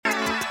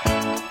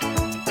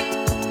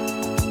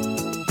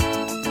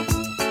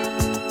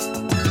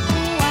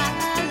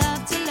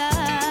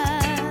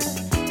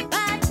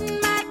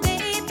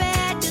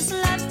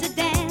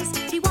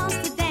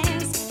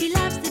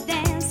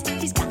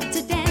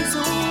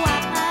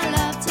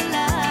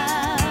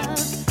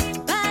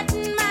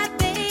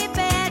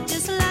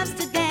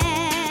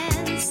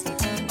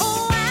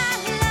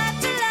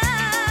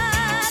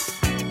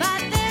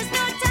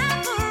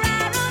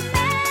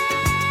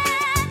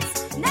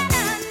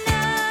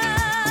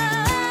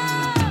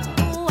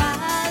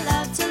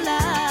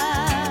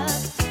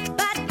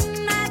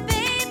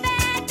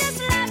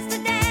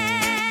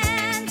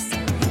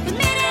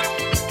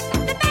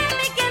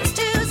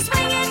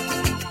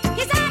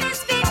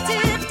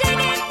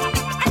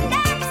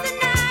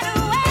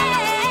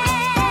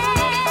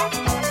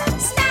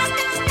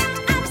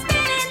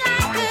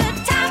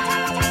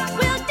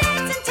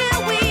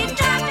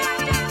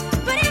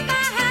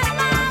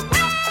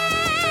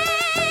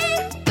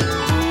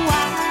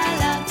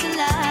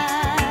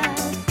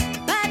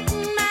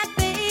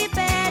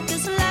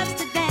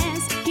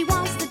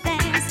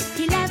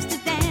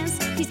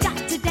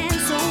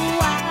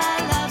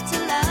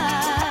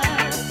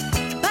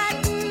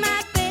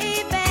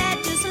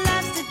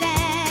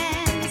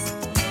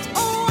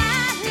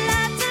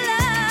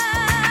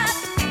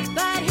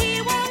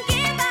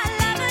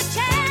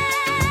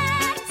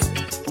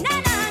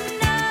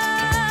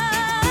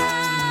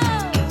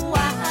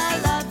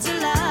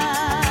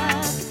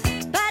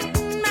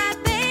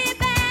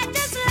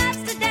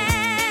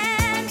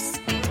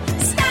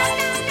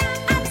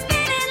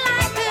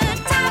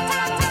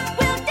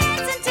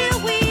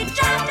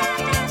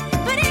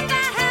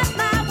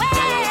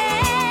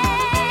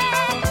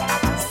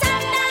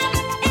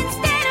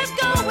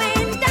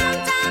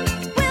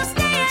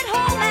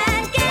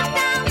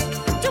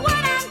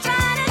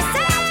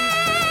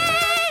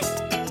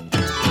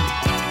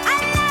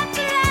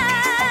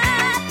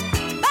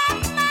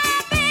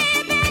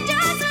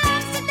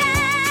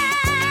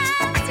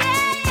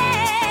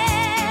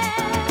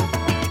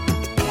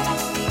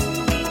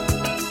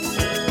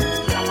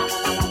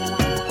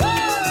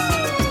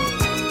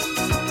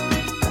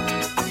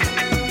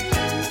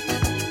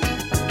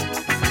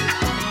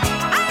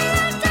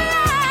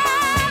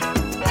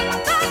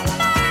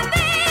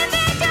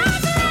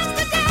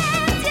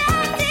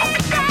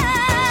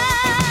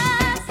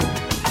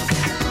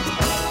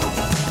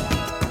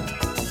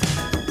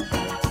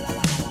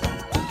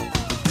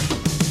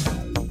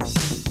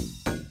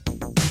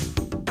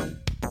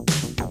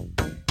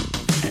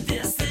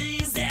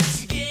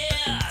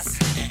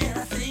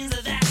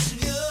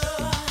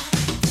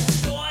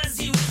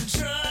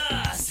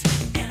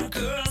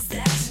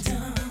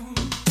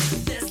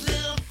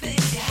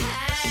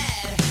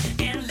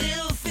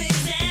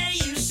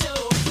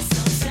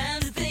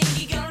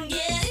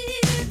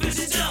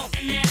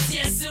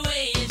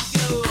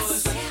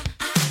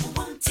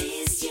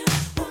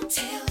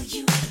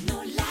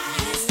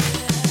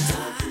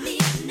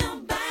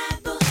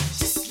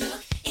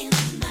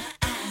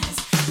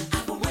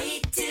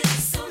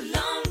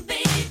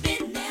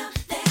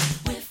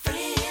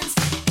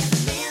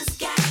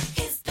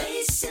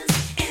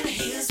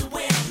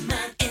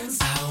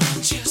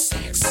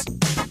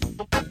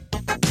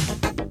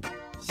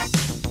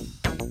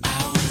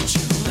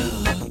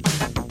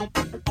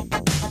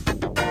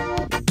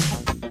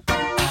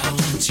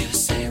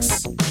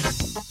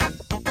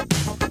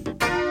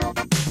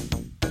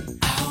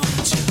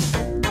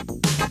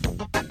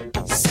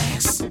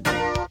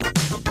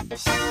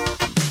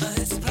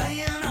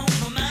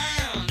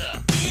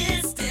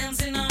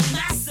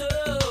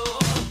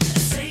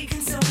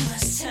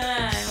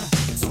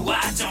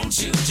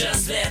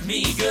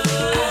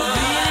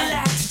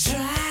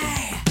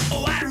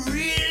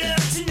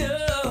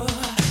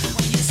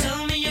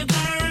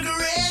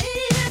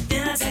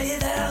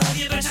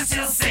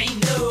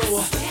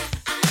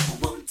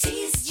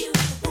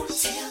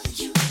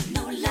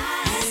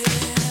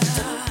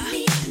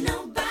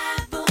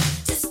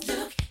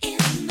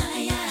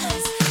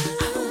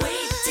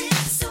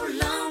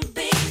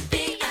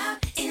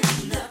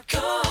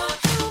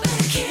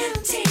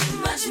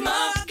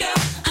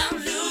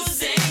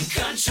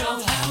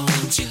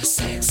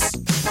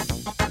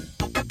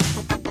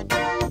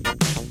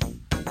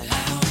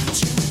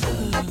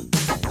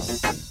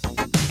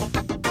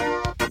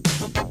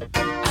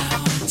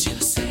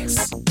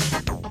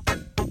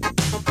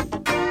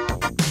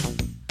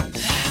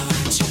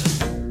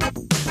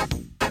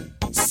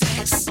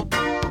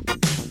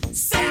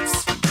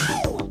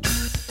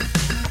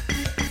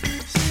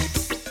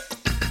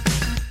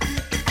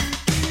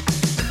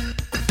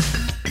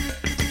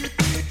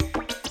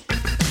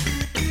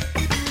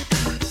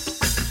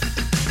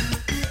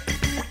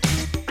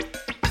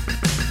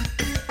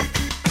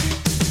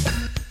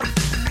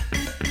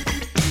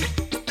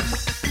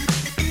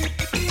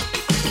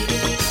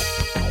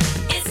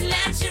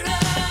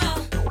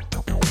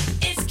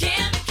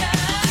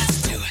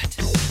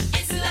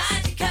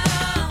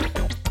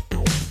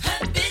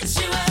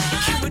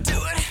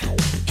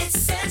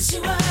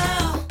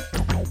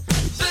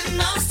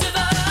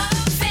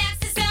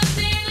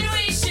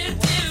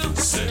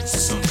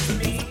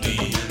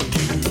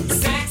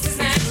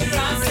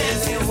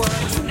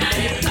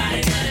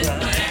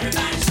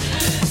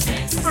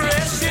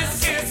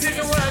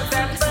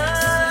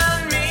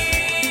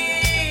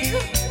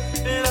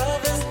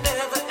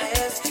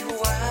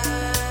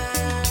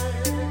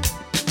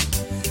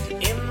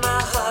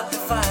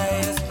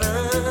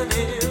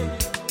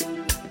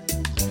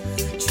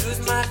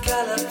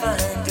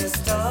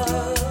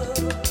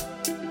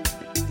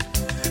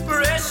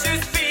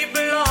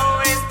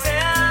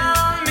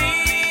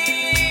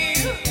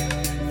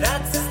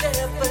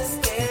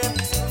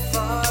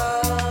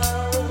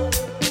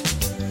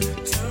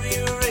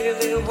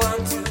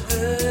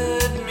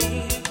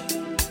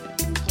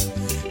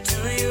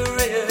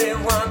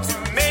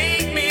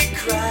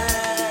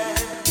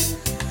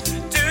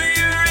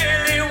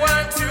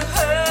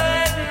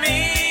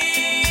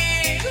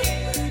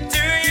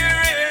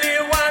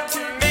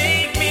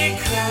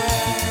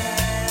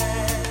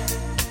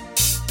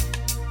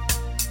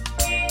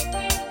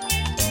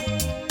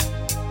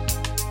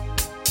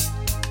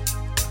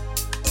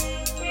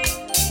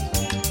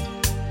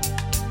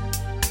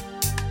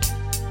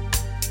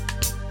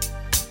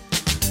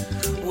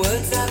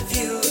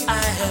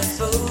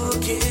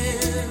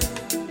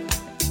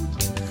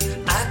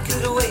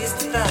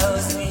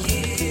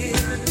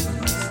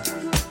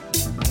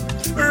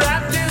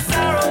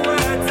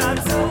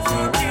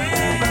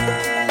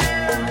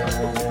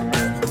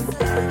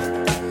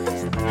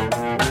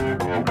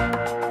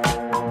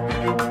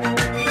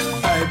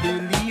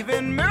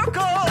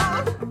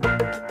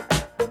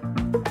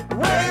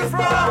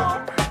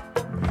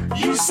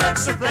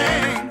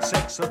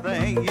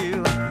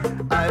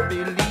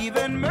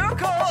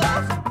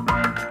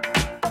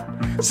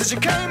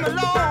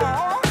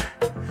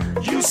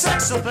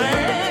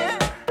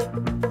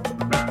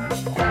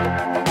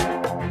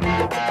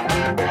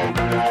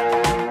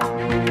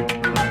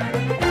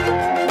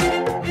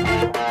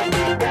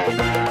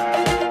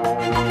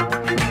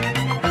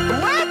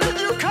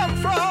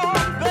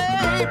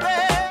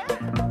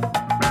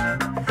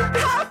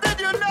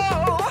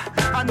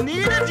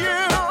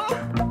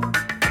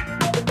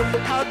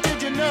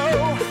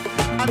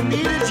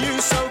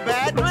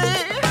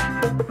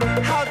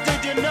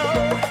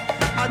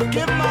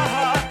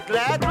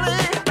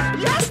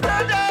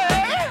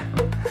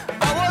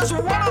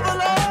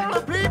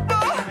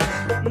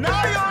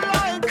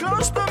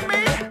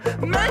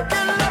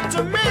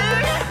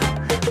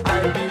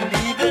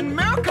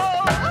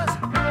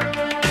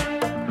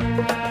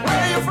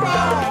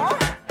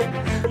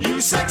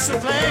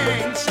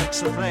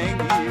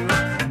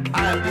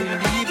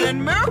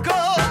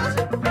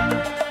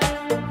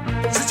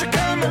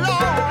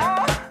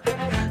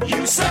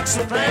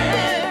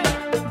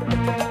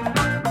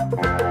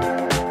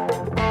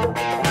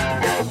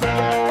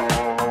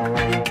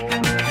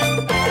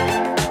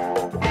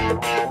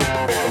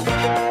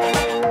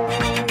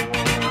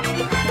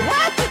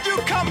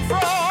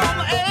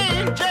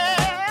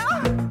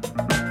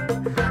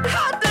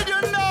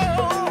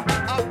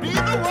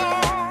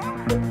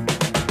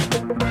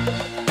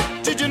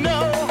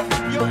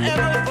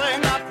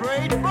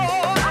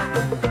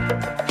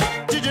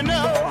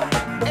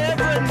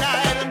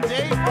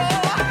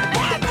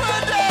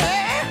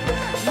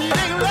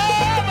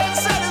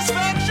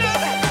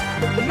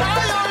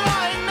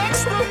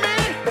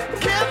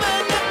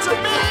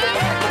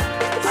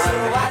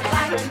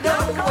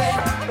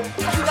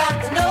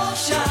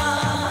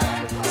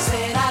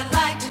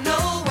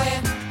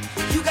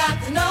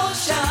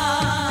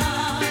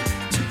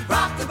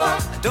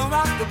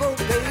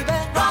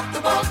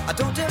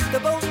Don't tip the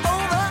boat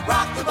over.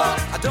 Rock the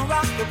boat. I don't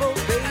rock the boat,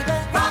 baby.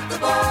 Rock the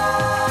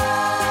boat.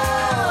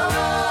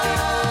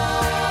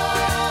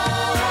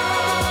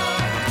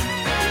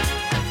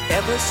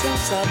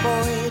 since our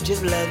voyage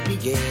of love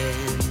began.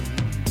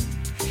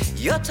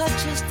 Your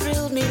touch has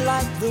thrilled me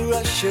like the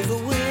rush of the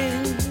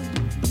wind,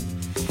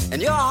 and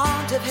your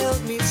arms have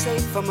held me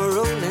safe from a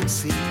rolling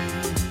sea.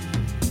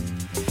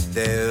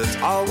 There's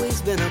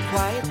always been a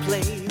quiet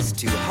place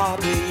to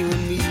harbor you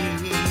and me.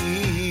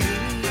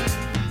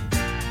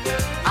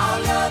 Our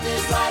love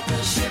is like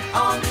a ship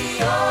on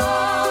the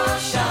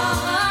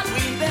ocean.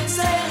 We've been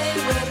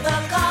sailing with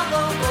a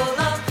cargo full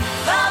of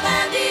love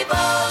and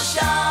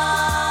devotion.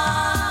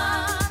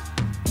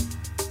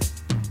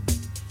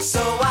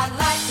 So I'd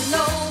like to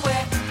know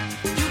where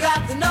you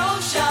got the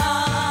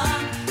notion.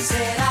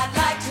 Said I'd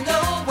like to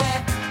know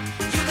where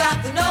you got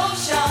the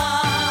notion.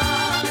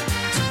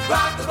 To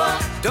rock the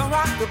boat, don't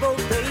rock the boat,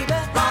 baby.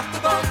 Rock the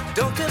boat,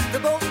 don't tip the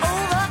boat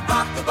over.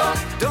 Rock the boat,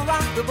 don't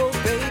rock the boat,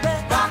 baby.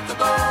 Rock the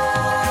boat.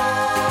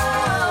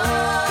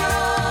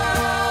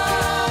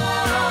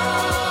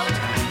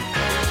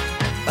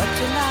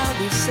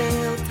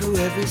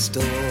 Every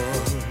storm,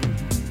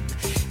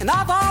 and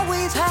I've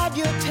always had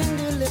your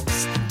tender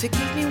lips to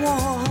keep me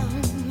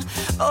warm.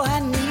 Oh, I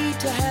need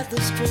to have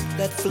the strength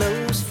that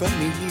flows from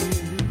you.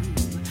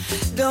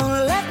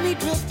 Don't let me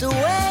drift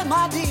away,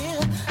 my dear,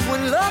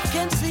 when love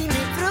can see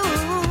me through.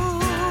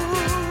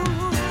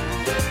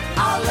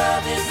 Our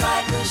love is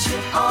like a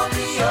ship on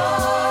the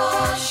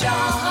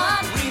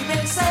ocean. We've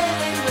been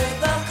sailing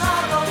with a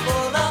cargo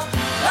full of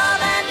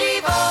love and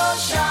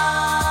devotion.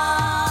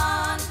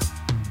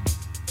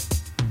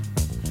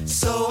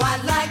 So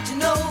I'd like to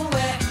know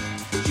where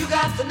you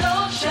got the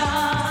notion.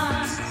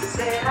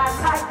 Said I'd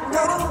like to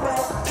know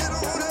where you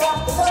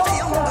got the notion.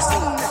 Stay on the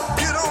scene,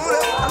 get on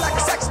up, like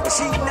a sex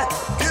machine.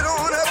 Get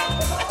on up,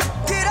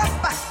 get up,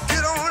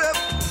 get on up,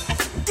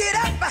 get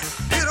up,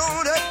 get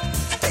on up.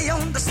 Stay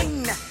on the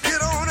scene,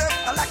 get on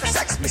up, like a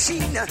sex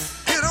machine. Get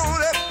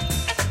on up,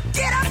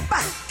 get up,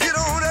 get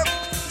on up.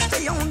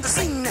 Stay on the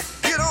scene,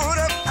 get on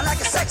up, like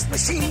a sex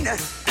machine.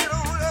 Get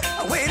on up.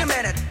 Wait a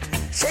minute,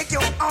 shake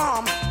your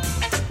arm.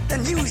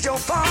 Use your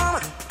palm.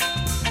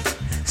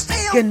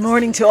 Good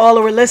morning to all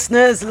our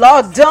listeners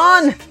logged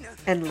on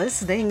and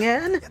listening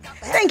in.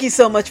 Thank you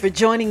so much for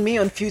joining me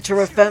on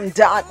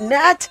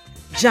futurefm.net,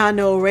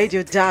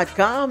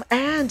 JanoRadio.com,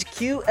 and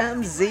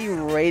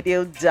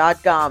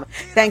QMZRadio.com.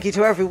 Thank you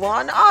to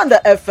everyone on the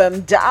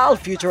FM dial,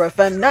 Future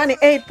FM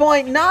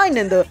 98.9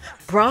 in the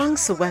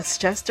Bronx,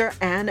 Westchester,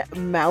 and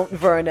Mount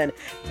Vernon.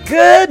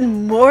 Good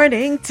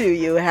morning to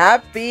you.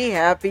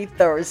 Happy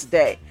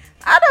Thursday.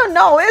 I don't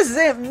know, is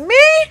it me?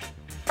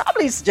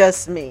 Probably it's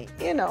just me.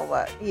 You know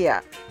what? Yeah.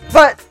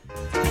 But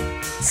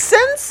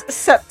since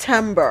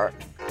September,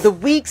 the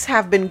weeks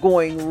have been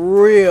going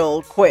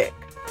real quick.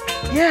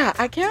 Yeah,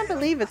 I can't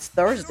believe it's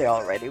Thursday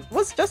already. It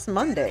was just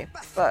Monday.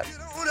 But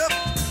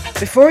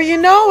before you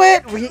know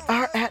it, we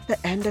are at the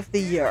end of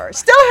the year.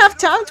 Still have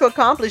time to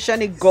accomplish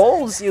any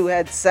goals you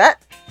had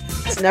set.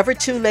 It's never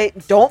too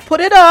late. Don't put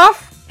it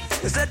off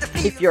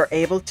if you're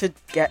able to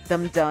get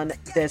them done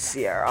this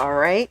year, all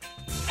right?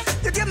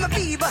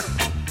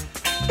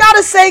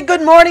 Gotta say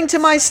good morning to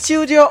my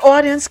studio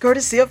audience,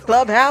 courtesy of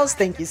Clubhouse.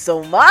 Thank you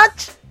so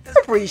much.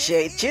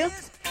 Appreciate you.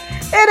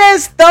 It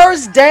is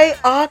Thursday,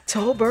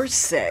 October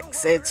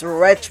 6th. It's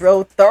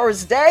Retro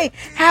Thursday.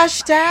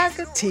 Hashtag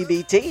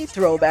TBT,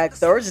 Throwback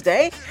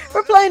Thursday.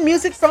 We're playing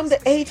music from the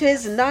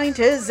 80s,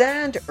 90s,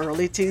 and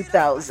early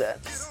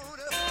 2000s.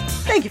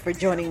 Thank you for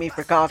joining me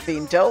for Coffee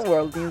and Dough,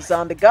 World News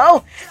on the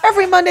Go,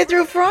 every Monday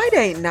through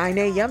Friday, 9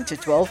 a.m. to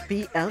 12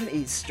 p.m.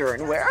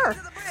 Eastern, where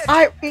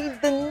I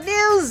read the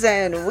news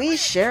and we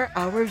share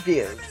our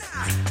views.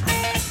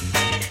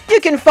 You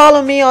can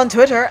follow me on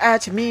Twitter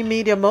at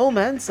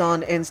MeMediaMoments,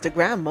 on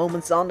Instagram,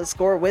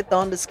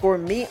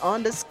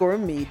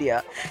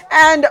 moments_with_me_media,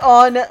 and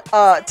on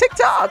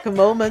TikTok,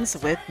 Moments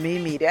with Me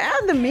Media,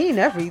 and the mean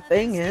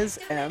everything is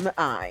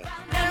M.I.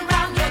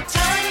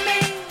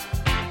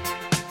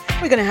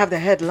 We're going to have the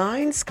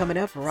headlines coming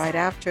up right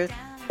after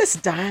this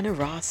Diana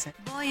Ross.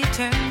 Boy, you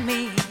turn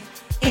me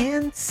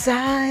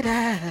inside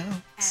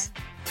out,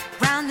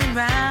 round and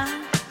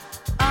round,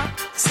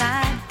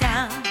 upside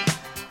down.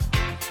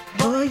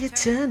 Boy, you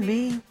turn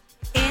me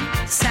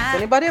inside.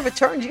 Anybody ever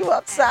turned you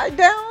upside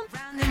down?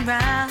 Round and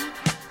round.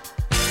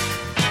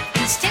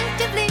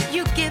 Instinctively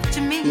you give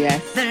to me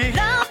the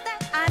love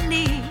that I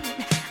need.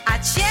 I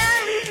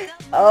cherish.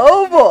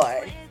 Oh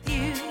boy.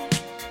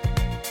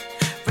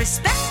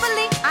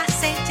 Respectfully, I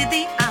say to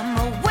thee, I'm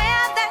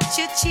aware that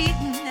you're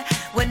cheating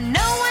when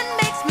no one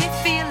makes me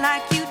feel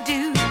like you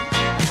do.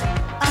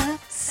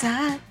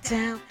 Upside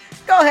down.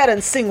 Go ahead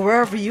and sing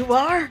wherever you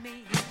are.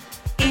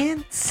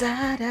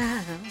 Inside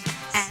out.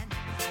 And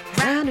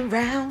round and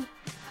round.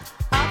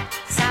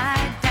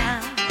 Upside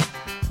down.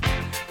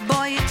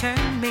 Boy, you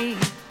turn me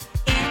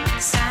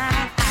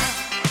inside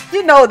out.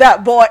 You know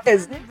that boy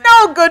is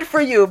no good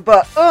for you,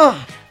 but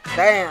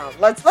damn.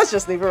 Let's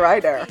just leave it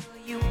right there.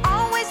 You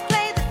always play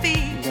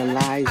the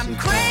lies I'm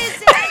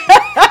crazy.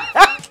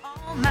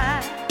 Oh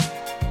my.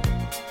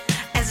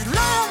 As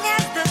long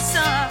as the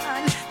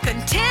sun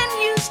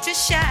continues to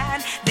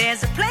shine,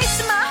 there's a place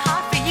in my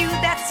heart for you.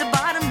 That's the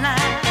bottom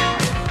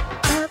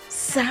line.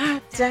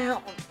 Upside down.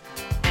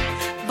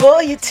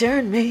 Boy, you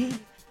turn me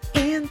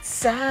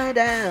inside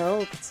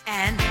out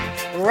and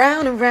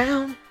round and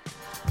round.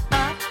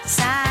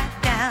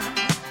 upside down.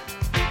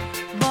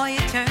 Boy, you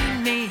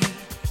turn me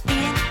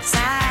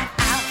inside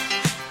out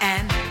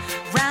and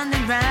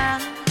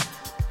round.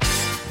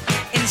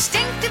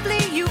 Instinctively,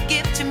 you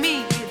give to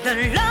me the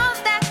love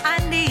that I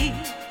need.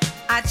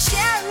 I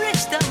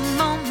cherish the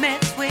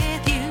moments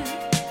with you.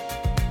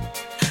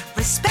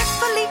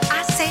 Respectfully,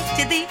 I say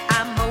to thee,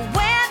 I'm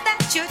aware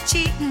that you're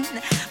cheating,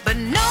 but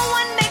no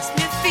one makes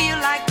me feel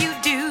like you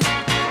do.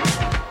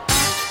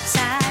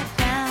 Upside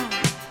down,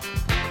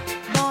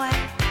 boy,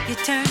 you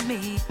turn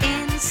me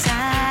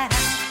inside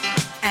out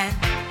and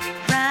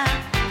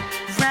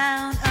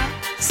round,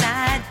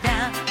 upside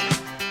down.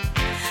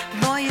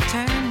 Boy, you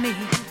turn me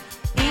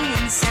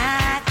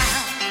inside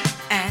out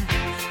and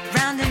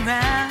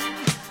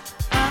round,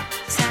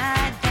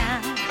 upside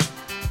down.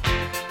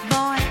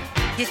 Boy,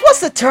 you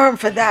What's the term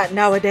for that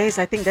nowadays?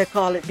 I think they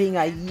call it being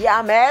a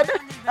yamed.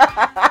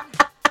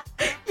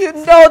 You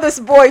know this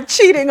boy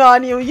cheating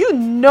on you. You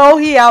know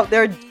he out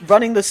there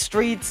running the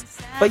streets,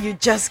 but you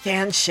just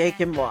can't shake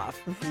him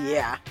off.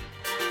 Yeah,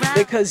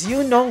 because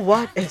you know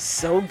what is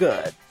so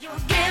good. You're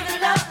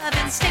giving love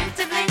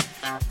instinctively,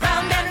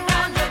 round and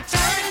round you're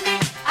turning me.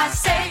 I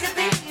say to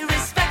thee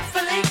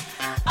respectfully,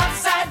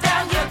 upside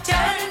down you're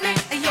turning me.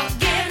 You're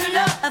giving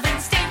love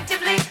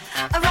instinctively,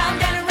 around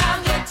and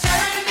around you're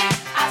turning me.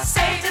 I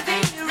say to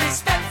thee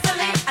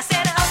respectfully, I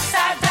said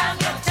upside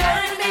down you're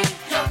turning me.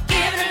 You're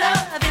giving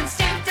love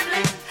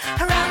instinctively,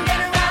 around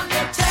and around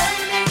you're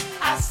turning me.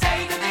 I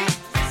say to thee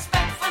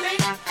respectfully,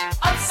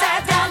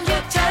 upside down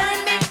you're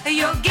turning me.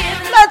 You're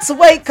giving Let's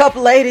wake up,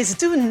 ladies.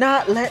 Do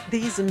not let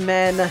these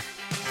men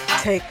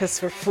take us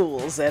for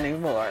fools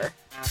anymore.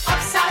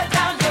 upside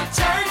down you're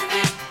turning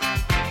me.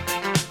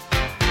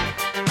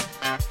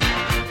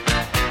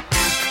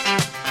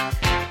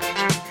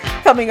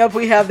 Coming up,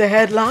 we have the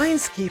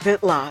headlines. Keep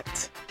it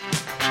locked.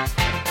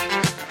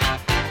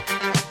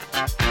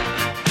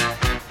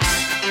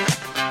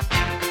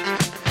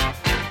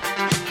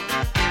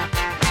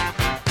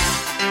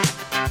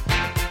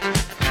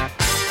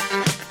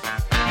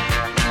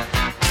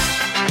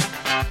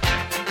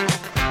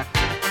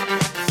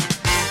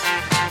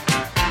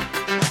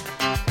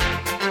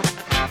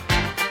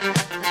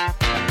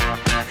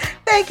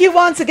 Thank you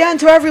once again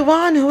to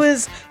everyone who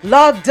is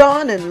logged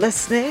on and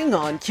listening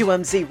on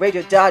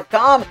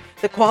QMZRadio.com,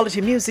 the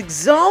Quality Music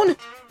Zone.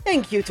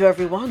 Thank you to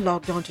everyone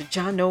logged on to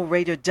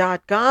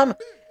JanoRadio.com,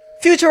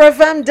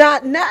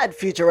 FutureFM.net,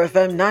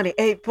 FutureFM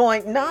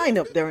 98.9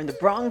 up there in the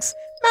Bronx,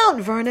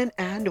 Mount Vernon,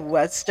 and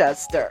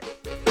Westchester.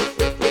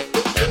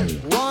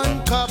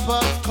 One cup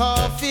of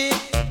coffee,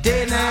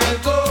 then I'll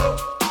go.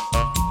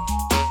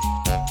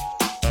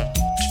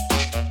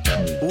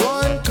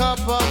 One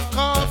cup of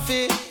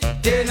coffee,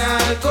 then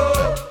I'll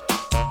go.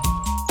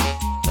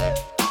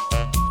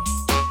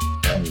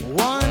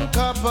 One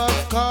cup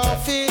of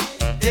coffee,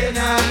 then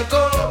I'll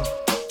go.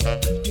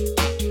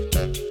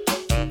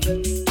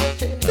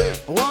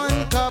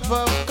 One cup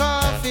of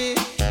coffee,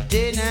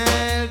 then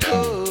I'll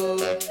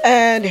go.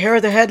 And here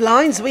are the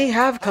headlines we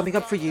have coming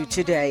up for you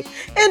today.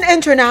 In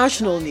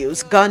international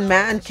news,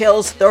 gunman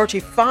kills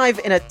 35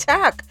 in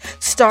attack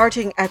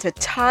starting at a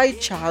Thai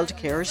child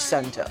care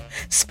center.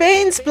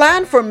 Spain's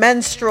plan for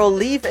menstrual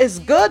leave is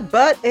good,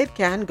 but it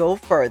can go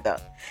further.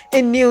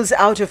 In news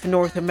out of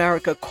North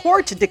America,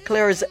 court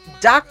declares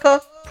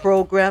DACA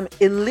program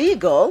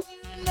illegal,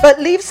 but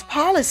leaves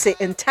policy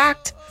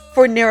intact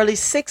for nearly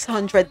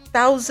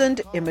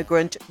 600,000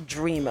 immigrant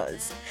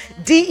dreamers.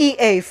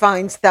 DEA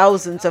finds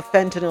thousands of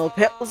fentanyl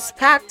pills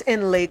packed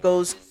in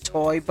Lego's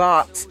toy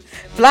box.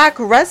 Black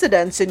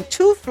residents in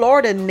 2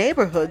 Florida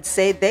neighborhoods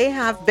say they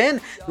have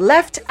been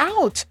left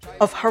out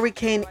of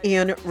Hurricane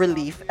Ian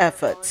relief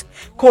efforts.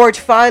 Court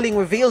filing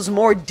reveals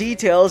more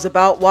details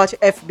about what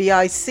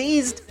FBI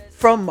seized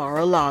from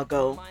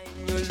Mar-a-Lago.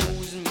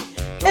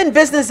 In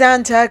business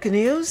and tech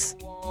news,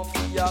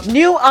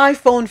 new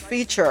iPhone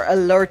feature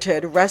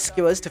alerted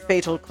rescuers to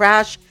fatal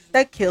crash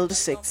that killed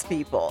 6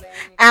 people.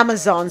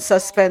 Amazon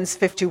suspends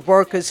 50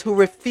 workers who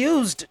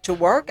refused to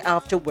work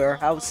after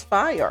warehouse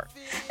fire.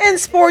 In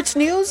sports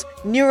news,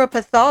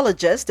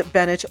 neuropathologist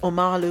Bennett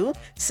Omalu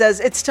says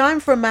it's time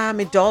for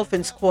Miami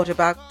Dolphins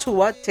quarterback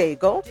Tua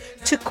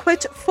Tagovailoa to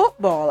quit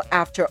football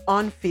after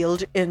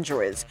on-field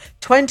injuries.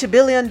 $20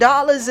 billion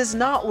is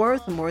not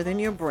worth more than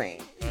your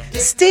brain.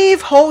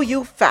 Steve Ho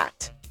You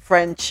Fat,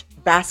 French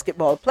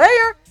basketball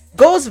player,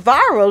 goes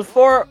viral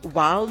for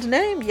wild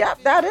name.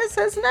 Yep, that is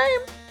his name.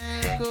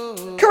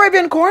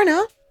 Caribbean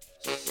Corner.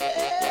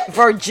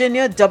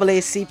 Virginia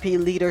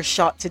AACP leader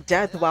shot to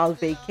death while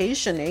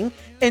vacationing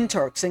in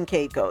Turks and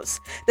Caicos.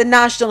 The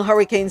National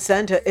Hurricane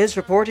Center is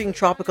reporting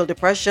tropical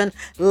depression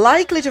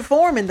likely to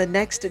form in the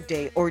next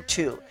day or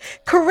two.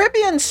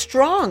 Caribbean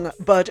strong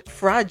but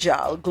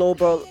fragile,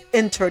 global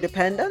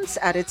interdependence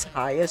at its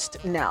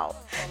highest now.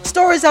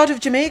 Stories out of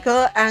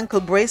Jamaica,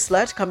 ankle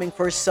bracelet coming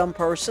for some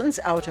persons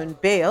out on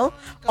bail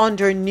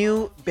under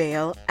new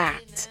Bail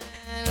Act.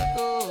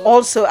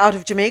 Also out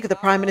of Jamaica, the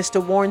Prime Minister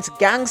warns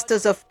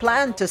gangsters of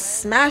plan to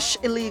smash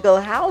illegal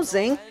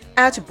housing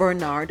at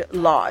Bernard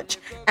Lodge.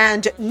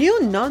 And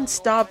new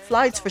non-stop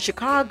flights for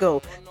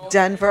Chicago,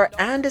 Denver,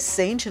 and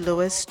St.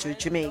 Louis to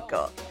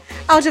Jamaica.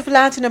 Out of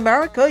Latin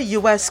America,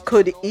 U.S.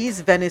 could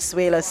ease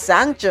Venezuela's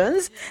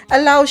sanctions,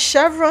 allow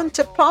Chevron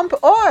to pump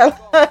oil.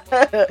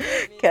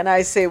 Can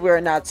I say we're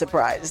not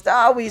surprised?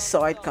 We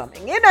saw it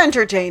coming. In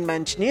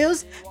entertainment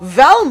news,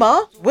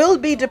 Velma will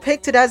be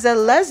depicted as a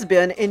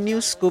lesbian in new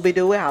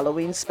Scooby-Doo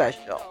Halloween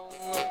special.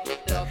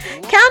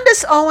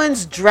 Candace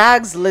Owens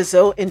drags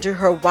Lizzo into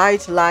her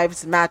White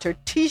Lives Matter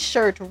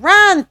t-shirt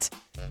rant.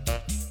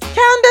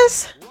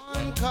 Candace,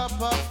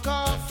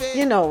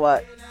 you know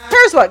what?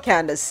 Here's what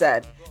Candace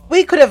said.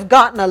 We could have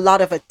gotten a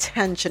lot of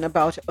attention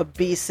about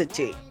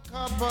obesity.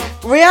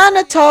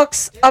 Rihanna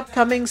talks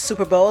upcoming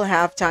Super Bowl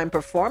halftime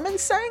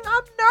performance, saying,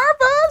 I'm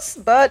nervous,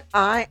 but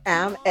I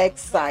am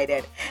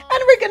excited.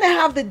 And we're going to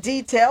have the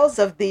details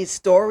of these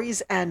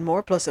stories and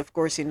more. Plus, of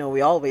course, you know,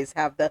 we always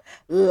have the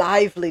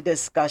lively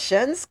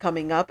discussions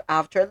coming up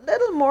after a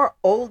little more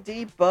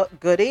oldie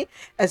but goodie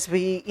as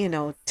we, you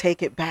know,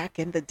 take it back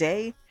in the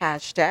day.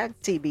 Hashtag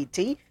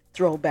TBT.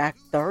 Throwback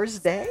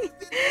Thursday.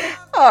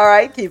 All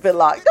right, keep it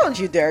locked. Don't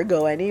you dare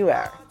go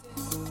anywhere.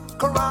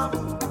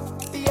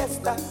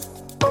 Fiesta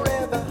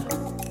forever.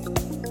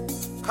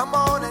 Come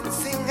on and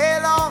sing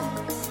along.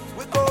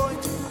 We're going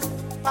to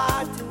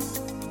party.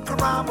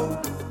 Caramo,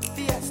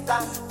 fiesta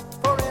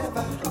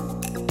forever.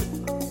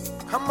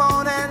 Come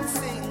on and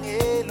sing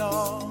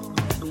along.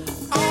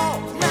 All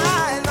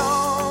night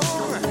long.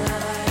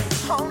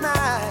 All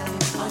night.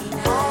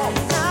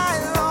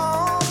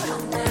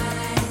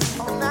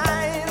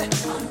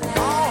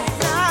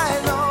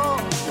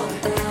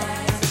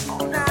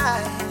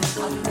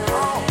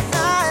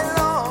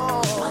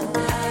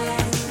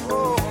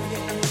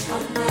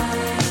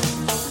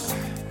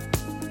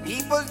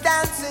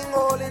 Dancing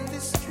all in the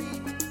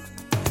street,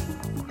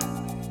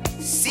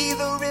 see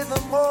the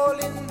rhythm all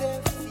in their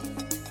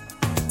feet.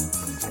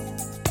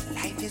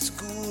 Life is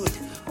good,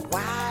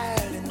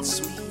 wild and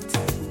sweet.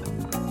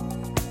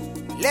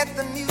 Let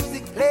the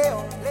music play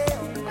on, play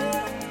on, play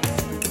on.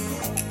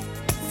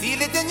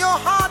 Feel it in your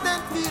heart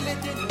and feel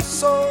it in your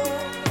soul.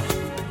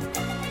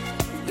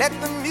 Let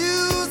the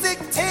music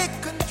take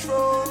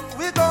control.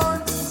 We're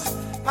going to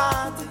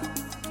party,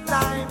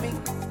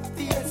 climbing,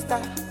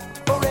 fiesta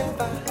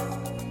forever.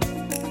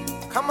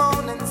 Come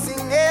on and sing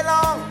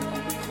along.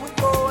 We're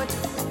going to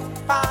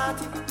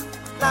party,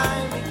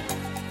 climbing,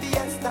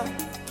 fiesta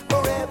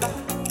forever.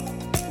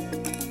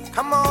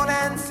 Come on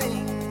and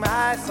sing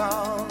my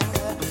song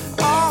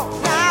all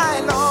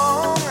night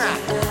long.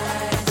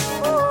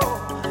 Oh,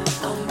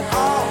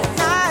 all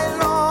night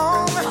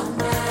long.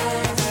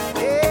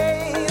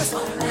 Yes,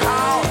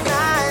 all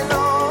night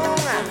long.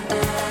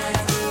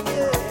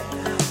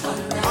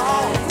 Yeah,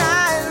 all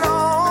night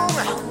long.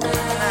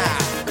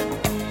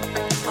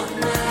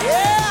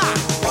 Yeah,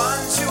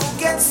 once you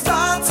get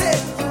started,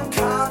 you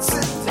can't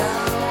sit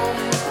down.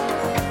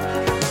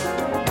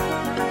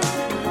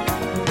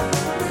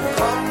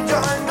 Come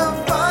join the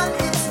fun,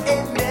 it's a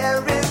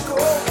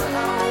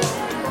merry-go-round.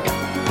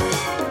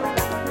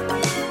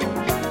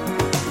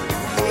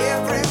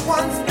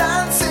 Everyone's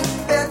dancing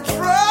their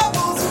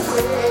troubles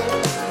away.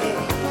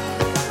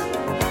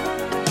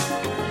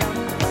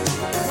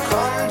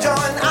 Come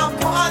join our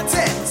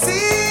party,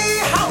 see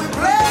how we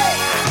play.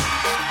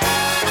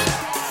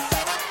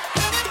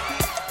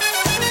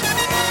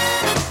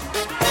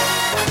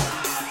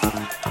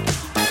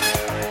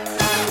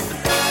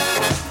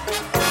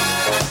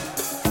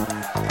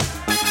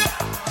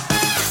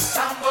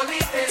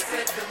 Sambolite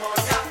se te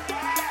moja,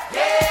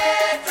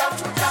 yeah,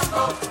 jambo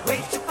jambo,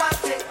 wait to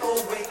party, oh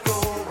wait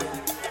going,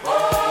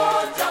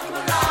 oh jambo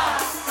la.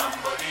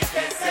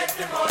 Sambolite se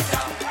te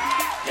moja,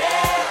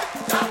 yeah,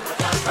 jambo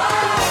jambo,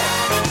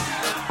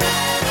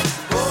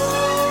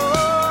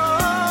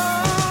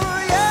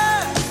 oh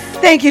yeah.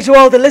 Thank you to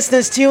all the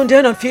listeners tuned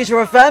in on Future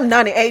FM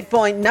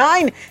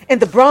 98.9 in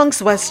the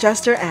Bronx,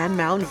 Westchester, and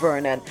Mount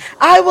Vernon.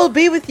 I will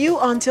be with you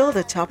until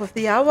the top of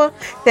the hour.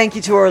 Thank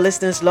you to our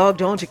listeners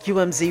logged on to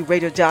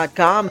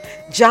QMZRadio.com,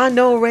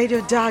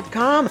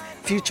 JohnNoRadio.com,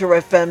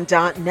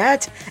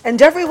 FutureFM.net,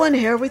 and everyone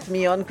here with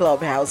me on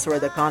Clubhouse where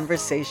the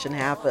conversation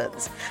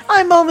happens.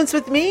 I'm Moments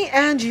with Me,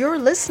 and you're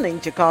listening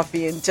to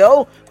Coffee in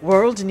Tow,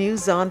 World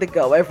News on the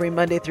Go, every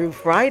Monday through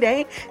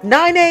Friday,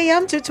 9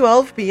 a.m. to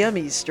 12 p.m.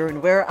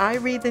 Eastern, where I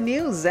read the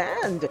news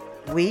and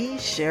we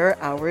share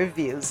our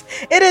views.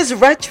 It is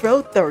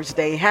Retro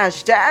Thursday,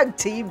 hashtag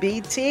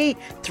TBT,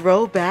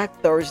 Throwback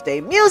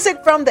Thursday.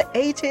 Music from the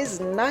 80s,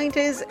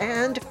 90s,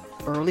 and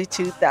early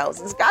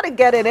 2000s. Gotta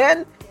get it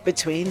in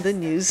between the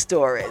news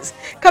stories.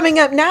 Coming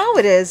up now,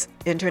 it is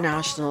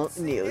international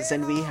news,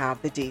 and we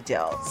have the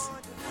details.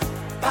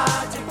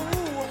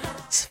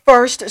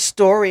 First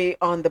story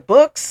on the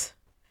books.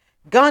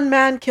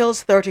 Gunman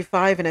kills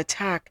 35 in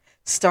attack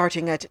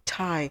starting at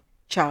Thai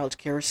child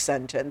care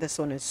center. And this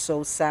one is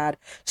so sad.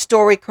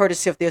 Story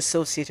courtesy of the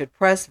Associated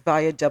Press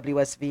via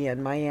WSVN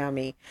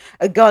Miami.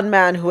 A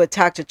gunman who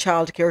attacked a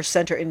child care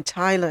center in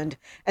Thailand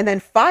and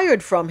then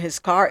fired from his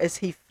car as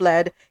he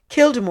fled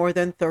killed more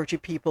than 30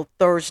 people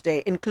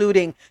Thursday,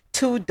 including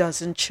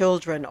 24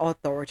 children,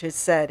 authorities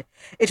said.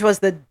 It was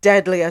the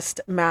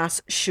deadliest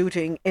mass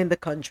shooting in the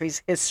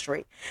country's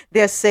history. The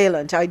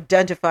assailant,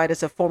 identified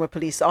as a former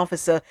police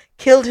officer,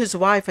 killed his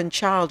wife and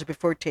child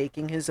before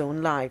taking his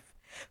own life.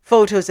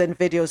 Photos and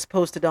videos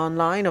posted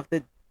online of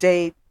the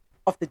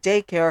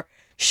daycare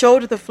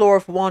showed the floor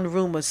of one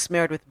room was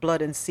smeared with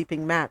blood and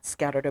seeping mats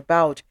scattered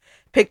about.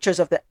 Pictures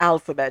of the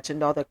alphabet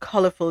and other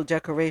colorful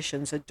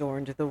decorations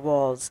adorned the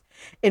walls.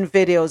 In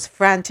videos,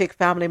 frantic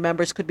family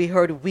members could be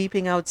heard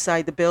weeping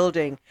outside the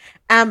building.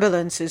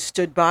 Ambulances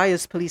stood by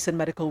as police and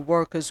medical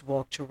workers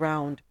walked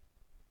around.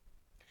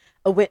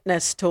 A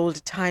witness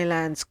told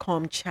Thailand's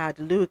Chad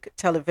Luke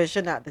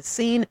television at the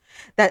scene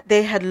that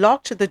they had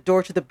locked the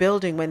door to the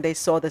building when they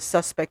saw the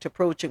suspect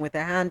approaching with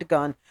a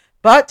handgun,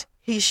 but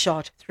he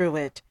shot through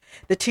it.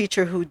 The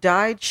teacher who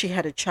died, she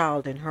had a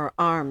child in her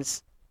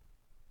arms.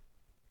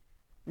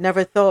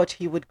 Never thought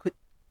he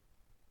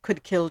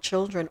could kill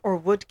children or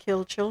would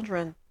kill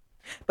children,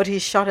 but he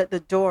shot at the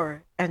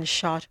door and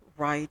shot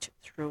right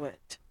through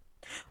it.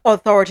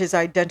 Authorities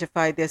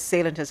identified the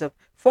assailant as a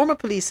former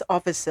police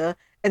officer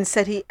and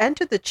said he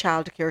entered the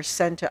child care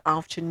center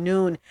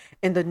afternoon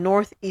in the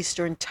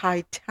northeastern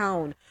Thai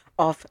town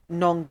of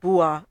Nong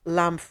Bua,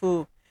 Lam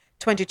Phu.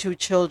 22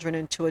 children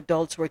and 2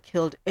 adults were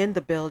killed in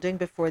the building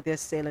before the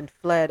assailant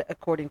fled,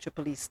 according to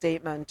police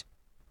statement.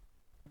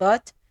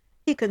 But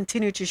he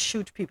continued to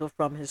shoot people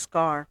from his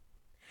car.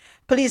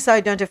 Police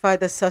identified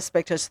the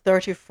suspect as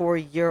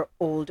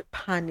 34-year-old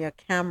Panya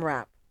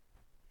Kamrap.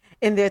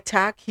 In the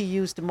attack, he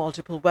used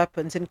multiple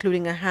weapons,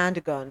 including a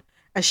handgun,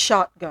 a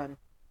shotgun,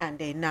 and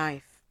a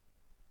knife.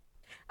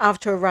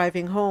 After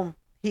arriving home,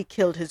 he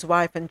killed his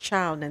wife and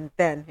child and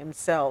then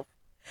himself.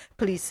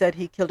 Police said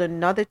he killed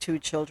another 2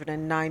 children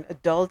and 9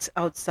 adults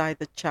outside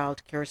the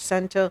child care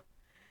center.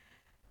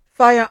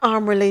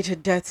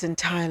 Firearm-related deaths in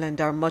Thailand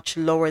are much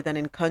lower than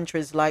in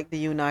countries like the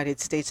United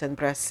States and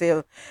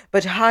Brazil,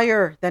 but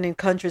higher than in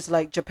countries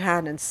like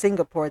Japan and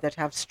Singapore that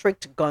have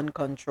strict gun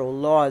control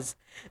laws.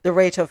 The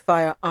rate of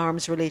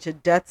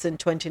firearms-related deaths in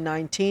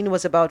 2019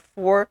 was about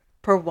 4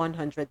 per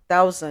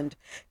 100,000,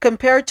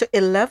 compared to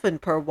 11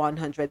 per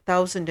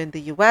 100,000 in the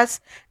US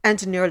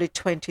and nearly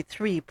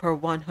 23 per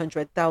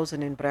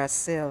 100,000 in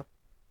Brazil.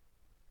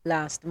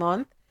 Last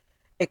month,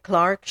 a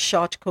clerk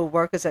shot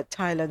co-workers at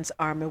Thailand's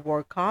Army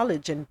War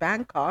College in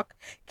Bangkok,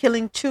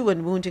 killing 2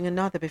 and wounding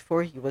another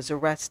before he was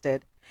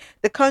arrested.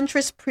 The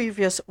country's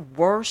previous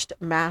worst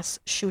mass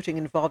shooting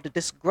involved a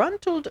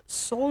disgruntled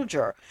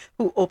soldier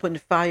who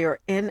opened fire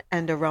in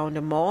and around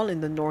a mall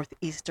in the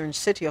northeastern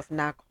city of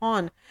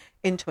Nakhon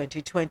in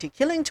 2020,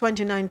 killing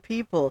 29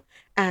 people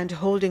and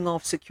holding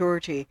off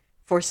security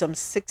for some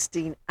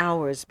 16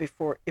 hours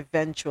before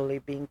eventually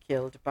being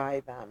killed by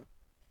them.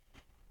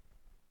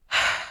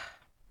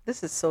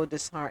 This is so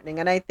disheartening,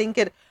 and I think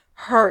it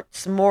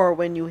hurts more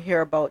when you hear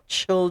about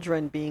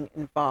children being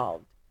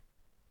involved.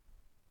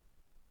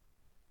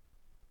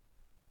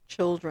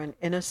 Children,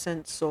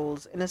 innocent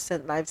souls,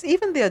 innocent lives.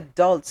 Even the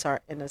adults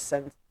are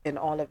innocent in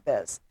all of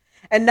this.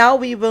 And now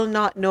we will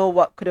not know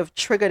what could have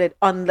triggered it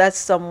unless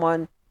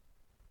someone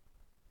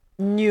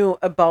knew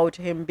about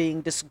him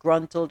being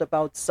disgruntled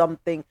about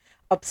something,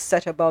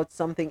 upset about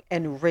something,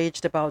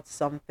 enraged about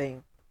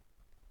something.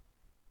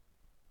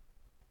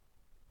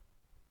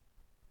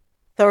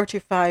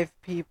 35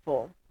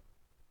 people.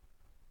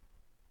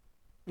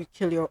 You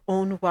kill your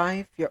own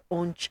wife, your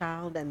own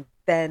child, and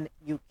then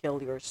you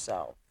kill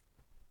yourself.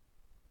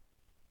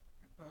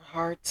 Our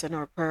hearts and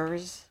our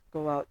prayers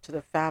go out to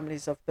the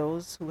families of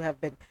those who have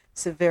been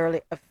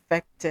severely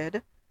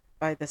affected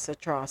by this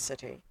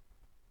atrocity.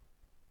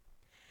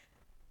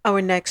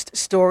 Our next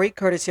story,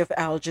 courtesy of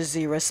Al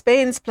Jazeera.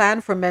 Spain's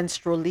plan for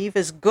menstrual leave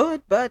is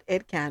good, but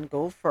it can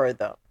go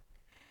further.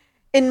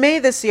 In May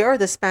this year,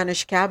 the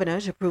Spanish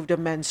cabinet approved a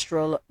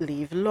menstrual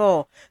leave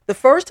law, the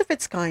first of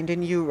its kind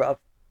in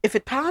Europe. If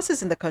it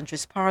passes in the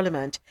country's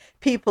parliament,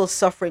 people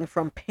suffering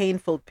from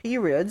painful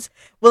periods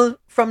will,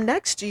 from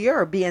next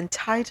year, be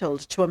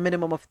entitled to a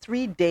minimum of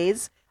 3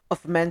 days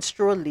of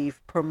menstrual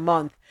leave per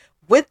month,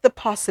 with the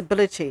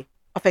possibility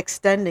of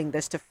extending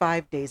this to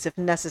 5 days if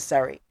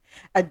necessary.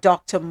 A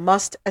doctor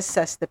must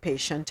assess the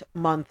patient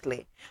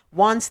monthly.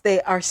 Once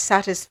they are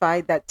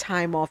satisfied that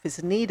time off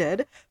is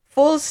needed,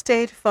 full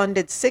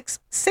state-funded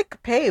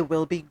sick pay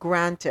will be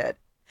granted.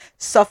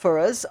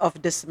 Sufferers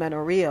of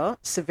dysmenorrhea,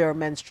 severe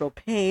menstrual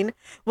pain,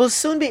 will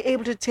soon be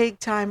able to take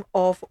time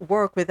off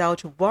work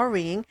without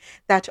worrying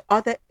that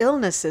other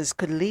illnesses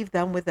could leave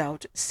them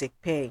without sick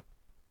pay.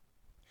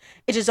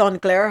 It is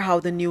unclear how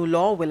the new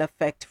law will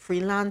affect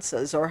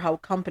freelancers or how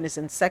companies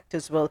and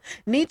sectors will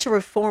need to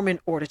reform in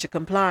order to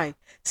comply.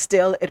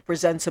 Still, it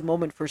presents a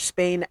moment for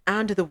Spain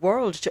and the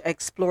world to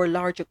explore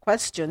larger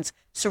questions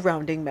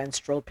surrounding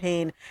menstrual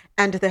pain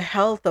and the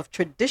health of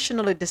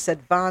traditionally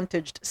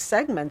disadvantaged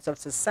segments of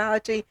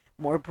society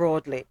more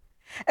broadly.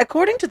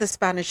 According to the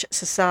Spanish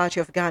Society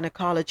of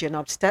Gynecology and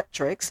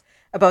Obstetrics,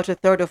 about a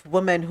third of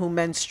women who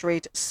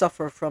menstruate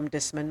suffer from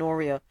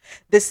dysmenorrhea.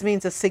 This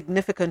means a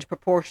significant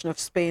proportion of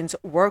Spain's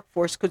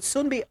workforce could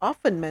soon be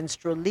offered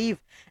menstrual leave,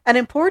 an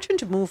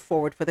important move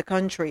forward for the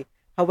country.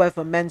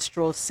 However,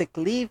 menstrual sick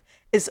leave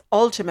is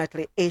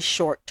ultimately a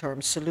short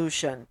term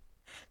solution.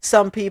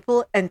 Some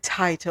people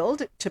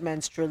entitled to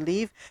menstrual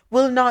leave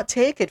will not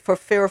take it for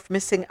fear of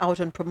missing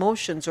out on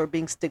promotions or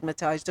being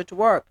stigmatized at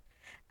work.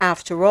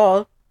 After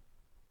all,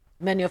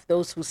 many of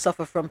those who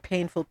suffer from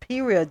painful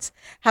periods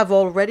have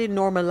already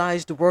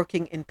normalized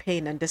working in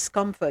pain and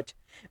discomfort.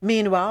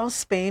 Meanwhile,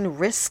 Spain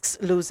risks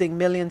losing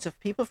millions of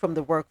people from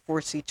the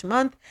workforce each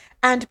month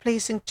and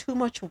placing too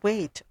much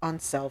weight on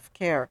self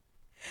care.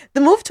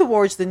 The move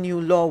towards the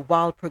new law,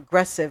 while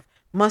progressive,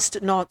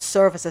 must not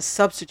serve as a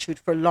substitute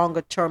for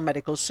longer term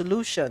medical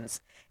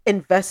solutions,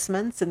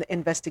 investments in the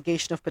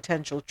investigation of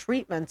potential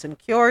treatments and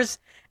cures,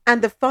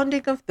 and the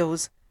funding of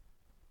those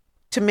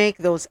to make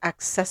those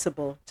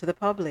accessible to the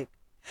public.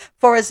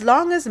 For as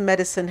long as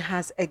medicine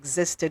has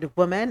existed,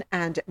 women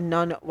and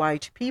non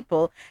white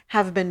people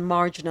have been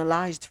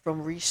marginalized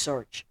from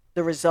research.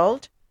 The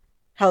result?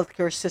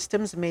 Healthcare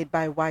systems made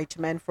by white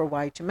men for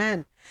white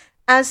men.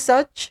 As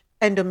such,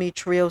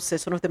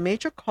 endometriosis, one of the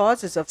major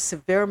causes of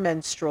severe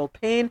menstrual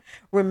pain,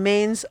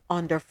 remains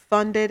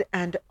underfunded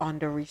and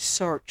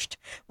under-researched,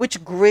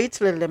 which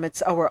greatly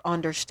limits our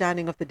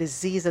understanding of the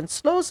disease and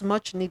slows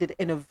much needed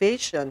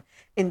innovation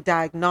in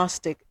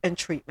diagnostic and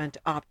treatment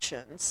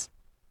options.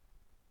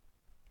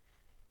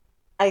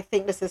 I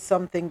think this is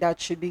something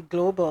that should be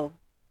global.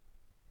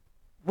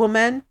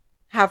 Women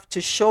have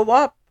to show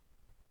up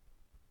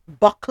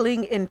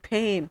buckling in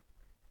pain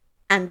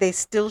and they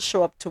still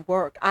show up to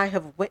work. I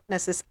have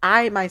witnessed this.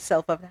 I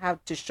myself have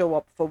had to show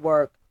up for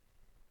work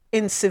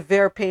in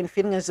severe pain,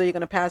 feeling as though you're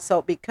going to pass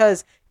out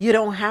because you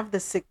don't have the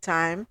sick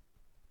time.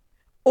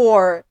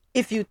 Or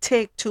if you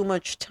take too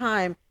much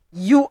time,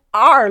 you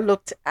are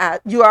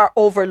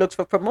overlooked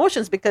for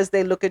promotions because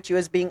they look at you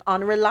as being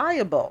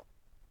unreliable.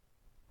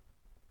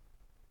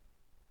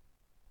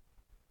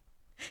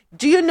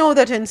 Do you know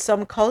that in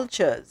some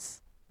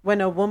cultures,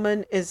 when a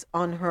woman is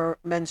on her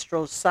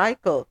menstrual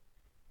cycle,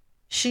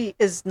 she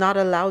is not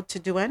allowed to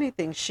do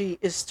anything. She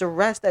is to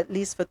rest at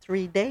least for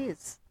 3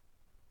 days.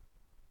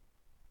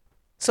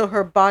 So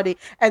her body,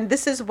 and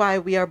this is why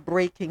we are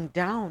breaking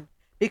down,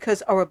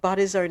 because our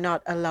bodies are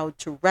not allowed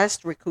to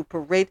rest,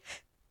 recuperate.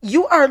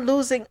 You are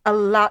losing a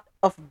lot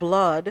of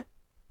blood,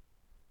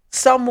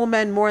 some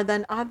women more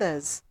than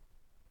others.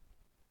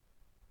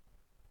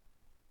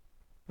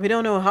 We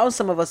don't know how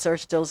some of us are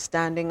still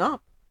standing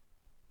up.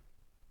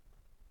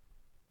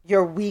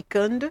 You're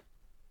weakened,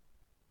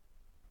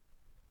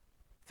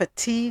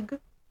 fatigue.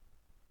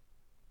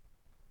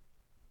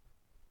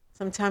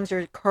 Sometimes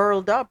you're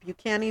curled up. You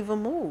can't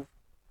even move.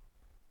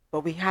 But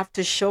we have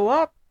to show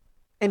up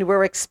and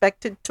we're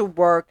expected to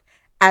work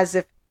as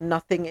if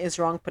nothing is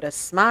wrong. Put a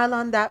smile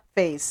on that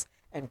face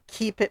and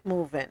keep it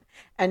moving.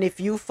 And if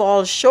you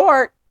fall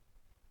short,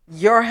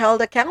 you're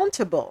held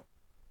accountable.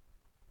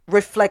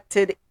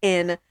 Reflected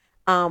in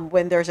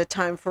when there's a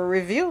time for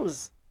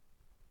reviews.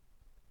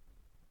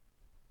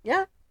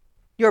 Yeah.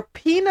 You're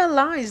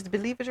penalized,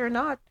 believe it or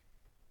not,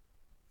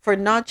 for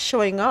not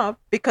showing up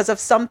because of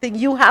something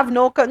you have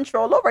no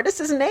control over. This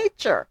is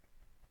nature.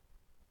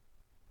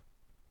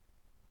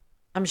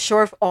 I'm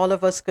sure if all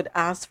of us could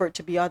ask for it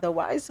to be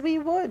otherwise, we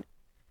would.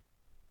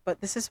 But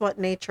this is what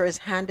nature has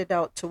handed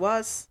out to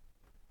us.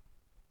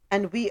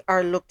 And we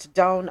are looked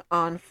down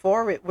on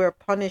for it. We're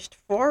punished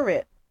for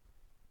it.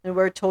 And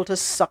we're told to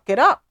suck it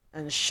up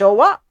and show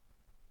up.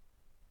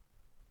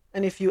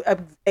 And if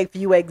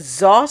you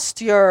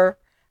exhaust your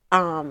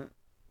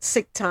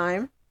sick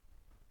time,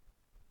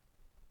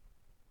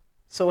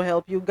 so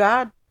help you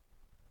God.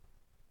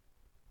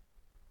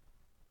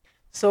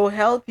 So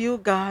help you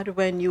God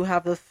when you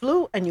have the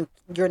flu and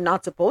you're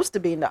not supposed to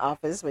be in the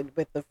office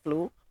with the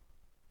flu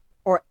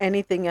or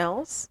anything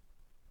else.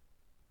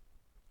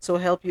 So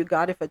help you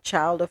God if a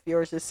child of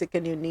yours is sick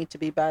and you need to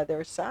be by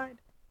their side.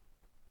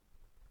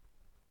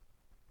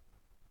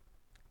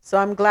 So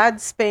I'm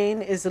glad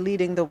Spain is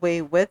leading the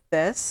way with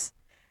this,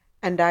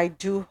 and I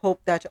do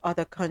hope that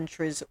other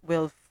countries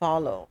will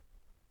follow.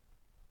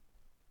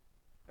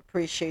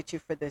 Appreciate you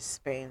for this,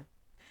 Spain.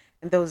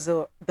 And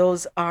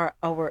those are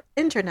our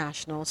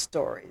international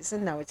stories.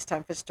 And now it's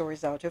time for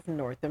stories out of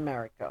North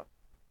America.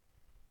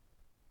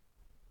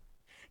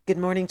 Good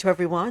morning to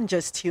everyone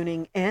just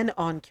tuning in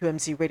on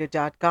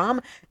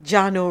QMZRadio.com,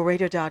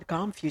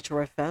 JahknoRadio.com,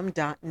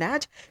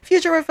 FutureFM.net,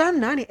 Future FM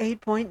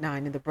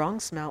 98.9 in the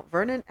Bronx, Mount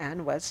Vernon,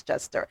 and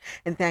Westchester.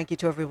 And thank you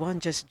to everyone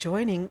just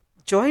joining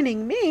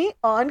me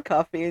on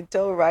Coffee and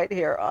Toe right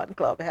here on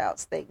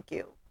Clubhouse. Thank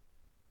you.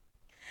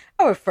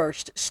 Our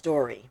first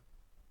story,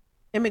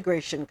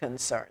 immigration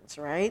concerns,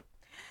 right?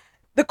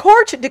 The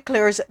court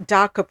declares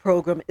DACA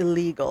program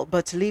illegal,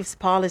 but leaves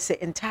policy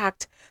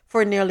intact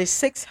for nearly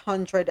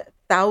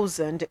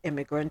 600,000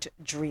 immigrant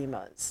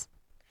dreamers.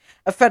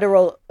 A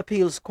federal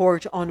appeals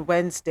court on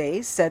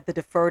Wednesday said the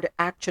Deferred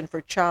Action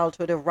for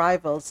Childhood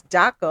Arrivals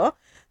 (DACA),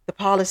 the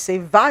policy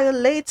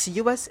violates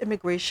U.S.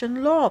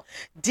 immigration law,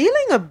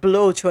 dealing a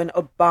blow to an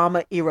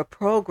Obama era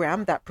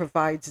program that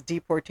provides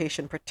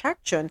deportation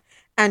protection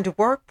and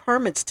work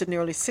permits to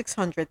nearly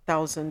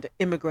 600,000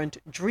 immigrant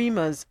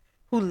dreamers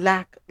who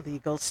lack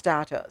legal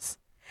status.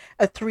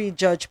 A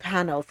three-judge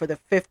panel for the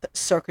Fifth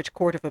Circuit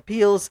Court of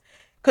Appeals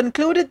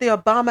concluded the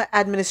Obama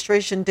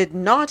administration did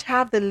not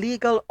have the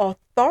legal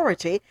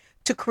authority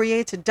to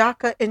create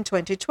DACA in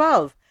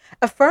 2012,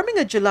 affirming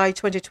a July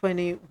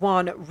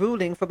 2021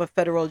 ruling from a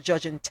federal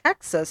judge in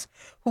Texas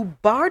who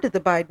barred the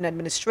Biden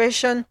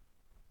administration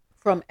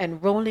from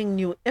enrolling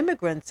new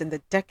immigrants in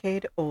the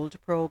decade-old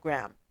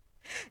program.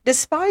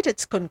 Despite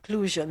its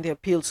conclusion, the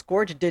appeals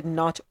court did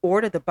not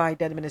order the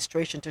Biden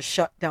administration to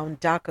shut down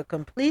DACA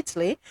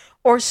completely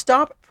or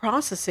stop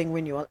processing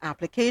renewal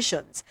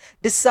applications,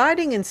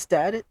 deciding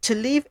instead to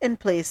leave in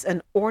place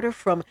an order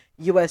from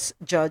U.S.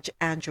 Judge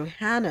Andrew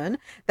Hannon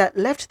that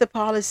left the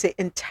policy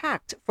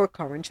intact for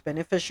current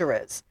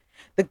beneficiaries.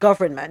 The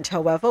government,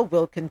 however,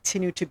 will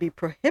continue to be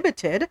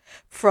prohibited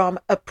from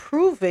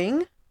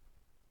approving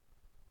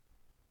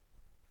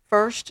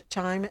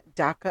first-time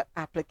DACA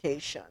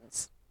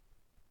applications.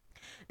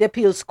 The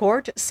appeals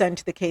court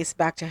sent the case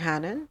back to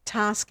Hannon,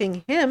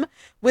 tasking him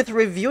with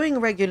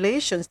reviewing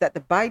regulations that the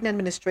Biden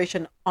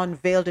administration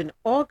unveiled in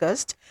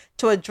August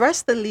to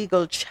address the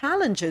legal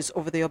challenges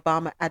over the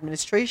Obama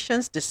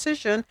administration's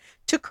decision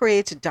to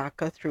create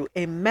DACA through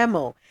a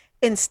memo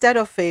instead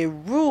of a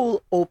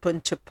rule open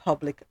to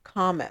public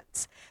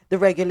comments. The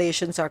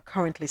regulations are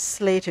currently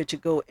slated to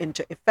go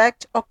into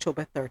effect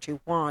October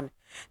 31.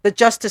 The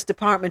Justice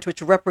Department,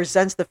 which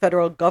represents the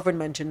federal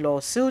government in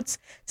lawsuits,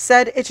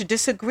 said it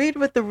disagreed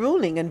with the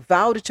ruling and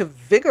vowed to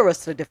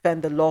vigorously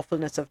defend the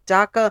lawfulness of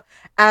DACA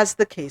as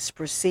the case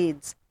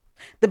proceeds.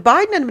 The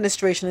Biden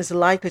administration is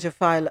likely to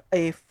file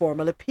a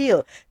formal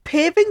appeal,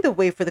 paving the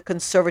way for the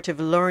conservative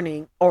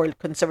leaning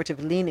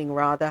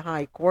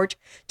High Court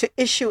to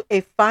issue a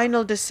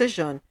final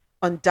decision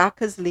on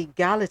DACA's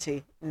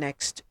legality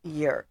next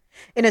year.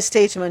 In a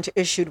statement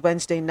issued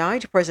Wednesday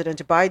night,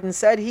 President Biden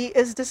said he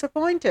is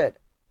disappointed.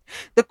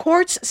 The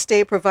court's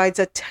stay provides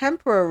a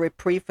temporary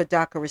reprieve for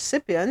DACA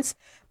recipients,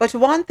 but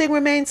one thing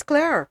remains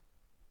clear: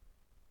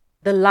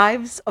 the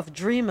lives of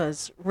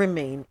dreamers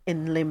remain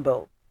in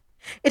limbo.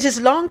 It is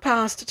long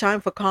past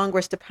time for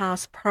Congress to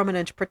pass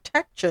permanent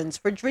protections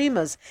for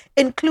dreamers,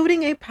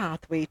 including a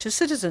pathway to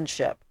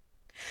citizenship.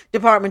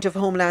 Department of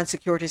Homeland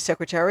Security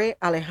Secretary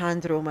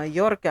Alejandro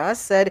Mayorkas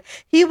said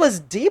he was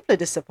deeply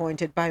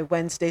disappointed by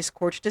Wednesday's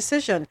court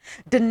decision,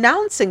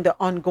 denouncing the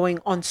ongoing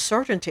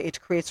uncertainty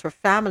it creates for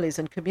families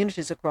and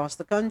communities across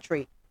the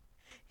country.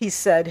 He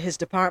said his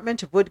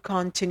department would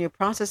continue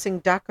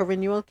processing DACA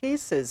renewal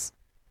cases.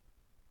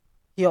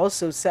 He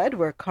also said,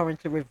 "We're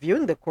currently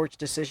reviewing the court's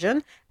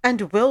decision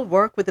and will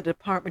work with the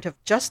Department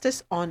of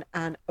Justice on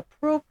an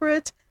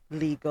appropriate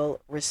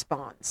legal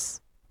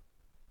response."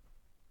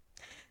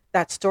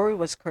 That story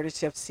was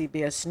courtesy of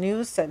CBS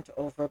News, sent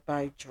over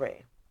by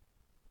Dre.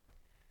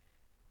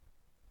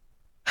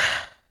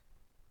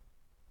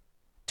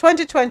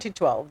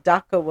 2012,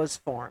 DACA was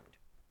formed.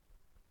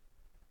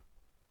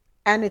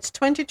 And it's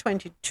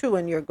 2022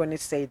 and you're going to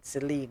say it's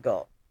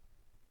illegal.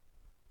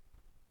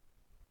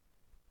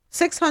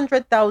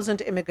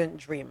 600,000 immigrant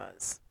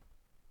dreamers.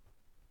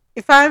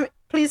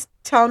 Please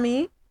tell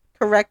me,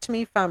 correct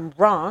me if I'm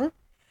wrong,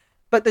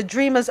 but the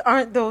dreamers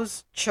aren't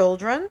those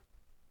children?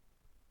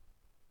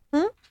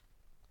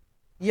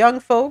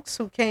 Young folks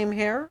who came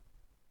here,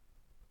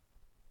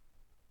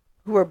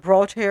 who were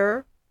brought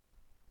here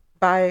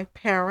by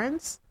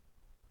parents,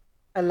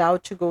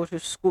 allowed to go to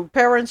school,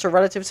 parents or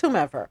relatives,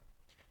 whomever,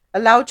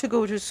 allowed to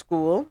go to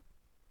school,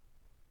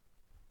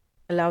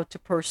 allowed to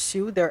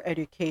pursue their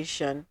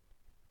education,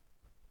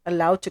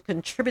 allowed to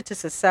contribute to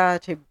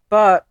society,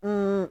 but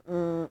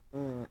I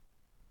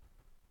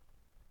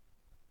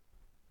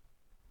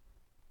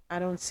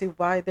don't see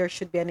why there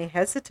should be any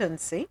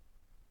hesitancy.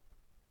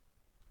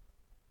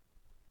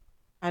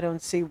 I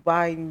don't see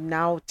why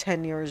now,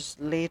 10 years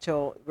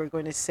later, we're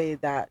going to say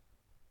that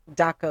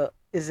DACA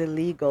was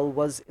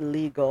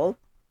illegal.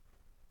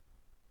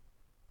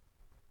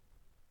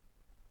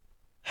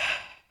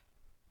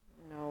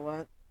 You know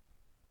what?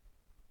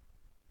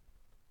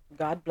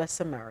 God bless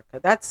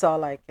America. That's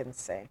all I can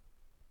say.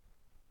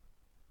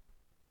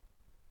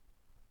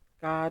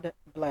 God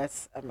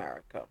bless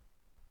America.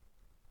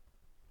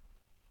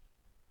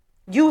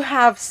 You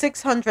have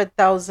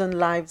 600,000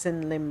 lives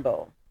in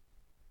limbo.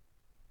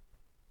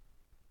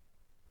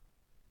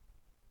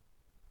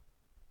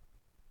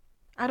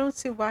 I don't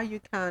see why you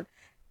can't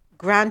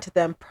grant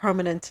them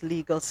permanent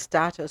legal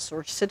status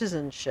or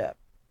citizenship.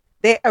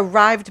 They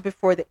arrived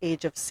before the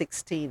age of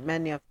 16,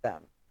 many of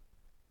them.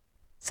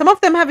 Some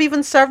of them have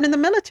even served in the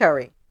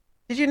military.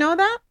 Did you know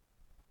that?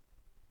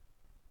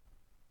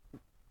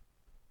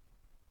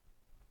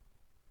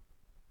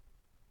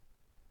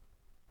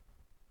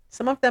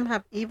 Some of them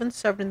have even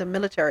served in the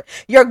military.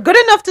 You're good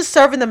enough to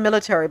serve in the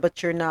military,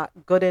 but you're not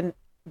good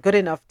good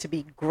enough to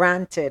be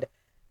granted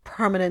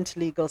permanent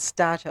legal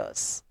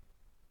status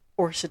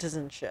or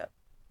citizenship.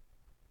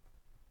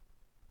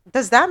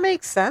 Does that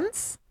make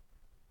sense?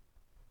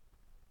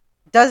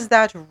 Does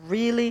that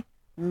really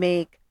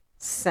make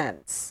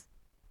sense?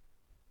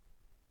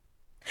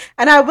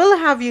 And I will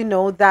have you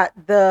know that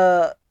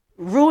the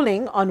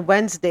ruling on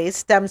Wednesday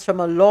stems from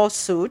a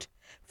lawsuit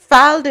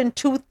filed in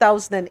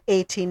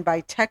 2018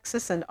 by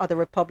Texas and other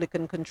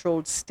Republican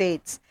controlled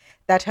states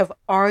that have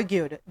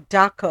argued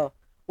DACA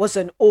was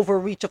an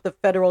overreach of the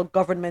federal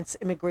government's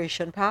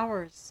immigration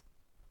powers.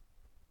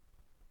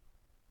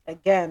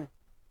 Again,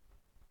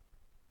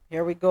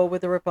 here we go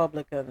with the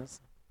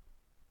Republicans.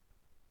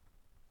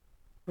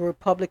 The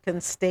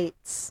Republican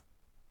states.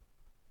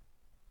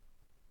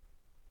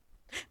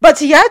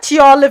 But yet,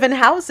 y'all live in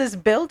houses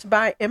built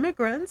by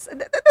immigrants.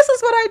 This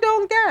is what I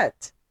don't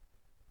get.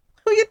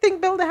 Who you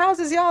think built the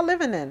houses y'all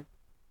living in?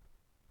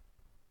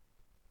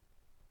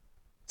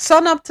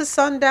 Sun up to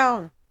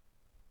sundown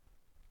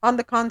on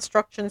the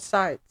construction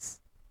sites.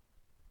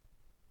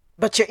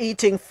 But you're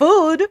eating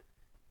food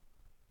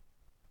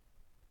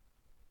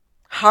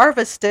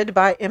harvested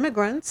by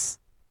immigrants.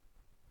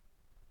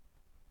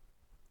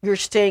 You're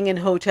staying in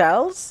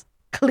hotels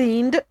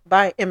cleaned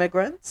by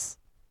immigrants.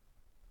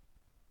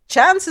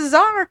 Chances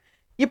are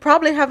you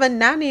probably have a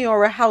nanny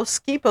or a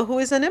housekeeper who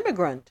is an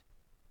immigrant.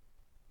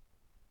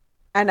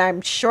 And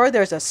I'm sure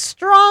there's a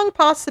strong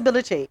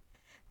possibility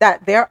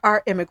that there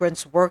are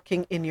immigrants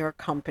working in your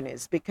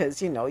companies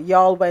because,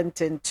 y'all went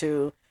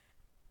into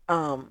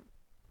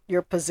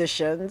your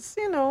positions,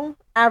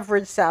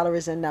 average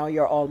salaries, and now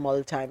you're all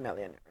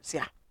multimillionaires.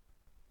 Yeah.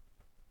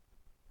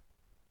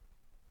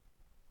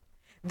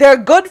 They're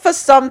good for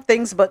some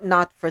things, but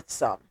not for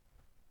some.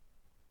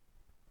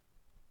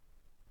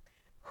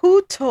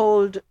 Who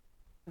told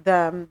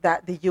them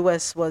that the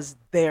US was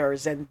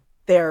theirs and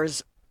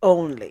theirs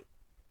only?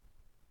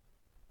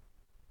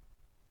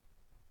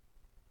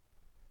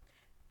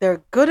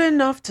 They're good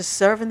enough to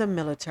serve in the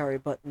military,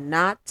 but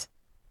not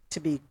to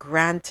be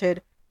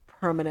granted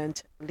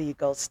permanent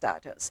legal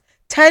status.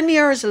 10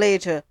 years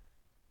later,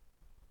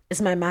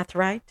 is my math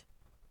right?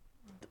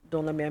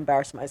 Don't let me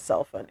embarrass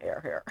myself on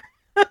air here.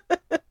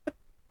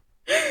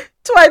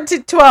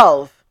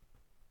 2012.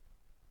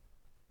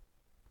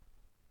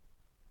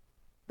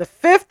 The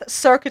Fifth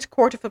Circuit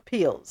Court of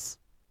Appeals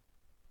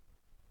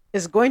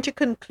is going to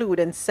conclude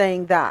in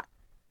saying that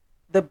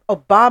the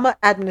Obama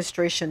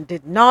administration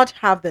did not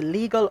have the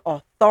legal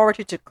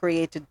authority to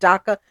create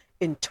DACA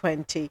in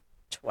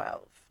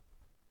 2012.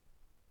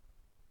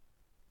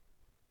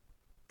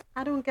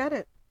 I don't get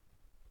it.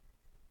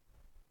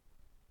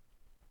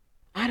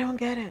 I don't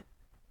get it.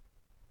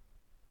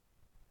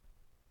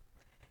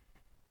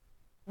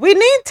 We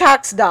need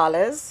tax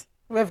dollars.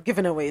 We have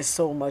given away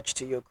so much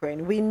to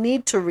Ukraine. We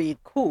need to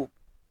recoup.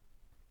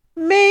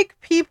 Make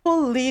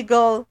people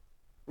legal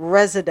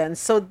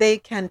residents so they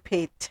can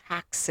pay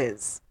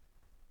taxes.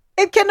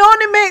 It can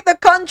only make the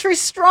country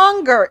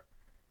stronger.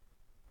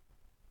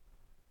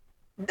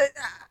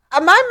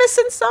 Am I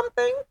missing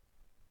something?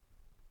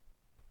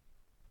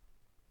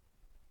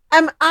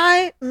 Am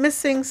I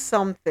missing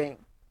something?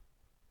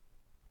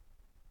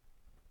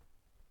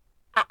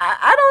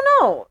 I don't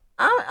know.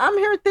 I'm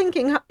here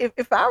thinking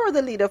if I were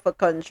the leader of a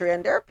country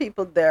and there are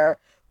people there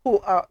who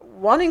are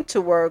wanting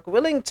to work,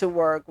 willing to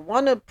work,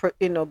 want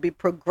to be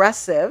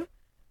progressive,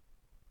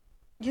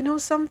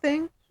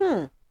 something?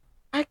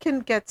 I can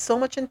get so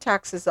much in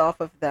taxes off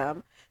of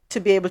them to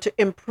be able to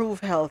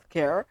improve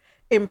healthcare,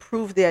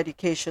 improve the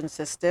education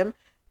system,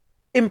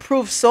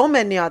 improve so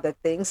many other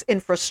things,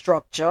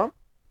 infrastructure.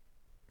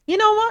 You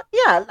know what?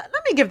 Yeah,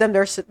 let me give them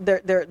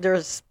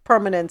their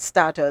permanent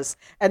status,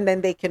 and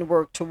then they can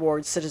work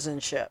towards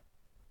citizenship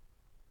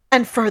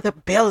and further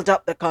build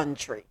up the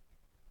country.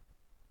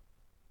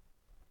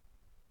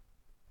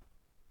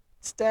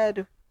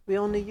 Instead, we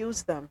only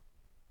use them.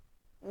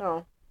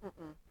 No,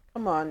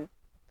 come on.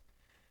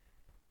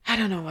 I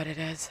don't know what it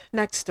is.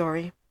 Next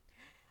story.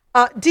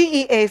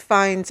 DEA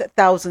finds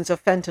thousands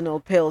of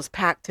fentanyl pills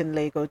packed in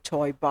Lego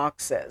toy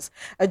boxes.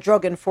 A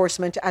Drug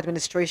Enforcement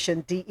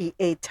Administration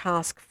DEA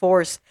task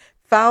force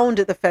found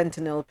the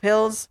fentanyl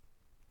pills.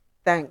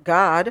 Thank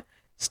God.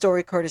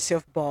 Story courtesy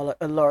of Baller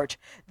Alert.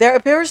 There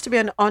appears to be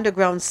an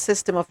underground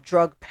system of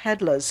drug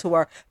peddlers who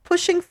are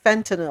pushing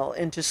fentanyl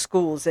into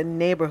schools and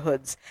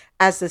neighborhoods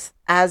as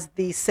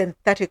the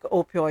synthetic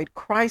opioid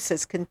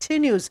crisis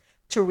continues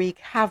to wreak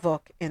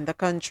havoc in the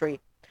country.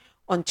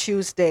 On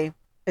Tuesday,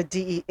 a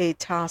DEA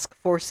task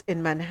force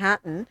in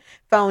Manhattan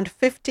found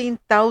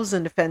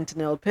 15,000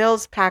 fentanyl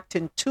pills packed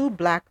in 2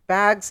 black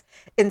bags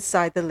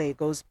inside the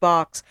Legos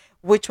box,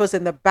 which was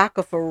in the back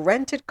of a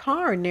rented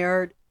car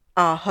near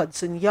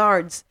Hudson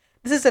Yards.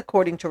 This is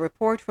according to a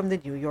report from the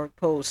New York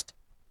Post.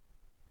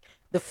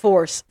 The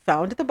force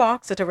found the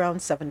box at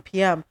around 7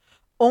 p.m.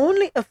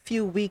 Only a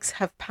few weeks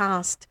have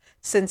passed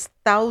since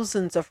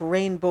thousands of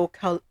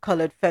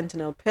rainbow-colored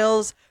fentanyl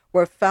pills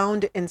were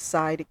found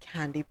inside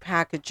candy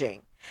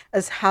packaging.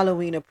 As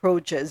Halloween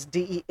approaches,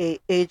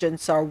 DEA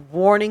agents are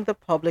warning the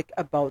public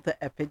about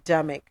the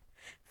epidemic.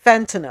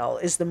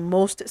 Fentanyl is the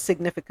most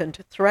significant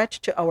threat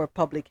to our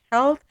public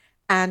health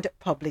and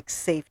public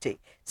safety,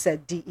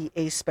 said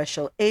DEA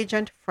Special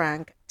Agent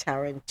Frank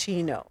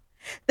Tarantino.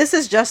 This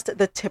is just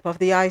the tip of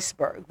the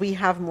iceberg. We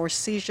have more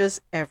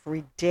seizures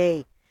every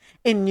day.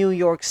 In New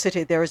York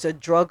City, there is a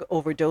drug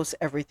overdose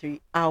every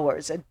 3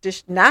 hours.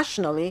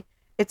 Nationally,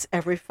 it's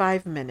every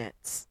 5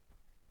 minutes.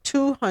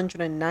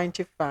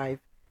 295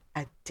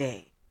 a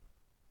day.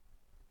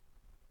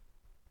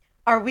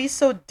 Are we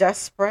so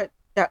desperate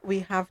that we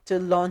have to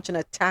launch an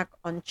attack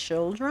on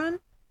children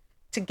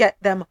to get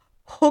them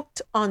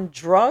hooked on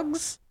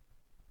drugs?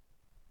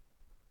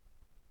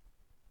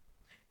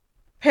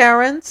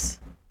 Parents,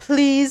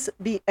 please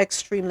be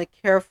extremely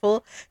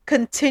careful.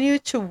 Continue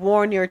to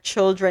warn your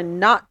children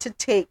not to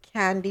take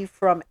candy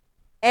from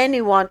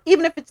anyone,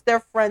 even if it's their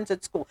friends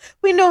at school.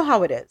 We know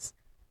how it is.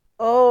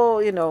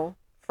 Oh,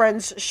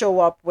 friends show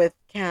up with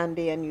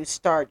candy and you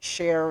start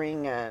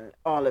sharing and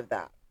all of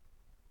that.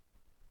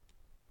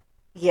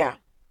 Yeah,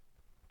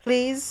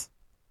 please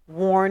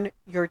warn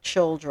your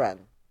children.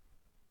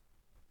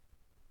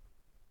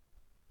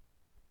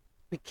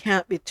 We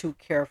can't be too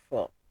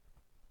careful.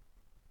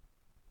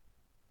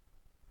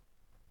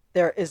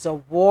 There is a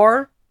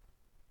war,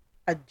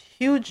 a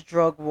huge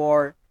drug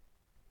war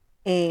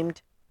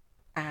aimed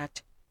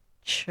at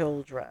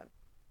children.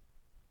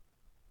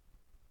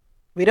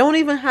 We don't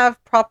even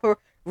have proper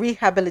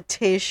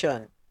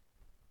rehabilitation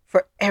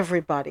for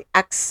everybody,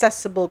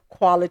 accessible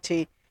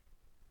quality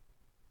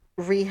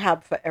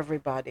rehab for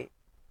everybody.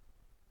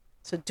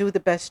 So do the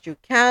best you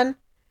can.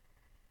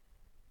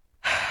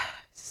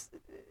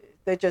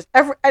 They just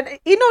and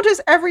you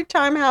notice every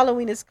time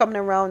Halloween is coming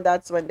around,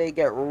 that's when they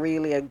get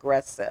really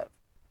aggressive.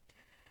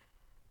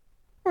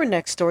 Our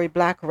next story,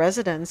 Black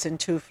residents in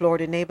two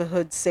Florida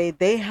neighborhoods say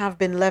they have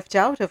been left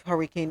out of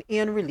Hurricane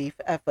Ian relief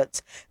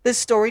efforts. This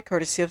story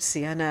courtesy of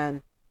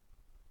CNN.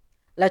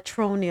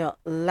 Latronia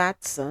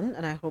Latson,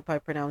 and I hope I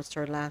pronounced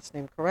her last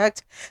name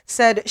correct,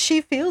 said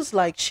she feels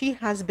like she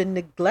has been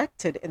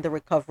neglected in the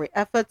recovery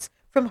efforts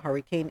from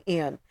Hurricane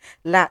Ian.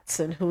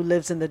 Latson, who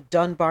lives in the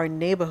Dunbar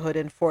neighborhood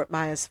in Fort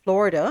Myers,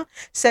 Florida,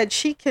 said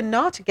she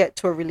cannot get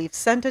to a relief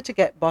center to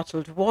get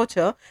bottled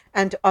water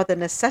and other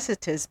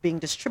necessities being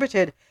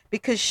distributed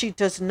because she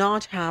does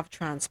not have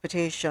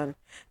transportation.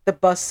 The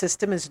bus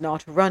system is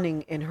not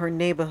running in her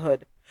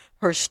neighborhood.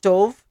 Her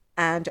stove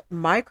and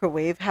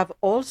microwave have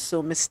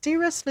also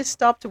mysteriously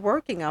stopped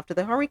working after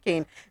the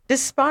hurricane,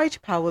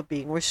 despite power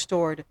being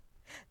restored.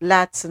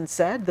 Latson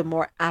said the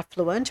more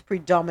affluent,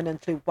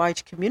 predominantly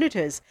white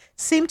communities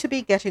seem to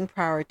be getting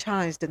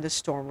prioritized in the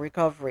storm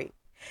recovery.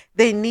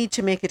 They need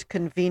to make it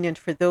convenient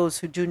for those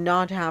who do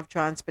not have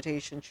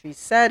transportation, she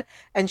said,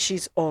 and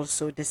she's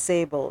also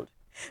disabled.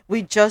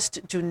 We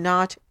just do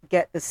not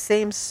get the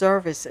same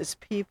service as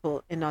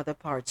people in other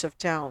parts of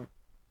town.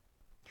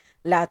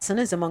 Latson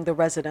is among the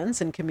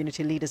residents and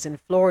community leaders in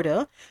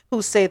Florida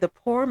who say the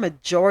poor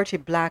majority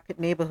black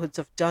neighborhoods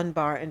of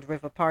Dunbar and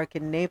River Park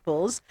in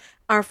Naples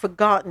are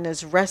forgotten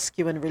as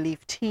rescue and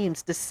relief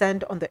teams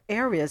descend on the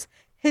areas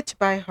hit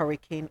by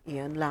Hurricane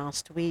Ian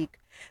last week.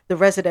 The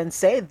residents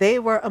say they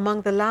were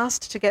among the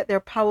last to get their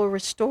power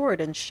restored,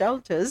 and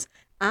shelters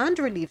and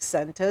relief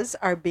centers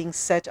are being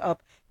set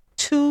up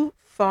too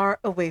far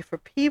away for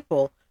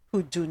people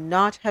who do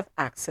not have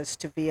access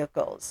to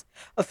vehicles.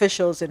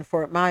 Officials in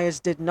Fort Myers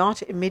did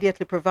not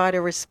immediately provide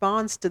a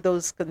response to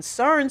those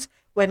concerns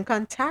when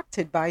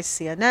contacted by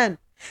CNN.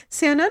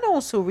 CNN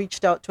also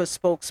reached out to a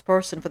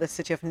spokesperson for the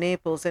city of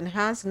Naples and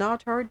has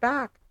not heard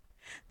back.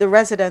 The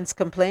residents'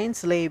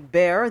 complaints lay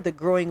bare the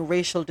growing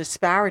racial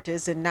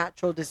disparities in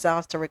natural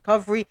disaster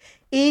recovery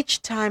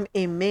each time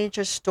a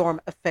major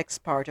storm affects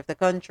part of the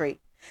country.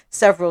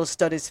 Several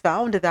studies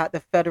found that the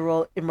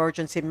Federal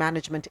Emergency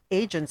Management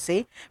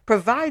Agency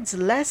provides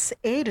less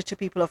aid to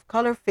people of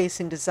color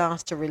facing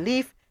disaster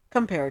relief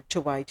compared to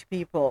white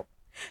people.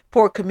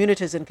 Poor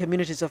communities and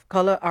communities of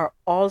color are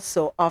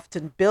also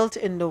often built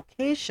in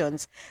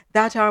locations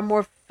that are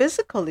more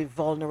physically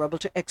vulnerable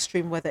to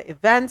extreme weather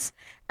events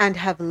and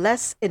have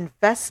less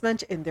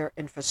investment in their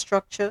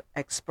infrastructure,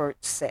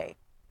 experts say.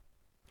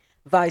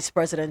 Vice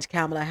President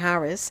Kamala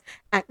Harris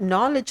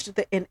acknowledged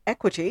the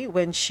inequity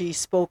when she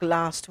spoke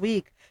last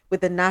week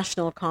with the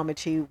National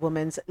Committee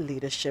Women's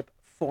Leadership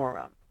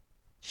Forum.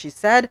 She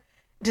said,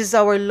 "It is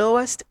our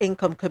lowest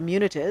income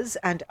communities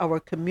and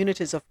our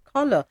communities of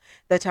color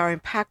that are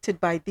impacted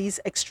by these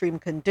extreme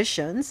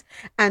conditions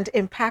and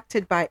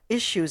impacted by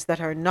issues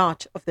that are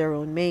not of their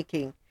own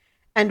making.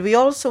 And we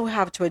also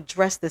have to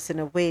address this in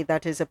a way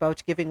that is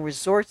about giving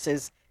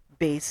resources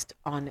based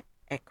on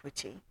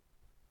equity."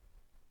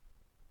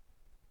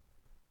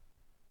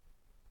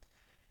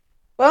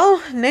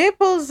 Well,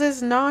 Naples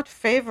is not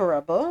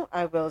favorable.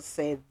 I will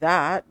say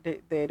that.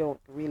 They don't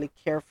really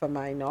care for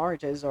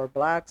minorities or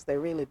blacks. They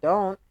really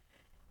don't.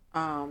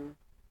 Um,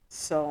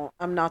 so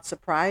I'm not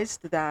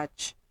surprised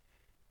that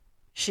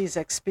she's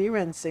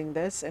experiencing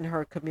this in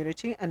her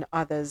community and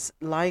others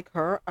like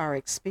her are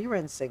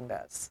experiencing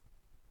this.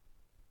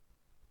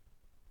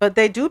 But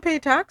they do pay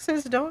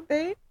taxes, don't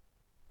they?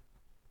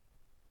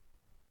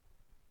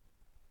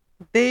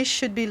 They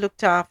should be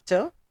looked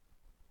after.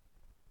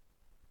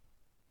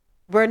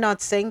 We're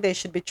not saying they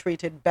should be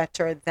treated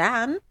better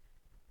than,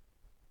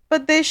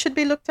 but they should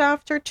be looked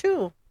after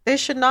too. They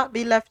should not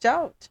be left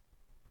out.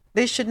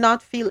 They should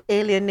not feel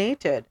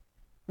alienated,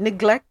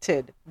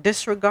 neglected,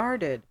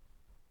 disregarded.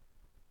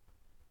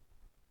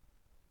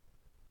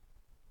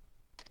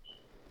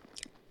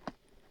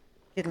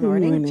 Good Good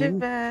morning, morning.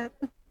 Javette.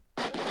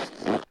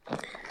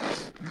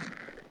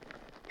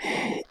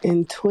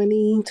 In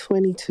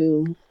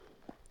 2022,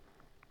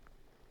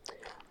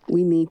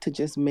 we need to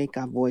just make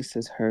our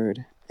voices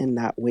heard and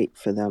not wait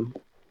for them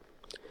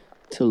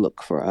to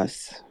look for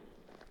us.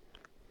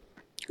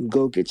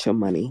 Go get your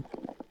money.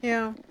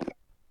 Yeah.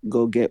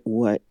 Go get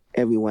what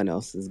everyone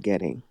else is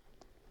getting.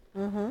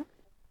 Mm-hmm.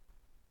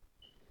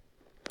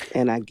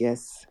 And I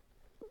guess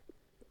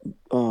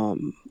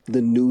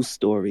the news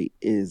story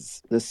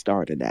is the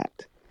start of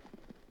that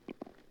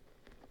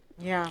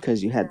Yeah.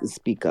 because you had to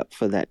speak up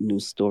for that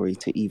news story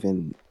to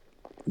even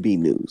be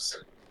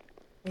news.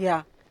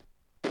 Yeah.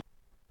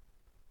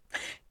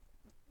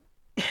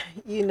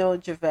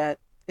 Javette,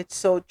 it's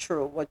so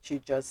true what you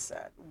just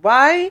said.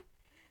 Why?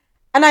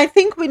 And I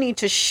think we need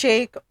to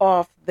shake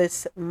off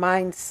this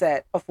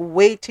mindset of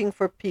waiting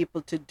for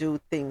people to do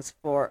things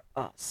for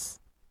us.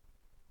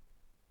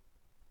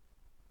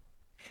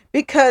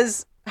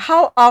 Because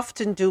how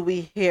often do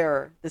we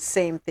hear the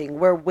same thing?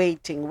 We're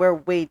waiting,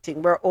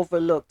 we're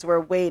overlooked, we're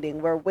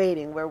waiting, we're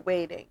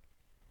waiting.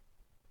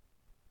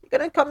 You're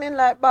going to come in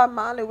like Bob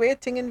Marley,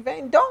 waiting in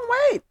vain. Don't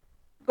wait.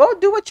 Go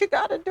do what you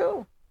got to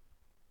do.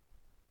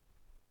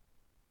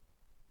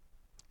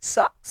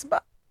 Sucks,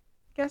 but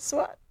guess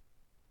what?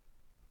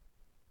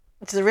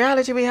 It's the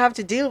reality we have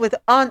to deal with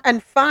on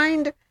and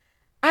find.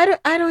 I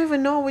don't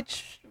even know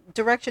which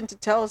direction to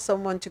tell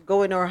someone to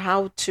go in or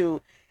how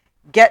to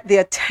get the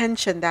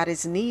attention that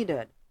is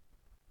needed.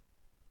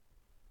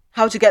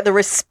 How to get the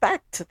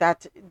respect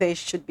that they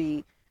should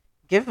be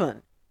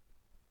given.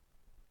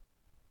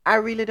 I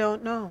really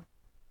don't know.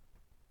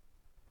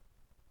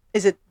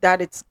 Is it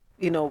that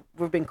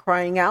we've been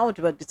crying out,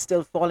 but it's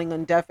still falling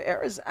on deaf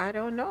ears? I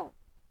don't know.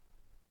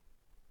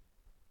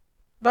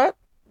 But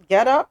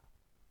get up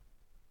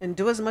and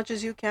do as much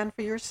as you can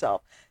for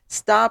yourself.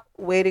 Stop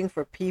waiting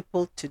for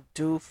people to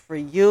do for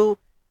you.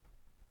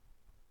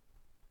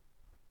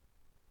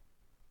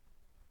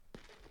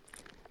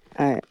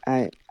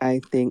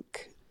 I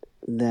think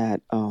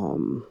that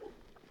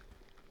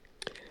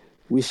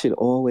we should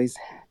always,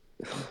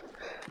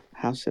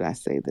 how should I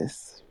say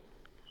this?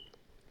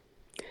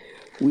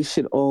 We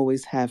should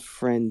always have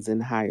friends in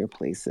higher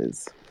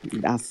places.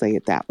 I'll say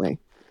it that way.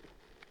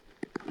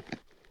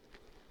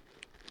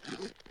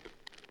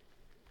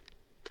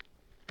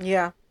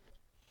 Yeah,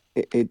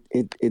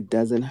 It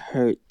doesn't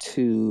hurt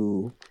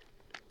to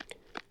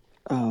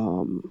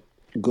um,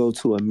 go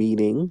to a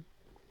meeting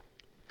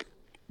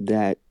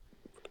that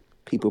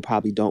people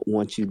probably don't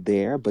want you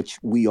there, but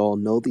we all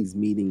know these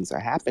meetings are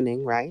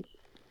happening, right?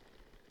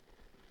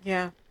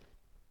 yeah,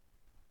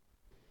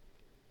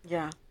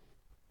 yeah,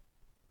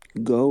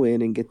 Go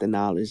in and get the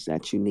knowledge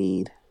that you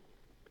need.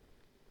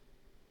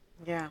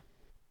 yeah.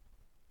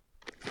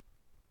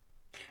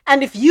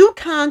 And if you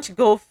can't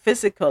go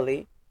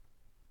physically,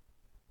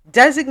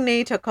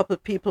 designate a couple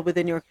of people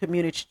within your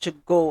community to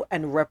go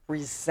and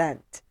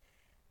represent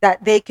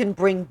that they can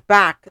bring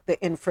back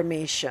the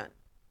information.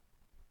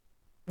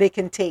 They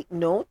can take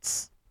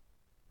notes.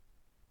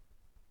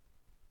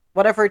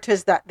 Whatever it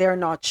is that they're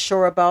not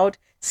sure about,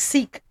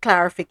 seek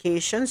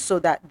clarification so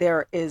that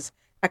there is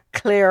a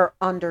clear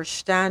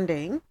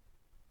understanding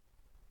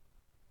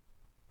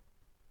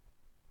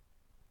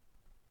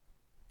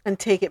and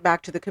take it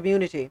back to the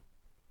community.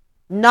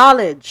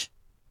 Knowledge.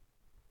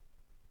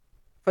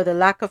 For the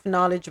lack of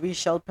knowledge, we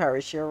shall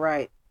perish. You're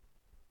right.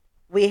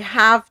 We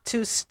have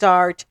to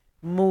start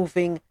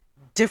moving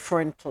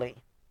differently.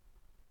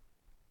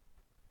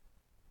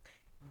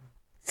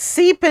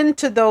 Seep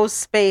into those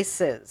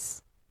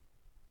spaces.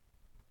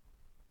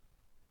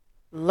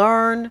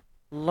 Learn,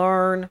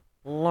 learn,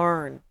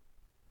 learn.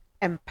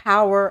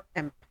 Empower,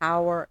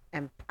 empower,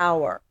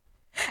 empower.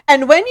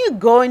 And when you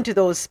go into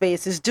those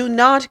spaces, do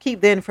not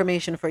keep the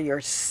information for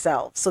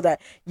yourself so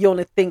that you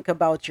only think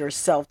about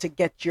yourself to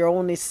get your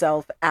only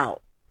self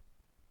out.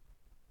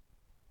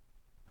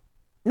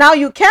 Now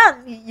you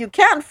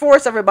can't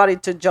force everybody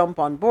to jump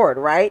on board,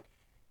 right?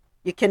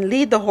 You can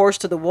lead the horse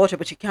to the water,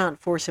 but you can't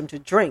force him to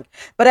drink.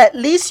 But at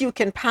least you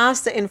can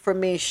pass the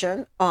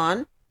information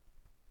on,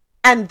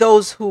 and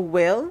those who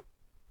will.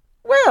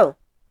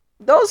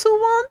 Those who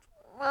won't,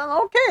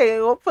 well, okay.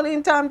 Hopefully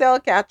in time they'll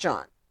catch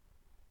on.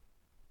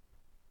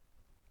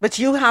 But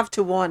you have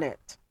to want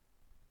it.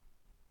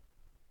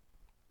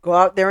 Go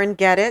out there and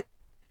get it.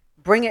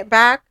 Bring it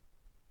back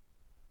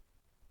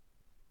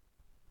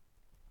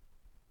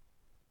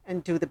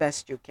and do the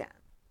best you can.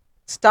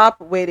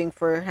 Stop waiting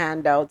for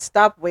handouts.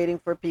 Stop waiting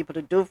for people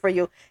to do for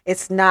you.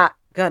 It's not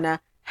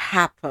gonna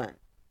happen.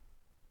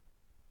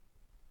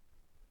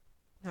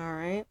 All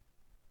right.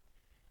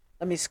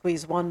 Let me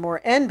squeeze one more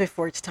in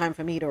before it's time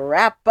for me to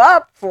wrap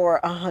up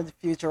for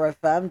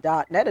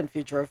FutureFM.net and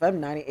Future FM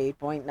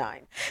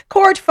 98.9.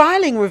 Court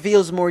filing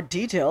reveals more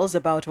details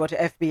about what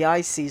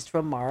FBI seized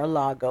from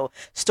Mar-a-Lago.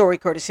 Story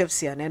courtesy of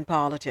CNN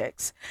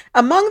Politics.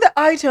 Among the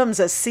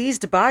items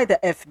seized by the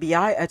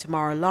FBI at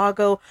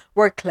Mar-a-Lago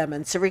were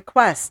clemency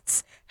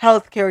requests,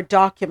 healthcare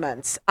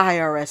documents,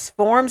 IRS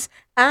forms,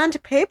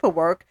 and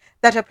paperwork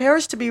that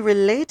appears to be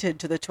related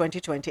to the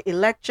 2020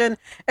 election,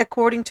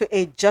 according to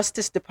a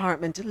Justice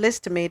Department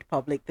list made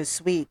public this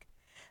week.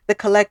 The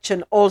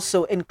collection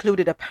also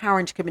included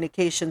apparent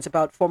communications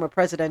about former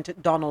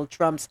President Donald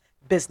Trump's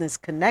business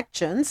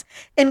connections,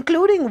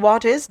 including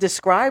what is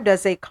described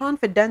as a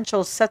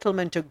confidential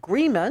settlement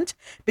agreement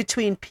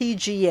between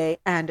PGA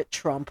and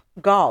Trump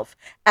Golf,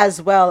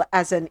 as well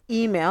as an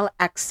email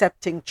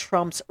accepting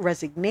Trump's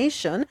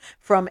resignation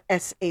from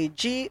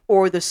SAG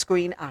or the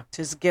Screen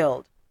Actors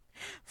Guild.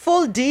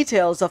 Full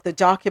details of the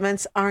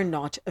documents are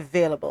not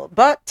available,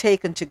 but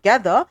taken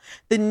together,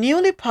 the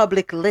newly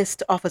public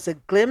list offers a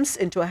glimpse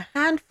into a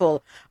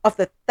handful of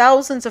the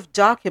thousands of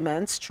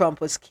documents Trump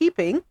was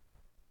keeping.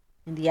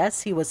 And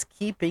yes, he was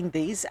keeping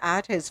these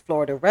at his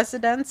Florida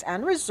residence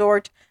and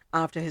resort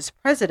after his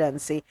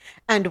presidency,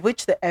 and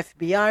which the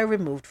FBI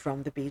removed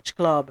from the beach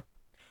club.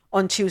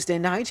 On Tuesday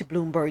night,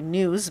 Bloomberg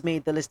News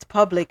made the list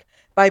public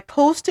by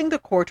posting the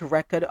court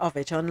record of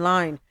it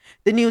online.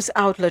 The news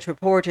outlet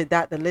reported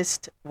that the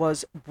list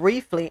was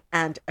briefly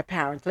and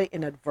apparently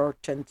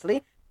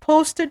inadvertently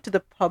posted to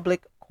the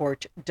public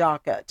court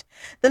docket.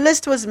 The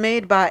list was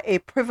made by a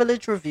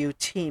privilege review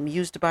team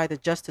used by the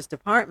Justice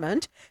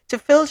Department to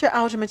filter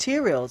out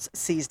materials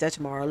seized at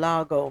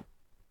Mar-a-Lago.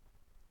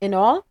 In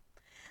all,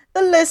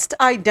 the list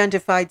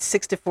identified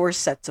 64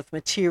 sets of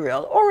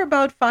material, or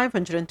about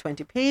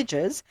 520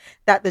 pages,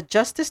 that the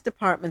Justice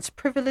Department's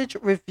privilege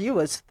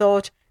reviewers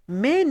thought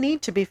may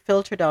need to be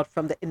filtered out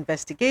from the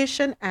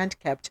investigation and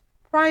kept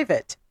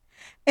private.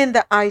 In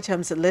the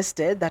items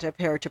listed that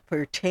appear to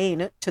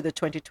pertain to the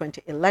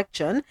 2020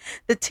 election,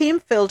 the team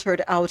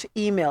filtered out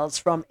emails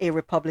from a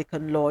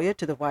Republican lawyer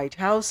to the White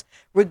House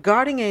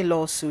regarding a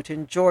lawsuit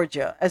in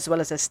Georgia, as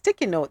well as a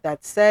sticky note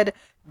that said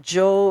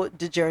Joe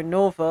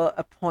DiGenova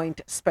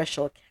appoint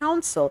special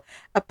counsel,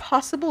 a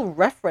possible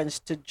reference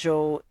to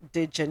Joe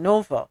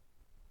DiGenova,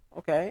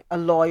 a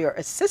lawyer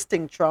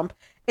assisting Trump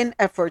in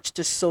efforts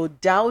to sow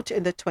doubt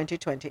in the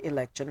 2020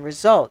 election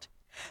result.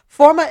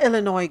 Former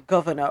Illinois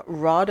Governor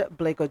Rod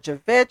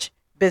Blagojevich,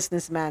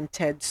 businessman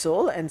Ted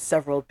Sowell, and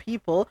several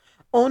people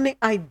only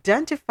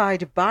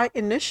identified by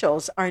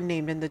initials are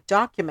named in the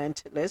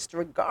document list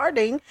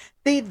regarding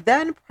the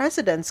then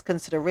president's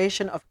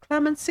consideration of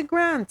clemency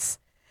grants.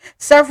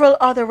 Several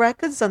other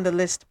records on the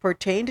list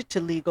pertained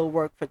to legal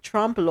work for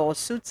Trump,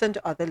 lawsuits, and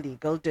other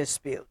legal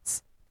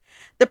disputes.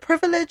 The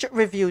privilege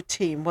review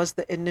team was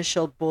the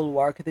initial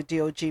bulwark the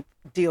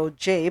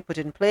DOJ put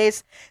in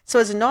place so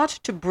as not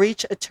to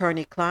breach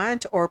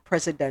attorney-client or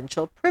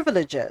presidential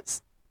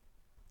privileges.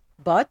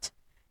 But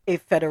a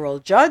federal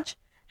judge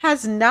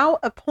has now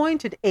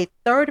appointed a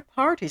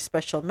third-party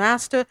special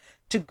master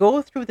to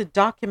go through the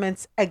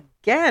documents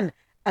again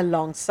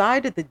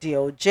alongside the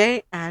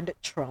DOJ and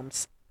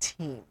Trump's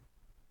team.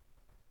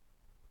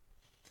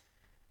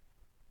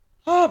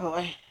 Oh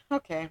boy.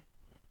 Okay.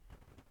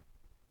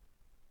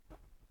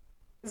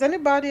 Is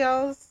anybody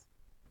else?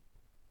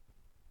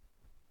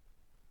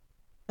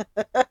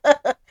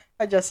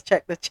 I just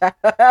checked the chat.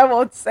 I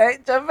won't say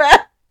it, Japan.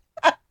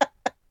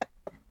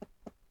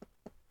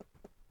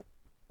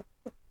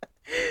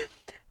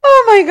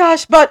 Oh my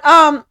gosh. But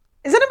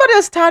is anybody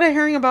else tired of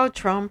hearing about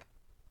Trump?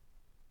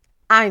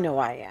 I know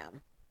I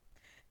am.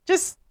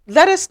 Just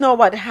let us know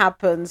what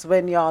happens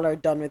when y'all are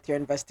done with your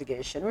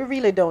investigation. We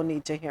really don't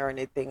need to hear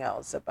anything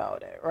else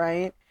about it,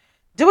 right?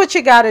 Do what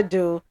you gotta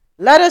do.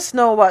 Let us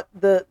know what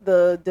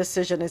the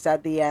decision is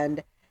at the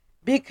end,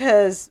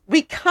 because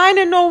we kind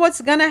of know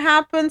what's going to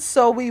happen,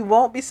 so we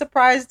won't be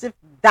surprised if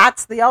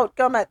that's the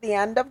outcome at the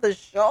end of the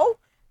show.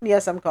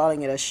 Yes, I'm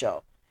calling it a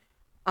show.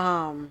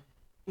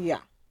 Yeah.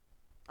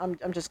 I'm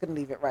just going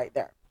to leave it right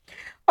there.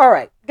 All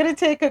right. Going to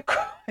take a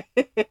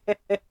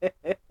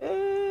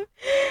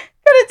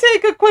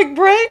quick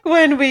break.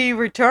 When we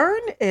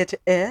return, it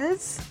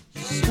is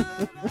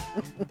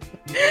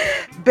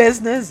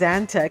business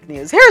and tech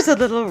news. Here's a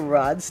little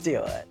Rod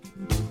Stewart.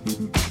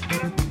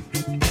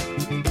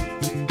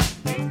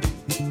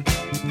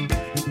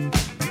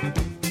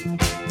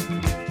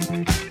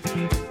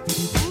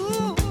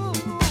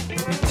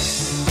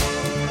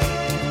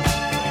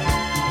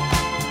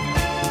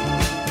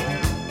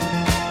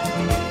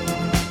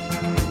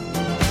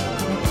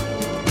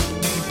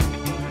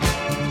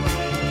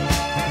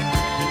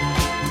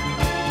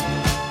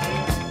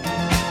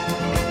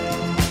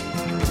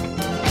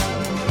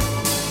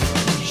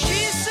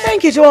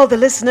 Thank you to all the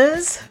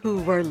listeners who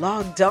were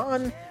logged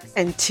on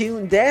and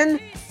tuned in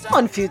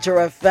on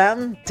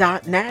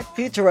FutureFM.net,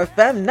 Future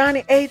FM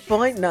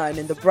 98.9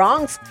 in the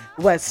Bronx,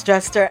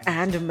 Westchester,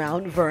 and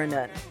Mount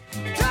Vernon.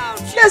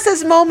 This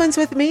is Moments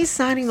with me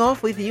signing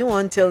off with you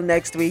until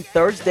next week,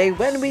 Thursday,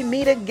 when we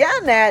meet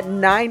again at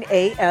 9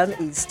 a.m.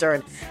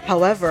 Eastern.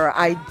 However,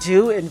 I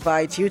do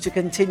invite you to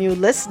continue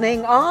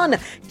listening on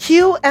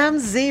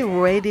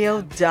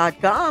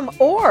QMZRadio.com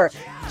or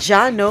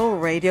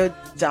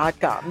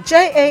JahknoRadio.com.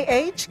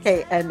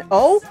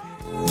 JAHKNO.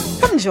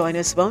 Come join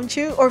us, won't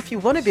you? Or if you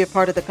want to be a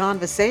part of the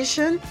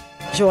conversation,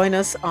 join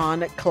us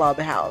on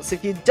Clubhouse.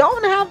 If you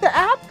don't have the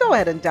app, go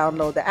ahead and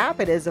download the app.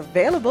 It is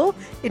available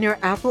in your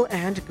Apple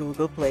and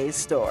Google Play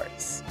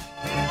stores.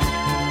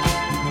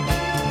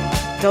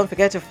 Don't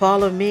forget to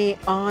follow me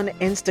on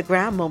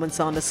Instagram,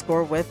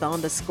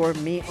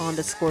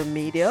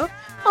 moments_with_me_media.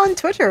 On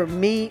Twitter,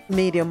 Me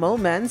Media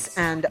Moments.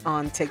 And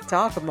on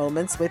TikTok,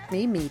 Moments with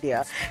Me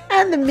Media.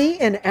 And the me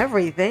in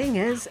everything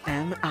is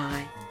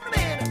MI.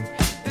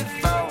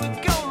 Before we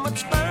go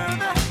much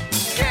further,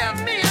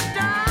 give me a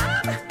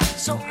dime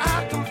so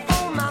I can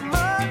phone my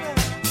mother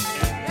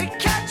and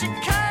catch a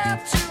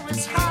cab to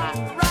his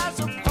high-rise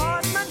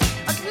apartment.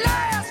 At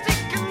last he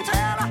can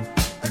tell her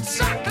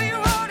exactly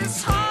what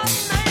his heart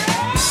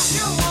needs.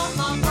 You want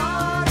my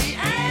body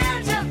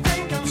and you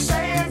think I'm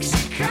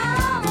sexy.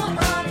 Come on,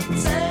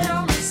 honey,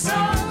 tell me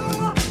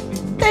so.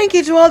 Thank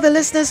you to all the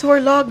listeners who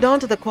are logged on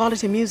to the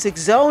Quality Music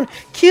Zone,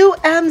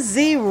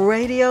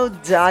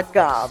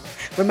 QMZRadio.com.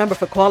 Remember,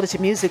 for quality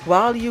music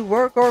while you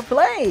work or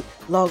play,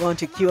 log on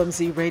to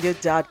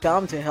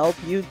QMZRadio.com to help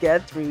you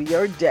get through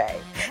your day.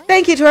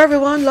 Thank you to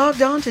everyone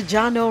logged on to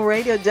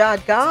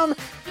JahknoRadio.com,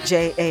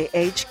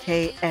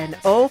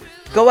 JAHKNO.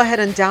 Go ahead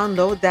and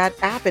download that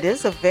app. It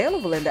is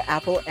available in the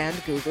Apple and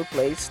Google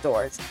Play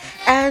stores.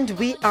 And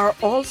we are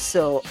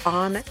also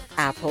on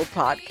Apple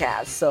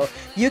Podcasts. So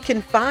you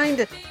can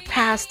find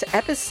past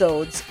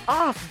episodes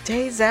of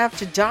Days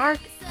After Dark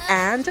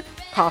and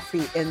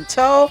Coffee in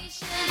Tow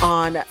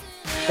on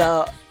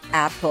the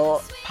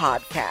Apple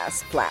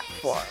Podcast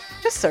platform.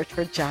 Just search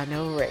for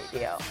Jahkno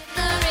Radio.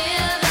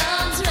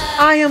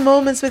 I am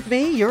Moments with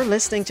Me. You're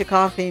listening to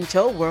Coffee in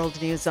Tow, World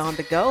News on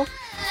the Go.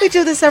 We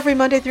do this every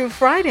Monday through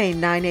Friday,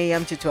 9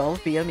 a.m. to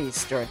 12 p.m.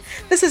 Eastern.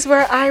 This is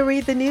where I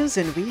read the news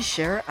and we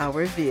share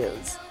our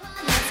views.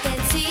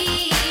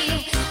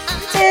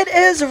 It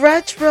is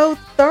Retro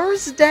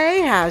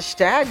Thursday,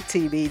 hashtag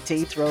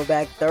TBT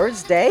Throwback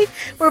Thursday.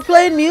 We're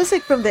playing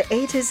music from the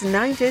 80s,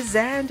 90s,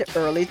 and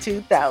early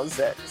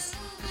 2000s.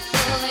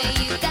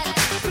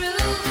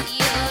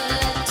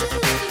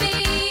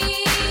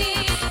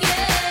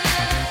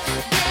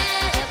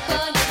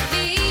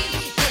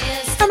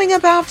 Coming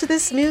up after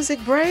this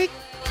music break,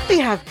 we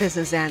have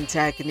business and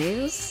tech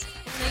news.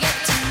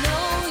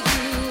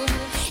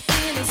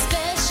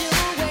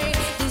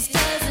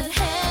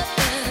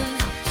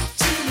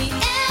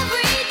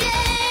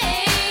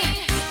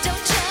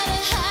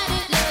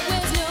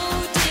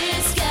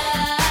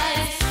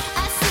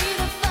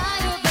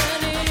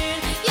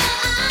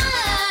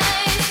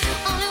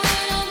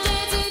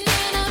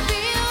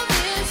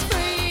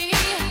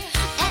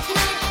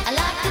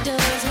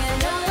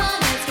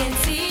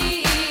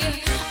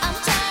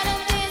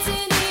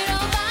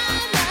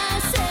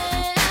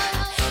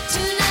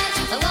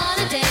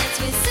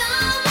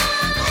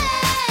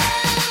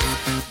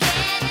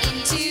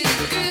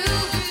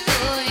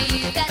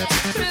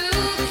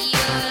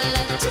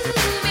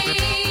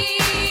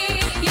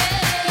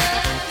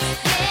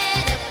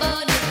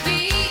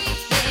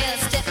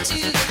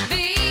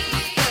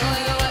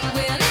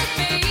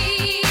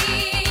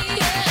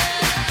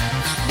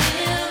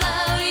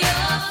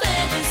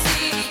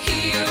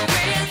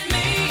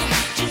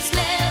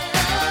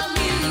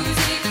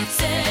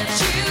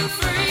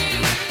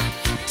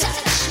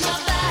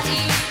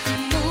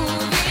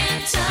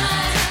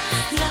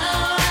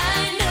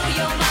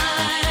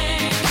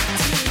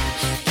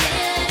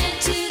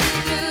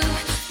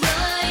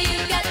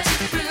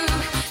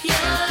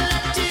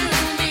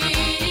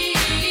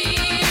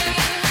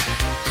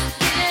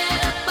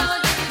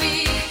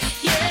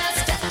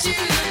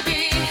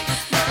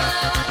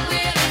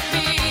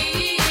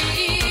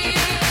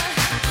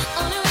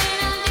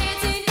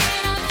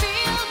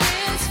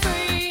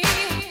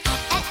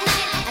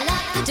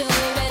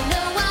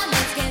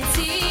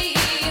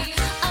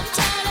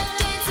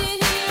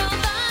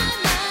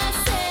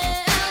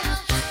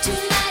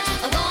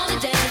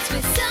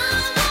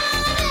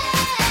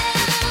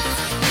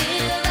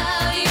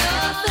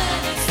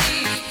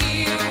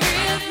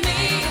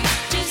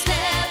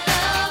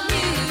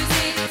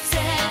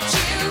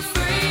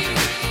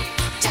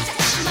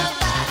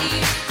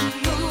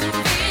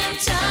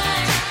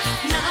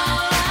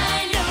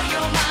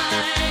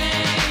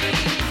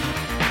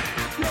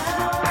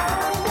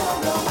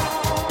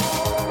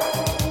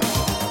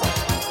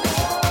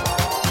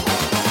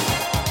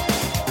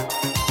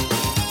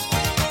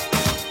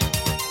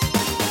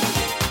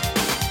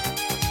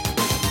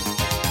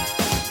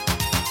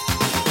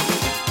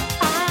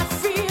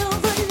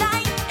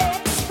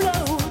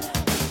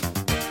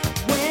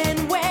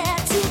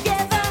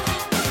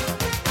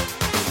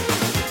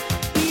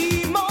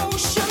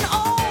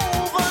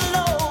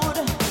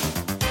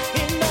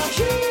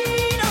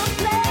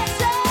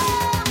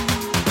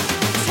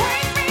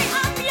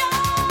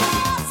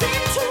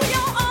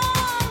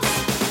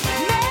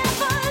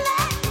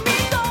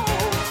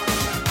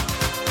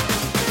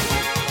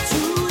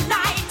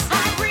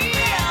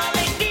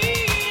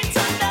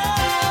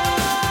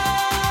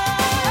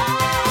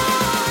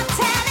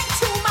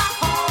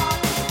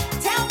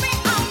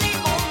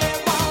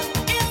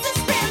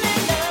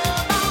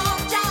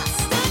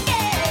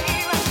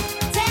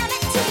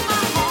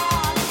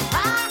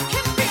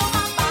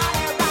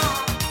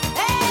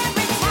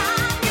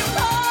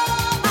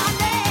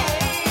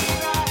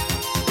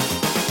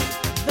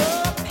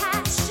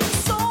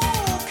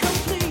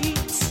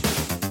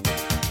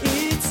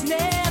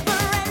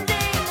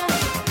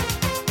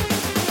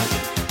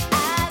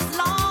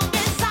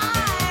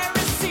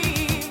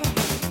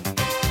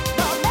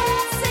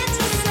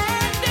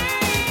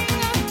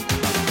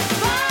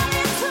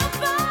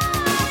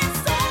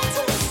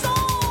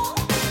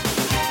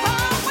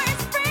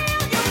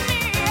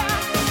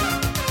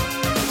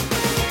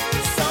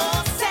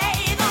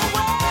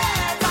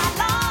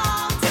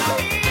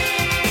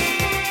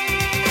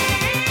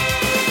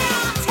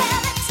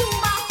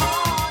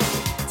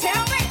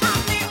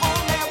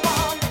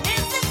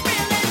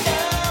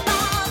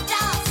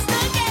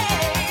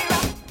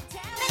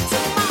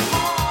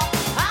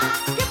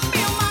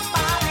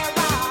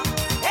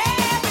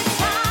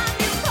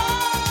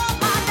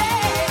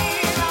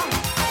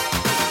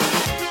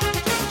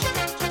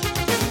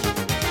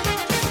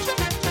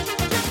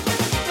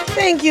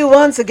 Thank you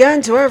once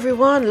again to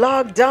everyone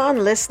logged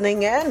on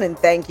listening in, and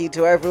thank you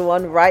to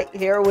everyone right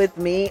here with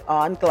me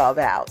on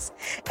Clubhouse.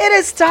 It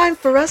is time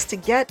for us to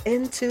get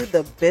into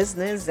the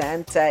business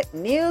and tech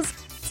news,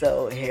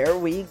 so here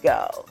we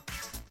go.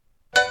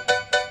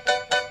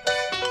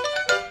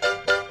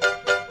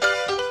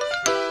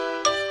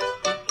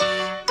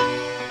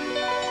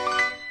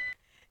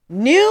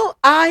 New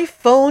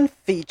iPhone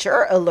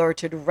feature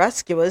alerted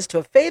rescuers to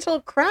a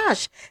fatal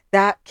crash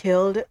that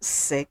killed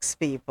 6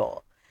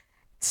 people.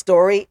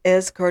 Story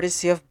is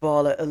courtesy of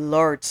Baller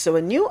Alert. So,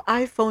 a new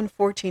iPhone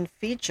 14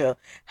 feature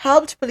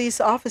helped police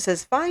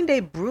officers find a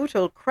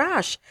brutal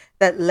crash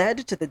that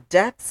led to the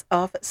deaths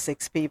of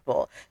 6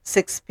 people.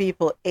 6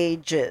 people,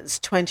 ages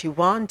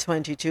 21,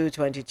 22,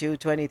 22,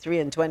 23,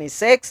 and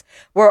 26,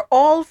 were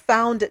all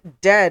found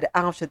dead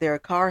after their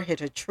car hit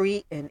a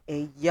tree in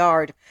a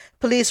yard.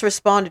 Police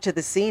responded to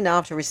the scene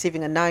after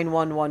receiving a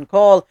 911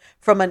 call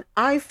from an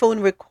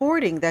iPhone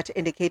recording that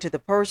indicated the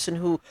person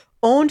who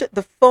owned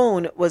the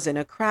phone was in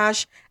a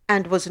crash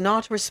and was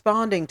not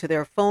responding to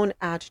their phone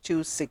at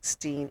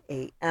 2:16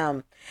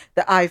 a.m.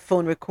 The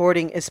iPhone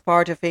recording is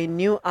part of a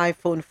new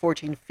iPhone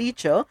 14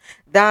 feature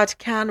that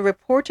can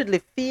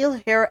reportedly feel,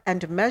 hear,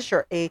 and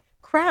measure a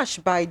crash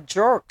by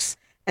jerks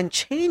and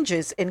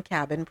changes in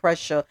cabin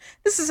pressure.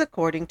 This is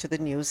according to the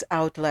news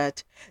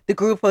outlet. The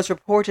group was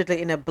reportedly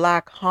in a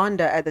black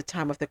Honda at the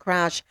time of the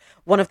crash.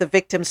 One of the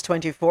victims,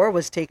 24,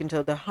 was taken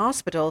to the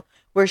hospital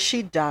where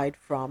she died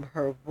from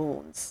her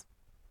wounds.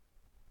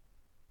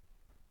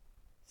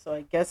 So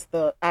I guess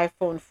the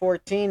iPhone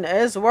 14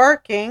 is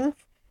working.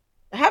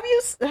 Have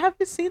you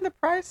seen the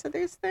price of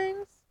these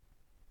things?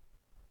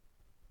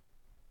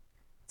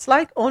 It's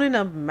like owning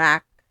a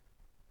Mac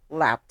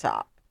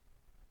laptop.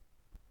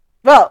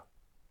 Well,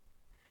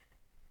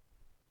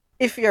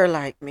 if you're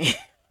like me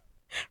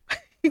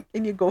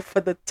and you go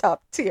for the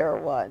top tier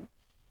one.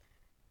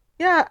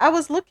 Yeah, I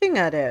was looking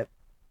at it.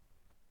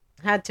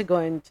 Had to go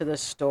into the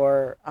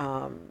store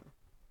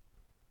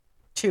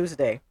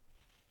Tuesday.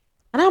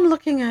 And I'm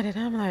looking at it.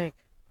 I'm like,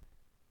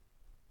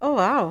 "Oh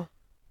wow.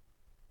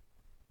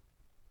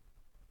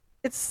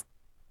 It's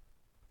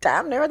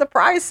damn near the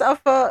price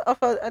of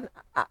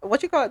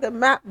what you call it, the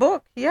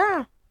MacBook."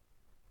 Yeah.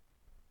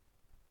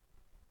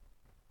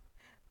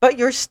 But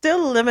you're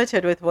still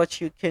limited with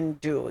what you can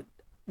do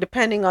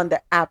depending on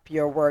the app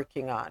you're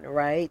working on,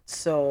 right?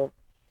 So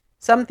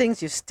some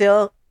things you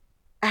still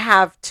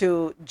have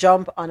to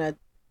jump on a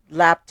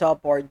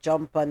laptop or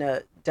jump on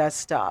a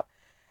desktop.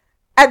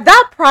 At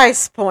that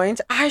price point,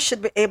 I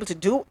should be able to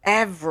do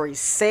every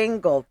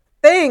single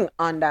thing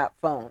on that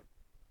phone.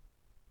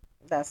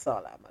 That's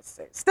all I must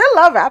say. Still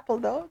love Apple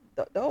though.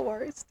 Don't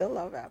worry, still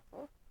love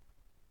Apple.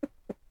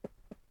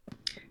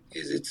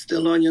 Is it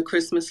still on your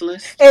Christmas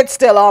list? It's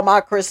still on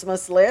my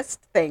Christmas list.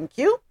 Thank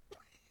you.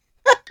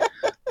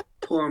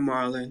 Poor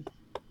Marlon.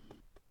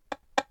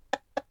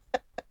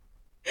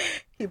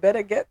 He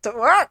better get to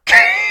work.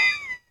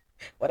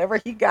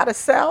 Whatever he gotta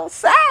sell,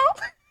 sell.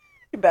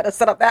 You better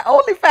set up that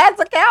OnlyFans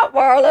account,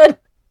 Marlon.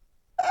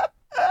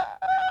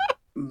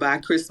 By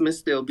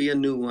Christmas, there'll be a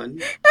new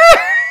one.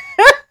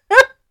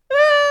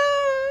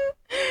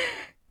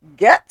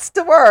 Gets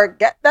to work.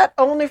 Get that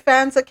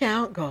OnlyFans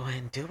account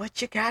going. Do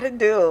what you gotta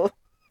do.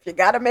 If you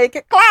gotta make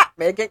it clap,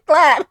 make it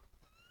clap.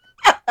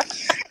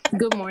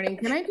 Good morning.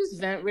 Can I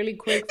just vent really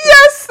quick for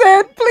Yes,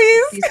 Sid, 60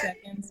 please.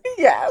 seconds?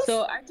 Yes.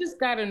 So I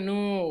got the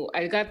new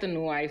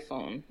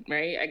iPhone,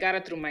 right? I got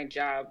it through my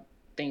job,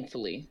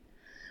 thankfully.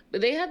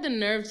 But they had the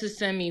nerve to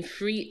send me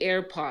free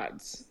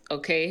AirPods,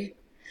 okay?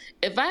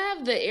 If I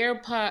have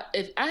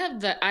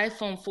the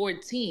iPhone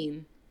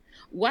 14,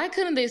 why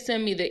couldn't they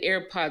send me the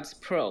AirPods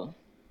Pro,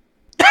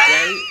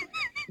 right?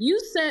 You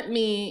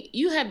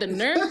had the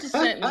nerve to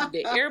send me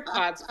the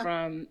AirPods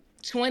from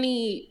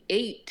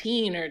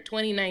 2018 or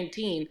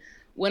 2019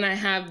 when I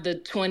have the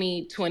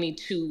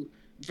 2022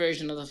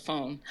 version of the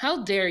phone.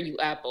 How dare you,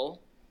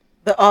 Apple?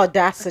 The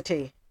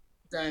audacity.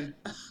 Done.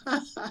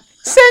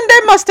 Sin,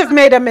 they must have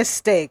made a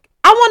mistake.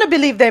 I want to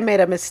believe they made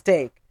a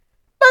mistake.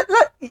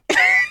 But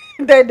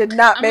they did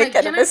not I'm make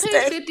like, any can I pay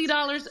mistake.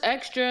 $50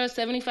 extra,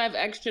 75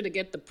 extra to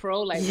get the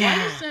Pro? Like, why you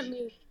Yeah. sent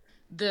me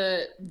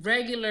the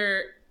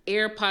regular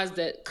AirPods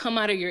that come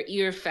out of your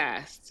ear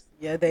fast?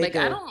 Yeah, they Like,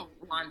 I do. don't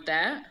want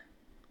that.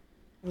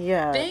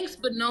 Yeah. Thanks,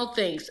 but no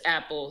thanks,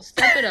 Apple.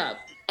 Step it up.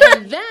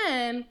 And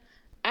then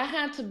I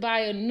had to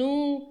buy a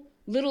new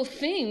little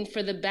thing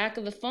for the back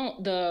of the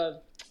phone,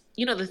 the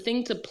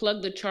thing to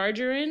plug the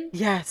charger in.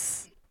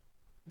 Yes.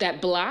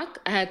 That block,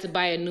 I had to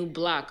buy a new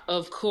block,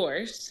 of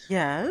course.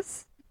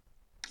 Yes.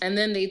 And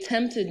then they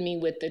tempted me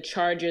with the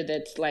charger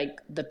that's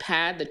like the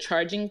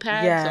charging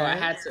pad. So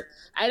Yes.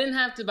 I didn't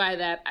have to buy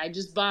that. I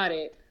just bought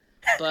it.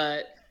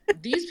 But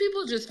these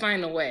people just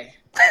find a way.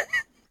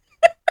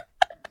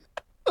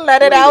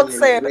 Let it Wait a out, minute,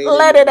 Sid. wait a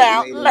Let it minute,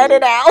 out. wait a Let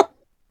it minute. out.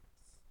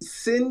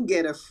 Sin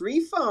get a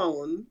free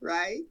phone,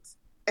 right?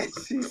 And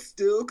she's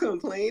still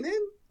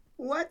complaining?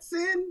 What's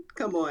in?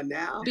 Come on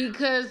now.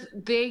 because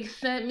they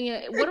sent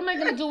me what am I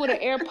gonna do with an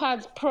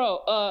AirPods Pro?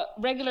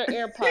 Regular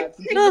AirPods.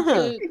 Give it Uh-huh.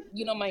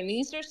 to, my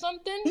niece or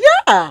something?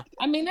 Yeah.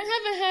 I mean, I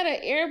haven't had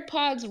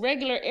an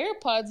regular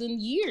AirPods in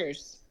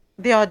years.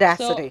 The So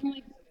audacity.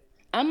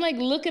 I'm like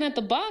looking at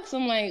the box.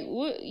 I'm like,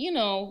 what?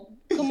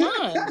 Come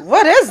on.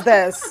 What is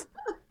this?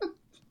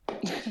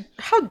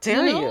 How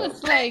dare you?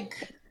 It's like,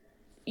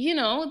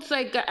 it's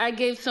like I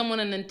gave someone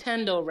a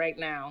Nintendo right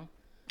now.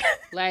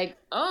 Like,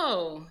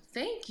 oh,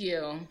 thank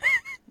you.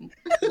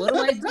 What do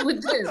I do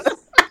with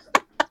this?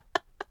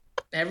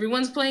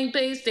 Everyone's playing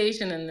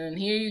PlayStation, and then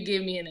here you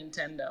give me a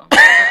Nintendo.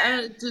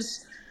 I don't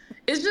just.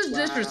 It's just Wow.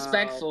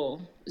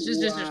 disrespectful. It's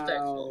just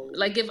disrespectful. Wow.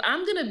 Like if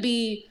I'm gonna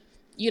be,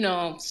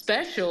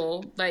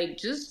 special, like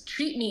just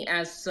treat me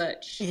as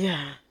such.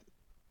 Yeah.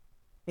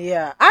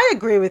 Yeah. I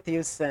agree with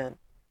you, Sin.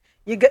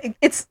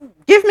 It's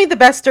give me the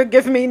best or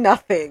give me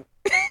nothing.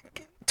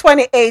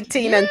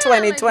 2018 and Yeah,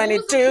 like what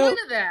was the point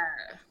 2022. of that?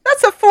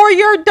 That's a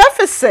 4-year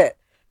deficit.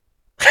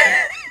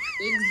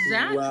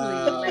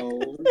 Exactly. Like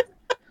Wow.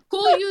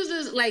 who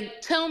uses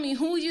like tell me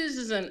who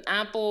uses an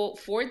Apple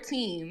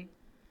 14,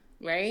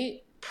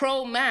 right?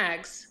 Pro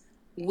Max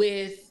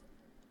with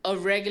a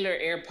regular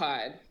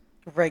AirPod.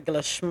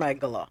 Regular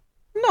schmegula.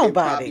 It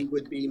probably Nobody.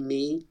 would be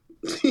me.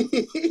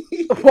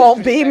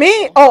 Won't be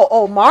me. Disrespectful.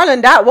 Oh,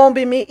 Marlon, that won't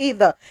be me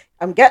either.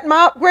 I'm getting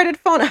my upgraded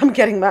phone. I'm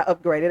getting my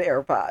upgraded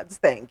AirPods.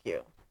 Thank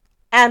you.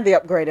 And the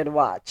upgraded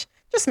watch.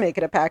 Just make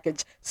it a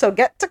package. So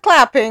get to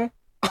clapping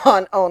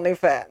on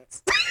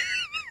OnlyFans.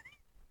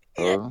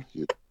 You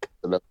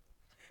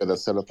gotta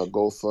set up a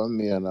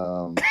GoFundMe and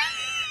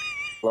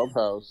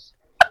Clubhouse.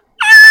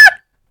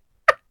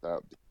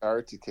 That the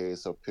charity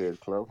case appeared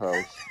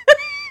Clubhouse.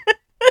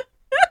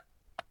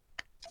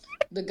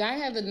 The guy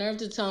had the nerve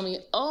to tell me,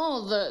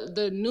 "Oh,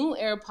 the new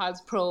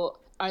AirPods Pro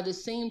are the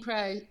same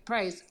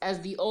price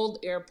as the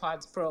old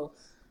AirPods Pro."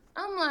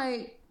 I'm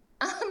like,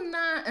 I'm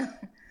not,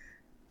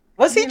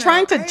 Was he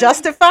trying to I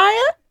justify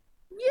it?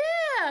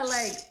 yeah,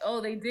 like,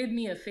 oh, they did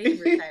me a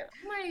favor type.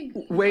 I'm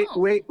like, Wait, no.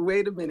 wait,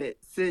 wait a minute.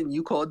 Sin,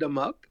 you called them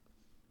up?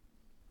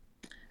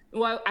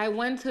 Well, I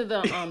went to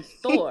the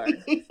store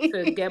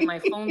to get my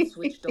phone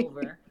switched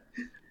over.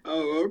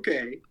 Oh,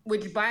 okay.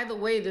 Which, by the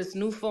way, this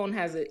new phone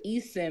has an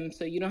eSIM,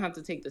 so you don't have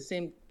to take the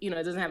SIM. It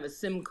doesn't have a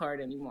SIM card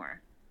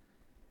anymore.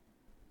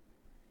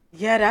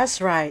 Yeah,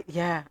 that's right.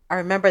 Yeah. I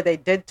remember they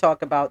did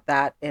talk about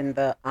that in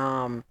the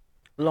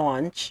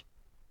launch.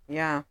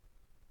 Yeah.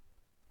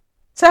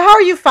 So how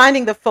are you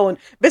finding the phone?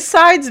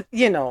 Besides,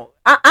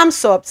 I'm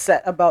so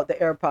upset about the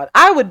AirPod.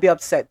 I would be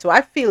upset too.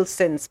 I feel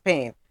Sin's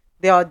pain.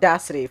 The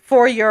audacity. A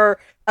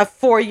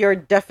 4-year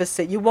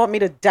deficit. You want me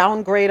to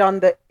downgrade on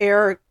the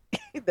air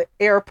the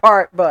air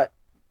part, but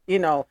You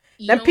then know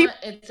what? people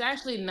It's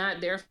actually not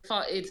their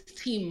fault. It's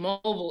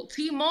T-Mobile.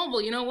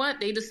 T-Mobile, you know what?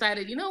 They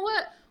decided, you know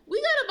what?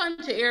 We got a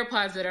bunch of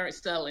AirPods that aren't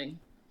selling.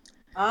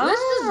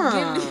 Let's just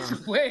give ah.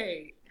 these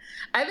away.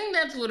 I think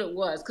that's what it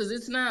was because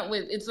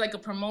it's like a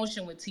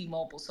promotion with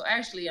T-Mobile. So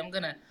actually, I'm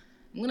gonna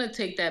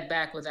take that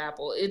back with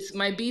Apple. It's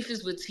my beef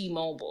is with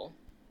T-Mobile.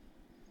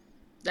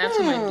 That's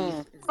what my beef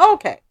Hmm. is.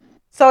 Okay.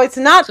 So it's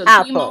not So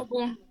Apple.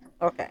 T-Mobile,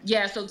 Okay.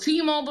 yeah. So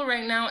T-Mobile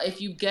right now, if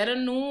you get a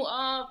new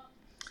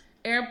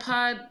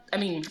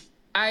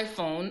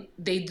iPhone,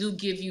 they do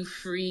give you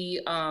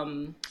free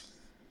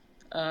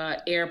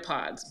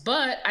AirPods.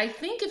 But I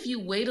think if you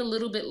wait a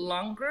little bit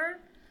longer,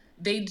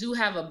 they do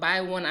have a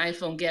buy one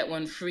iPhone get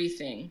one free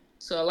thing.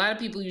 So a lot of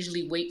people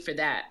usually wait for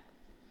that.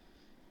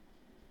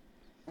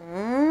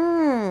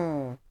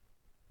 Mm.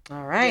 All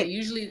They right.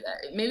 usually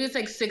maybe it's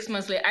like 6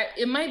 months later.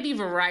 It might be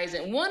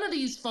Verizon. One of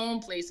these phone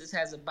places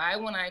has a buy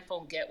one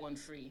iPhone get one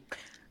free.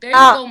 There you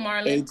Uh go,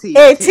 Marlon. AT&T,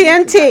 because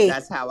AT&T.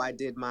 that's how I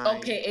did mine.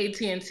 Okay,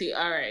 AT&T.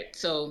 All right.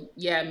 So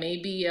yeah,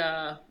 maybe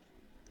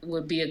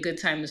would be a good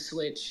time to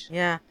switch.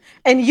 Yeah.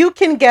 And you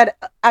can get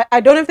I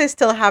don't know if they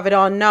still have it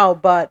on now,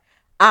 but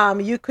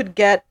you could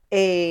get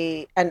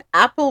an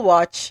Apple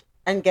Watch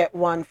and get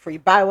one free.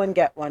 Buy one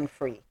get one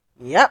free.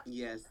 Yep.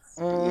 Yes.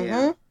 Yeah.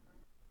 Mhm.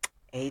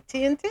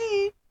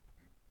 AT&T.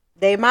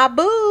 They my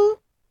boo.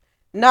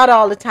 Not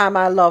all the time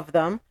I love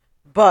them,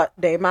 but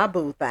they my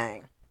boo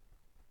thing.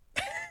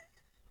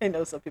 I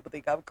know some people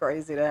think I'm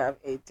crazy to have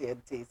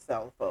AT&T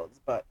cell phones,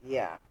 but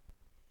yeah.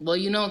 Well,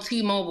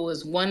 T-Mobile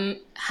is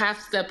one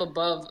half step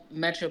above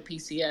Metro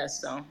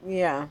PCS, so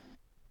Yeah.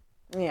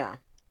 Yeah.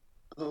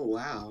 Oh,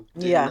 wow.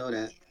 Didn't Yeah. know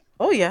that.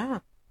 Oh yeah.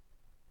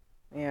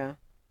 Yeah.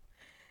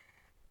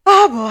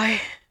 Oh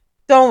boy.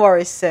 Don't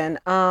worry, Sin.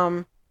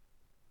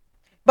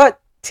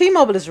 But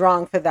T-Mobile is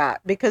wrong for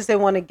that because they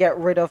want to get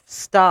rid of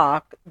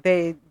stock.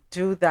 They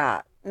do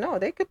that. No,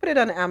 they could put it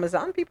on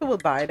Amazon. People will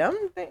buy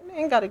them. They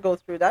ain't got to go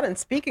through that. And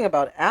speaking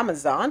about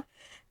Amazon,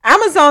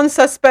 Amazon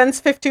suspends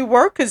 50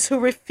 workers who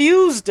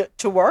refused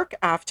to work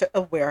after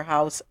a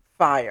warehouse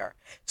fire.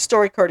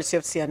 Story courtesy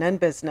of CNN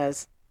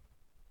Business.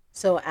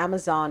 So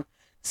Amazon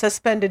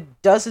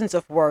suspended dozens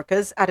of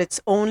workers at its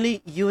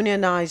only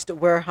unionized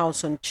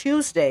warehouse on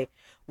Tuesday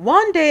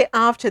one day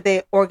after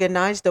they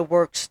organized a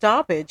work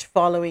stoppage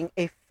following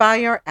a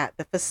fire at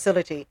the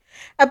facility.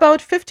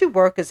 About 50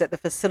 workers at the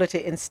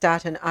facility in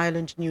Staten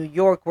Island, New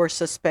York, were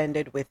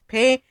suspended with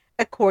pay,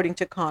 according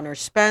to Connor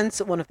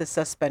Spence, one of the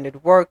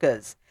suspended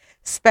workers.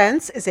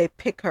 Spence is a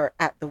picker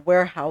at the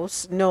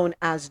warehouse known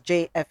as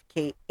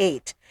JFK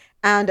 8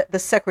 and the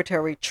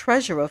secretary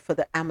treasurer for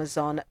the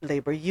Amazon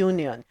Labor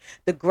Union,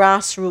 the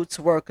grassroots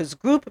workers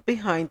group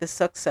behind the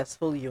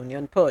successful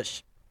union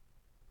push.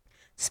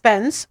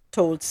 Spence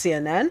told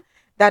CNN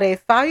that a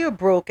fire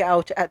broke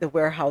out at the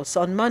warehouse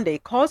on Monday,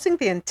 causing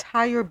the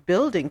entire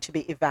building to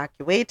be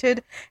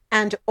evacuated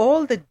and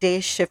all the day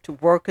shift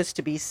workers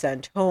to be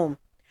sent home.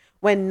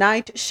 When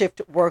night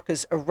shift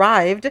workers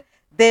arrived,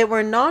 they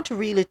were not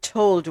really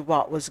told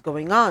what was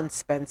going on,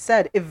 Spence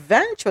said.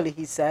 Eventually,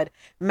 he said,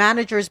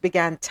 managers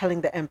began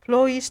telling the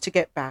employees to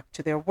get back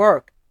to their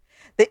work.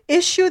 The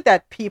issue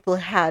that people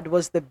had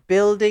was the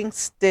building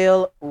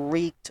still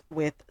reeked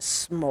with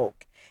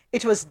smoke.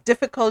 It was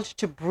difficult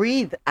to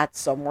breathe at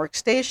some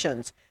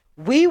workstations.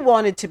 We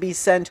wanted to be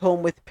sent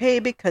home with pay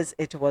because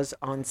it was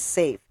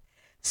unsafe.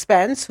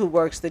 Spence, who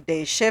works the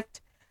day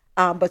shift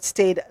but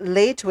stayed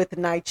late with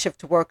night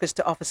shift workers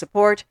to offer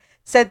support,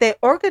 said they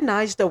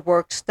organized a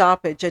work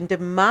stoppage and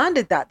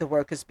demanded that the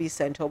workers be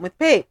sent home with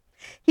pay.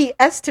 He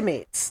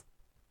estimates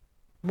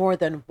more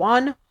than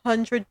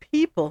 100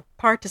 people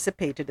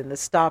participated in the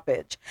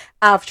stoppage.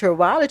 After a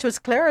while, it was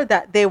clear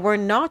that they were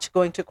not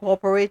going to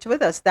cooperate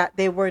with us, that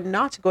they were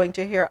not going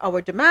to hear our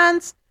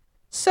demands.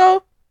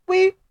 So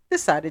we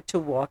decided to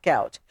walk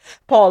out.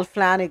 Paul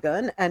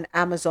Flanagan, an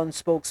Amazon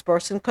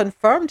spokesperson,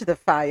 confirmed the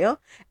fire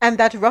and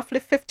that roughly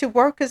 50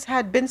 workers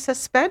had been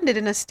suspended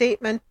in a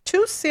statement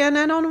to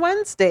CNN on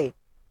Wednesday.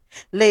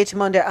 Late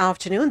Monday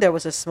afternoon, there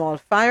was a small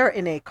fire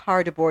in a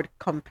cardboard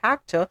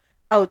compactor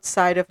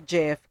outside of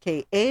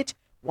JFK 8,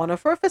 one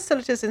of our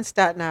facilities in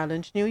Staten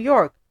Island, New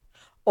York.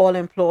 All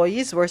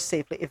employees were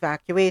safely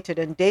evacuated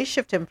and day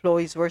shift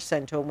employees were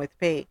sent home with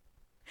pay.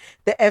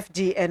 The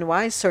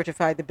FDNY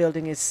certified the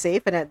building is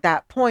safe, and at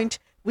that point,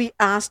 we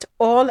asked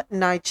all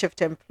night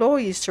shift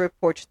employees to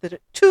report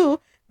to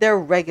their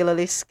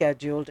regularly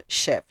scheduled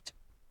shift.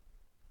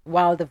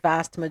 While the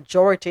vast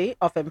majority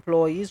of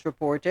employees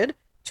reported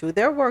to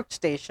their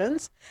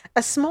workstations,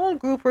 a small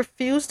group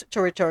refused to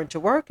return to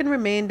work and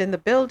remained in the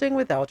building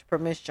without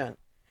permission.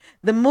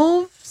 The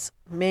moves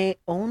may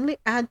only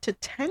add to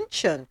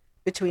tension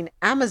between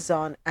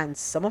Amazon and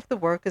some of the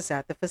workers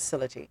at the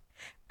facility.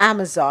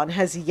 Amazon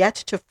has yet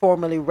to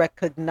formally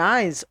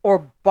recognize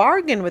or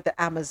bargain with the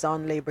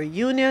Amazon Labor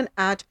Union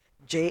at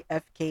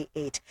JFK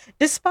 8,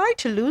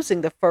 despite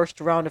losing the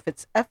first round of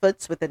its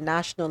efforts with the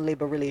National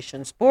Labor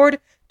Relations Board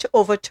to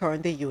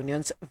overturn the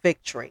union's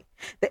victory.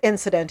 The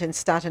incident in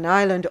Staten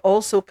Island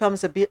also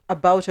comes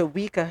about a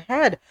week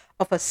ahead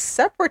of a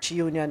separate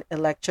union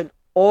election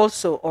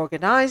also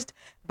organized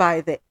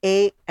by the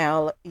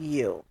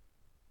ALU.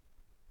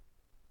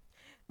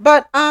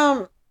 But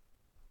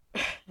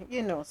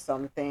you know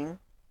something,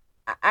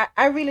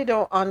 I really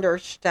don't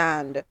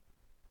understand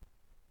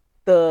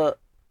the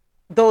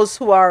those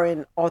who are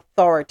in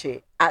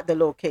authority at the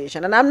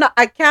location. And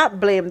I can't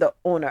blame the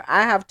owner.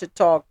 I have to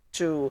talk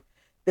to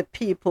the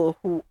people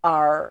who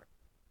are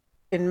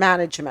in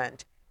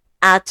management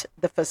at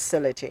the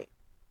facility.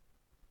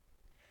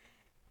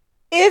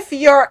 If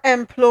your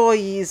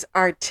employees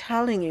are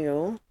telling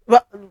you,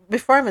 well,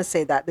 before I even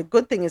say that, the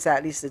good thing is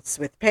at least it's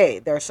with pay.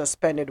 They're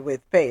suspended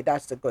with pay.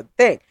 That's the good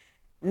thing.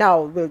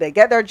 Now, will they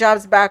get their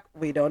jobs back?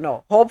 We don't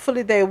know.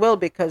 Hopefully they will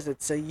because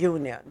it's a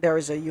union. There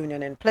is a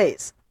union in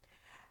place.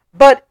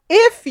 But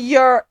if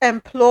your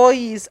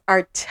employees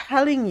are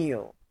telling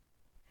you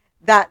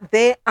that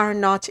they are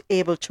not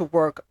able to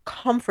work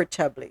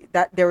comfortably,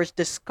 that there is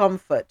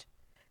discomfort,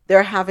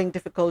 they're having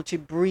difficulty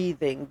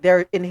breathing,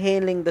 they're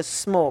inhaling the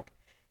smoke,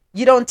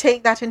 you don't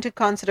take that into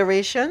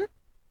consideration?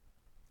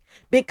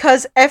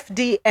 Because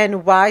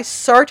FDNY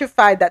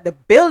certified that the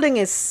building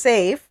is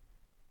safe,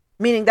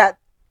 meaning that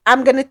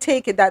I'm going to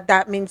take it that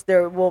that means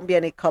there won't be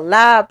any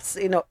collapse,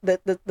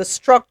 the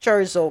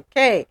structure is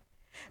okay.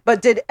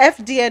 But did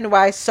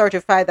FDNY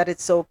certify that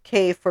it's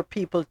okay for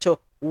people to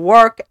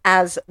work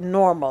as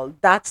normal?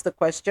 That's the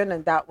question,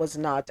 and that was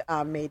not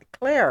made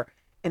clear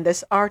in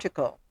this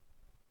article.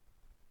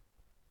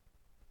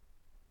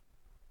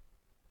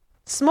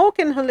 Smoke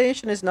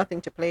inhalation is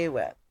nothing to play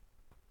with.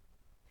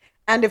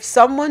 And if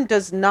someone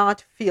does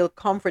not feel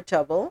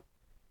comfortable,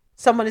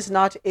 someone is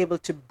not able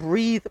to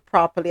breathe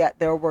properly at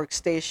their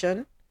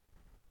workstation,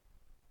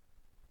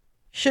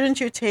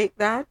 shouldn't you take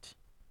that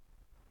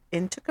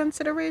into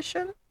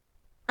consideration?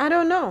 I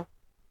don't know.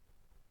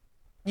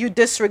 You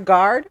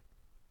disregard?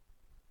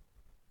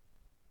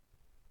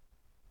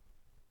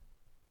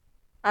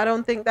 I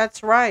don't think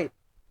that's right.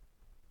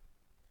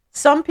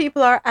 Some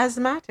people are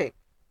asthmatic.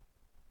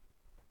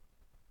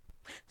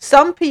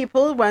 Some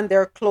people, when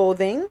their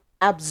clothing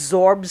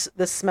absorbs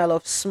the smell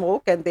of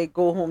smoke and they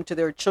go home to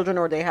their children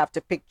or they have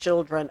to pick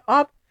children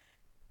up,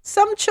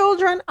 some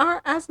children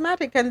are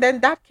asthmatic and then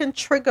that can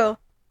trigger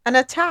an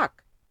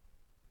attack.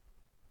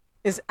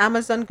 Is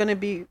Amazon going to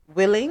be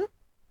willing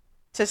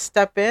to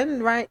step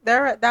in right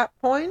there at that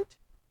point?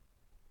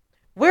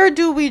 Where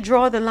do we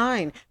draw the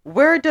line?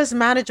 Where does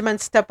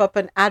management step up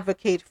and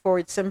advocate for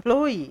its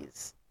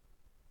employees?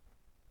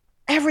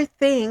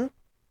 Everything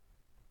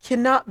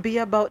cannot be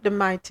about the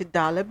mighty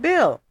dollar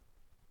bill.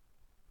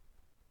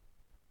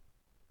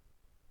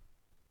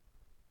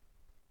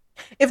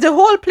 If the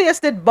whole place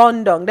did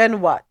burn down,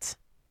 then what?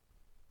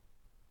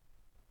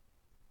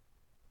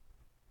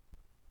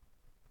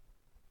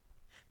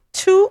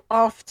 Too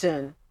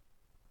often,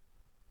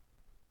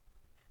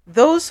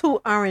 those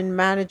who are in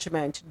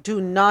management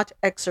do not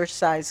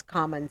exercise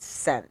common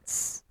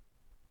sense.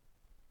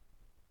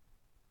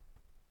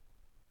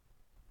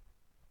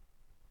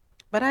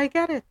 But I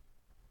get it.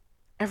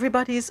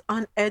 Everybody's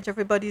on edge.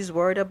 Everybody's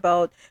worried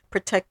about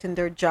protecting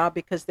their job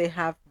because they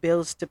have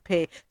bills to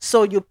pay.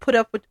 So you put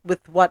up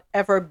with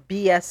whatever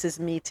BS is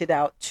meted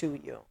out to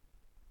you.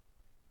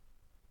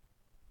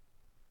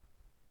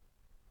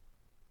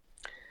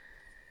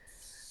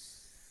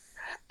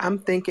 I'm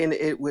thinking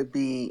it would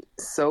be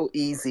so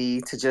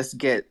easy to just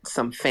get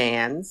some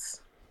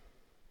fans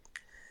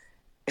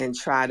and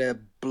try to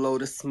blow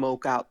the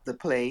smoke out the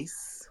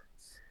place.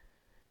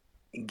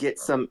 Get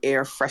some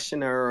air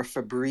freshener or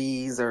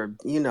Febreze, or,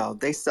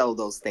 they sell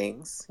those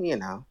things,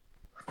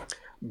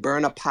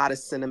 burn a pot of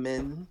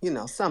cinnamon,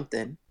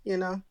 something.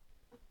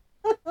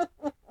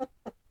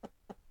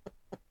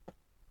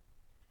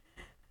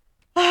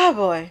 Ah,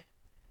 boy.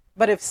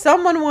 But if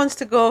someone wants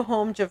to go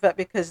home, Javette,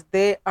 because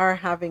they are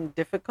having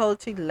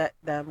difficulty, let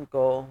them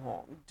go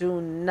home.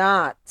 Do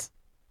not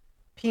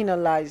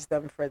penalize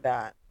them for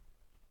that.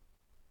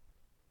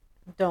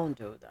 Don't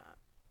do that.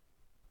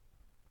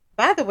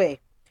 By the way,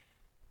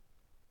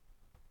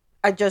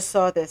 I just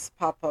saw this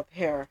pop up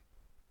here.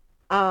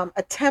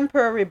 A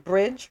temporary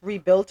bridge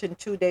rebuilt in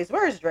 2 days.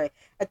 Where is Dre?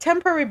 A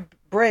temporary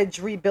bridge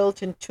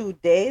rebuilt in 2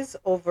 days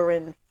over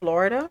in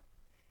Florida.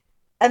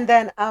 And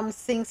then I'm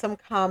seeing some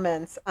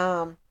comments.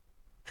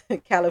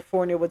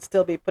 California would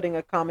still be putting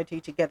a committee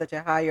together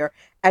to hire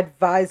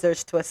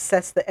advisors to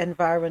assess the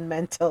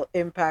environmental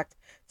impact.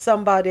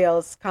 Somebody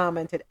else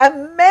commented,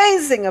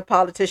 amazing, a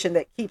politician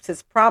that keeps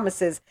his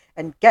promises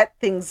and get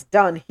things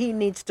done. He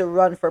needs to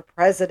run for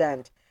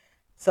president.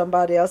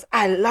 Somebody else,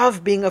 I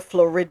love being a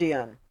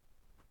Floridian.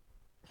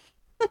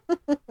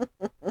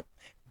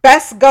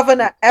 Best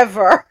governor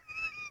ever.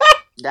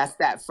 That's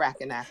that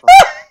fracking.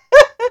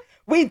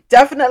 We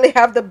definitely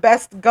have the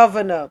best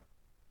governor.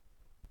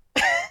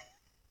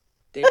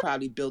 They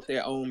probably built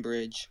their own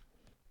bridge.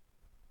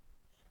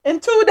 In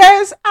 2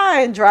 days,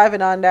 I ain't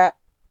driving on that.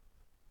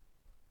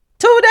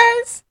 2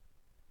 days?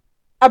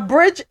 A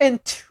bridge in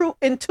 2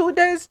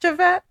 days,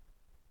 Javette?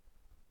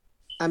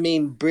 I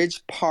mean,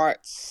 bridge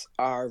parts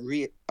are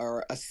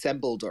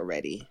assembled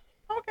already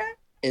Okay.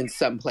 in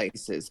some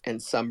places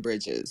and some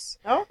bridges.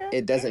 Okay.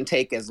 It doesn't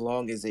take as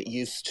long as it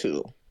used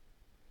to.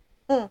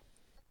 Mm.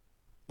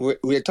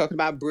 We're talking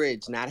about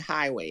bridge, not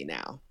highway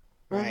now,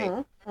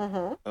 right?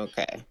 Mm-hmm.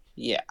 Okay.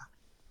 Yeah.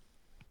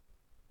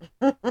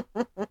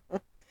 Mm-hmm.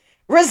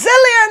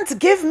 Resilient,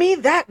 give me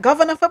that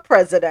governor for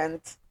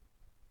president.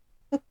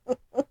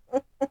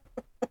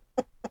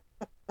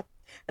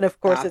 And of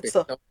course, Stop it's it.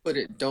 so.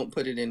 Don't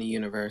put it in the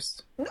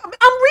universe. I'm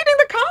reading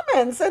the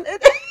comments, and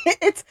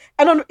it's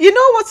and you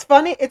know what's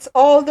funny? It's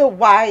all the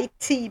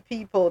YT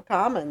people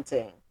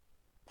commenting.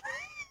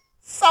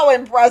 So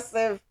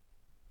impressive.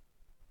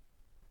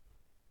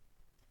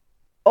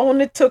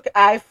 Only took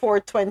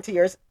I-4 20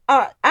 years.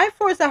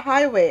 I-4 is a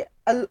highway,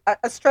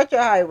 a stretch of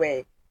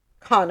highway.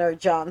 Connor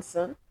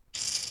Johnson.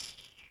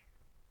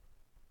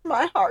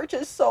 My heart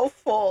is so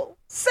full.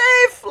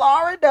 Save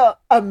Florida.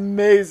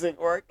 Amazing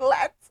work.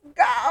 Let's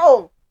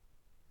go.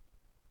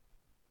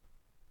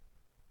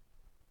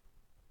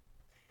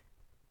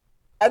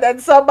 And then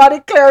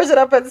somebody clears it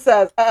up and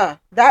says,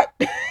 that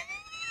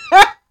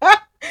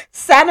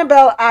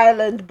Sanibel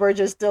Island bridge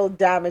is still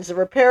damaged. The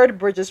repaired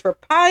bridges for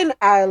Pine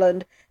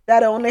Island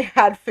that only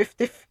had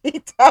 50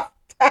 feet of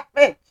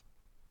damage.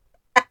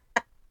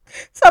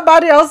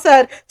 Somebody else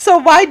said, so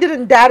why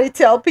didn't Daddy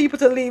tell people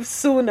to leave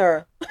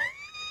sooner?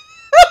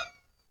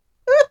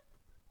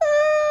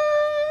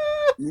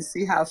 You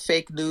see how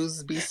fake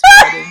news be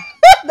spreading?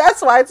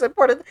 That's why it's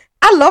important.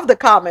 I love the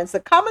comments.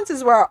 The comments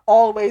is where I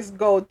always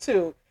go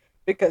to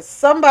because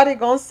somebody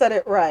gonna set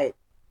it right.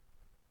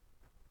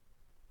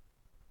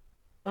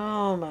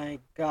 Oh my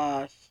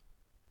gosh.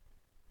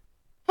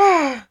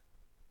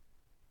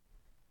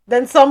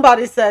 Then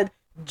somebody said,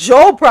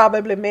 Joe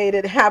probably made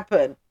it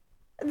happen.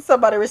 And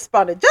somebody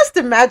responded, just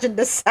imagine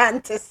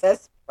DeSantis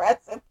as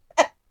president.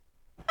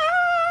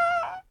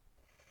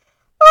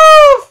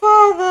 Oh,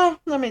 Father.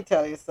 Let me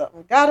tell you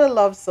something. Gotta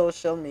love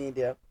social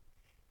media.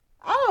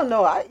 I don't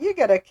know. You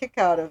get a kick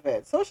out of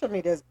it. Social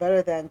media is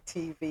better than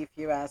TV, if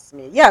you ask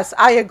me. Yes,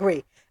 I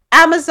agree.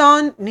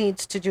 Amazon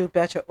needs to do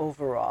better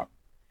overall.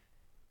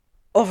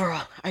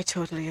 Overall, I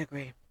totally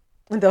agree.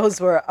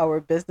 Those were our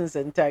business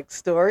and tech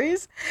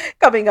stories.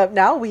 Coming up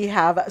now, we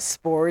have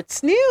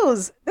sports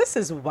news. This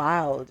is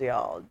wild,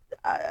 y'all.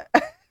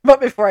 But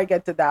before I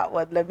get to that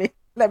one, let me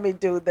Let me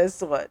do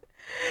this one.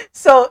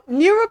 So,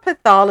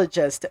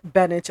 neuropathologist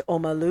Bennett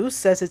Omalu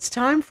says it's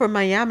time for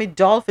Miami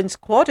Dolphins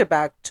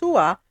quarterback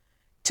Tua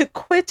to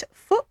quit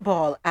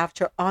football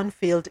after on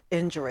field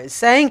injuries,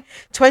 saying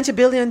 $20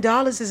 billion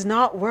is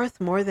not worth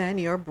more than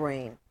your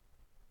brain.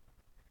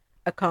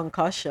 A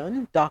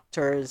concussion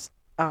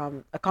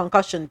a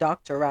concussion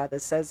doctor rather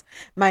says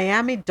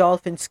Miami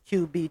Dolphins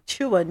QB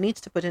Tua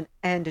needs to put an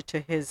end to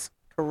his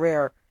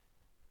career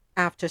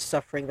after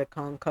suffering the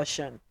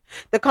concussion.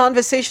 The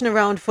conversation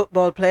around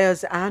football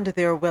players and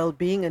their well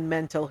being and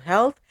mental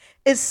health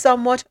is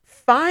somewhat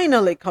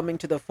finally coming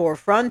to the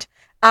forefront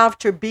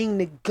after being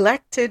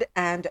neglected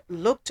and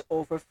looked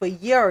over for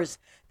years.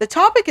 The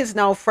topic is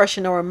now fresh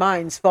in our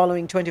minds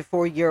following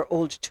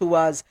 24-year-old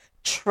Tua's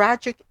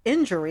tragic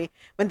injury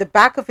when the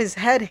back of his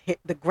head hit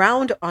the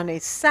ground on a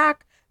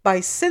sack by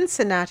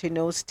Cincinnati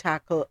nose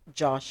tackle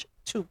Josh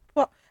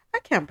Tupou. I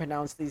can't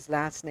pronounce these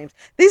last names.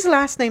 These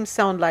last names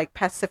sound like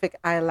Pacific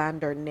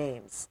Islander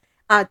names.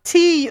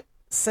 T.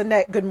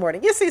 Sinette, good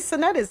morning. You see,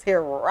 Sinette is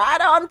here right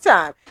on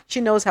time.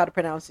 She knows how to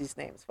pronounce these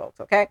names, folks,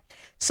 okay?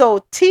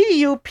 So,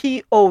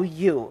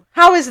 Tupou.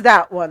 How is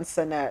that one,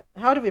 Sinette?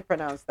 How do we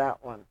pronounce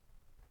that one?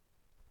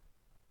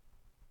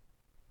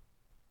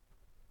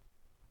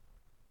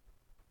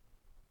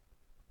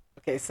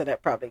 Okay,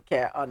 Sinette probably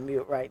can't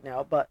unmute right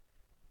now, but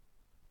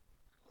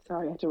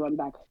Sorry, I have to run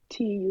back.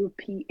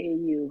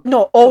 Tupau.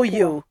 no, Tapua.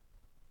 OU.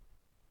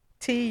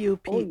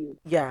 Tup. OU.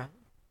 Yeah.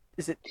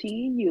 Is it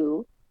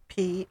Tupou.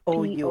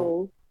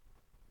 Pou?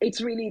 It's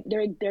really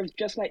they're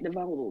just like the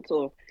vowel.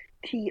 So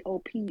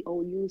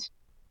Topou is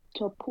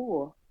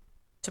Tapua.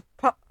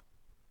 Tup-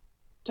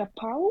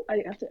 Tapau?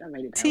 I have to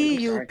write it down. I'm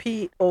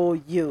sorry.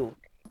 Tupou.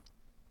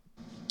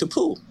 To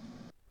poo.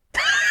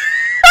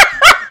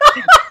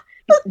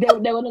 They're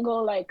gonna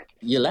go like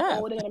You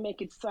laugh. they're gonna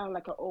make it sound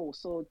like a O.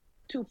 So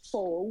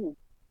Tupou.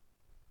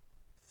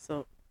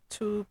 So,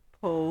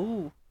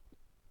 Tupou.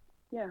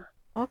 Yeah.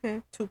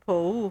 Okay,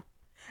 Tupou.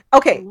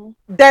 Okay, Mm-hmm.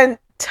 then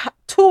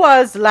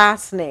Tua's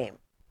last name.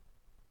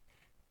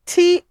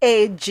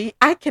 Tag.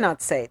 I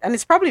cannot say it, and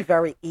it's probably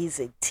very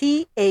easy.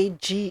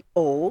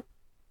 Tago.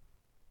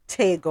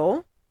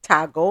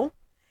 Tago.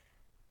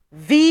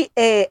 Vail.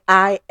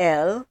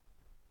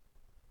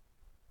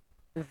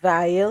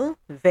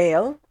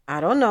 Veil. I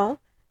don't know.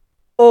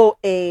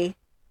 Oa.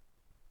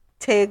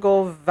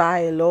 Tego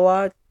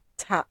Vailoa.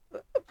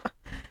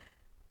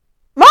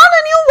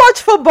 Marlon, you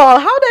watch football.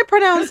 How do I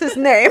pronounce his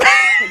name?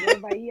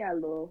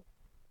 Tagovaialo.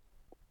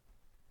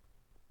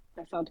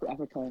 That sounds too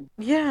African.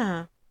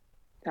 Yeah.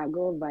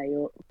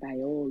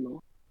 Tagovaiolo.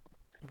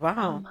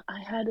 Wow. I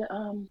had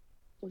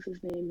what's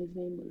his name? His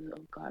name was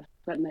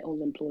like my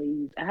old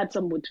employees. I had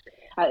some with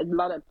a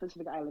lot of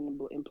Pacific Island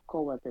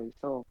co-workers.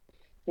 So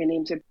their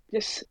names are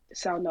just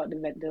sound out the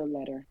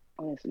letter.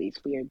 Honestly,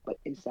 it's weird, but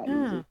it's that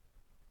Yeah. easy.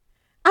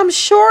 I'm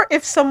sure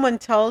if someone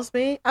tells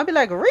me, I'll be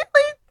like,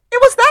 really? It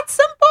was that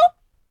simple?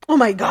 Oh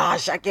my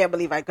gosh, I can't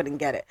believe I couldn't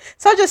get it.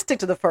 So I just stick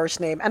to the first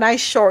name and I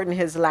shorten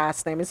his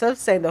last name. Instead of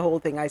saying the whole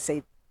thing, I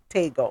say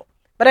Tego.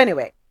 But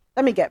anyway,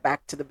 let me get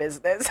back to the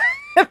business.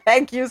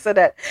 Thank you,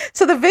 Sadet.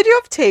 So the video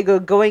of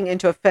Tego going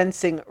into a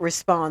fencing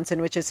response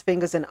in which his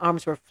fingers and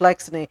arms were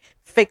flexed in a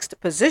fixed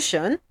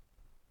position,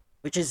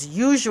 which is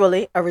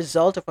usually a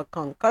result of a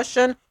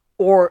concussion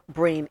or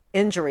brain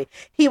injury.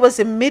 He was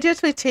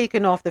immediately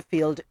taken off the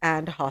field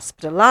and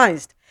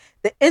hospitalized.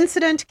 The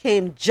incident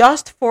came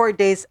just 4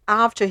 days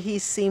after he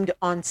seemed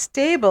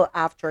unstable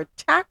after a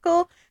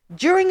tackle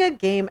during a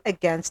game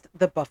against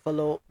the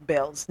Buffalo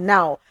Bills.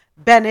 Now,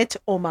 Bennett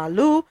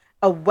Omalu,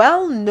 a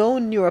well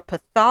known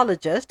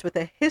neuropathologist with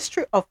a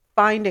history of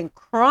finding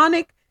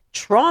chronic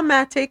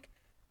traumatic,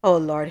 oh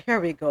Lord, here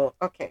we go.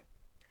 Okay.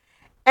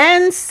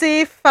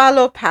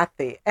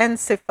 Encephalopathy.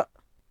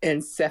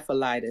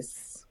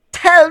 Encephalitis.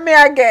 Tell me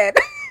again.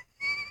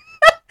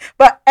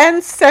 But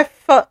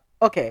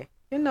okay,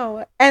 you know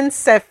what?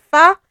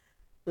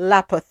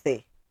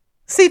 Encephalopathy.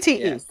 CTE.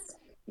 Yes.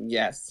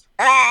 Yes.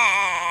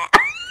 Ah!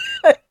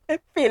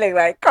 Feeling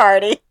like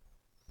Cardi.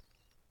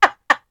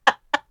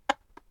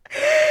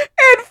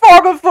 And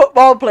former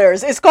football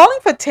players is calling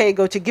for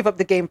Tego to give up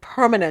the game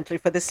permanently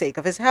for the sake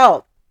of his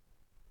health.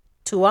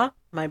 Tua,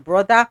 my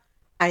brother,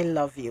 I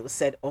love you,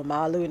 said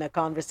Omalu in a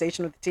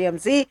conversation with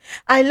TMZ.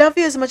 I love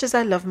you as much as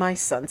I love my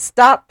son.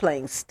 Stop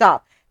playing.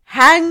 Stop.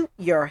 Hang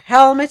your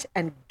helmet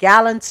and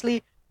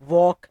gallantly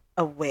walk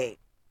away.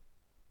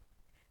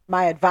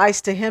 My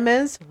advice to him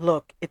is,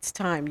 look, it's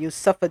time. You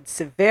suffered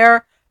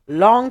severe,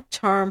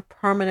 long-term,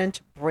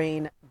 permanent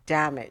brain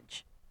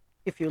damage.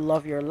 If you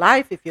love your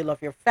life, if you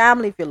love your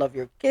family, if you love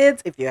your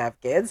kids, if you have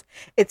kids,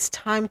 it's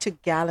time to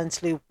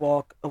gallantly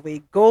walk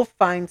away. Go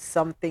find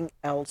something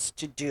else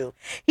to do.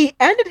 He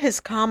ended his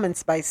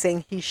comments by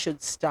saying he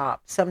should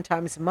stop.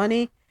 Sometimes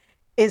money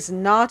is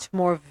not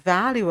more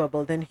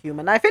valuable than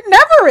human life. It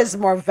never is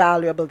more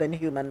valuable than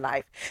human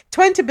life.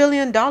 $20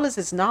 billion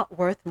is not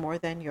worth more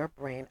than your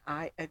brain.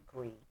 I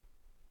agree.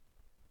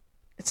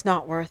 It's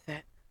not worth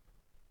it.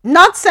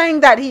 Not saying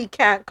that he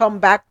can't come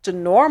back to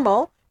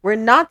normal. We're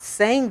not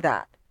saying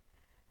that.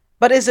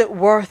 But is it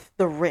worth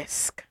the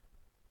risk?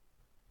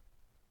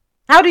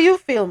 How do you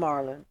feel,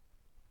 Marlon?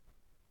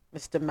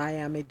 Mr.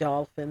 Miami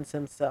Dolphins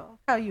himself.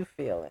 How you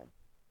feeling?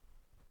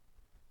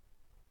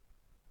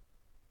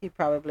 He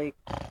probably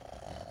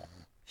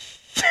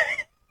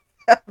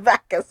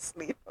back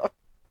asleep.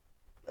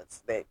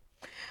 Let's see.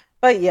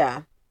 But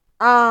yeah.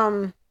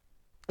 Um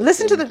I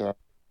listen to think.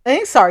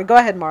 the sorry, go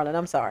ahead, Marlon.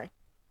 I'm sorry.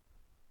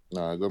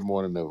 Nah, good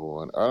morning,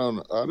 everyone. I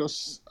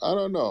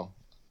don't know.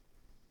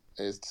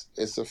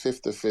 It's a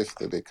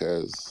 50-50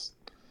 because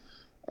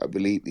I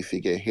believe if he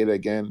get hit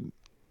again,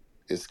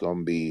 it's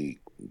gonna be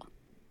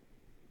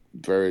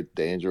very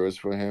dangerous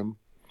for him.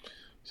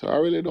 So I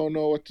really don't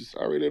know what to.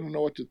 I really don't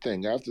know what to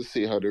think. I have to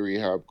see how the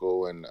rehab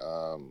go and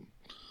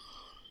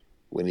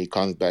when he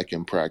comes back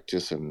in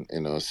practice and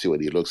see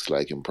what he looks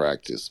like in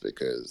practice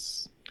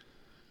because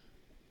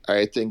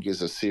I think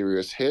it's a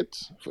serious hit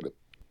for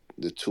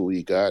the two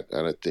he got,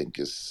 and I think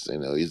it's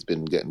he's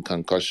been getting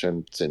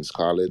concussion since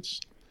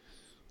college.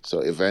 So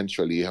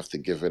eventually you have to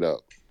give it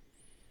up.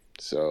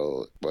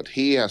 So, but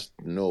he has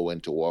to know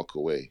when to walk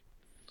away.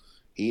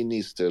 He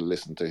needs to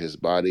listen to his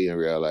body and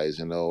realize,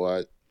 you know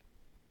what,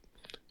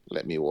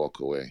 let me walk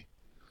away.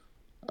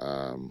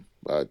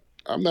 But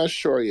I'm not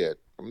sure yet.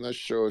 I'm not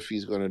sure if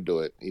he's going to do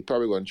it. He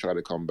probably going to try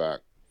to come back.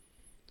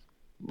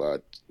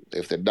 But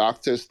if the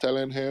doctor's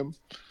telling him,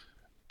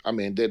 I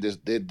mean, did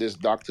this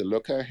doctor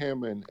look at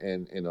him and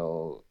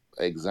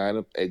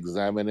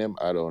examine him?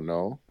 I don't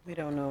know. We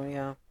don't know,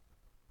 yeah.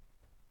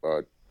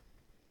 But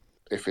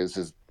if it's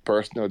his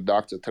personal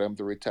doctor telling him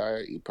to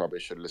retire, he probably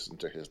should listen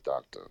to his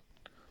doctor.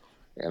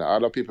 And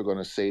other people are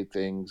going to say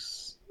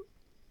things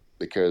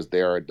because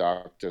there are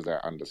doctors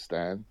that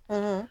understand,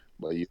 Mm-hmm.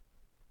 but you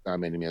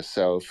examine him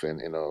yourself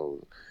and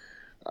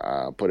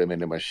put him in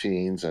the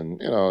machines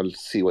and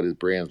see what his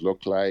brains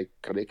look like.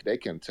 'Cause they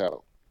can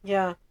tell.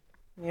 Yeah.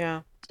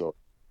 Yeah. So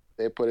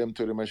they put him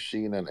to the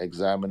machine and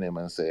examine him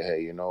and say,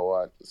 hey, you know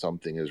what?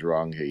 Something is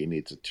wrong here. You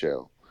need to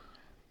chill.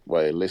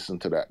 Well, listen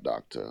to that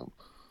doctor.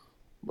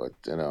 But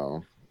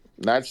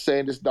not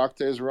saying this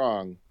doctor is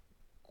wrong.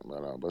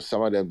 But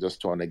some of them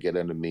just trying to get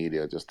in the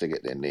media just to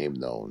get their name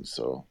known.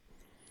 So,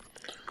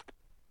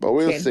 but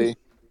we'll Can he see.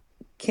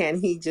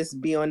 can he just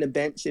be on the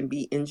bench and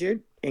be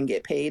injured and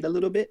get paid a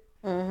little bit?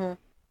 Mm-hmm.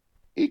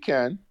 He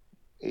can.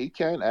 He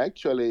can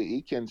actually.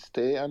 He can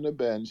stay on the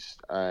bench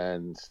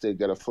and still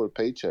get a full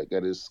paycheck.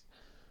 Get his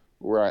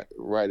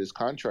write his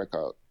contract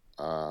out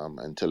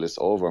until it's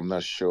over. I'm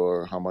not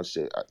sure how much.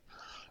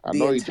 I The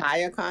know he.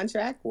 entire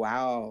contract?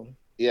 Wow.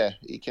 Yeah,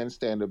 he can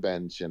stay on the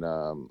bench and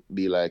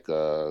be like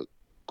a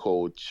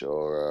coach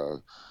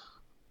or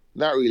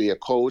not really a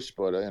coach,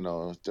 but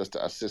just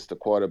to assist the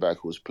quarterback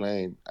who's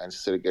playing and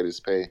still get his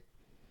pay.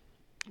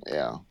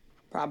 Yeah.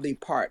 Probably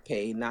part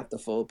pay, not the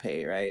full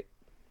pay, right?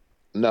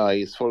 No,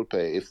 he's full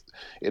pay. If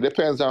it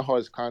depends on how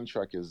his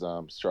contract is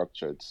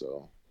structured.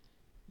 So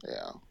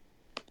yeah.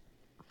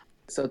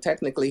 So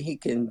technically he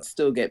can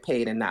still get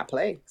paid and not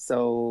play.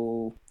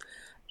 So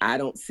I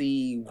don't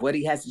see what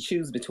he has to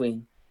choose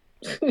between.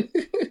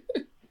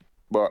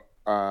 But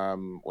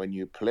when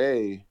you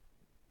play,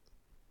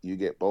 you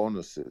get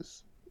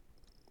bonuses.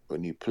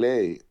 When you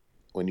play,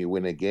 when you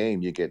win a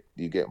game, you get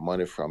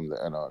money from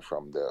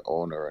the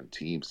owner and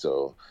team.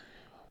 So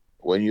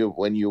when you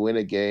win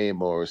a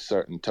game or a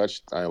certain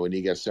touchdown, when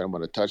you get a certain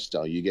amount of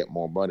touchdown, you get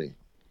more money.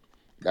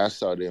 That's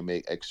how they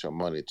make extra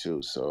money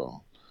too.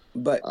 So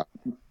But uh,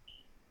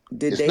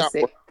 did it's they not.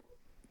 say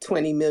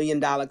 $20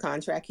 million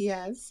contract he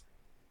has?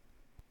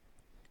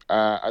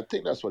 I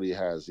think that's what he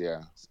has.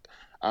 Yeah.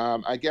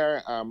 I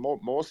guarantee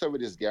most of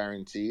it is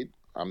guaranteed.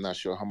 I'm not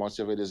sure how much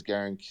of it is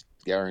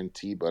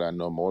guaranteed, but I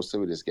know most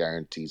of it is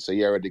guaranteed. So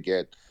you already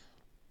get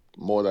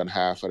more than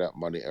half of that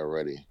money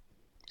already.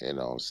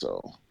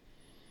 So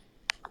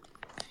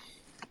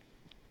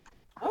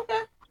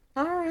Okay.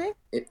 All right.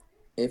 If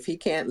if he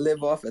can't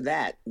live off of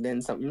that,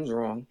 then something's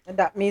wrong.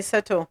 That means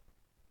settle.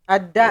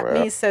 That well,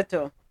 means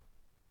settle.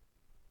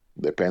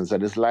 depends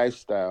on his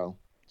lifestyle.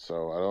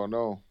 So I don't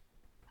know.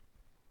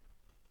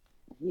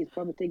 He's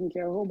probably taking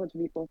care of a whole bunch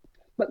of people.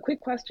 But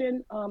quick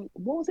question, what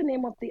was the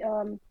name of the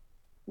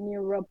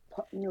neurop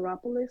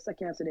neuropolis? I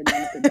can't say the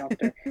name of the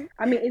doctor.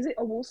 I mean, is it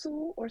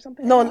Owusu or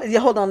something like No, that? yeah,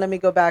 hold on. Let me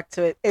go back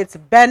to it. It's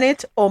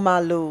Bennett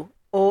Omalu.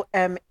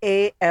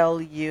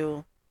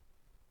 Omalu.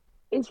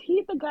 Is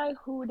he the guy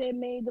who they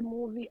made the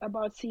movie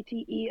about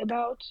CTE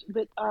about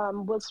with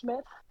Will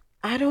Smith?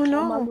 I don't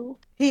know. Omalu?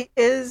 He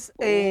is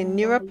a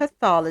Omalu.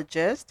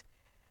 neuropathologist,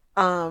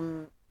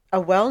 um, a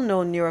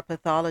well-known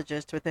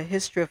neuropathologist with a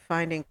history of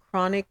finding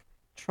chronic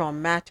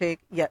traumatic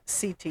yet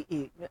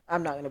CTE.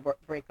 I'm not going to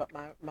break up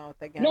my mouth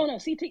again. No, no,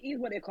 CTE is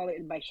what they call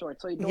it by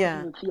short. So you don't Yeah.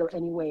 even feel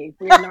any way.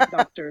 We are not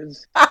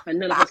doctors, and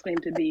none of us claim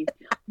to be.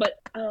 But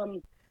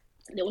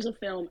there was a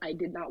film I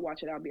did not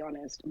watch it. I'll be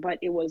honest, but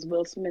it was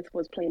Will Smith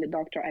was playing the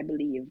doctor, I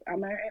believe.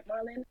 Am I right,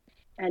 Marlon?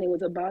 And it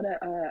was about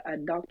a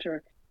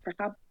doctor.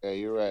 Perhaps Yeah,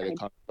 you're right. The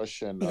I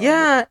concussion.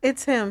 Yeah,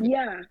 it's him.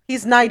 yeah,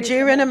 He's it is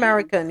Nigerian about him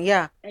American.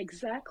 Yeah.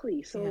 exactly.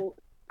 Yeah. So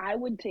I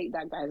would take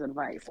that guy's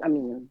advice. I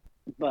mean,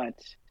 but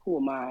who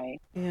am I?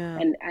 Yeah.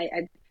 And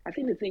I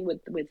think the thing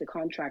with the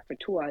contract for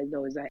Tua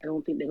though is I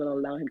don't think they're going to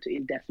allow him to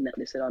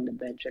indefinitely sit on the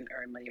bench and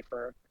earn money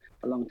for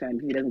a long time.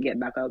 If he doesn't get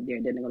back out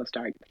there, then they're going to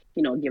start,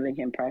 giving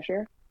him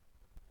pressure.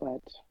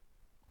 But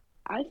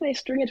I say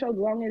string it as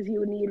long as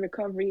you need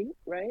recovery,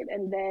 right?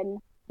 And then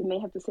you may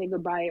have to say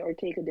goodbye or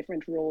take a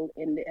different role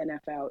in the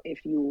NFL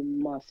if you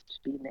must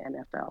be in the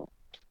NFL.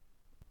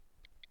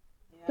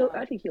 Yeah.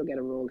 I think he'll get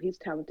a role. He's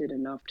talented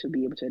enough to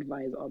be able to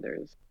advise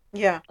others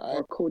Yeah. I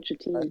or coach a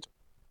I team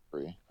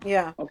agree.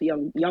 Yeah. of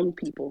young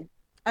people.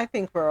 I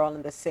think we're all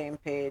on the same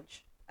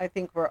page. I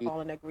think we're He's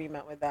all in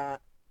agreement with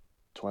that.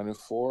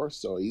 24,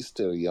 so he's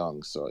still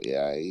young. So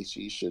yeah,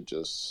 he should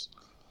just,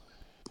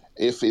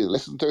 if he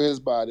listen to his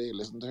body,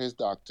 listen to his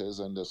doctors,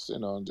 and just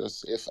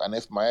just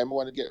if Miami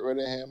want to get rid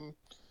of him,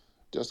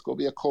 just go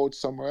be a coach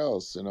somewhere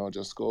else.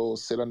 Just go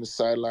sit on the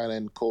sideline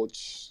and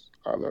coach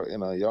other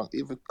young,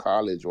 even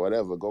college,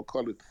 whatever. Go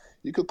college.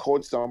 You could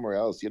coach somewhere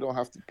else. You don't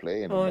have to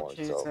play Oh, anymore. So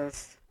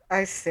Jesus.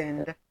 I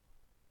sinned.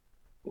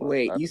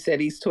 Wait, I, you said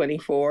he's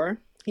 24?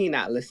 He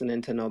not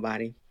listening to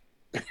nobody.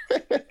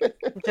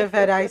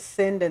 Javed, I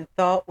sinned in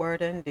thought,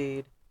 word, and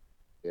deed.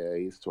 yeah,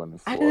 he's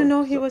I didn't 24.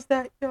 know he So was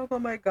that young. Oh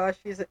my gosh,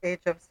 he's the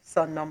age of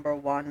son number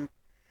one.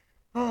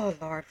 Oh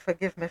Lord,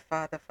 forgive me,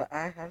 Father, for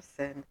I have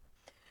sinned.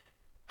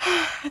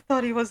 I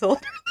thought he was old.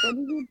 What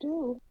did you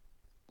do?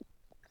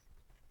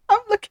 I'm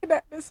looking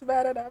at this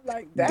man and I'm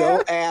like, damn.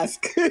 Don't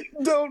ask.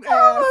 Don't Oh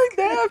ask. my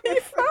damn, he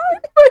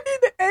fine, but he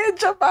the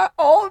age of my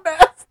old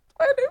ass,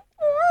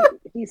 24.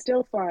 He's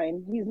still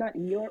fine. He's not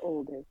your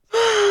oldest.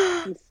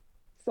 He's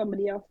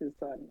somebody else's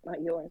son,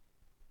 not yours.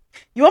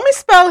 You want me to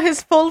spell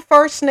his full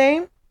first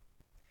name?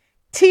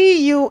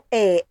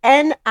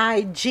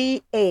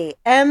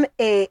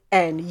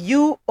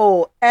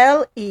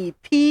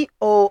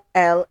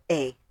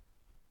 Tuanigimanuolepola.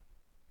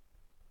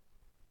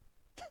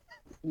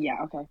 Yeah,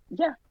 okay.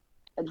 Yeah.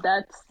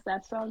 That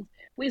sounds.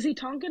 Wait, is he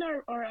Tongan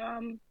or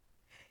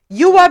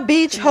Ua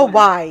Beach, Samoan?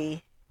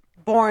 Hawaii.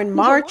 Born He's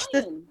March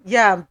the Hawaiian.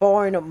 yeah,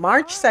 born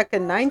March Oh,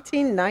 2nd,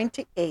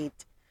 1998.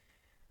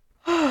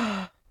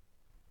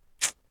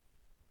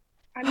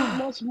 I meet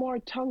most more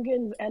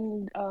Tongans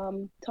and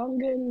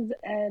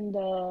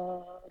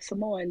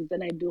Samoans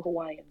than I do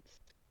Hawaiians.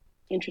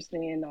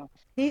 Interestingly enough.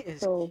 he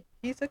is So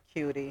he's a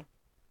cutie.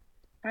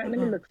 let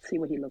me look see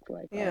what he looks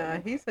like. All Yeah,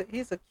 right. he's a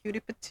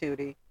cutie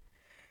patootie.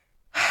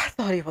 I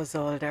thought he was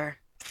older.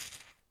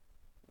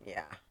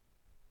 Yeah,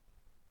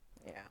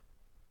 yeah.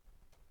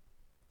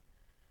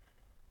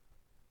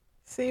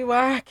 See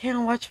why I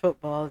can't watch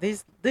football.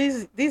 These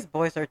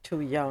boys are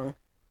too young.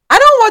 I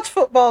don't watch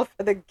football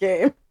for the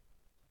game.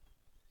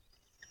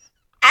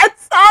 I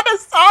saw the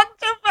song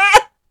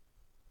Javette.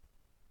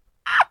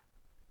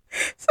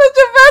 So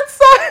Javette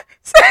saw.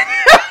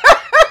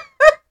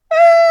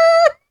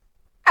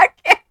 I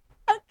can't.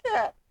 I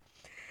can't.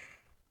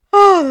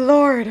 Oh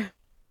Lord.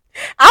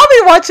 I'll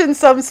be watching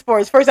some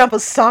sports. For example,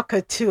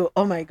 soccer too.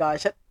 Oh my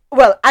gosh.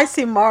 Well, I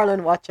see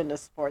Marlon watching the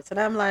sports, and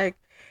I'm like,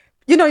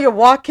 you're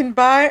walking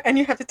by and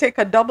you have to take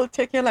a double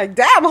take. You're like,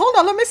 damn, hold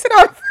on, let me sit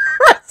down for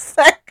a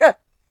second.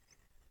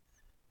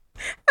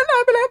 And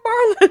I'll be like,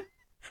 Marlon,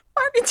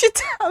 why did you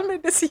tell me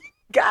this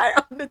guy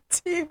on the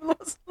team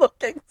was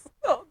looking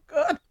so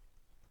good?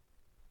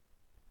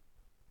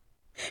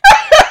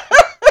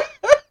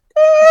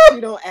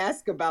 She don't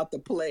ask about the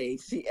play.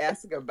 She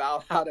asks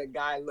about how the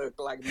guy looked,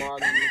 like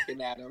Marlon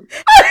looking at him.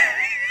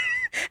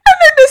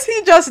 And then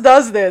he just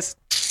does this.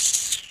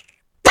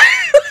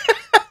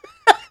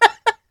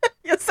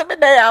 You see me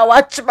there, I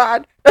watch,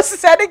 man. This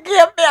is any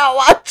game me, I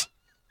watch.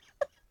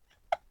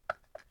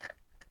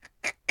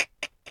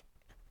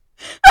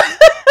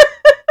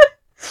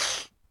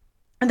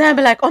 And then I'd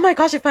be like, oh my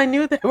gosh, if I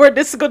knew they were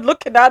this good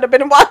looking, I'd have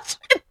been watching.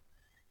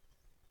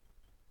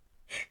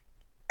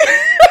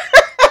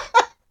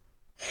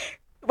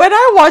 When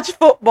I watch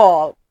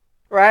football,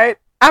 right,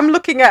 I'm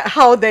looking at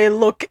how they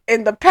look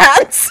in the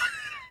pants,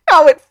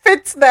 how it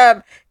fits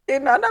them.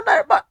 And I'm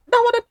like, but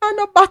that one is on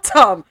the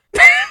bottom.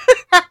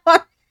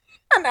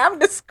 And I'm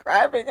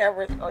describing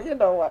everything. Oh, you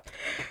know what?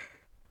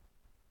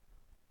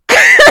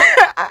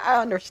 I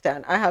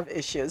understand. I have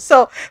issues.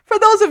 So for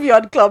those of you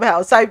on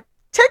Clubhouse, I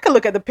take a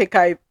look at the pic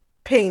I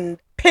pinned.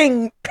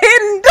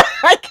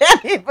 I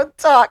can't even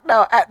talk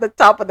now at the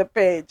top of the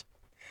page.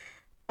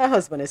 My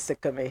husband is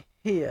sick of me.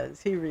 He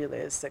is. He really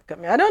is sick of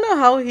me. I don't know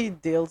how he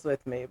deals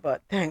with me,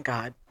 but thank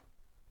God.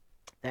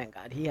 Thank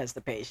God he has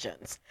the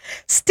patience.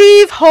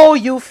 Steve Ho,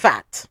 you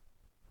fat.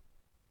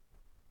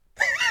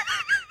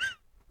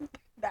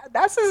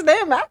 That's his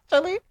name,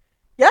 actually.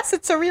 Yes,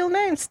 it's a real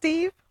name.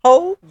 Steve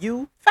Ho,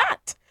 you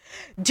fat.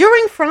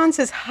 During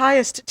France's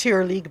highest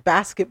tier league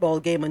basketball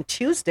game on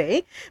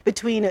Tuesday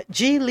between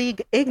G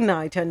League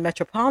Ignite and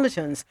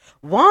Metropolitans,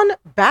 one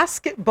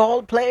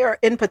basketball player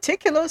in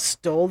particular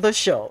stole the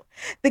show.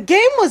 The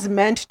game was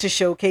meant to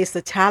showcase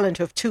the talent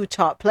of two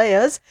top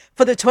players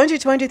for the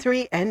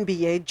 2023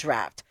 NBA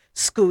draft,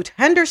 Scoot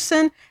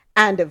Henderson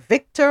and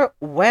Victor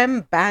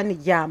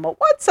Wembanyama.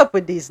 What's up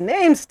with these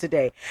names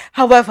today?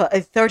 However,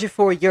 a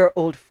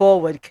 34-year-old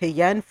forward,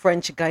 Cayenne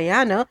French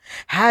Guyana,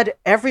 had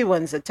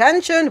everyone's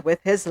attention with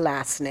his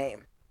last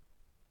name.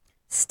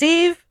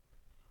 Steve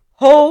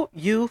Ho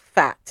You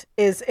Fat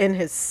is in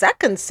his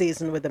second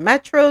season with the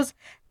Metros,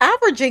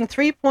 averaging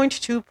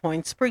 3.2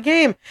 points per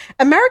game.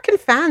 American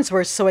fans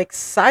were so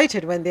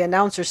excited when the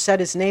announcer said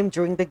his name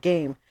during the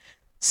game.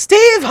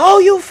 Steve Ho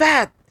You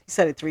Fat! He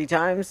said it 3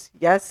 times.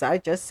 Yes, I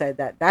just said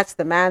that. That's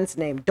the man's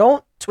name.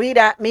 Don't tweet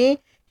at me.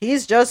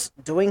 He's just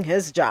doing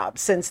his job.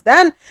 Since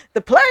then,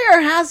 the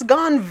player has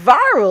gone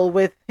viral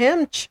with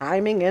him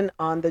chiming in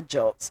on the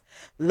jokes.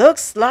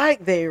 Looks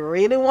like they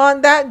really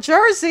want that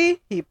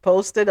jersey, he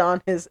posted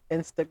on his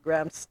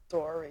Instagram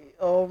story.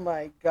 Oh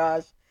my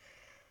gosh.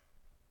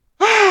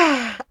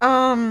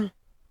 um,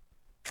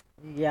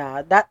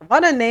 yeah, that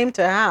what a name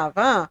to have,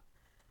 huh?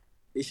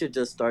 He should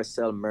just start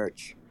sell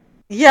merch.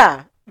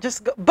 Yeah,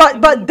 just go, I but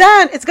mean,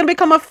 then it's gonna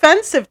become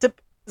offensive to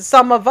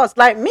some of us,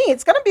 like me.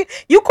 It's gonna be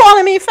you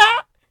calling me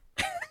fat.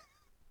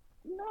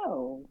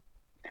 no.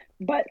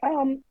 But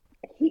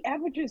he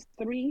averages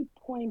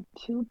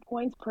 3.2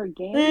 points per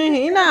game. He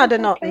This guy not does do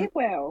not play nothing.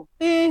 well.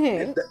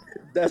 Mm-hmm.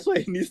 That's why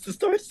he needs to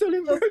start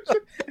selling merch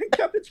and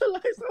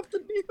capitalize off the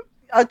name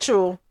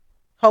True.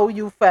 How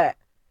you fat?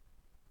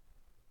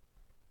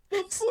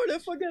 before they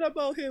forget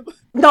about him.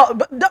 No,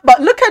 but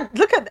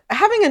look at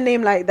having a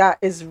name like that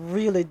is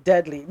really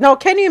deadly. Now,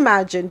 can you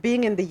imagine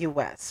being in the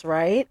U.S.,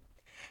 right?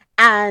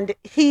 And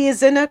he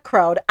is in a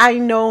crowd. I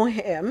know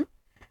him,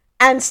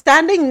 and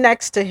standing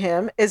next to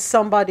him is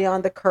somebody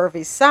on the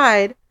curvy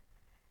side,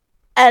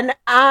 and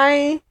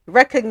I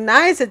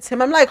recognize it's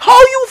him. I'm like,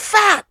 "Oh, you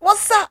fat?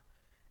 What's up?"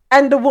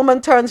 And the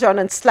woman turns around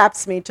and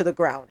slaps me to the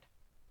ground,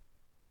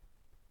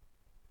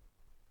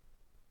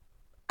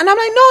 and I'm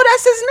like, "No,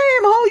 that's his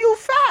name. Oh, you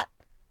fat."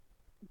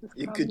 Just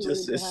You could calmly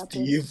just waiting say to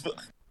happen. Steve.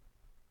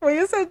 What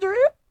you said, Drew?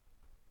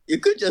 You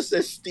could just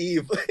say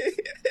Steve.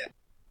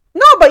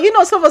 No, but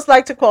some of us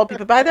like to call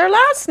people by their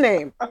last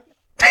name.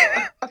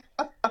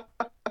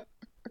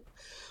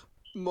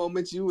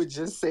 Moment you would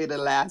just say the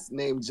last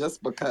name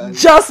just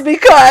because. Just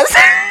because.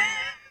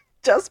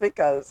 Just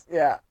because.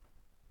 Yeah.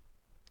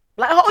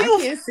 Like, oh, I you.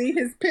 can't see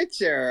his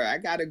picture. I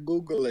gotta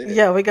Google it.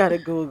 Yeah, we gotta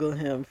Google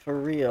him for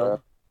Uh,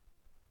 real.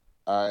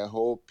 I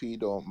hope he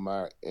don't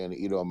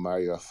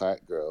marry a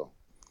fat girl.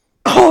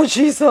 Oh,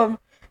 jeez.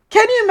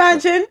 Can you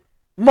imagine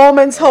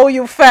moments Uh, how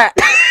you fat?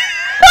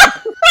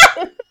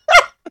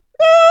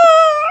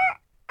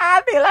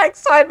 I'd be like,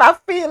 sorry, my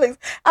feelings.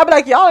 I'd be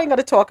like, y'all ain't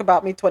gonna talk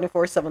about me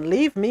 24/7.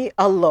 Leave me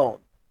alone.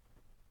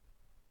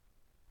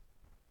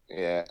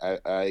 yeah,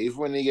 even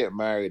when they get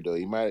married though,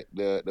 you might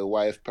the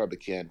wife probably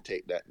can't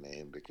take that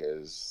name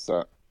because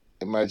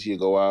imagine you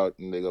go out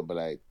and they go be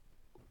like,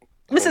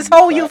 "Oh, Mrs. you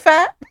Ho, you fat."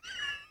 fat?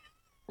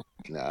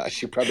 Nah,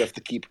 she probably have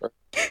to keep her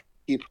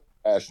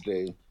last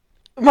name.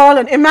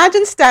 Marlon,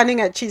 imagine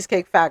standing at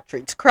Cheesecake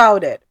Factory. It's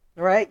crowded,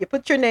 right? You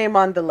put your name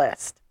on the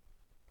list,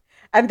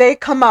 and they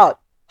come out.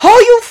 Ho,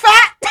 you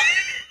fat?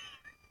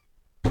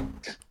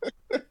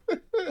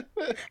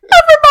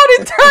 Everybody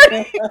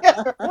turning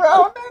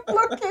around and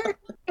looking.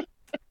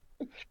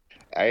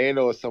 I ain't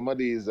know some of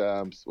these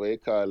what you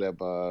call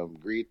them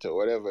greet or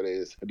whatever it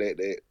is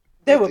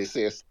They that were they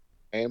say a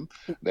name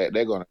that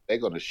they're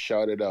gonna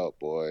shout it out,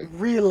 boy.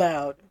 real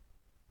loud,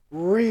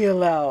 real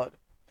loud.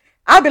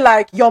 I'd be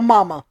like, your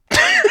mama.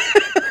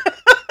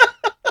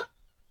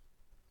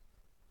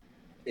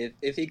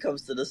 If he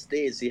comes to the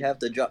States, he have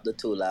to drop the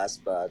two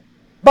last part.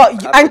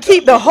 But Have to and drop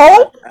keep the Steve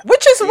hoe, and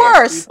which is yeah,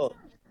 Steve. worse.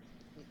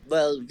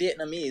 Well,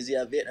 Vietnamese,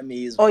 yeah,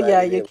 Vietnamese, Oh by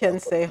yeah, the you way. can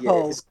say Yeah,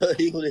 hoe. so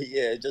he would,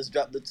 yeah, just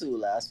drop the two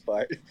last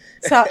part.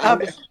 So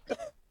I'm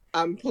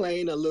I'm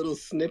playing a little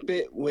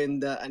snippet when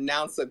the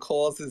announcer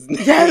calls his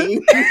yes.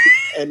 name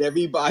and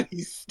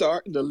everybody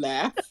start to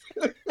laugh.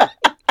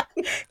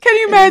 Can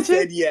you And he imagine?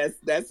 said yes,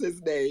 that's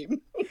his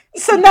name.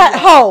 Sanat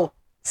hoe,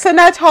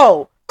 Sanat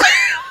hoe,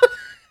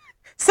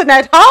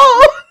 Sanat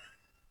hoe,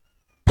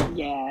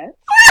 Yes,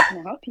 I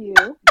can help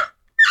you.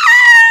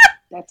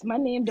 That's my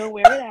name. Don't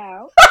wear it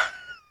out.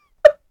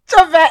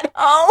 Javette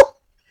hoe.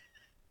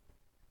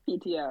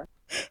 PTR.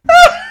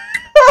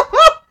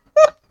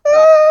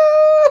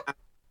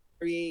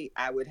 Sorry,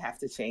 I would have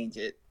to change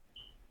it.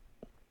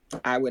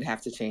 I would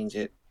have to change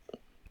it.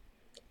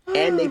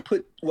 And they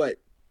put what,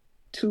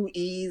 two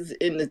E's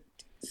in the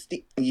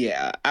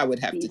yeah, I would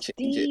have to See,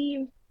 change it.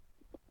 Steve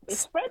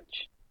is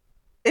French.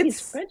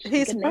 He's French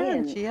He's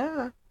French, Ghanaian.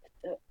 yeah.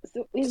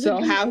 So is So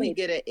it how he wait,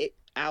 get it?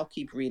 I'll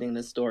keep reading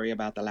the story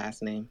about the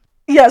last name.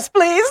 Yes,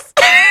 please.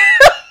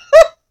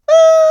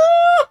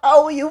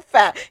 Oh, you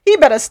fat. He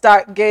better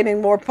start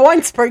gaining more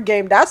points per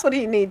game. That's what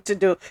he need to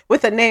do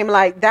with a name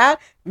like that.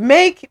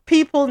 Make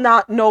people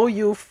not know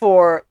you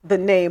for the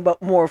name,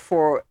 but more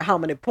for how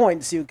many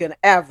points you can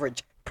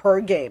average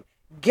per game.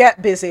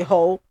 Get busy,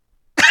 ho.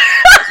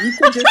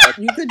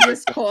 You could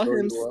just call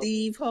Story him well.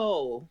 Steve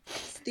Ho.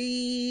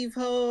 Steve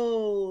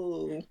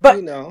Ho. But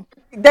You know.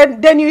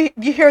 then you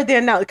hear the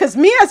announcer. Because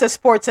me as a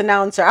sports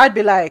announcer, I'd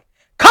be like,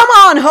 Come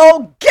on,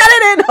 Ho. Get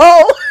it in,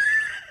 Ho.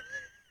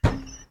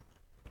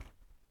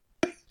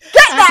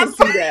 Get I can that.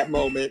 see that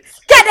moment.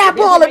 Get that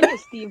There's ball in. already a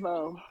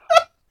Steve-O.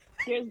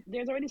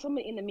 There's already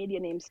somebody in the media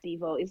named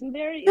Steve-O, isn't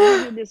there?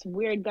 Isn't he this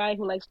weird guy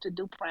who likes to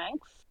do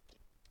pranks?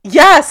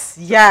 Yes,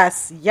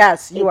 yes,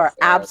 yes. You are It's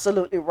Yeah,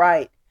 absolutely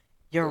right.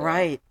 You're yeah.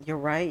 right. You're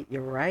right.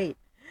 You're right.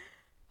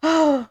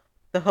 Oh,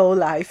 the whole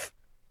life.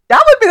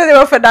 That would be the name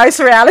of a nice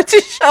reality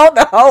show.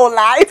 The whole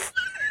life.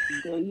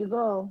 there you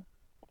go.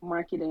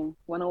 Marketing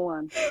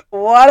 101.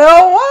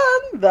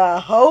 101. The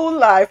whole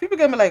life. People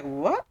gonna be like,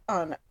 what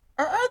on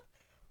earth?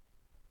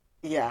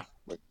 Yeah.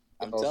 But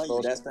I'm no telling you,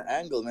 social. that's the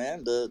angle,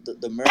 man. The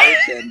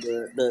merch and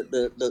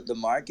the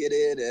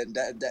marketing, and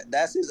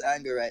that's his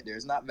angle right there.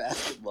 It's not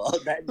basketball.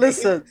 That name.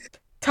 Listen,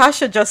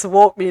 Tasha just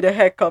woke me the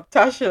heck up.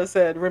 Tasha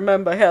said,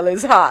 remember, hell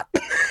is hot.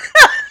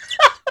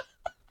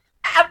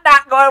 I'm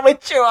not going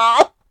with you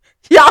all.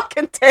 Y'all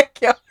can take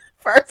your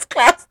first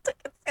class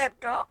tickets and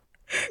go.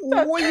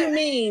 What do you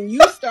mean? You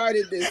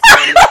started this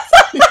moment.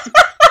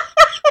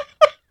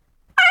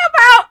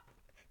 Out.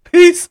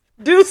 Peace.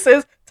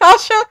 Deuces.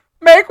 Tasha,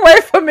 make way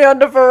for me on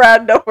the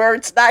veranda where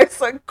it's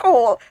nice and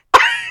cool.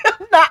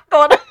 I'm not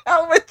going to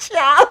hell with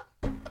y'all.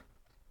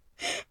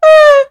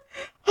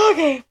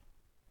 Okay.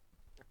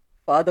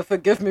 Father,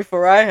 forgive me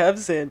for I have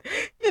sinned.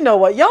 You know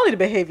what? Y'all need to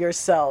behave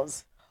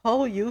yourselves.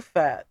 Oh, you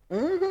fat.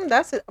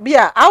 That's it.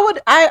 Yeah,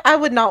 I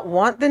would not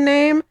want the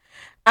name.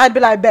 I'd be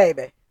like,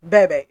 baby,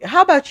 baby,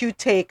 how about you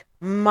take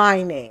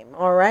my name,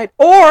 all right?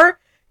 Or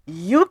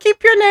you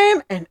keep your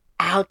name and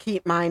I'll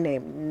keep my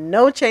name.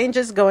 No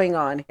changes going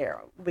on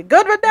here. We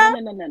good with No, that?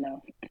 no, no, no,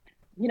 no.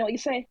 You know what you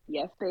say?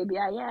 Yes, baby,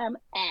 I am.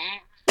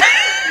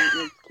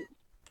 It's cute.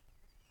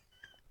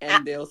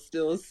 And they'll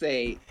still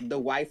say the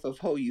wife of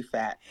Ho You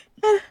Fat.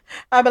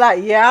 I'd be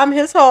like, yeah, I'm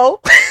his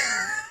hoe.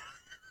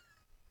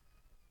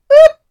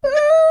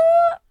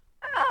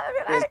 I'd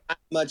be There's like, not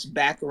much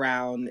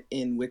background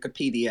in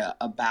Wikipedia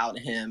about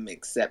him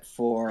except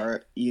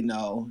for,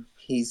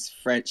 he's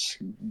French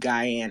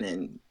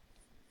Guyanan.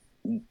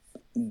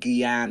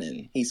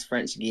 Guyanan. He's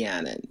French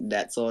Guyanan.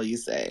 That's all you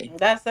say.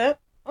 that's it.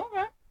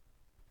 Okay.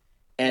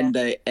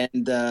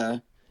 Yeah.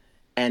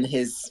 And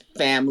his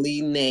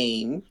family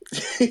name.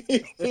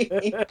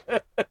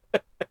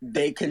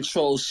 They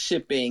control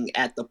shipping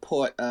at the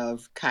port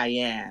of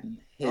Cayenne.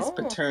 His Oh,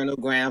 paternal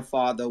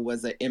grandfather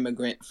was an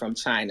immigrant from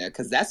China.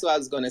 Because that's what I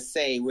was going to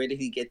say. Where did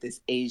he get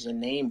this Asian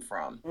name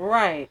from?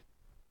 right.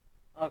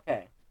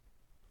 Okay.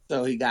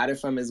 So he got it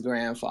from his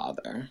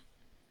grandfather.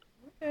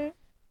 Okay.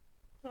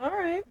 All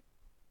right.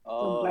 So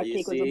Oh, Black you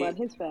Cake was about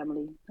see. his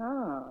family.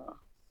 Huh.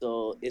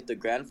 So if the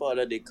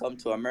grandfather did come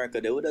to America,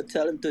 they would have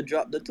tell him to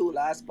drop the two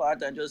last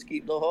part and just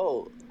keep the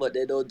whole. But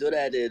they don't do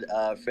that in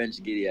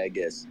French Guinea, I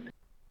guess.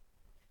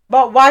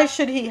 But why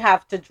should he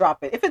have to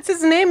drop it? If it's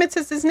his name, it's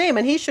his name,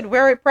 and he should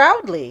wear it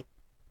proudly.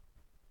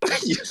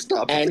 You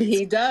stop And it.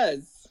 he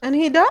does. And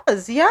he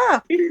does,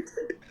 yeah.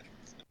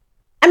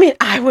 I mean,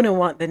 I wouldn't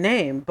want the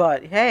name,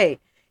 but hey,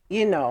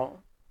 you know.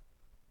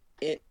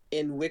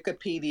 In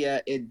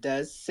Wikipedia, it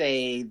does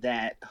say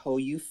that Ho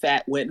You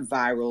Fat went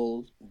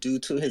viral due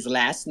to his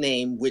last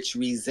name, which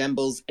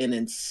resembles an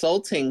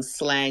insulting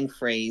slang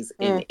phrase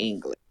in Mm,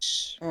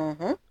 English.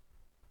 mm-hmm.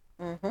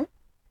 Mm-hmm.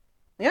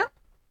 Yeah.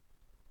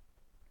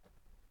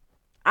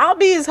 I'll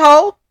be his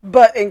hoe,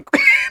 but in,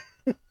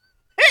 in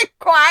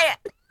quiet.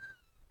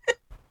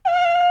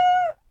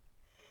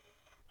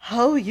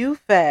 Ho, you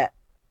fat.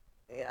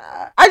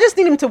 Yeah. I just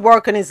need him to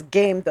work on his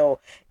game, though.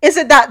 Is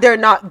it that they're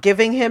not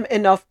giving him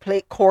enough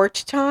play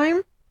court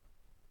time?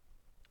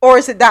 Or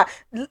is it that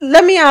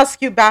let me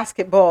ask you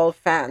basketball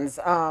fans,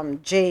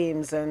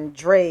 James and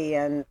Dre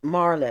and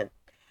Marlon.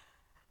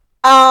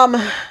 Um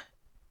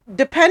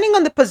Depending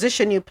on the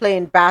position you play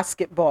in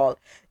basketball,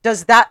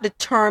 does that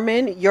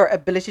determine your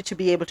ability to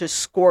be able to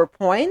score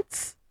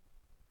points?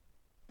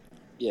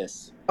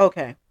 Yes.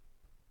 Okay.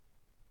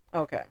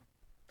 Okay.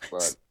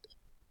 But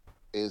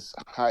his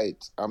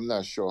height, I'm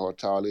not sure how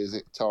tall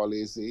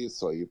is he,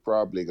 so you're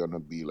probably gonna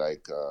be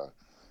like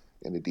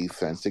in the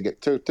defense to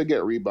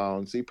get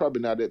rebounds. He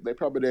probably not they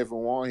probably don't even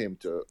want him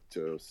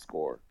to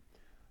score.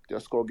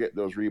 Just go get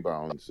those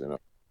rebounds.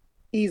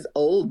 He's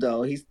old,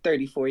 though. He's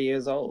 34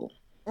 years old.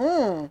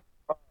 Mm.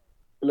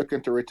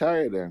 Looking to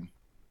retire then.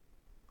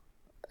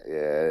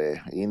 Yeah,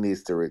 he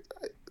needs to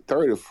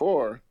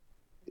 34.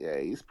 Yeah,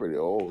 he's pretty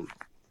old.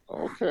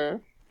 Okay.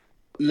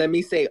 Let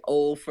me say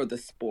old for the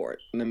sport.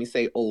 Let me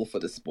say old for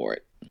the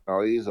sport.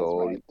 No, he's That's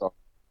old. right. He's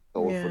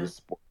old for the Yeah.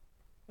 sport.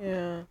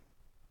 Yeah.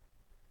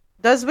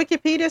 Does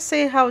Wikipedia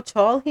say how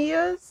tall he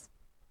is?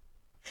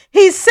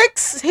 He's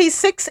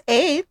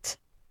 6'8".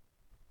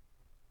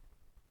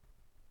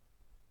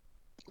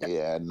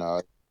 Yeah,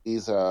 no,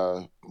 he's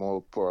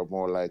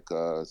more like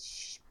a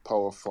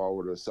power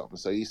forward or something.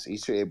 So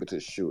he's able to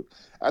shoot.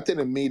 I think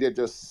the media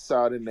just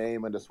saw the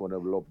name and just want to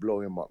blow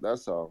him up.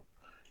 That's all.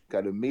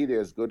 Cause the media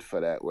is good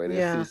for that. Where they see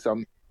Yeah. some,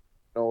 you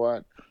know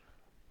what?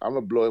 I'm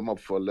gonna blow him up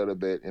for a little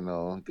bit.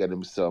 Get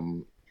him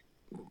some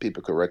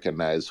people can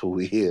recognize who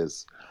he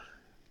is.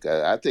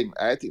 I think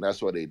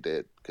that's what they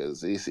did.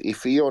 Because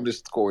if he only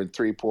scoring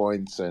 3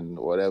 points and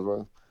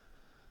whatever,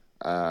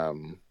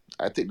 um,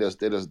 I think they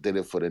just did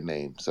it for the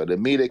name. So the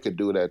media could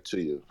do that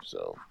to you.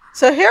 So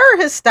So here are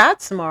his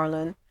stats,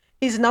 Marlon.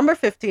 He's number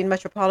 15,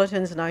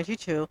 Metropolitans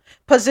 92.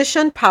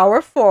 Position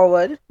power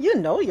forward. You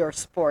know your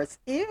sports.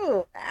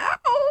 Ew.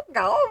 Ow.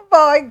 Go on,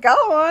 boy. Go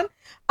on.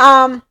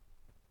 Um,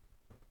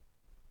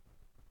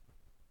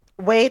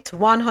 Weight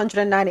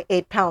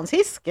 198 pounds.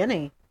 He's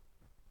skinny.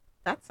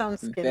 That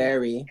sounds skinny.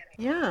 Very.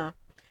 Yeah.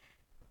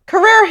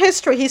 Career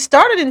history. He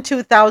started in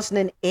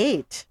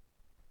 2008.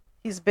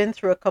 He's been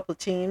through a couple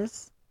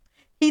teams.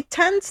 He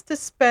tends to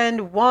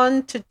spend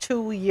 1 to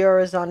 2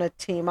 years on a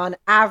team on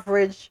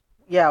average.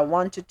 Yeah,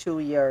 1 to 2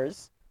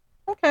 years.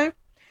 Okay.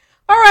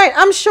 All right.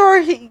 I'm sure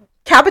he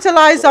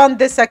capitalized on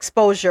this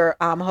exposure,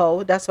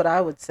 Ho. That's what I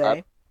would I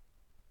say.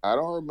 I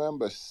don't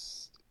remember.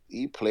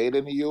 He played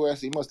in the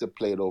U.S. He must have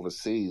played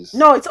overseas.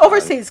 No, it's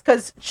overseas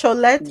because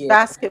Cholet Yeah.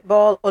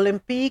 basketball,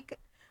 Olympique,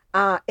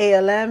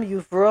 ALM,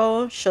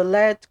 Uvreux,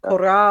 Cholet,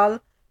 Coral.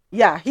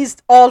 Yeah, he's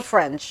all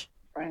French.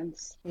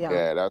 France. Yeah.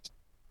 Yeah,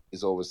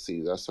 he's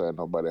overseas. That's why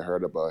nobody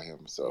heard about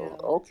him. So Yeah.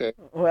 okay.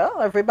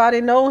 Well,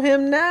 everybody know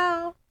him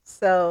now.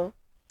 So,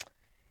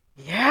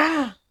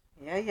 yeah.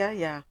 Yeah, yeah,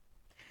 yeah.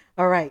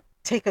 All right.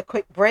 Take a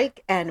quick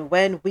break. And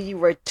when we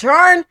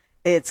return,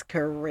 it's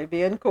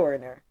Caribbean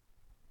Corner.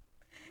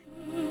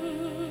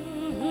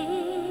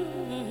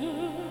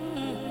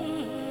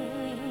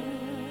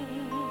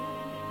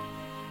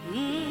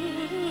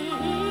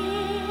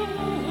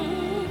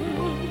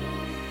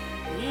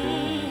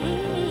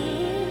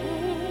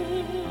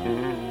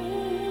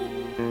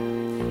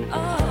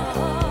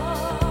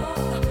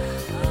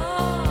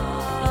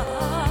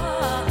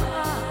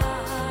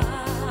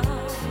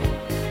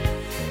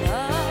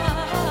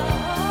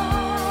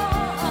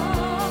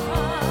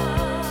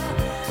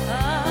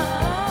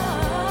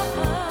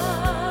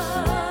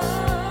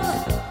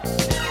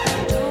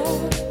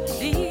 Don't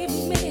leave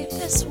me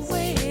this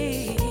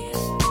way.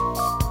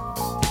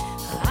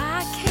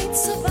 I can't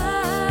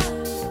survive.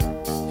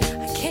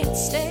 I can't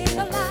stay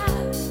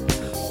alive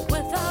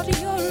without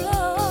your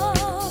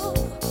love.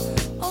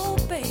 Oh,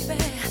 baby,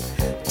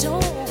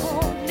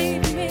 don't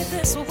leave me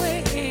this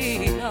way.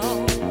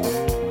 No,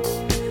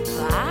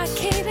 I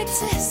can't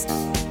exist.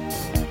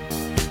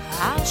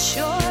 I'll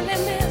surely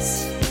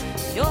miss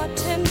your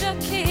tender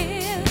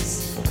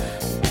kiss.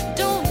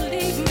 Don't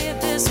leave me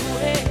this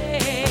way.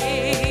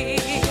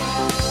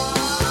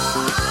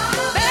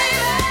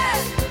 Baby,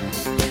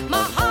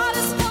 my heart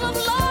is full of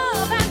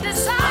love and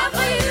desire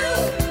for you.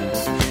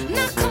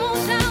 Now come on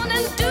down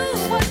and do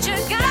what you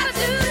gotta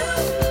do.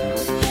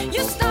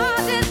 You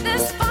started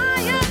this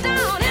fire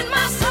down in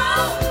my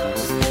soul.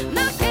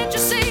 Now can't you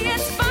see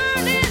it's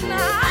burning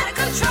out of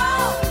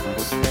control?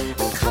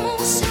 Come on,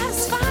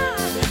 satisfy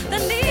the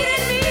need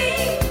in me.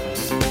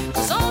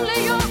 'Cause only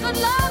your good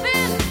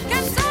loving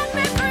can set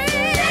me free.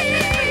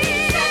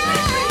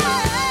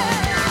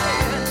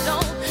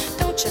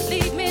 Don't you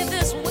leave me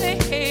this way,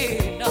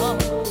 no.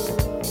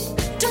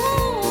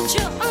 Don't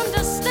you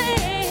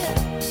understand?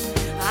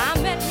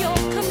 I'm at your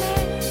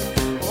command.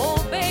 Oh,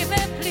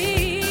 baby,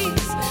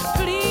 please,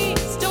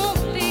 please don't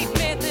leave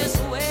me this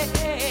way.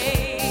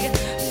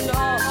 No,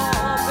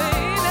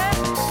 baby,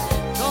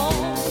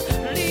 don't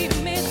leave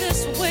me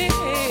this way.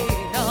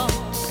 No,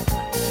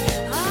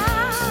 I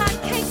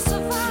can't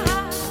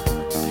survive.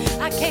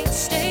 I can't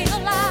stay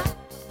alive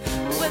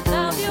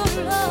without your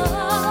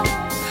love.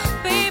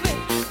 Baby,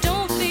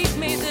 don't leave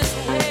me this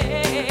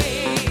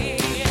way.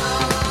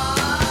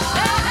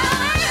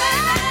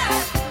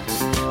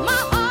 My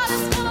heart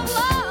is full of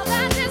love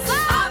and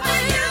desire for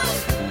you.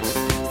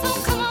 So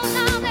come on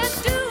down and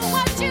do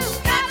what you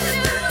gotta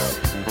do.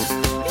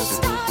 You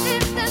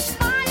started this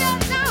fire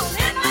down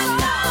in my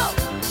soul.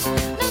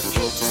 Now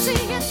can't you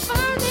see it's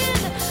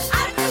burning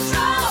out of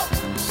control?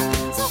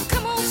 So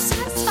come on,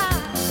 satisfy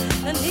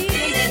the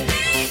need in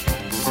me.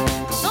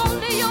 'Cause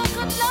only your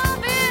good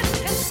loving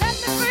can set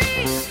me free.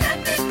 Set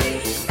me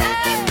free,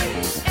 set me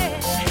free.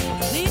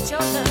 Need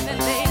your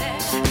loving, baby.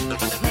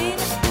 Need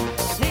it,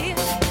 need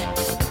it.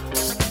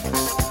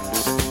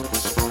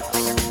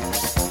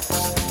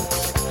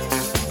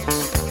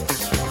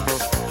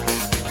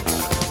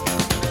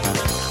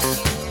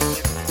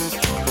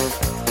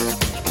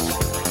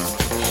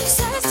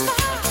 Satisfy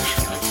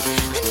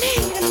the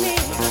need in me.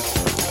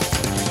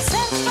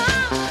 Satisfy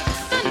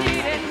the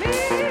need in me.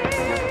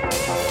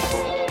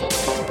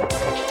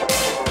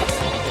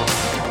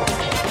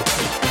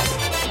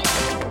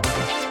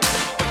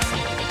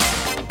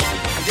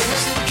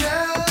 There's a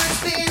girl that's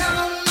been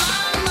on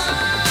my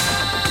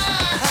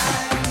mind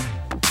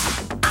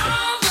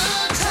all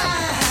the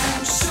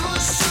time. So.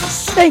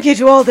 Thank you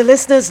to all the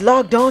listeners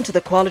logged on to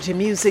the Quality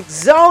Music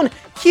Zone,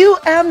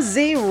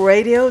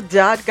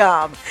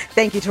 QMZRadio.com.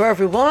 Thank you to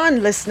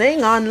everyone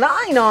listening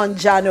online on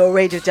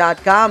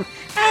JanoRadio.com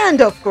And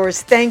of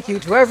course, thank you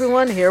to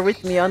everyone here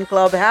with me on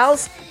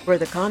Clubhouse, where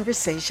the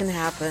conversation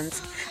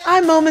happens.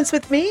 I'm Moments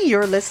with Me.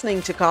 You're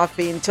listening to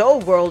Coffee in Tow,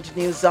 World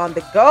News on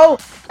the Go,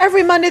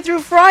 every Monday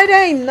through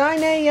Friday, 9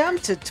 a.m.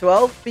 to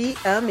 12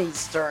 p.m.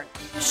 Eastern.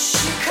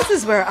 This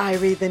is where I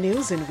read the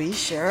news and we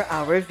share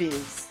our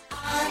views.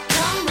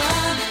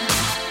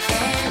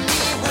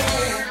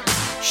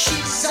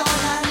 She's all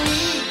I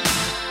need,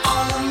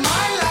 all of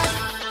my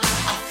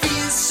life. I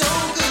feel so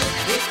good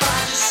if I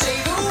just say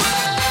the word.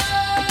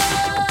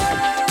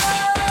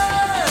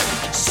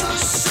 So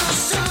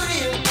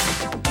dear.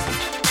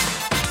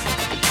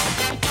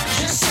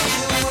 Just say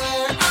the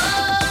word.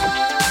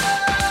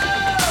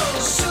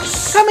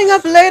 Coming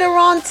up later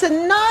on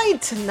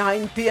tonight,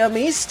 9 p.m.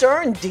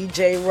 Eastern,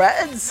 DJ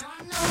Reds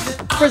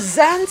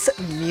presents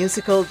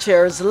Musical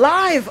Chairs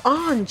live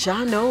on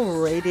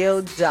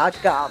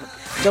JahknoRadio.com.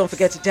 Don't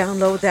forget to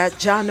download that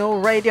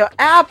Jahkno Radio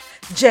app,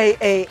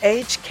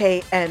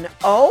 JAHKNO,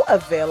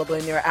 available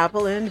in your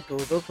Apple and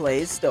Google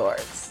Play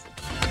stores.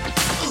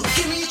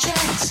 Give me a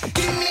chance,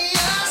 give me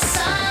a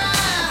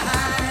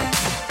sign.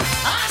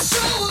 I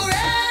sure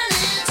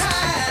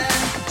anytime.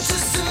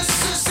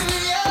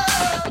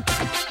 Yeah.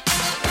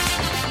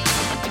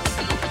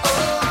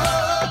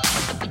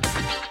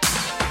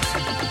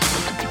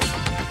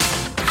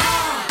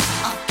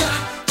 I've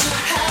got to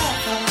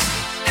have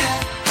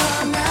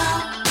her now.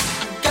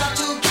 Got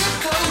to get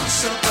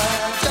closer, but I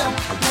don't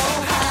know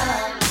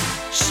how.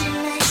 She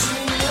makes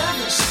me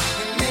nervous,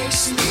 it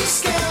makes me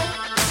scared.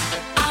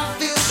 I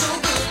feel so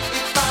good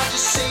if I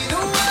just say the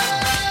word.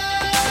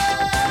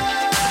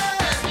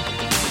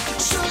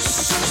 So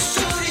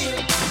dear.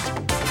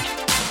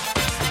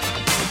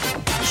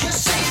 Just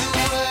say the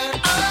word.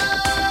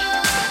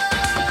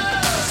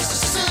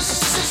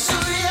 So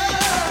dear.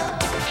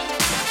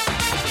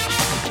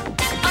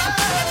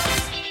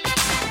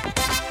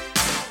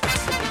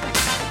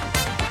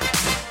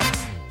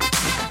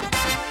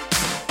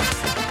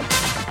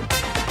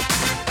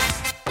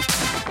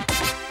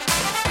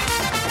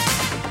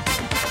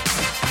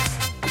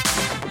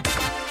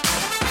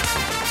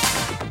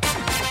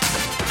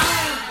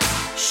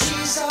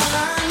 She's all I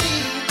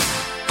need,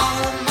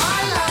 all of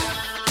my life.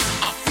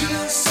 I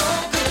feel so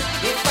good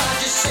if I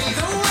just say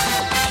the word.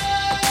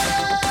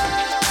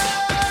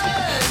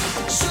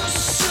 So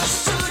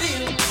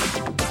dear.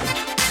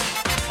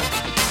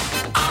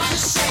 I'll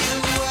just say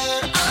the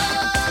word.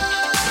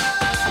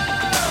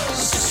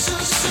 So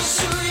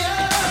dear.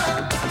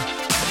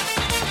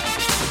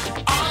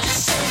 I'll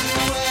just say the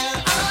word.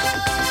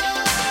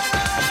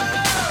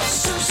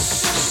 So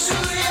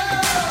dear.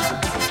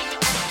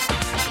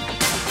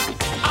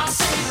 I'll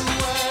say the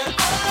word.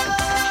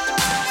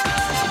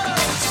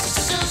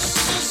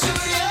 So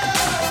dear.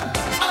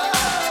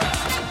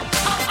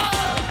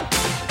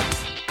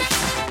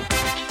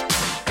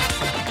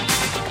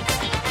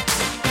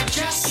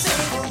 Just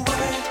say the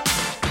word.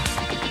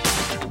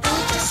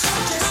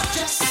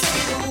 Just say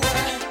the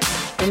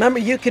word. Remember,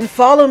 you can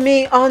follow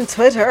me on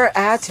Twitter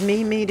at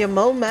Me Media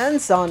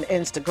Moments, on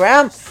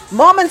Instagram,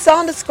 Moments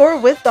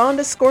 _with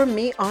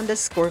 _me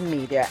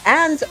 _media,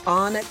 and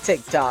on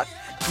TikTok,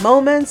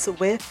 Moments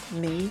with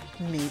Me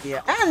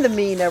Media. And the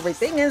me and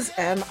everything is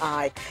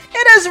MI.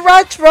 It is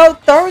Retro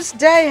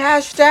Thursday,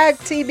 hashtag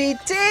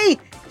TBT.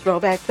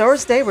 Throwback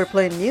Thursday, we're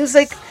playing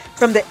music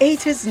from the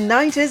 80s,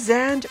 90s,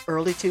 and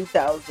early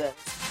 2000s.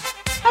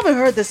 Haven't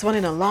heard this one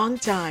in a long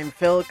time.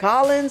 Phil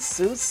Collins,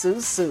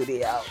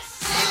 Studio.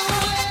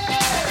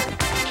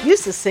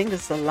 Used to sing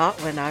this a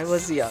lot when I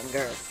was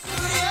younger.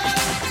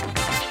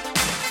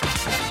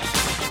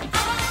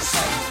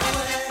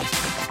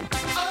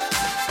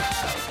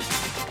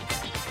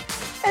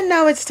 And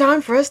now it's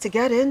time for us to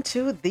get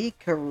into the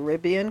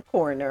Caribbean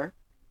Corner.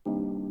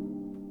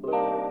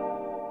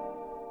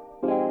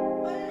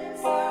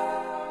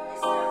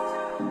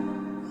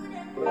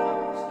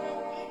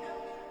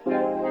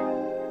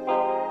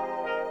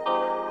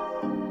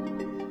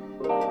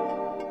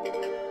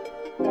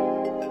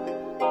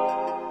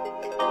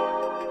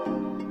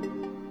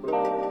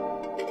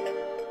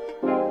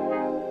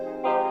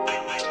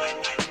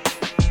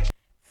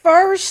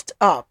 First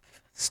up,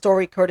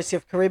 story courtesy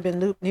of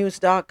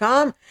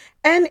CaribbeanLoopNews.com.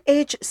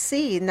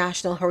 NHC,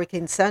 National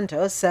Hurricane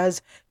Center,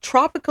 says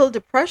tropical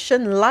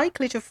depression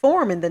likely to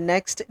form in the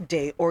next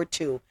day or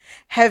two.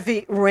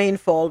 Heavy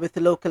rainfall with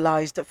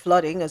localized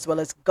flooding as well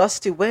as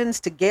gusty winds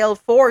to gale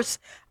force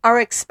are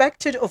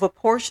expected over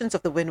portions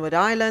of the Windward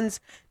Islands,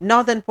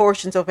 northern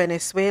portions of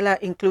Venezuela,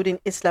 including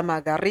Isla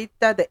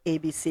Margarita, the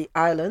ABC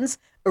Islands,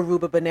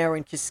 Aruba, Bonaire,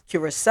 and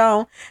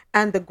Curacao,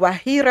 and the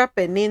Guajira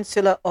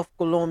Peninsula of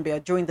Colombia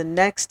during the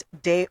next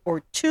day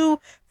or two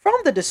from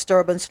the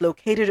disturbance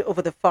located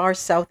over the far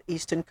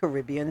southeastern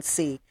Caribbean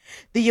Sea.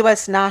 The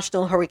U.S.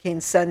 National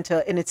Hurricane Center,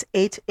 in its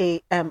 8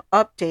 a.m.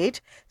 update,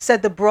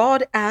 said the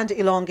broad and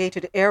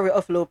elongated area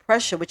of low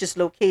pressure, which is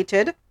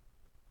located,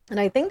 and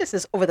I think this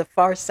is over the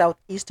far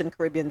southeastern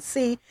Caribbean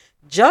Sea,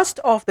 just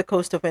off the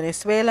coast of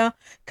Venezuela,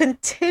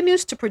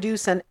 continues to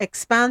produce an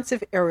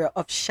expansive area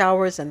of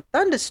showers and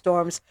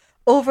thunderstorms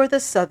over the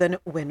southern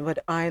Windward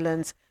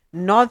Islands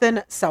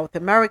northern South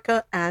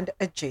America, and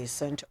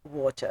adjacent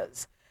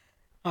waters.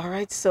 All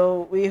right,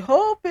 so we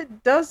hope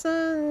it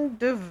doesn't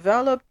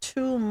develop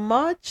too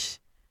much.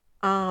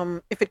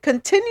 If it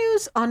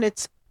continues on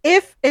its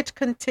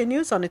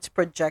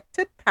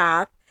projected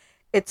path,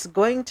 it's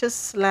going to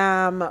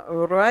slam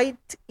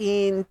right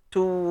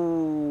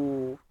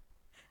into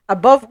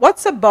above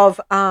what's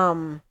above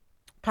Panama.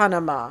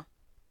 I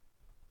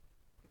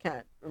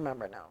can't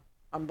remember now.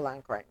 I'm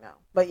blank right now.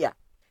 But yeah,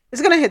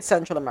 it's going to hit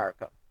Central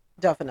America.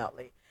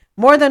 Definitely.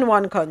 More than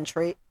one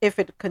country if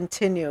it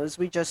continues.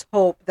 We just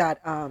hope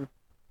that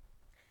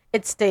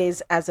it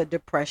stays as a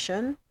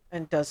depression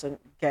and doesn't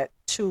get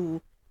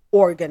too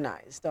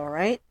organized. All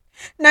right.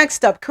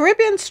 Next up,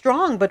 Caribbean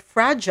strong but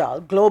fragile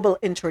global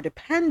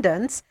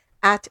interdependence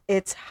at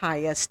its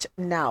highest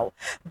now.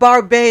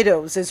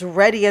 Barbados is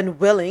ready and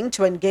willing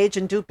to engage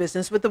and do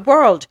business with the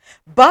world,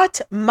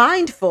 but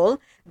mindful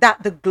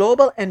that the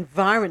global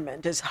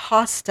environment is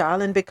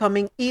hostile and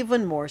becoming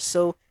even more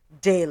so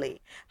daily.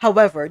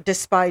 However,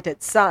 despite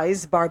its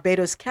size,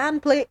 Barbados can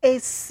play a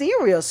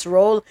serious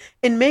role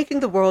in making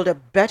the world a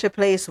better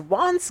place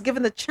once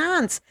given the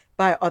chance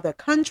by other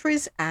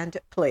countries and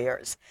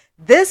players.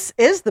 This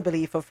is the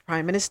belief of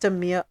Prime Minister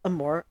Mia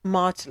Amor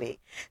Motley.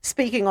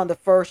 Speaking on the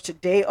first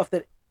day of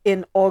the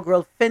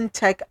inaugural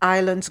FinTech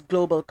Islands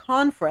Global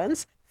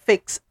Conference,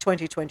 FIX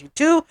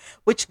 2022,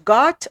 which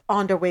got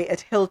underway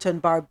at Hilton,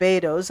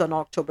 Barbados on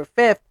October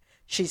 5th,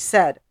 she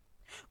said,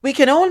 "We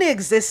can only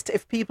exist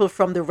if people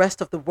from the rest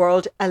of the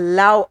world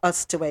allow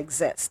us to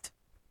exist.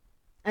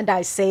 And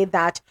I say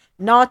that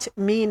not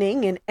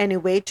meaning in any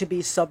way to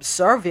be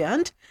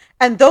subservient,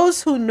 and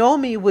those who know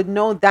me would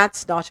know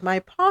that's not my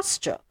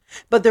posture.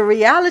 But the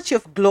reality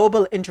of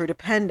global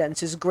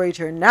interdependence is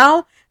greater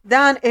now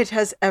than it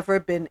has ever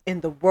been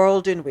in the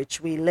world in which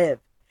we live."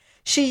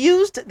 She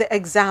used the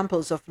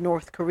examples of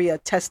North Korea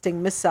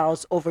testing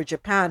missiles over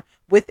Japan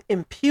with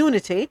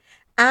impunity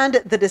and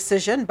the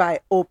decision by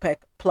OPEC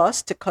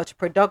Plus to cut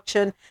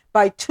production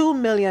by 2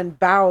 million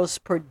barrels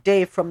per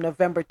day from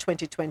November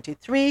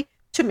 2023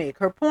 to make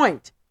her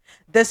point.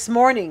 This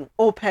morning,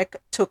 OPEC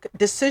took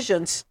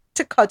decisions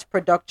to cut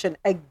production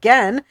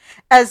again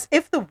as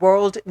if the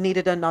world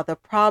needed another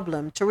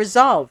problem to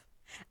resolve.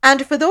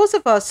 And for those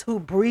of us who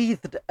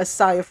breathed a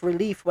sigh of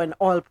relief when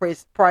oil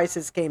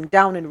prices came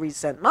down in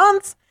recent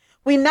months,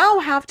 we now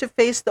have to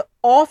face the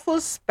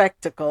awful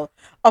spectacle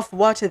of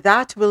what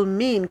that will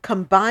mean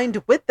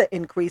combined with the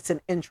increase in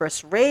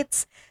interest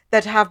rates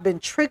that have been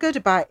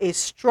triggered by a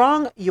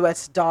strong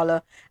US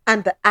dollar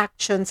and the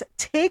actions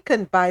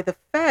taken by the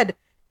Fed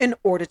in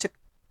order to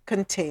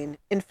contain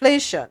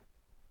inflation.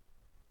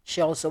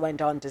 She also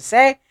went on to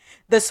say,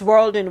 "This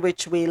world in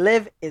which we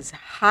live is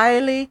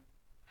highly,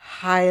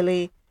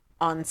 highly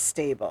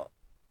unstable."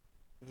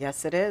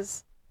 Yes, it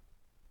is.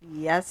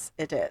 Yes,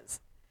 it is.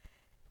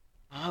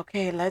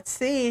 Okay, let's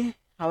see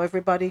how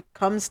everybody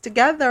comes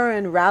together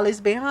and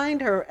rallies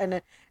behind her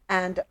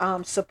and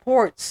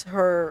supports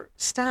her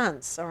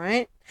stance. All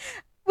right.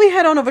 We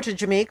head on over to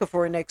Jamaica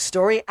for our next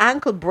story.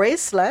 Ankle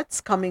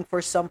bracelets coming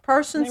for some Can I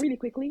persons. really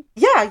quickly?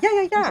 Yeah, yeah, yeah,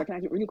 I'm yeah. sorry, can I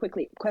really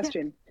quickly? Yeah,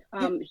 Question.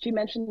 yeah. She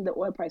mentioned the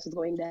oil prices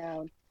going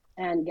down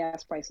and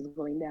gas prices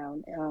going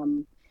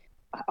down.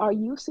 Are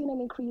you seeing an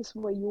increase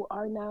where you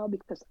are now?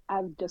 Because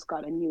I've just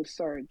got a new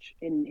surge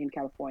in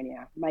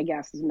California. My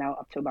gas is now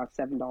up to about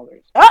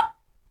 $7. Ah!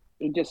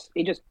 It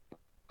just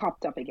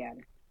popped up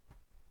again.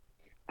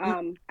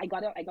 Mm. I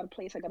got a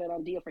place. I got it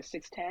on deal for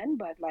 610,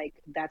 but like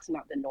that's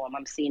not the norm.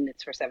 I'm seeing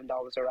it's for $7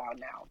 around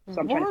now.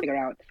 So I'm trying to What? figure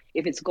out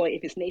if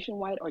it's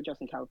nationwide or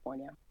just in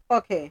California.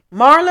 Okay.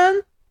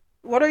 Marlon,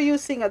 what are you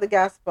seeing at the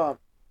gas pump?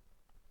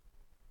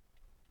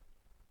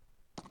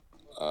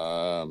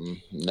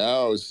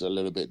 Now it's a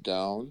little bit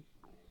down.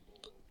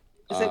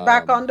 Is it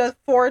back Um, under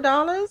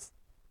 $4?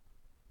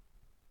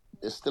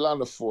 it's still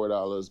under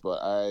 $4,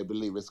 but I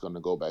believe it's going to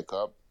go back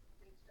up.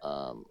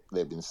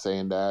 They've been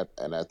saying that,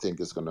 and I think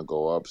it's going to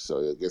go up.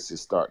 So I guess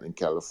it's starting in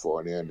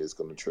California, and it's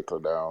going to trickle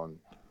down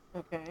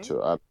Okay. to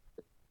other.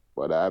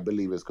 But I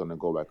believe it's going to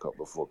go back up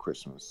before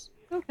Christmas.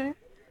 Okay.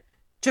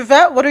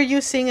 Javette, what are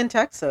you seeing in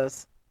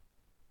Texas?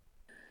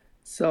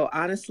 So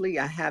honestly,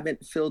 I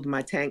haven't filled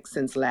my tank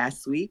since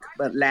last week,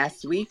 but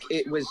last week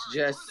it was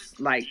just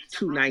like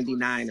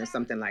 2.99 or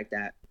something like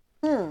that.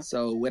 Hmm.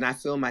 So when I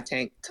fill my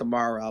tank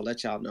tomorrow, I'll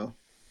let y'all know.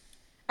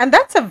 And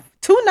that's a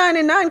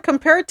 2.99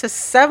 compared to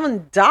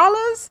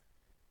 $7?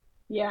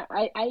 Yeah,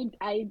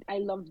 I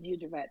love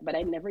Udrevet, but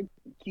I never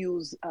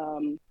use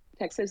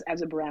Texas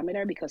as a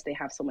barometer because they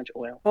have so much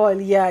oil. Oh,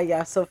 yeah,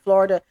 yeah. So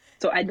Florida.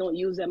 So I don't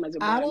use them as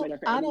a I don't, barometer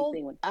for I don't,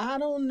 anything. I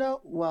don't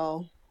know.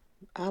 Well,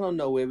 I don't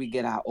know where we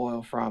get our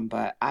oil from,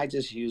 but I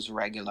just use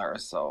regular.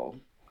 So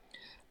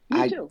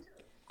Me I, too.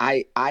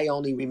 I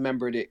only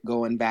remembered it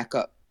going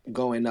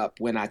up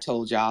when I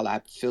told y'all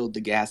I filled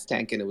the gas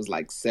tank and it was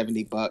like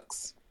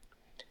 $70.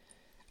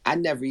 I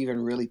never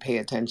even really pay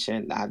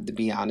attention, to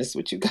be honest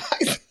with you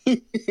guys.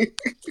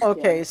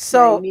 Okay, Yeah,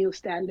 my so meal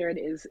standard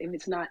is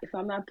if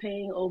I'm not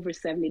paying over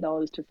 $70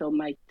 to fill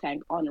my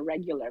tank on a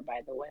regular,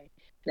 by the way,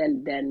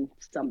 then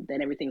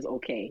everything's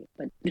okay.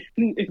 But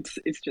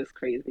it's just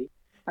crazy.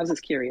 I was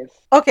just curious.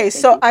 okay, Thank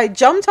so you. I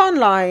jumped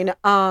online.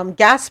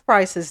 Gas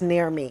prices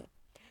near me.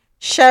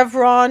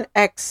 Chevron,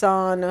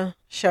 Exxon,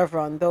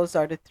 Chevron. Those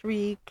are the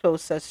three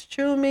closest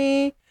to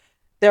me.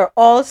 They're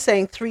all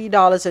saying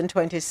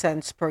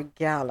 $3.20 per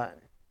gallon.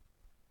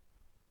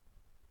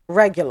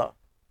 Regular.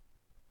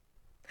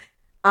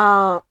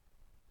 Uh,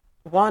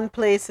 One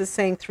place is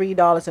saying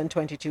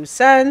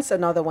 $3.22.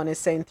 Another one is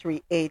saying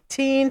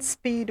 3.18.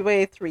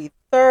 Speedway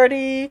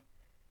 3.30.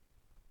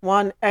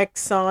 One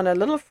Exxon a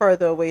little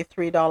further away,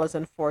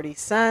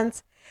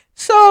 $3.40.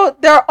 So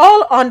they're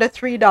all under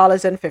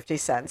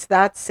 $3.50.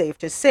 That's safe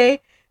to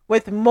say,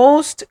 with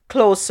most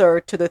closer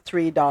to the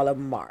 $3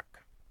 mark.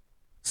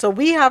 So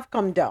we have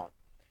come down.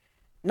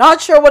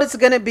 Not sure what it's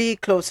going to be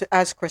closer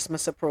as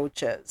Christmas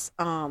approaches.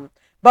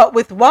 But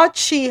with what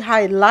she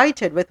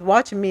highlighted, with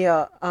what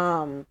Mia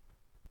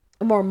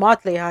more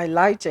Motley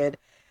highlighted,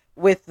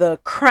 with the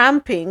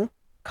cramping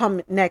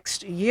come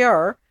next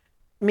year,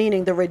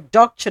 meaning the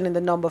reduction in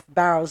the number of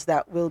barrels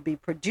that will be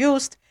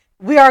produced,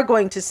 we are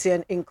going to see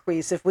an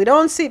increase. If we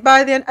don't see it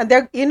by then, and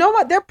they're, you know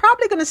what, they're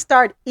probably going to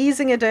start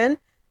easing it in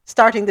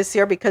starting this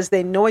year because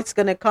they know it's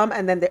going to come,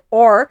 and then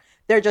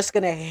they're just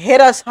going to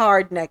hit us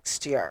hard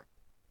next year.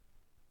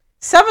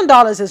 $7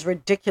 is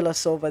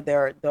ridiculous over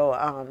there, though,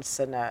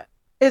 Sinette.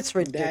 It's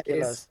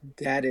ridiculous.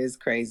 That is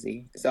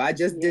crazy. So I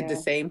just did the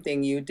Yeah, same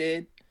thing you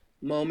did,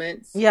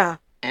 moments, Yeah.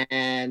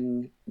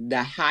 and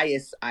the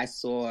highest I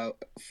saw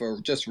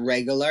for just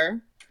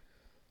regular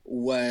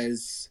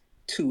was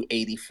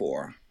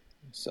 284.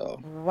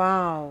 So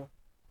Wow.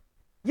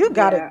 You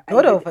got yeah, it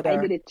good over I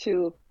there. did it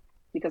too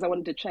because I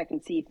wanted to check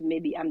and see if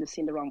maybe I'm just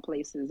seeing the wrong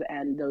places.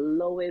 And the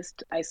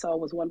lowest I saw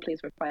was one place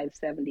for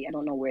 570. I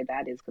don't know where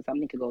that is because I'm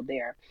need to go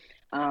there.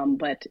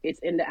 But it's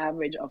in the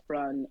average of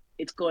run.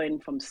 It's going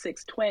from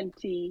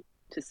 620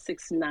 to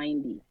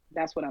 690.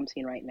 That's what I'm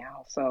seeing right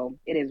now. So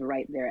it is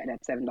right there at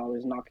that $7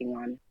 knocking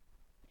on.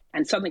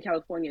 And Southern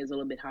California is a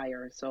little bit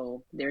higher,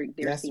 so they're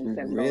that's seeing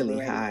 $7 really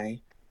already.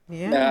 high.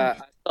 Yeah.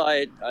 I saw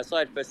it. I saw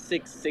it for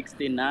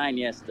 669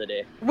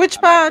 yesterday. Which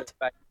I'm actually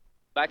part?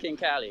 back in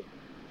Cali,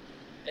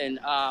 in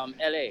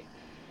LA.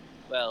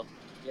 Well,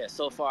 yeah.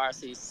 So far, I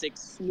see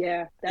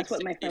Yeah, that's six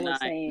what my sixty friend was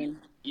nine. saying.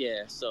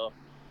 Yeah. So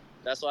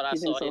that's what I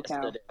She's in saw SoCal.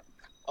 yesterday.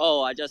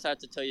 Oh, I just had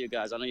to tell you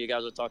guys. I know you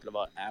guys were talking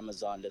about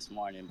Amazon this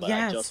morning, but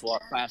I just Yes.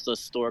 walked past a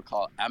store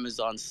called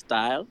Amazon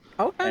Style,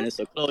 Okay. and it's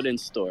a clothing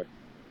store.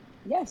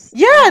 Yes,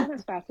 Yeah. Amazon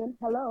is fashion.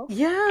 Hello.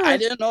 Yeah. I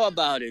didn't know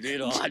about it.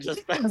 I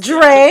just passed it. Dre,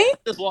 I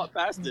just walked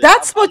past it.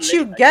 that's I'm what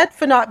you late. I get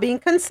for not being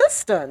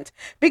consistent.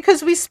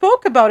 Because we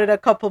spoke about it a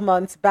couple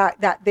months back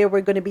that they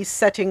were going to be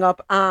setting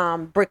up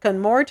brick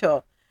and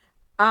mortar.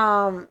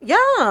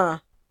 Yeah.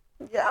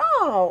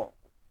 Yeah.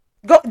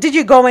 Did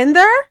you go in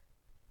there?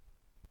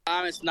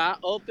 It's not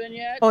open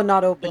yet, Oh,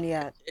 not open but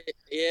yet.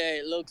 yeah,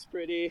 it looks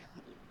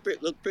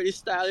look pretty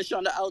stylish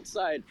on the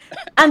outside.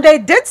 And they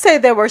did say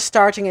they were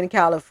starting in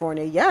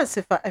California. Yes,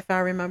 if I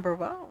remember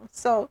well.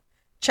 So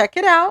check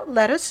it out.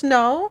 Let us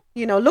know.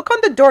 Look on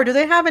the door. Do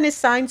they have any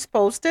signs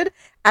posted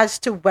as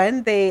to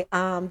when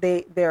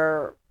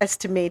their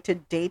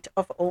estimated date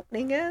of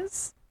opening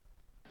is?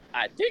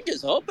 I think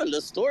it's open.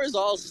 The store is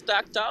all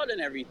stacked out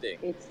and everything.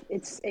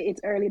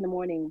 It's early in the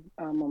morning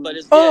But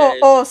it's moments. yeah,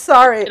 Oh, oh, it's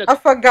sorry. 8 o'clock.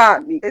 I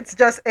forgot. Y- It's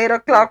just 8 y-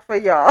 o'clock for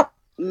y'all.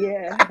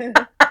 Yeah.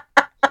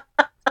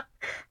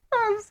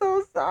 I'm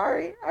so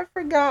sorry. I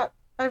forgot.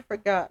 I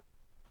forgot.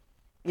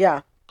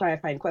 Yeah.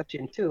 Clarifying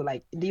question too.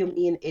 Like, do you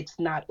mean it's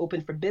not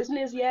open for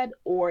business yet,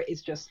 or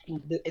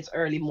it's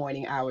early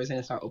morning hours and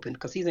it's not open?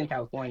 Because he's in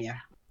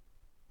California.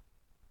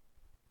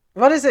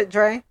 What is it,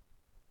 Dre?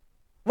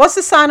 What's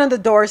the sign on the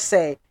door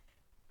say?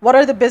 What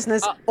are the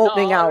business No,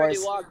 opening hours?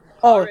 I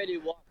Oh, already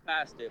walked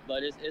past it,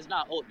 but it's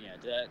not open yet.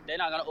 They're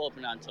not gonna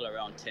open until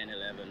around 10,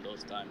 11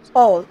 those times.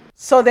 oh,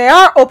 so they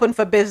are open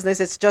for business.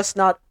 It's just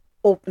not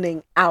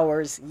opening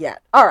hours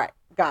yet. All right,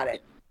 got Yeah.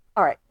 it.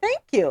 All right,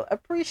 thank you. But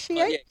Appreciate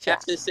yeah, ya.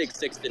 catch the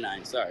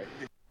 669. Sorry.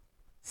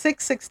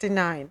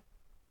 669.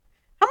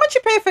 How much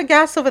you pay for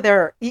gas over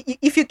there?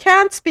 If you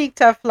can't speak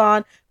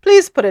Teflon,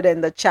 please put it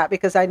in the chat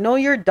because I know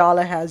your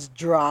dollar has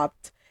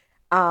dropped.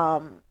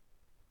 Um,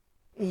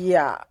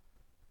 yeah.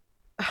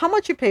 How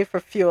much you pay for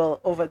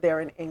fuel over there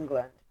in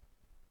England?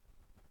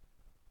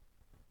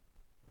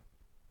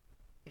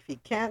 If you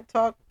can't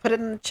talk, put it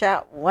in the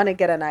chat. Want to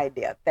get an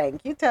idea.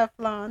 Thank you,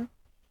 Teflon.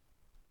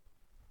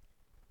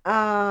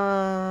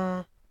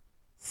 Uh,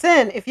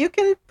 Sin, if you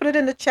can put it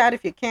in the chat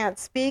if you can't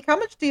speak, how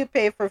much do you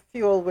pay for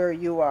fuel where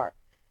you are?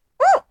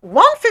 Oh,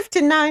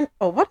 159.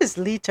 Oh, what is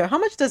liter? How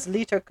much does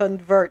liter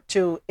convert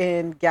to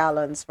in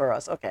gallons for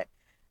us? Okay,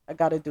 I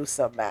got to do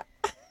some math.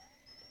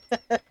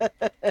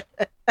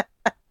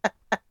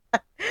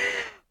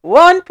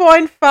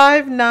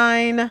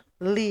 1.59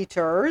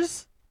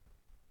 liters.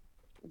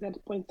 Is that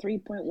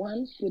 0.3,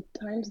 0.1? You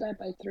times that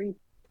by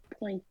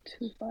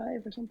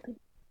 3.25 or something?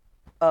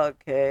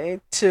 Okay,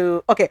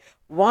 to okay,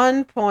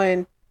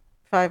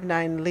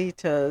 1.59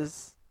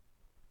 liters.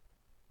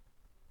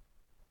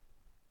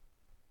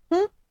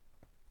 Hmm?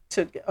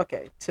 To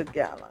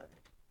gallon.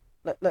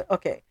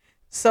 Okay,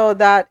 so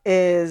that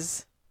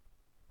is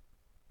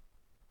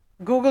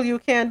Google. You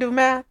can't do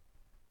math.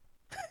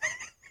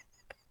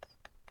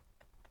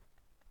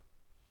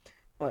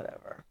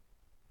 Whatever.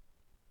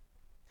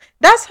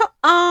 That's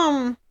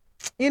how.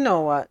 You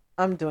know what?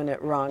 I'm doing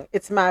it wrong.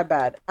 It's my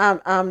bad.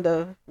 I'm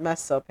the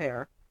mess up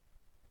here.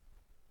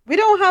 We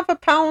don't have a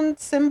pound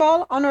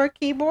symbol on our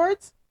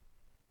keyboards.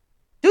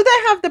 Do they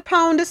have the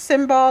pound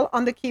symbol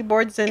on the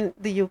keyboards in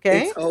the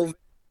It's UK? over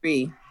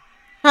 3.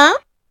 Huh?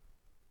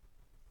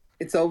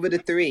 It's over the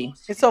 3.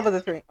 It's over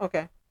the three.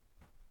 Okay.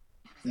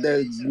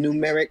 The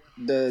numeric,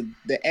 the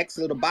X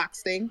little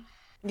box thing.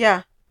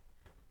 Yeah.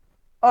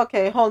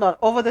 Okay, hold on.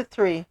 Over the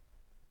three.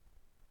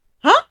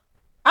 Huh?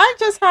 I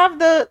just have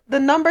the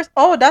numbers.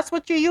 Oh, that's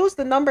what you use,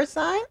 the number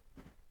sign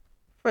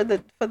for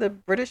the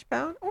British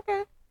pound.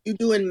 Okay. You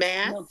doing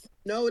math? No.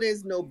 No,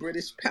 there's no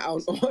British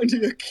pound on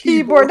your Keyboard.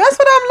 keyboard That's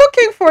what I'm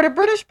looking for. The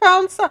British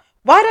pound sign.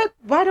 Why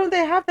don't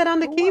they have that on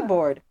the Why?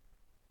 keyboard?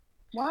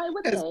 Why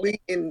would because they? we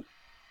in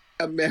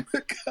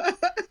America.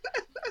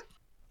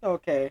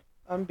 Okay,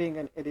 I'm being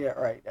an idiot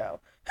right now.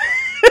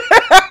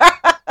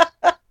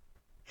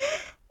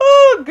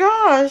 Oh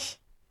gosh.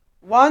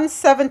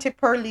 170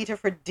 per liter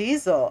for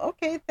diesel.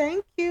 Okay,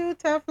 thank you,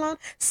 Teflon.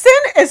 Sin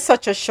is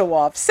such a show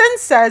off. Sin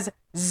says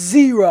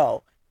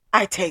zero.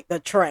 I take the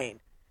train.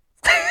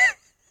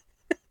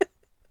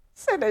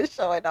 Sin is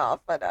showing off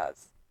on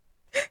us.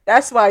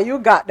 That's why you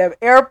got them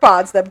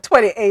AirPods, them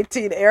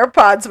 2018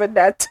 AirPods with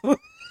that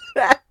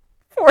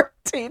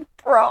 14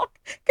 Pro.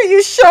 Can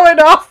you show it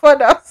off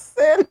on us,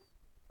 Sin?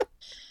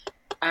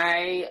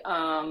 I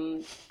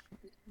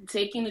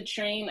taking the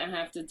train, I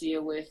have to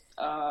deal with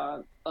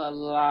a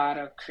lot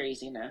of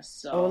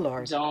craziness.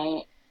 Oh So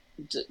Lord.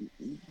 d-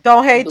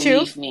 Don't hate you.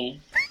 believe me.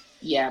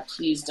 Yeah,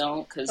 please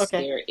don't, because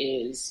Okay. there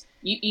is.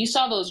 You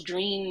saw those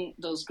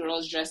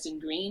girls dressed in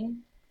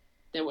green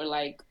that were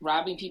like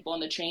robbing people on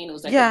the train. It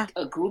was like Yeah.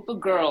 a group of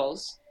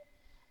girls.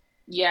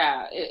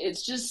 Yeah,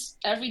 it's just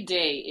every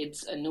day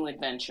it's a new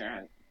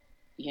adventure,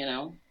 you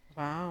know?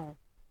 Wow.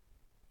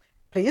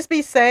 Please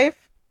be safe.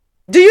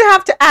 Do you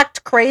have to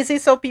act crazy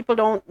so people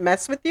don't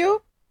mess with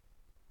you?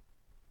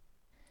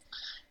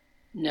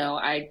 No,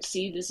 I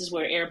see this is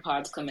where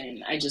AirPods come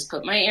in. I just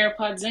put my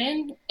AirPods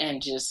in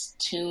and just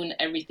tune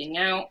everything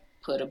out,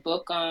 put a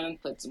book on,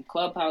 put some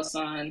Clubhouse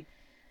on.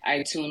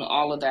 I tune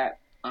all of that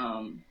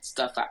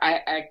stuff.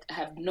 I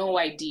have no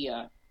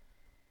idea,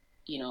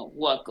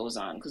 what goes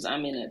on because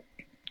I'm in a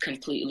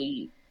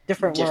completely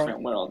Different world.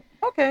 different world.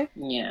 Okay.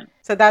 Yeah.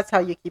 So that's how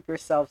you keep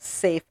yourself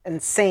safe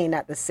and sane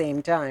at the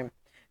same time.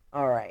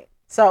 All right.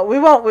 So we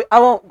won't. I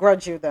won't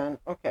grudge you then.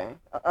 Okay.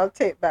 I'll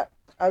take back.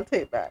 I'll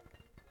take back.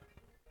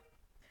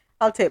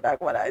 I'll take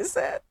back what I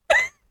said.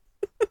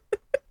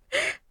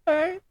 All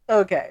right.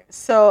 Okay.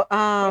 So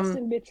Rest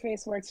in bitch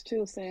face works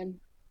too, Sam.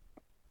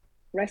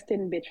 Rest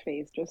in bitch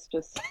face. Just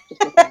look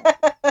it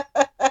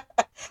up.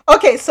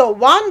 Okay, so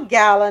 1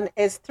 gallon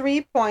is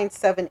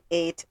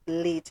 3.78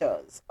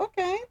 liters.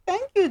 Okay,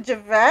 thank you,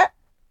 Javette.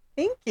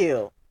 Thank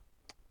you.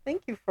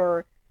 Thank you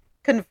for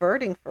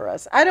converting for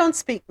us. I don't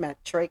speak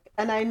metric,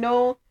 and I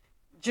know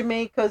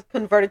Jamaica's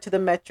converted to the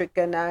metric,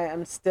 and I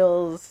am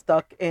still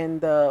stuck in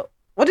the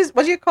what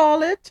do you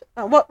call it?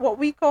 What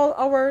we call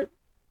our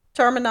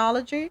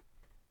terminology?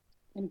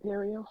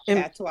 Imperial.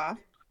 Patois.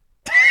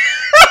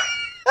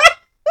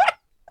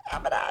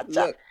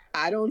 Look,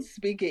 I don't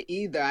speak it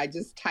either. I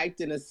just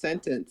typed in a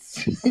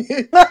sentence.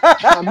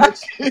 how much?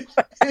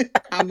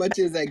 How much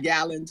is a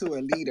gallon to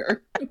a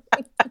liter?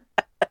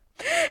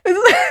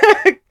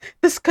 It's like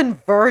this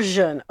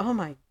conversion. Oh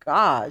my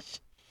gosh.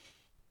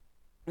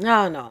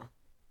 No, no.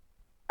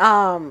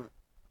 Um,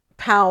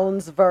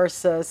 Pounds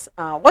versus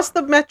what's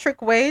the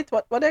metric weight?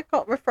 What they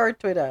call referred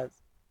to it as?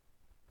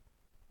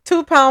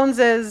 2 pounds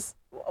is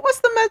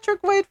what's the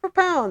metric weight for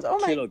pounds? Oh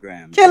my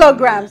Kilograms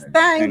kilograms. and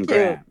Thank you.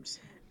 grams.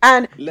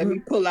 And Let me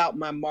pull out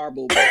my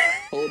marble book.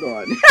 Hold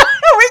on.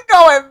 we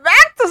going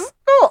back to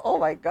school. Oh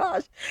my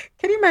gosh.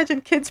 Can you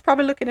imagine kids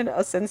probably looking at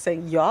us and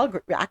saying, y'all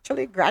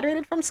actually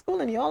graduated from school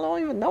and y'all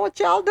don't even know what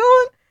y'all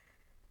doing?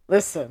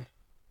 Listen,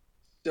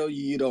 Show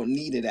you don't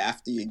need it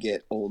after you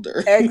get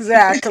older.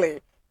 exactly.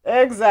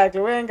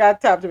 Exactly. We ain't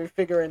got time to be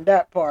figuring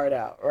that part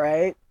out,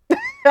 right?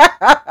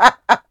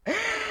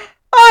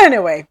 Oh,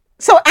 anyway,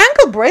 so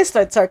ankle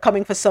bracelets are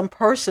coming for some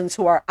persons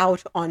who are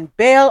out on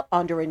bail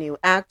under a new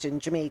act in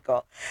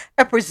Jamaica.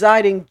 A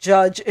presiding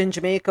judge in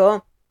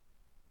Jamaica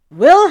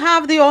will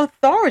have the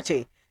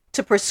authority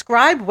to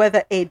prescribe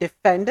whether a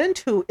defendant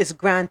who is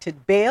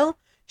granted bail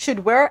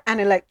should wear an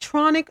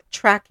electronic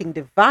tracking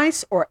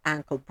device or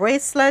ankle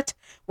bracelet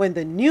when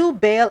the new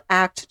Bail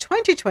Act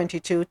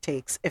 2022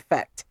 takes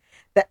effect.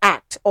 The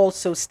act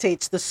also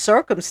states the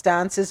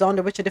circumstances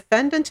under which a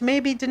defendant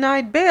may be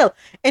denied bail,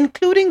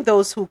 including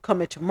those who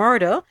commit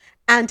murder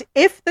and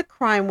if the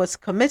crime was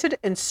committed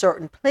in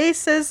certain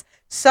places,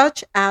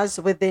 such as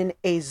within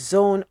a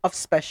zone of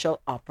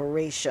special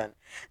operation.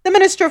 The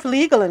Minister of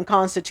Legal and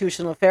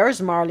Constitutional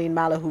Affairs, Marlene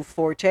Malahou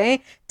Forte,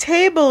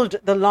 tabled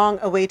the long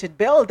awaited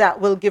bill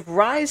that will give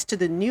rise to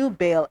the new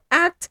Bail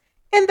Act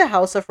in the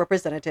House of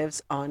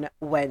Representatives on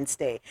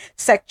Wednesday.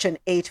 Section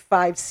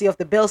 85C of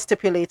the bill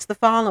stipulates the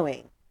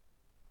following: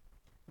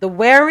 the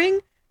wearing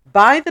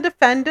by the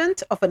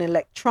defendant of an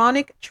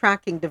electronic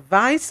tracking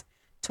device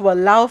to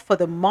allow for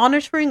the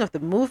monitoring of the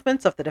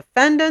movements of the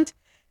defendant,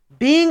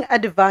 being a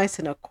device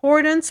in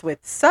accordance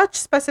with such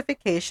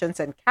specifications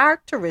and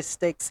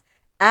characteristics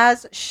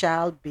as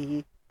shall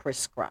be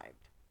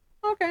prescribed.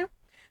 Okay.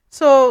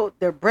 So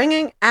they're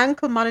bringing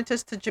ankle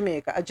monitors to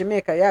Jamaica. A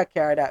Jamaica, yeah,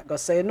 carry that. Go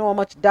say, you know how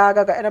much dog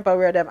I got end up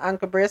wear them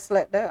ankle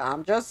bracelet there?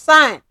 I'm just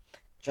saying.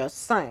 Just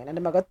saying. And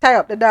then I go tie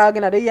up the dog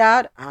in the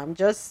yard. I'm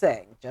just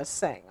saying. Just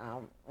saying.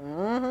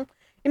 You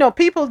know,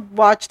 people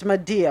watched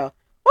Medea.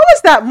 What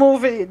was that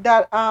movie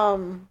that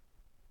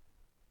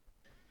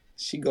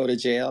She go to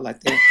jail, I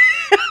think.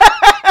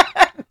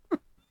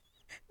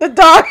 the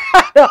dog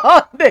had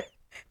on the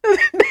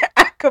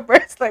ankle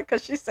bracelet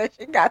because she said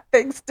she got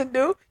things to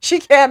do. She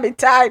can't be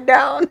tied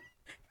down.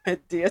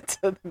 Medea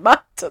to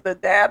the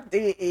damn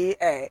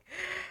DEA.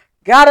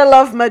 Gotta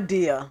love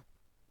Medea.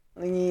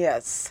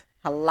 Yes.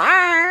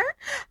 Hello.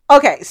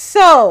 Okay,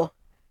 so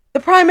the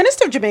Prime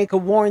Minister of Jamaica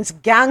warns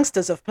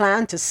gangsters of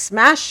plan to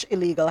smash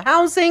illegal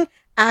housing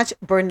at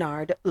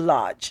Bernard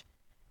Lodge.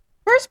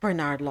 Where's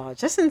Bernard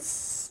Lodge?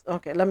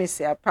 Okay, let me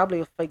see. I probably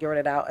will figure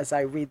it out as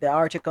I read the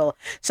article.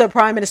 So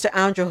Prime Minister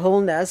Andrew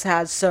Holness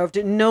has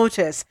served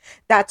notice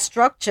that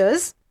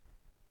structures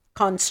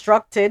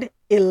constructed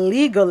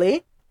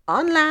illegally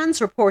on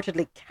lands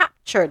reportedly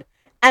captured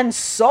and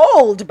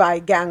sold by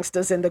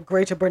gangsters in the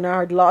Greater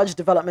Bernard Lodge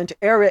development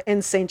area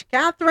in St.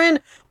 Catherine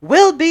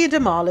will be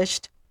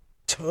demolished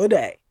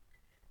today.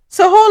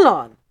 So hold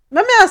on.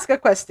 Let me ask a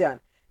question.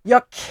 You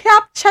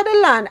capture the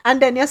land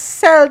and then you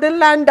sell the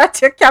land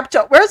that you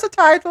capture. Where's the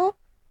title?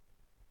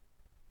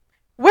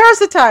 Where's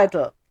the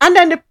title? And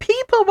then the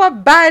people will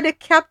buy the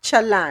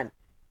capture land.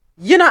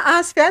 You not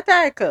ask for a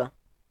title.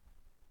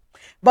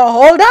 But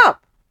hold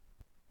up.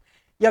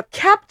 You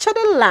capture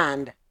the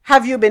land.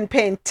 Have you been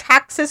paying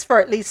taxes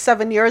for at least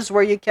 7 years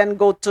where you can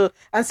go to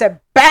and say,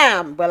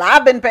 bam, well,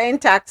 I've been paying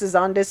taxes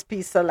on this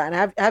piece of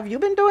land. Have you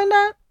been doing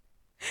that?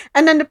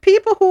 And then the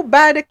people who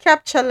buy the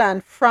capture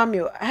land from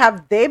you,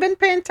 have they been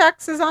paying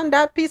taxes on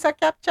that piece of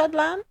captured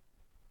land?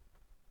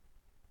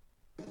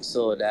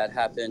 So that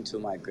happened to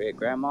my great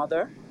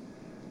grandmother.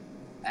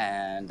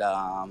 And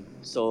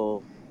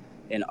so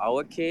in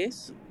our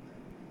case,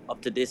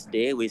 up to this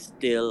day, we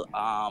still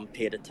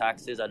pay the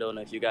taxes. I don't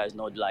know if you guys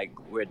know, like,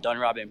 where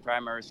Dunrobin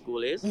Primary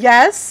School is.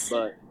 Yes.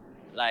 But,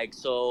 like,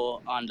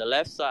 so on the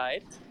left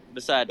side,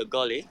 beside the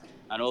gully,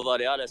 and over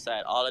the other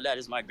side, all of that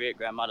is my great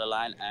grandmother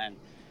line. And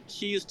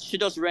she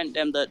just rent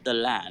them the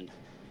land.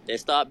 They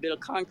start build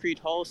a concrete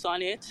house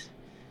on it.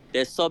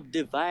 They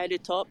subdivide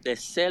it up. They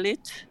sell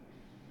it.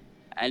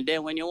 And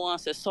then when you want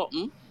to say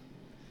something,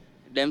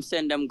 them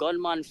send them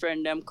gunman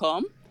friend them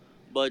come.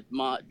 But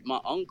my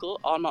uncle,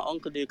 all my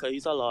uncle did, because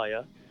he's a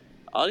lawyer,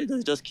 all he does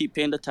is just keep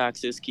paying the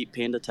taxes, keep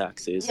paying the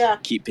taxes, Yeah.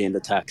 keep paying the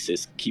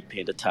taxes, keep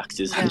paying the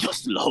taxes, Yeah. and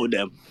just load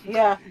them,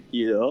 Yeah.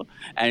 you know?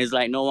 And it's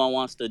like no one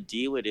wants to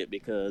deal with it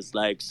because,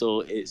 like,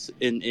 so it's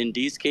in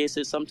these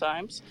cases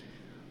sometimes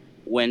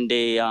when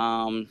they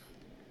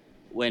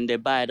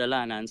buy the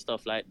land and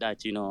stuff like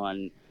that, you know,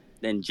 and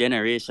then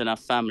generation of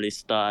families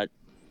start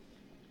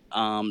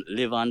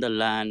live on the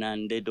land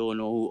and they don't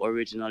know who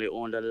originally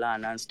owned the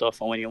land and stuff.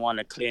 And when you want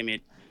to claim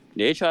it,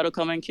 they try to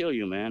come and kill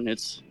you, man.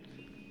 It's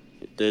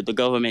the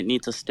government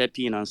need to step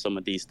in on some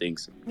of these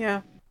things.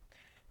 Yeah.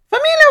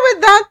 Familiar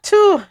with that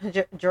too,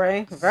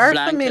 Dre. Very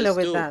familiar Flankers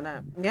with too.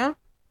 that. Yeah.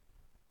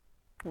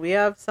 We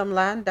have some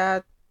land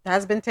that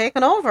has been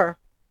taken over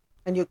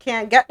and you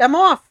can't get them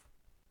off.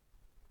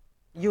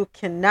 You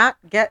cannot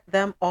get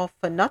them off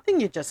for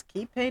nothing. You just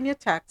keep paying your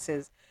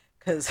taxes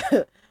because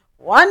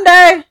one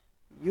day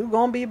you're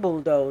going to be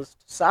bulldozed.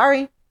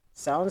 Sorry.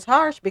 Sounds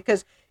harsh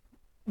because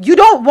you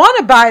don't want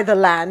to buy the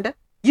land.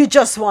 You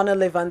just want to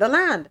live on the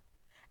land.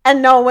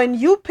 And now when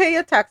you pay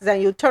your taxes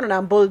and you turn around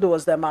and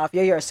bulldoze them off,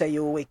 you hear say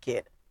you're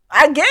wicked.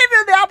 I gave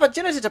you the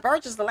opportunity to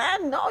purchase the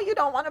land. No, you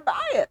don't want to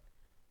buy it.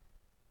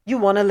 You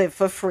want to live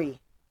for free.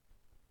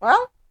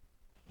 Well,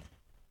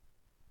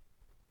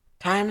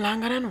 time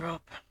longer than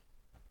rope.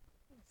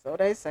 So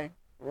they say.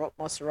 Rope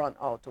must run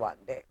out one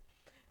day.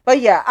 But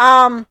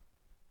yeah,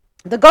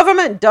 the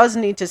government does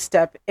need to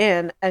step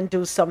in and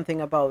do something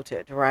about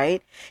it,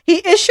 right?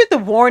 He issued the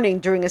warning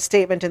during a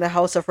statement in the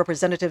House of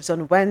Representatives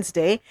on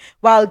Wednesday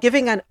while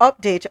giving an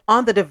update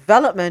on the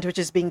development which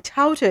is being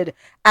touted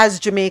as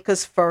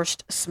Jamaica's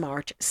first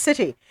smart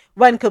city.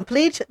 When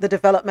complete, the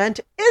development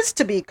is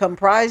to be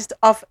comprised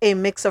of a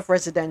mix of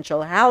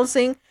residential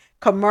housing,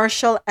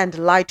 commercial and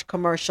light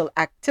commercial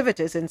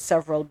activities in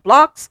several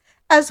blocks,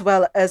 as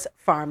well as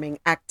farming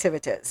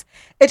activities.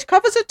 It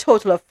covers a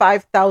total of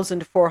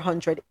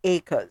 5,400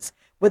 acres,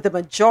 with the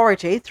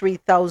majority,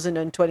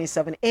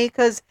 3,027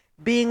 acres,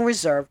 being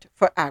reserved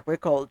for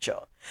agriculture.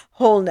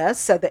 Holness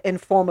said the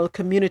informal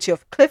community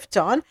of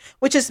Clifton,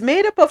 which is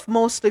made up of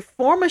mostly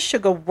former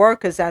sugar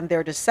workers and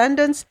their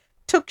descendants,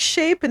 took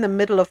shape in the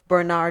middle of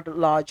Bernard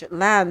Lodge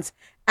lands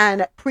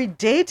and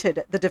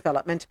predated the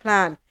development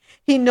plan.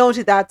 He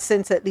noted that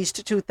since at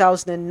least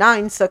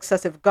 2009,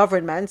 successive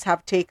governments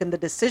have taken the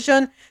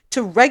decision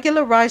to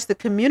regularize the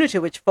community,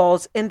 which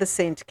falls in the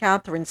St.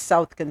 Catharines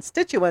South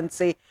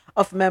constituency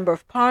of Member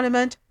of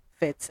Parliament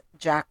Fitz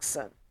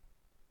Jackson.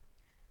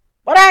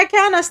 What I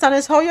can understand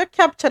is how you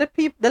capture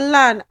the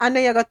land and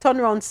then you got turn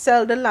around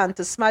sell the land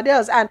to somebody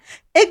else. And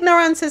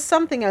ignorance is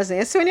something else.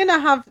 So when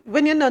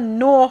you don't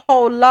know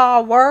how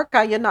law work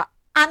and you not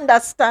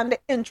understand the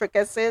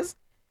intricacies,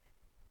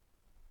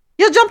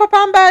 you jump up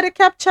and buy the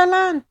capture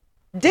land.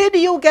 Did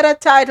you get a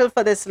title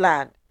for this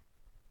land?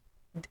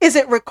 Is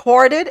it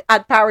recorded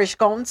at parish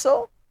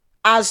council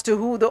as to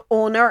who the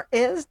owner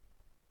is?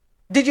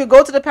 Did you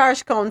go to the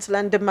parish council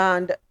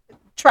and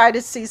try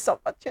to see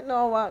something? But you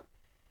know what?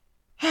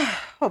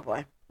 Oh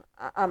boy,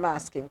 I'm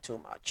asking too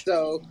much.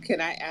 So, can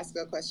I ask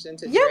a question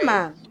to Yeah, Dre?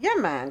 man. Yeah,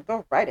 man.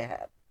 Go right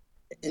ahead.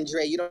 And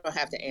Dre, you don't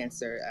have to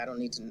answer. I don't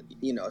need to,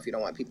 if you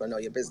don't want people to know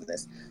your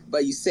business.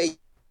 But you say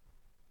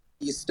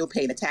you're still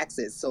paying the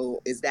taxes.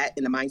 So, is that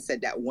in the mindset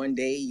that one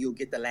day you'll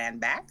get the land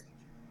back?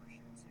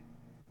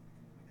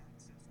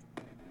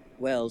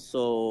 Well,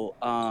 so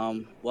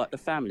what the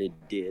family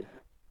did,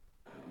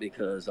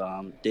 because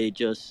they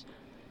just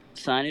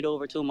signed it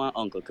over to my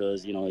uncle,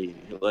 because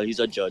he's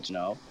a judge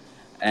now,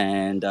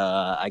 and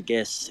I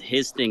guess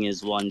his thing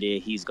is one day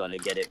he's gonna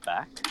get it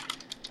back,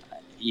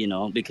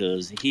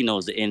 because he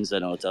knows the ins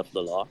and outs of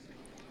the law.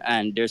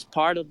 And there's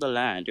part of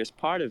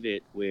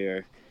it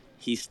where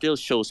he still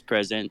shows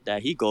present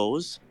that he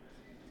goes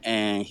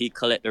and he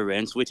collect the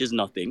rents, which is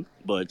nothing,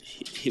 but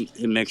he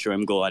make sure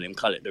him go and him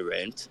collect the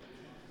rent.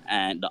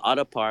 And the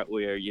other part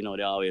where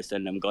they always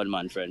send them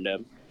gunman friend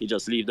them, he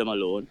just leave them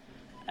alone.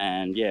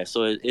 And yeah,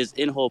 so it's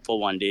in hope for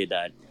one day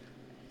that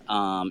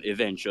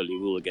eventually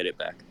we will get it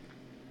back.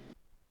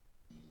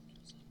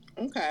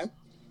 Okay.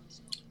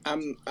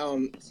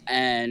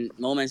 And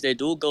moments they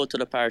do go to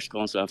the parish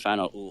council and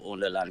find out who own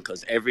the land,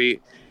 because every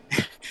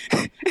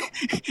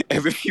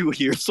every few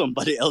years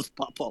somebody else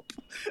pop up.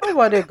 Oh,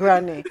 what a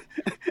granny.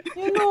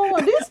 You know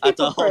what? These I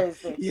people thought,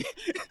 crazy. yeah,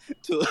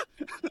 to my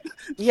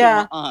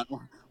Yeah. aunt,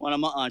 one of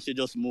my aunts, she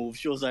just moved.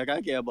 She was like, I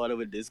can't bother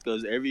with this,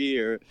 because every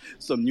year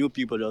some new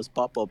people just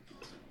pop up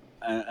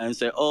and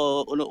say,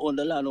 oh, on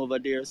the land over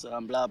there, so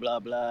and blah blah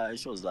blah. And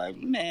she was like,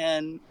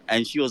 man,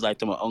 and she was like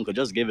to my uncle,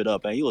 just give it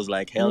up, and he was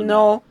like, hell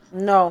no.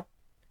 No, no,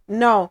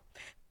 no.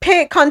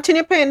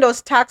 Continue paying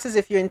those taxes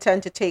if you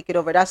intend to take it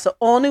over. That's the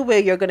only way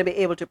you're going to be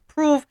able to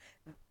prove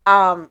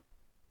um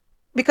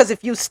because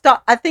if you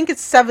stop, I think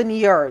it's 7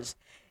 years.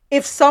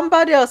 If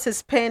somebody else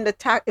is paying the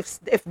tax,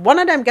 if one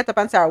of them get up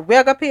and say,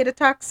 we're gonna pay the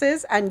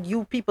taxes, and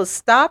you people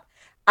stop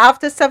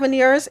after 7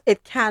 years,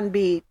 it can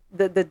be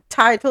the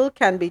title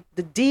can be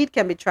the deed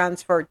can be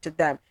transferred to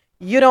them.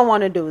 You don't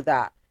want to do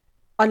that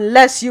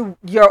unless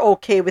you're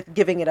okay with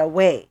giving it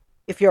away.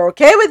 If you're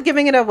okay with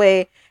giving it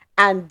away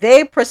and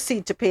they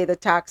proceed to pay the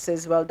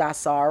taxes, well,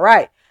 that's all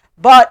right.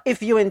 But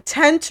if you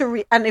intend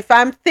to and if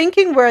I'm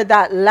thinking where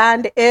that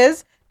land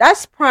is,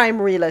 that's prime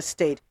real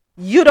estate.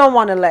 You don't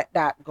want to let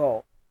that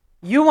go.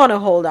 You want to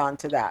hold on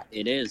to that.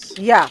 It is.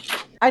 Yeah,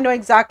 I know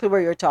exactly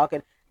where you're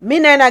talking. Me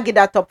not get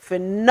that up for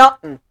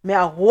nothing. Me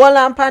a hold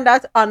on pan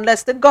that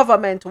unless the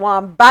government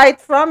want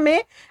bite from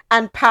me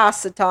and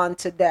pass it on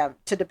to them,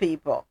 to the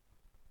people.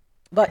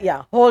 But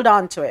yeah, hold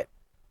on to it.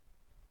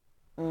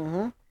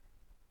 Mm-hmm.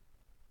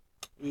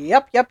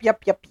 Yep.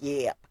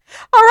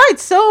 All right,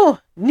 so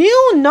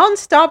new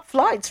non-stop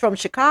flights from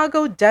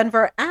Chicago,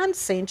 Denver, and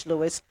St.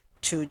 Louis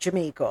to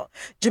Jamaica.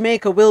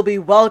 Jamaica will be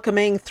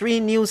welcoming 3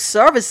 new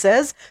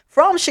services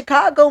from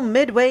Chicago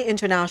Midway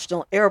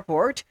International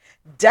Airport,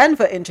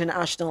 Denver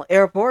International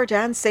Airport,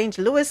 and St.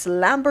 Louis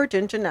Lambert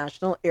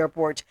International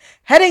Airport,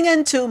 heading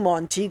into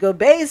Montego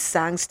Bay's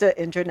Sangster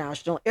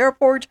International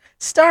Airport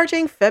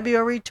starting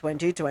February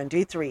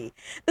 2023.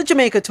 The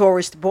Jamaica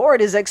Tourist Board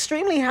is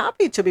extremely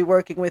happy to be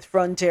working with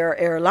Frontier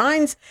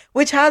Airlines,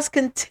 which has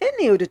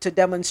continued to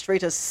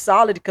demonstrate a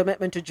solid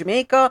commitment to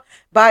Jamaica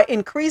by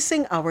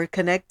increasing our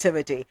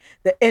connectivity.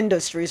 The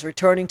industry is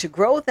returning to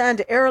growth,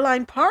 and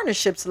airline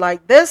partnerships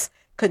like this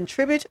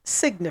contribute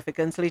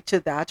significantly to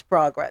that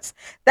progress.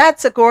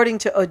 That's according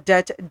to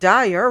Odette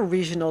Dyer,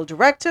 Regional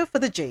Director for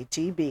the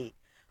JTB.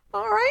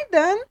 All right,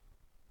 then.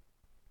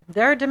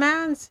 Their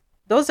demands.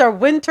 Those are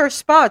winter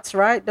spots,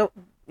 right?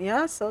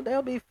 Yeah, so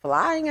they'll be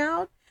flying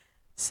out.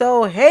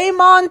 So, hey,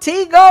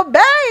 Montego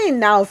Bay,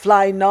 now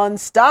fly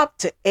non-stop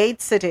to 8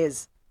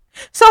 cities.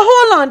 So,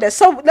 hold on there.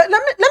 So, let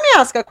me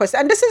ask a question.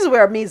 And this is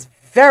where me is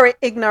very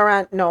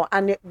ignorant. No,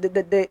 and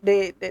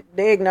the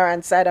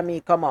ignorant side of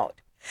me come out.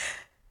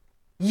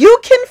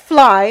 You can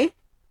fly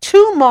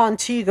to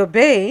Montego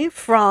Bay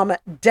from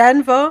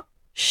Denver,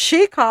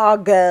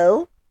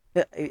 Chicago,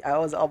 I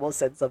was almost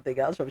said something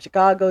else from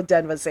Chicago,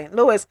 Denver, St.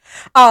 Louis.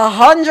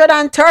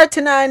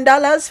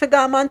 $139 for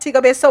go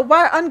Montego Bay. So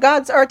why on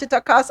God's earth it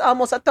cost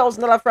almost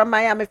 $1,000 from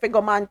Miami for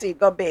go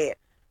Montego Bay?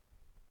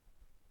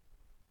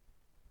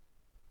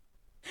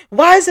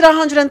 Why is it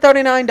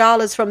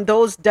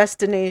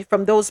 $139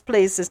 from those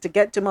places to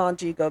get to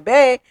Montego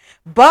Bay?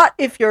 But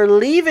if you're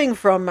leaving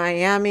from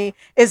Miami,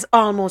 is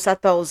almost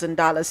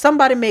 $1,000.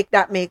 Somebody make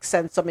that make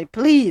sense to me,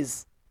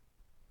 please.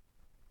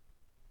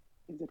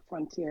 Is it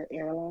Frontier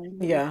Airlines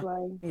that you're Yeah,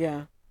 flying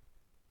yeah.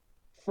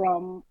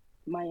 from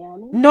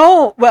Miami?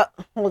 No, well,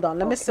 hold on.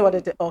 Let me see what Okay,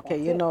 it is. Okay,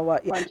 that's you it. know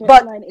what? Yeah, Frontier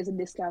but Airline is a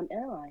discount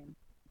airline,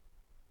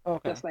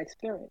 okay, just like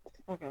Spirit,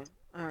 okay,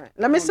 all right.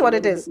 Let me see only a what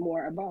it little bit is.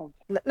 more above.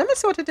 Let me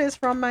see what it is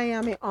from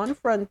Miami on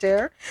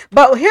Frontier.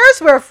 But here's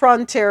where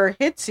Frontier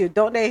hits you.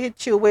 Don't they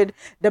hit you with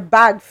the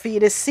bag fee,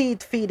 the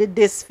seat fee, the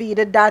this fee,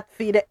 the that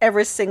fee, the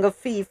every single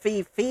fee for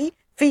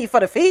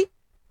the fee?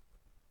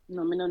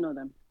 No, me don't know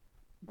them.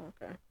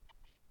 Okay.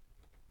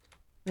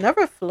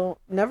 Never flew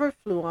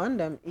on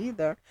them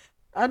either.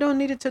 I don't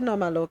need it to know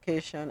my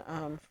location.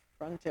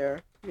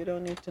 Frontier. You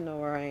don't need to know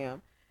where I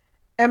am.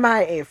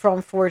 MIA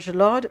from Fort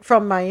Laud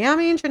from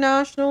Miami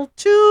International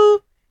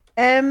to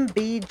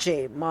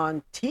MBJ,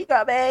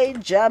 Montego Bay,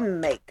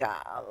 Jamaica.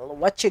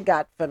 What you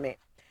got for me?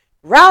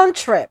 Round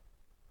trip.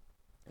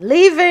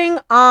 Leaving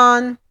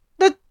on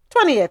the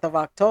 28th of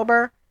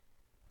October,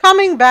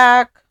 coming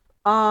back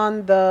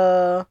on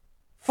the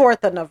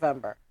 4th of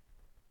November.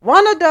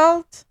 One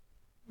adult.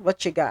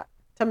 What you got?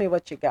 Tell me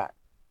what you got.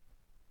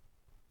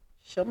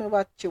 Show me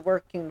what you're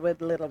working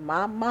with, little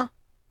mama.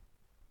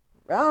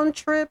 Round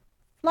trip.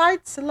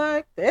 Flight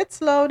select.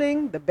 It's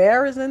loading. The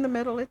bear is in the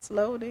middle. It's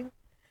loading.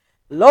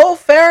 Low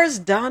fares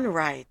done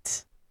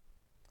right.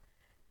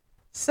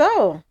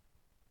 So,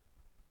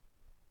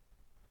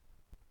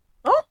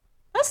 oh,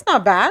 that's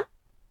not bad.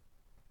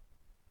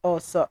 Oh,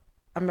 so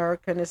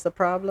American is the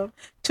problem.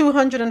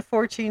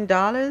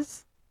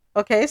 $214.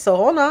 Okay, so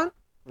hold on.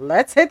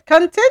 Let's hit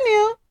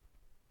continue.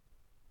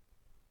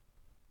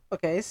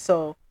 Okay,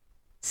 so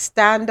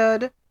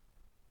standard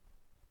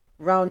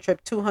round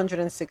trip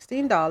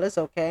 $216.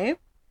 Okay.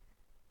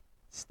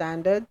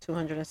 Standard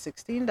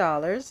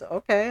 $216.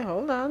 Okay,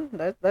 hold on.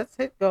 Let's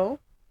hit go.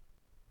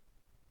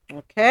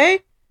 Okay,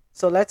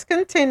 so let's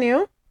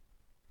continue.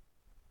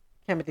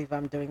 Can't believe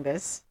I'm doing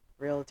this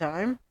real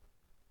time.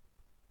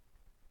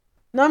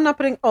 No, I'm not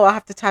putting. Oh, I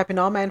have to type in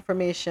all my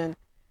information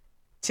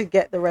to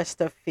get the rest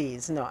of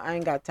fees. No, I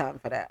ain't got time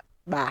for that.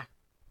 Bye.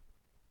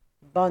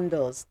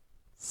 Bundles,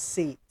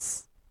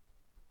 seats,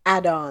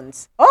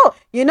 add-ons. Oh,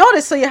 you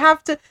notice, so you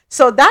have to,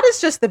 so that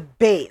is just the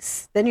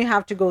base. Then you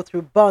have to go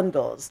through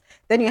bundles.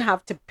 Then you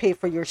have to pay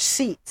for your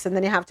seats, and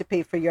then you have to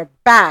pay for your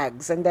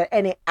bags and then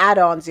any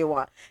add-ons you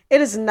want.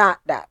 It is not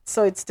that.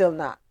 So it's still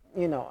not,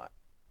 you know what?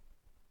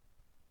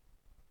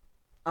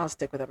 I'll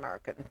stick with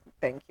American.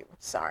 Thank you.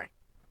 Sorry.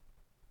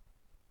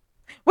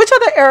 Which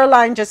other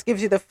airline just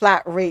gives you the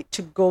flat rate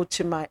to go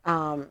to my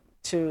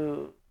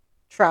to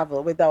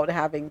travel without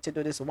having to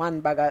do this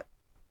one bag of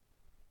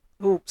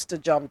hoops to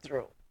jump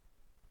through?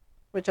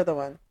 Which other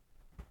one?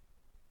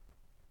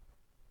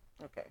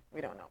 Okay,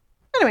 we don't know.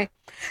 Anyway,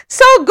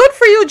 so good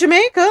for you,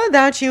 Jamaica,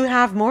 that you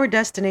have more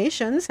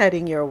destinations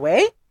heading your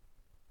way.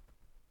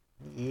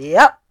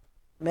 Yep.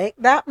 Make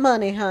that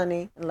money,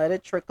 honey, and let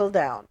it trickle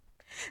down.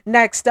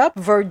 Next up,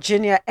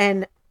 Virginia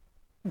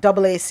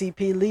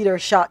NAACP leader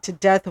shot to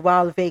death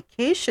while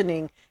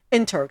vacationing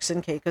in Turks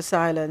and Caicos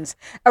Islands.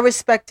 A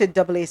respected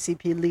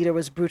NAACP leader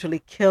was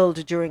brutally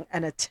killed during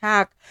an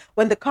attack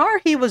when the car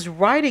he was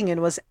riding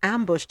in was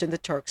ambushed in the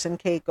Turks and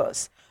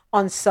Caicos.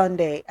 On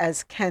Sunday,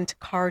 as Kent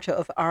Carter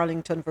of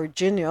Arlington,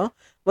 Virginia,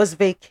 was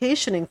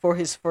vacationing for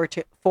his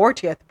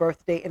 40th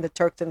birthday in the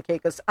Turks and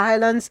Caicos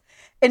Islands,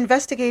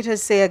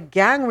 investigators say a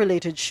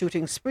gang-related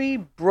shooting spree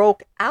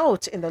broke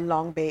out in the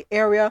Long Bay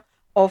area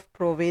of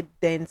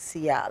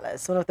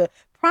Providenciales, one of the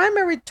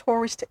primary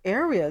tourist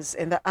areas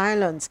in the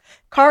islands.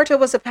 Carter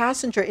was a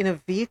passenger in a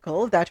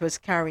vehicle that was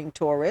carrying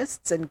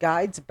tourists and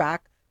guides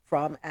back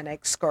from an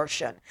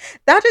excursion.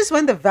 That is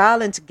when the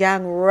violent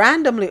gang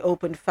randomly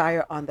opened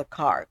fire on the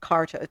car.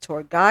 Carter, a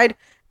tour guide,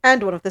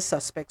 and one of the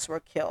suspects were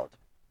killed.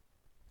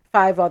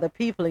 5 other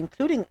people,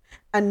 including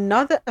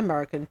another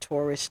American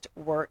tourist,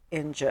 were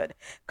injured.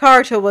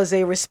 Carter was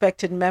a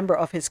respected member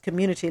of his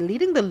community,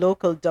 leading the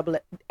local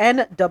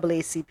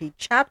NAACP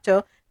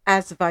chapter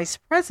as vice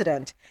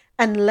president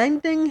and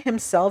lending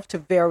himself to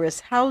various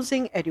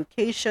housing,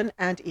 education,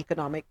 and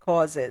economic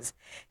causes.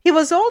 He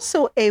was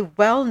also a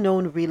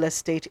well-known real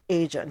estate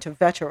agent,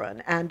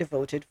 veteran, and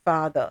devoted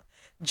father.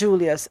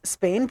 Julius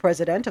Spain,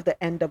 president of the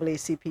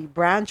NAACP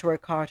branch where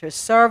Carter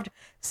served,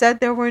 said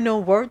there were no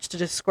words to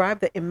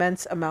describe the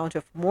immense amount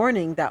of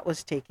mourning that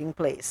was taking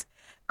place.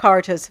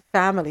 Carter's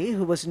family,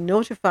 who was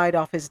notified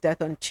of his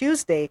death on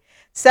Tuesday,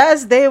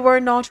 says they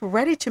were not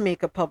ready to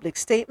make a public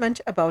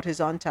statement about his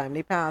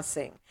untimely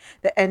passing.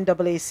 The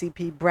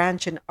NAACP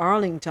branch in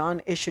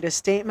Arlington issued a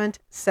statement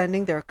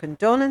sending their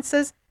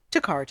condolences to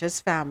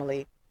Carter's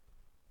family.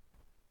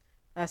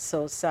 That's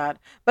so sad.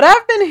 But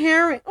I've been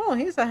hearing, oh,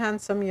 he's a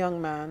handsome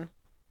young man.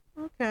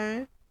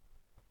 Okay.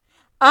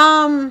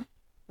 Um,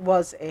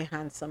 was a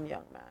handsome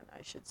young man,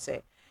 I should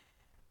say.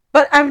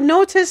 But I've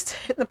noticed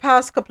in the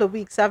past couple of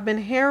weeks, I've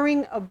been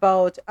hearing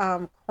about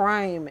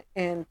crime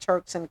in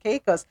Turks and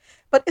Caicos.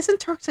 But isn't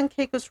Turks and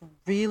Caicos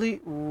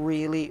really,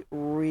 really,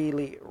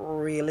 really,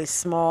 really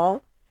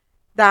small?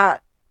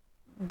 That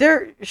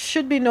there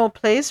should be no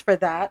place for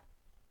that,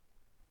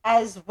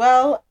 as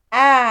well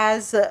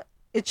as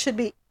it should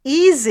be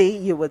easy,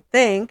 you would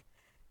think,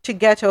 to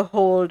get a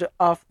hold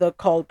of the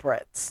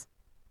culprits.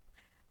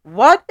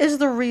 What is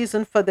the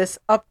reason for this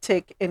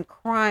uptick in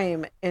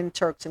crime in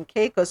Turks and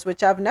Caicos,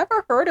 which I've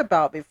never heard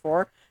about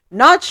before?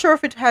 Not sure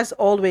if it has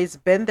always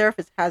been there, if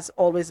it has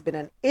always been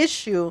an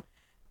issue,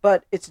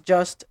 but it's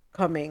just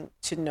coming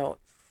to note.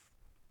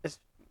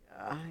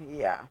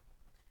 Yeah.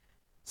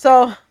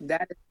 So,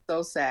 That is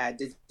so sad.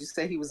 Did you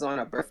say he was on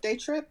a birthday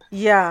trip?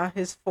 yeah,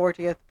 his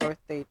 40th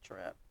birthday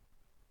trip.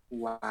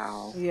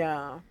 Wow.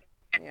 Yeah.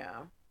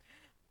 Yeah.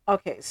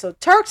 Okay, so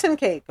Turks and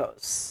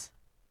Caicos.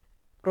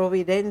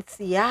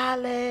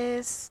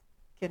 Providenciales.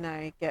 Can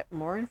I get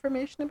more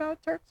information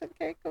about Turks and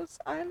Caicos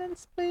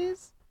Islands,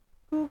 please?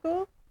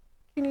 Google,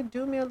 can you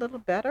do me a little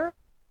better?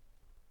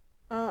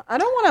 I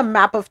don't want a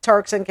map of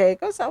Turks and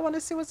Caicos. I want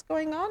to see what's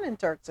going on in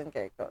Turks and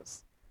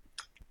Caicos.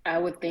 I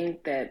would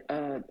think that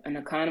an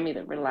economy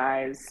that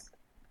relies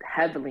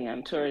heavily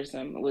on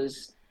tourism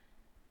was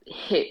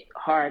hit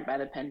hard by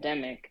the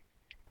pandemic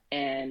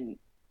and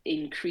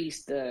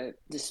increased the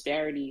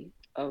disparity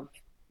of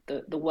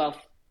the wealth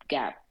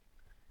gap.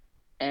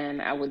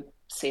 And I would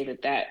say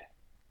that that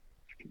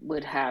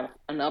would have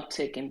an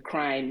uptick in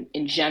crime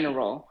in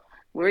general.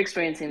 We're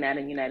experiencing that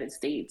in the United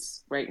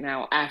States right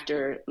now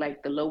after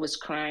like the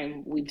lowest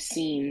crime we've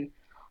seen.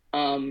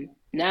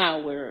 Now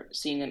we're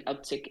seeing an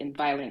uptick in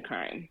violent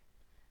crime.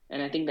 And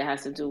I think that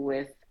has to do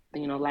with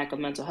lack of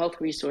mental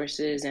health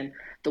resources and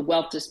the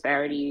wealth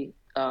disparity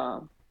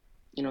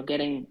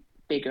getting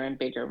bigger and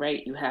bigger,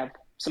 right? You have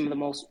some of the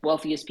most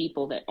wealthiest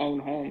people that own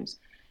homes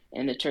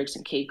in the Turks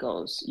and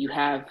Caicos. You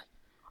have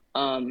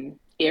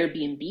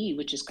Airbnb,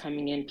 which is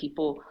coming in.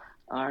 People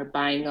are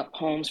buying up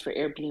homes for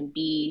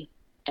Airbnb,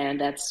 and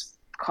that's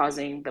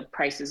causing the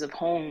prices of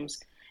homes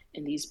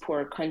in these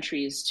poor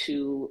countries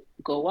to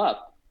go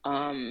up.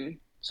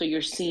 So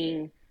you're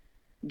seeing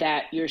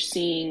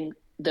the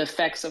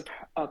effects of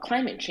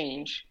climate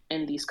change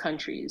in these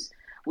countries,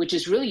 which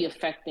is really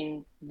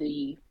affecting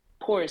the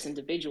poorest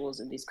individuals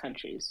in these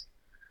countries.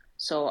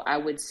 So I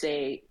would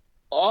say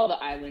all the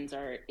islands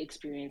are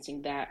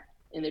experiencing that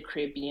in the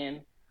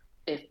Caribbean.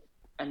 If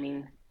I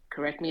mean,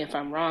 correct me if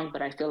I'm wrong,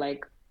 but I feel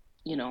like,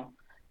 you know,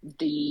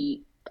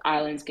 the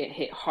islands get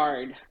hit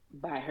hard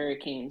by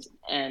hurricanes,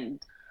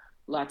 and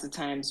lots of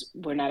times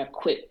we're not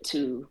equipped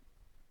to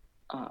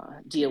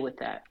deal with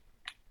that.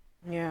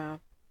 Yeah.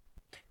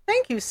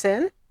 Thank you,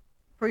 Sin.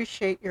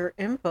 Appreciate your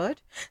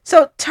input.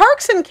 So,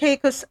 Turks and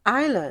Caicos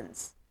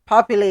Islands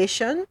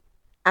population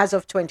as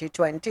of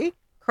 2020,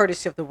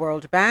 courtesy of the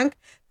World Bank,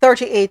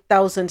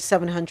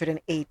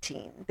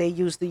 38,718. They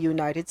use the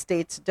United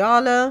States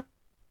dollar.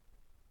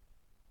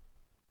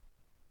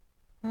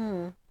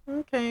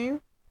 Okay.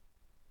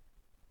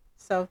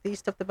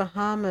 Southeast of the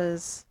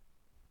Bahamas.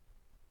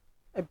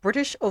 A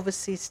British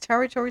overseas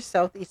territory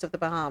southeast of the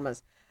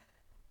Bahamas.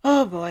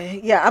 Oh boy.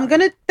 Yeah, I'm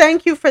going to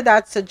thank you for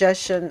that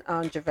suggestion,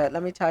 Javette.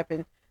 Let me type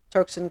in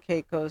Turks and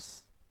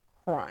Caicos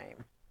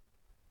crime.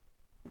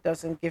 It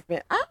doesn't give me.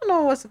 I don't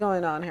know what's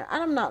going on here.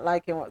 I'm not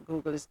liking what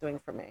Google is doing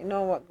for me. You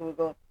know what,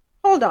 Google?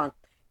 Hold on.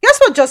 Guess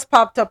what just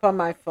popped up on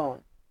my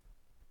phone?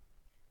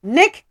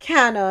 Nick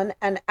Cannon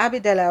and Abby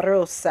De La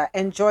Rosa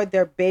enjoyed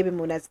their baby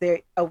moon as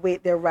they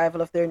await the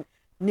arrival of their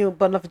new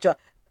bundle of joy.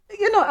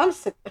 I'm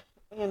sick.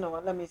 You know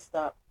what? Let me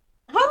stop.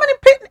 How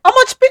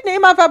much pit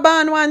name have I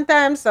banned one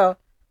time? So,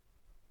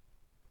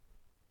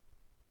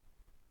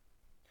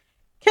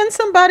 can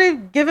somebody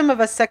give him a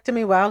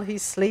vasectomy while he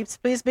sleeps,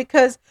 please?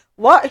 Because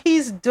what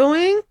he's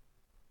doing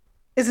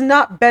is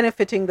not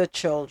benefiting the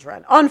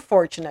children,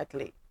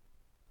 unfortunately.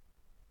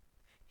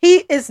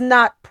 He is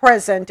not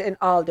present in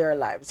all their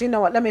lives. You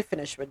know what? Let me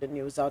finish with the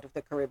news out of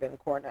the Caribbean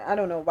corner. I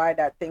don't know why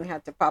that thing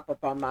had to pop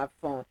up on my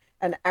phone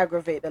and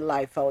aggravate the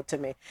life out to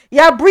me.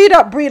 Yeah, breed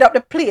up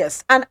the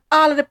place, and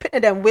all of the pit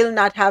of them will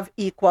not have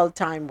equal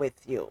time with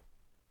you.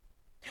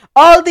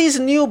 All these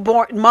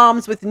newborn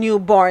moms with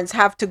newborns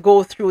have to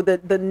go through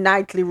the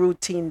nightly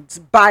routines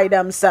by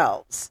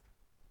themselves.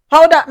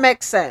 How that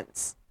makes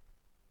sense?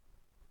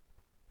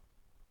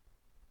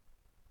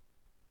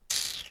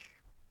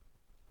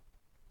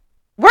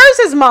 Where's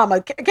his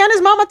mama? Can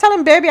his mama tell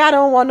him, baby, I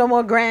don't want no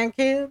more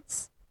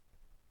grandkids?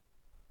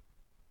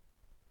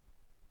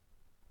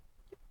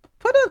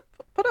 Put a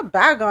put a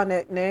bag on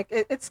it, Nick.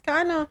 It's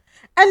kind of,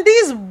 and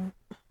these,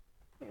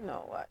 you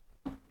know what?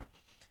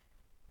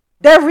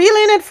 They're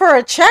reeling it for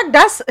a check.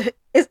 That's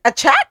is a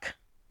check.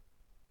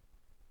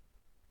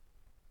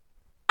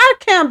 I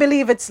can't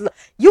believe it's.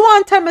 You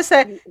want to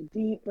say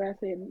Deep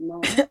breath in.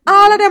 No,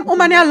 all of no. them This is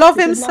women not. here love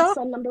This him is not so?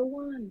 son number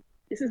one.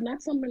 This is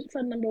not son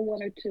number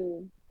one or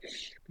two.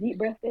 Deep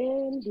breath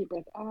in, deep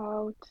breath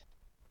out.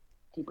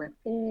 Deep breath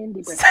in,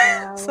 deep breath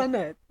out.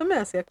 Sonette, let me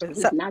ask you a question.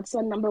 He's not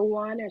son number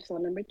one or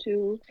son number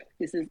two.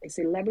 This is a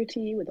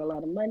celebrity with a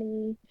lot of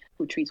money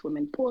who treats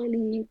women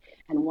poorly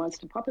and wants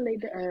to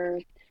populate the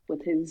earth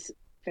with his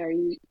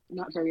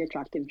not very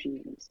attractive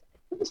genes.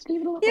 Just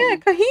leave it Yeah, alone.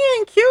 'cause he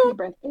ain't Deep cute.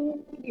 breath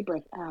in, deep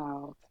breath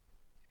out.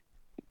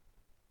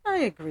 I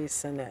agree,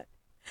 Sonette.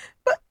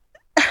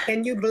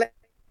 Can you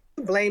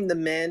blame the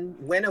men?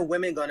 When are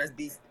women gonna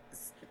be,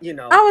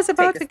 I was take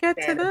about a to get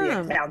to stand and be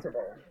them.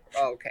 accountable?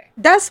 Oh, okay.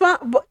 That's why.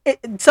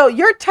 So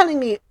you're telling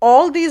me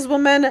all these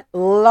women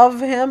love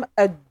him,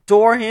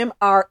 adore him,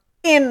 are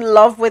in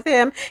love with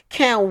him,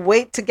 can't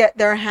wait to get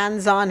their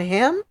hands on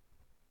him?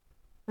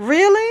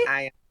 Really?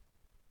 I am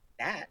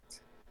that.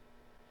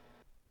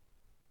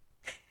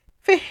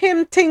 For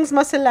him, things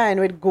must align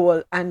with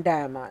gold and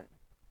diamond.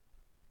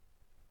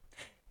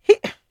 He,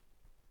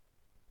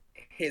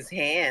 His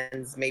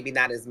hands, maybe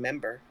not his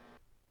member.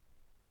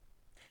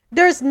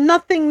 there's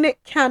nothing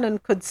Nick Cannon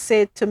could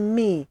say to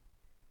me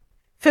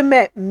to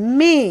make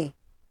me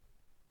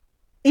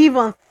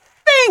even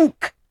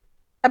think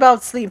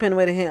about sleeping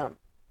with him.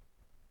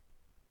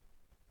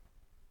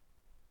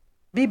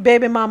 Be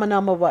baby mama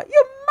number what?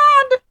 You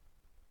mad?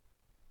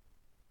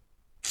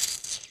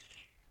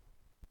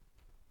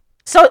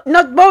 So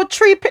not about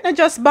three pitney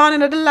just born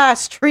in the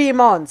last 3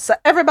 months. So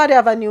everybody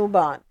have a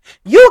newborn.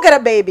 You get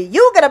a baby,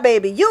 you get a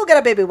baby, you get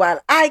a baby while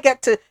I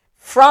get to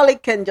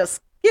frolic and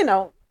just,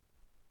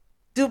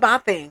 do my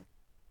thing.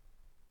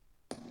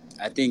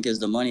 I think it's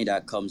the money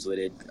that comes with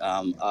it.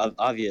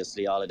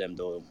 Obviously, all of them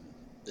though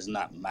is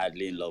not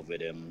madly in love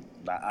with him.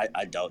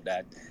 I doubt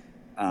that.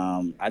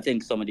 I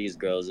think some of these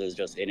girls is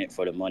just in it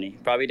for the money.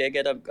 Probably they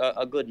get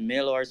a good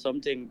meal or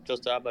something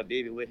just to have a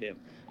baby with him.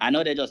 I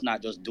know they're just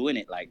not just doing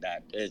it like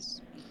that.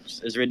 It's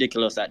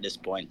ridiculous at this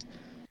point.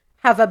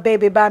 Have a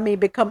baby by me,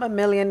 become a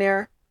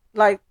millionaire.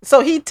 Like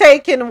so he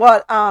taking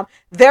what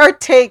they're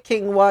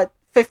taking what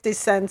 50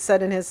 Cent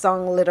said in his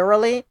song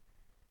literally.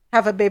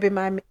 Have a baby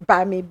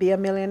by me, be a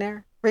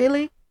millionaire.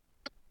 Really?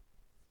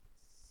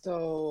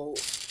 So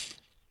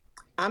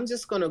I'm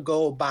just gonna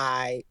go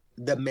by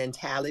the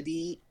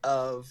mentality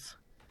of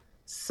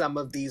some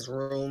of these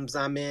rooms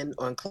I'm in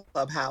on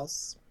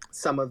Clubhouse.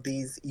 Some of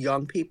these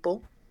young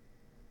people,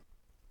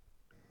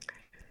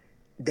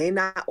 they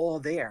not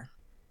all there.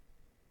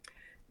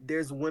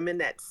 There's women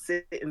that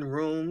sit in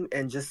room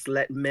and just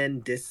let men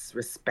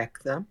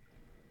disrespect them.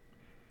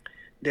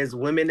 There's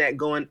women that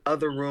go in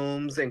other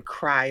rooms and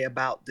cry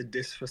about the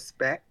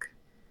disrespect.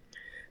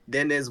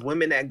 Then there's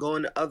women that go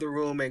in the other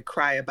room and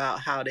cry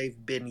about how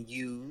they've been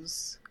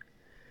used.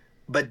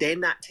 But they're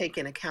not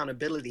taking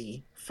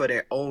accountability for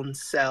their own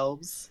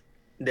selves,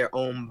 their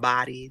own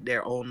body,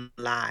 their own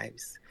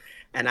lives.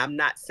 And I'm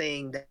not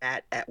saying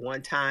that at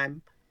one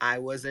time I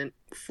wasn't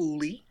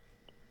fully,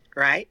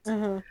 right?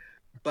 Mm-hmm.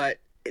 But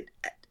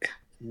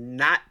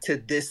not to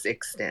this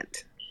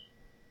extent.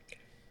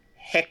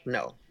 Heck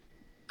no.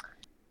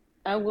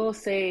 I will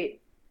say,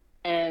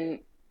 and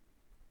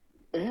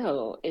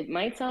ew, it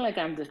might sound like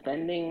I'm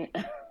defending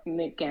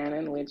Nick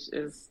Cannon, which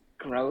is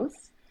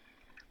gross.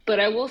 But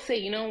I will say,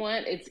 you know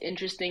what? It's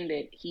interesting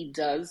that he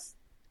does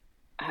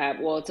have,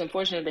 well, it's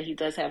unfortunate that he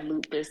does have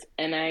lupus.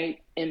 And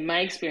in my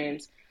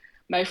experience,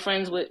 my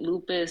friends with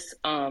lupus,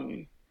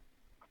 I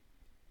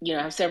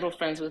have several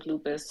friends with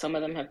lupus. Some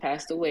of them have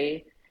passed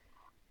away.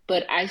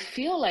 But I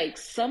feel like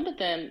some of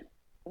them,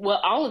 well,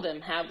 all of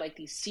them have like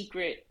these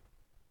secret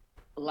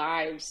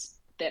lives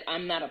that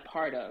I'm not a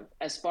part of,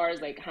 as far as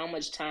like how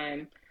much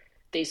time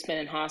they spend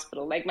in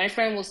hospital. Like my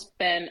friend will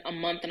spend a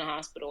month in a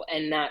hospital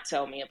and not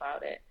tell me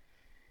about it.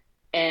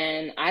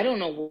 And I don't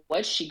know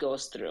what she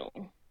goes through.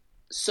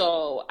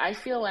 So I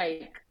feel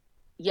like,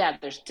 yeah,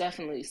 there's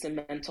definitely some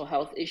mental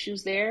health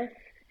issues there.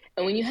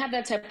 And when you have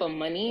that type of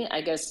money,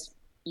 I guess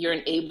you're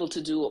able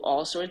to do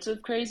all sorts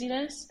of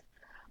craziness.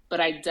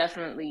 But I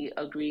definitely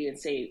agree and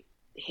say,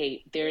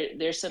 hey,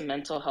 there's some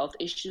mental health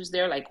issues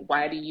there. Like,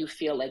 why do you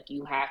feel like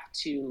you have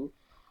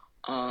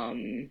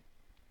um,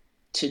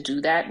 to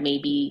do that?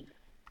 Maybe,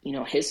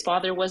 his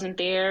father wasn't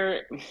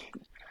there.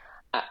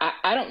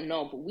 I don't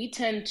know, but we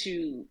tend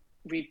to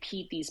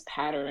repeat these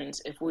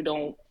patterns if we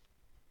don't,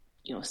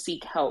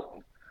 seek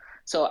help.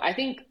 So I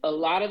think a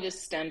lot of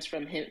this stems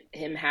from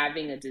him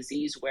having a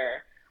disease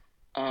where,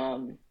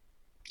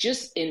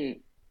 just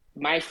in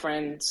my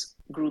friends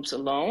groups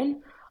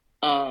alone,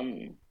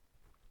 um,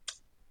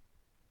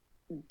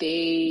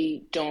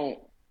 they don't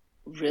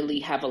really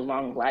have a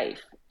long life.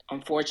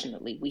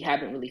 Unfortunately, we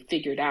haven't really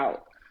figured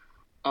out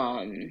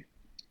um,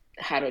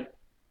 how to,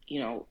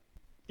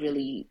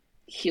 really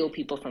heal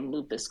people from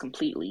lupus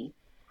completely.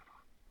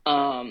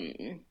 Um,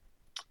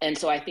 and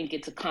so I think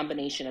it's a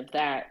combination of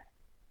that,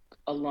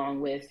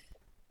 along with,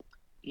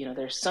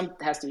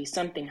 has to be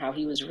something how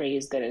he was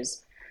raised that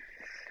is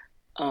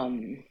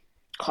um,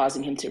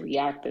 causing him to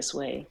react this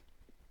way,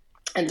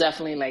 and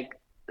definitely like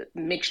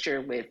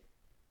mixture with,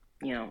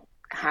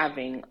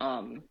 having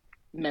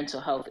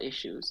mental health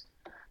issues.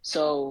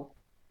 So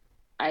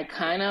I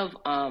kind of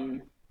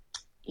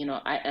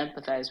I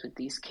empathize with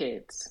these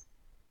kids.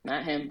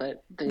 Not him,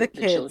 but The the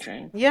kids.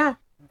 children. Yeah,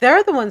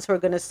 they're the ones who are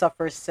going to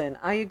suffer sin.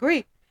 I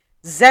agree.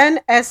 Zen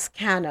S.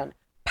 Cannon,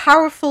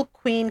 Powerful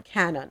Queen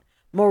Cannon,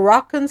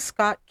 Moroccan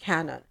Scott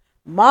Cannon,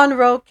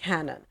 Monroe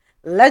Cannon,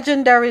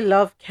 Legendary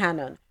Love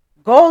Cannon,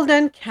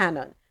 Golden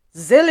Cannon,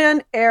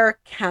 Zillion Air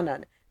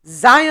Cannon,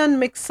 Zion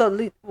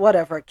Mixolite,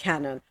 whatever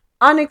Cannon,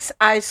 Onyx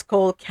Ice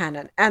Cold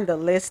Cannon, and the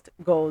list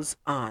goes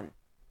on.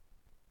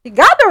 He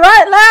got the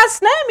right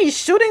last name. He's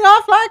shooting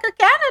off like a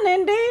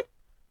cannon, indeed.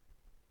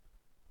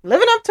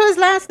 Living up to his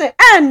last name.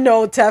 And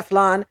no,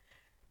 Teflon.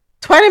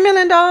 $20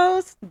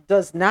 million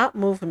does not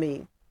move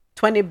me.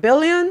 20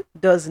 billion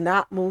does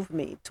not move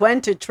me.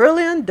 20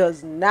 trillion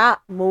does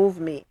not move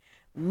me.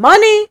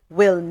 Money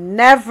will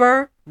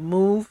never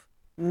move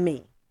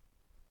me.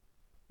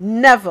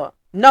 Never.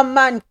 No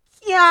man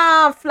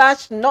can't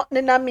flash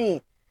nothing at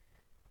me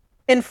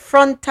in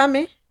front of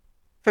me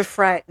for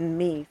frighten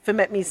me, for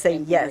make me say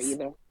Can't do her yes.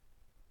 either.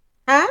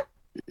 Huh?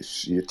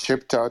 You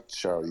chipped out,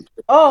 Charlie.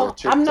 You Oh, I'm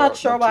chipped not out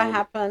sure not what too.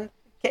 happened.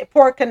 Okay,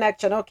 poor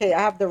connection. Okay, I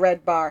have the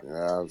red bar. You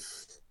have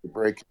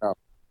breaking up.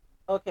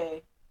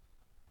 Okay,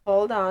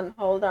 hold on,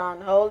 hold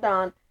on, hold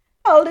on.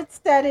 Hold it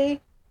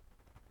steady.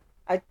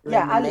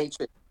 You're in the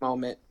Matrix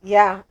moment.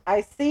 Yeah,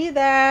 I see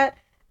that.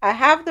 I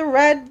have the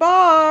red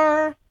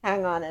bar.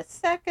 Hang on a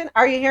second.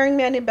 Are you hearing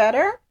me any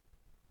better?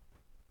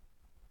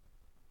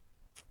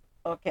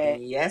 Okay.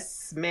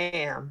 Yes,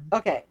 ma'am.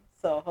 Okay.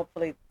 So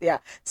hopefully, yeah.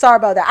 Sorry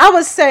about that. I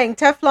was saying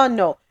Teflon,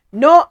 no.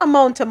 No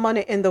amount of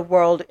money in the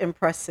world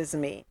impresses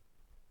me.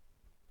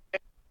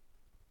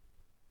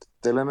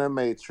 Still in the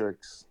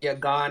matrix. You're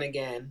gone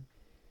again.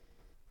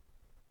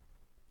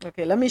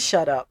 Okay, let me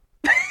shut up.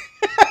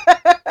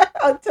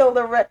 Until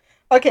the red.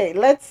 Okay,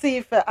 let's see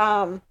if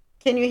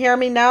can you hear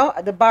me now?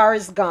 The bar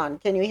is gone.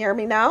 Can you hear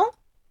me now?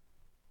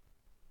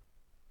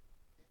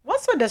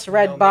 What's with this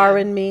red No, bar ma'am.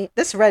 in me?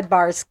 This red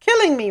bar is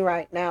killing me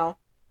right now.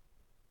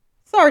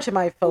 Sorry to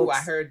my Ooh,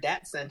 I folks. heard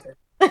that sentence.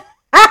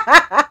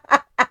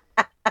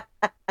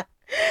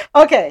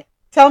 Okay,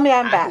 tell me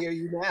I'm I back. hear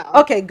you now.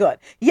 Okay, good.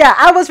 Yeah,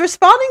 I was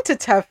responding to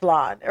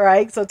Teflon,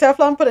 right? So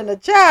Teflon put in the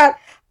chat,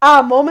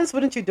 moments,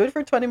 wouldn't you do it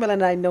for 20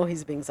 million? I know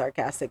he's being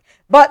sarcastic.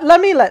 But let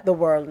me let the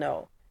world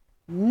know.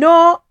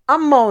 No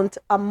amount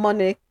of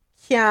money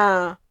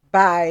can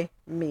buy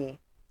me.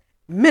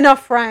 Me not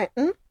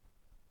frightened.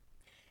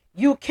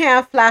 You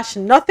can't flash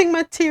nothing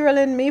material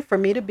in me for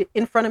me to be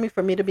in front of me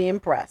for me to be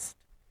impressed.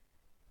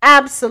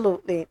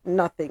 Absolutely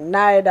nothing.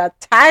 Neither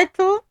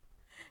title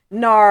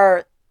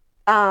nor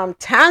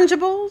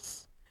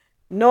tangibles,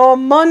 no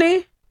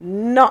money,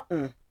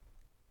 nothing.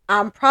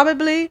 I'm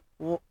probably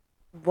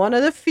one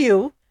of the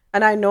few,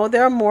 and I know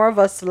there are more of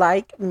us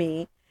like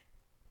me.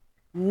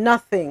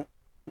 Nothing.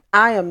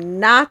 I am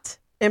not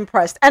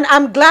impressed, and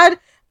I'm glad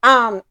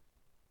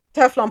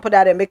Teflon put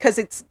that in because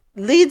it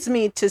leads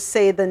me to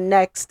say the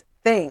next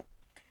thing.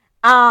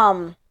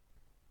 Um,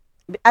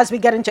 as we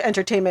get into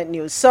entertainment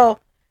news, so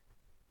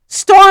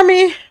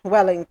Stormy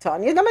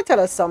Wellington. Let me tell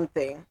us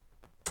something.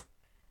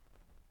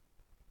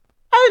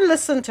 I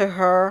listened to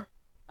her.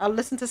 I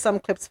listened to some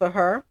clips for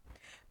her.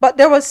 But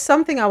there was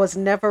something I was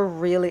never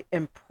really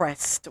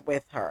impressed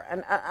with her.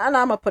 And I'm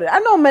going to put it. I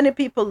know many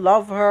people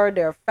love her.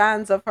 They're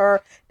fans of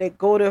her. They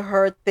go to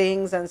her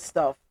things and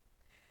stuff.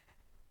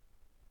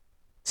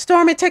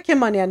 Stormy, take your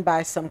money and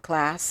buy some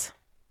class.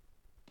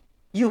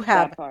 You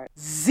have That part.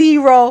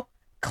 zero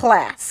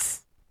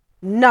class.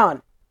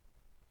 None.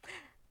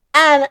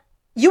 And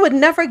you would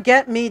never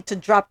get me to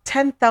drop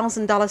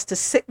 $10,000 to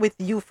sit with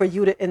you for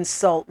you to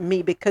insult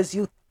me because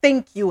you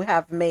think you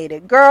have made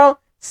it. Girl,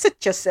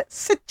 sit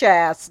your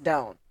ass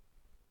down.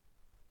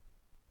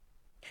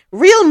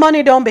 Real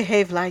money don't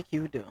behave like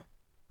you do.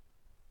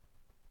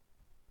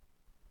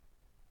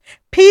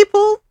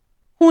 People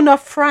who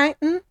not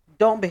frightened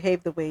don't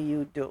behave the way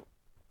you do.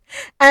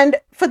 And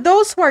for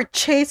those who are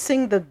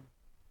chasing the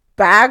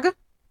bag,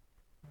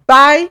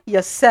 buy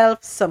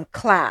yourself some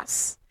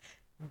class.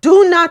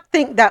 Do not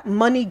think that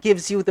money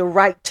gives you the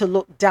right to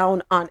look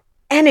down on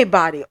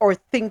anybody or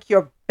think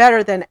you're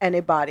better than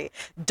anybody.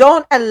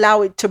 Don't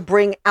allow it to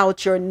bring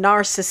out your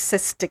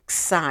narcissistic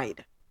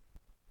side.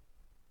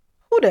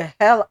 Who the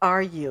hell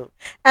are you?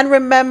 And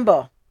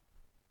remember,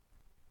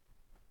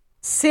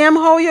 same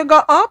how you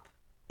go up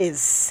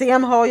is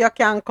same how you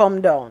can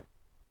come down.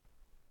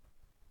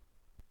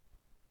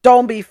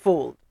 Don't be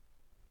fooled.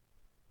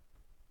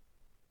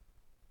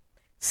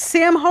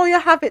 Same how you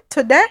have it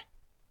today,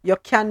 you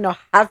cannot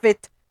have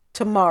it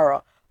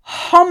tomorrow.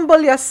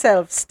 Humble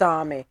yourself,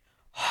 Stormy.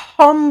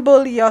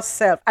 Humble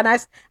yourself. And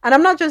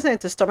I'm not just saying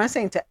to Stormy, I'm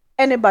saying to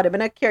anybody,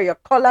 but I don't care your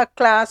color,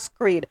 class,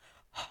 creed.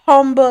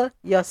 Humble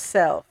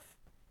yourself.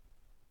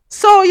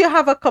 So you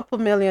have a couple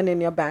million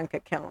in your bank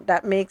account.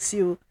 That makes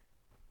you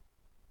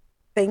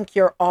think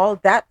you're all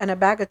that and a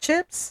bag of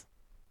chips?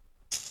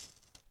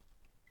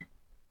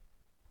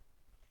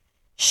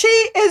 She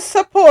is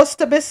supposed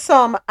to be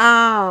some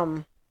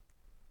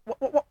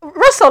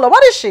Russell,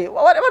 what is she?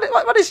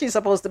 What is she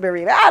supposed to be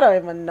really? I don't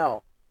even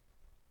know.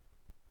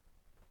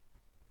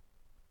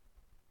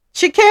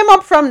 She came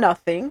up from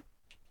nothing.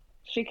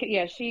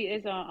 Yeah, she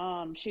is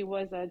a she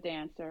was a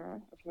dancer,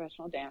 a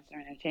professional dancer,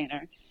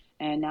 entertainer,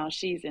 and now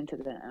she's into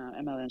the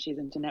MLM. She's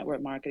into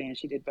network marketing, and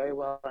she did very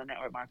well in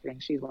network marketing.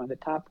 She's one of the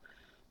top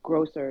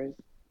grossers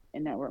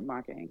in network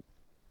marketing.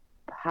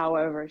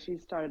 However, she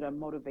started a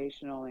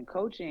motivational and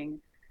coaching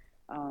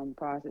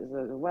process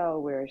as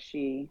well, where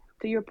she,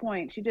 to your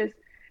point, she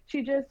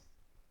just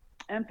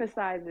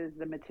emphasizes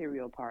the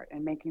material part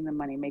and making the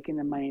money,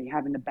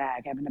 having the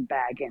bag, getting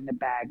the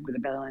bag with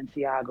the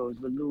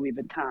Balenciagos, the Louis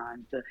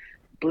Vuittons, the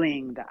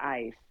bling, the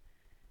ice.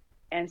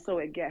 And so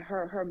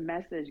her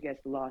message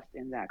gets lost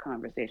in that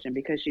conversation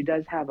because she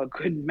does have a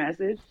good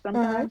message Hmm.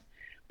 sometimes,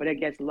 but it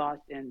gets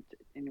lost in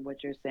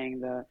what you're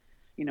saying,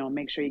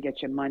 make sure you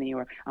get your money,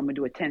 or I'm gonna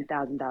do a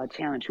 $10,000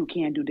 challenge. Who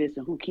can't do this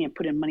and who can't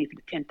put in money for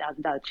the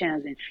 $10,000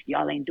 challenge, and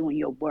y'all ain't doing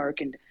your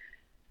work, and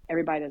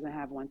everybody doesn't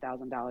have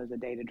 $1,000 a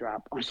day to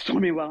drop on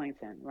Stormy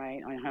Wellington,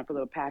 right? On her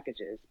little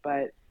packages.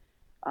 But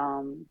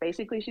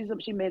basically, she's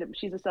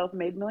a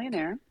self-made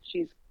millionaire.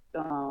 She's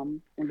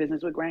in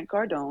business with Grant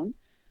Cardone,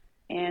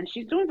 and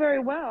she's doing very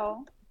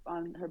well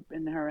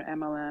in her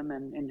MLM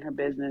and in her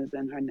business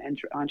and her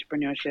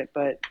entrepreneurship.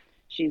 But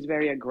she's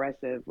very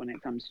aggressive when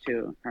it comes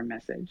to her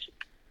message,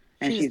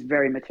 and She's she's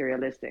very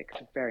materialistic.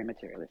 Very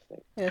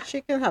materialistic. Yeah,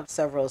 she can have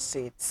several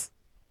seats.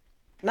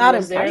 Not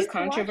Was there I a used impressed. to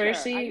watch her. I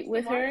controversy used to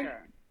with watch her?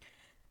 her.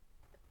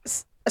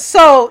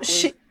 So Was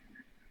she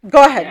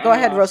Go ahead. Yeah, Go I'm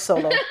ahead, lost.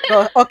 Rosolo.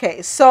 Go. Okay.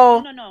 No, So,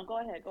 no, no. Go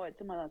ahead. Go ahead.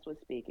 Someone else was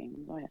speaking.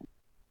 Go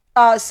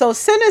ahead. so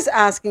Sin is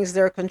asking, is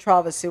there a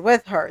controversy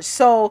with her?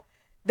 So,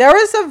 there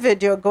is a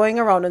video going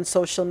around on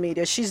social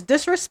media. She's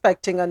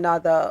disrespecting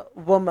another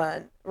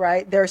woman,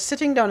 right? They're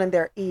sitting down and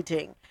they're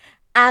eating,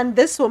 and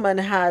this woman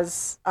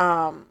has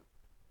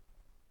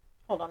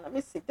Hold on. Let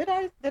me see. Did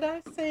I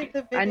save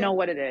the I know video?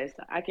 what it is.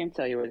 I can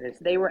tell you what it is.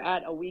 They were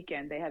at a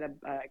weekend. They had a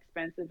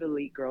expensive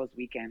elite girls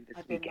weekend this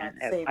I did not weekend.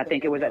 save I the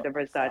think it was at video. the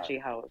I'm sorry.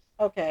 Versace house.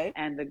 Okay.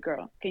 And the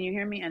girl, can you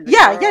hear me? And the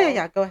Yeah. Yeah. Yeah. girl,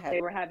 Yeah. Go ahead. they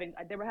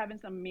were having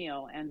some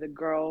meal, and the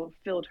girl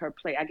filled her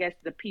plate. I guess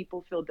the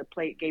people filled the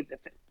plate, gave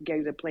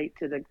the plate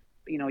to the,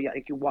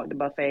 like you walk the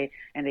buffet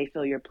and they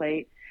fill your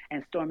plate.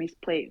 And Stormy's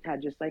plate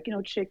had just like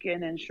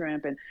chicken and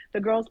shrimp, and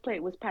the girl's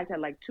plate was packed, had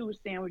like two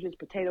sandwiches,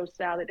 potato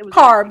salad. It was a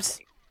messy Carbs.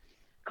 plate,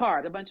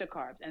 carbs, a bunch of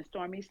carbs. And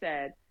Stormy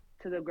said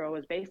to the girl,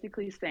 was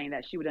basically saying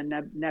that she would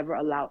have never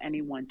allow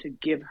anyone to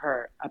give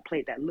her a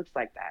plate that looks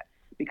like that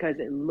because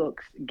it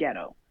looks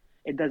ghetto.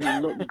 It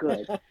doesn't look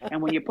good.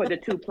 And when you put the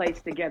two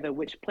plates together,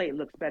 which plate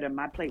looks better?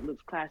 My plate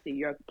looks classy.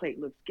 Your plate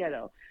looks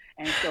ghetto.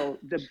 And so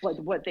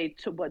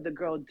what the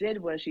girl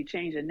did was she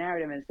changed the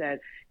narrative and said,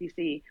 "You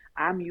see,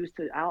 I'm used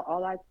to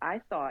I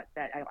thought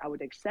that I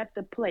would accept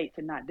the plate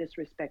to not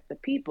disrespect the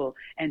people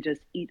and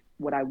just eat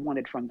what I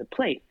wanted from the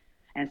plate."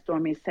 And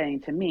Stormy's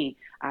saying to me,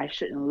 I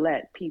shouldn't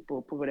let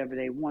people put whatever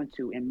they want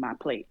to in my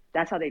plate.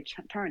 That's how they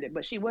turned it.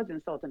 But she was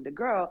insulting the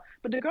girl,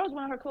 but the girl's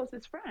one of her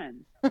closest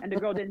friends. And the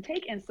girl didn't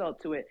take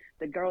insult to it.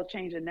 The girl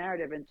changed the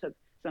narrative and took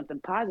something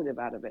positive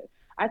out of it.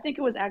 I think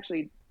it was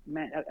actually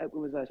meant, it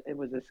was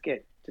a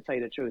skit, to tell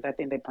you the truth. I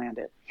think they planned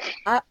it.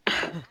 I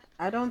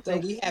I don't So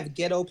think. we have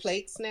ghetto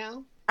plates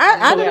now. I I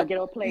didn't So I we know. have don't.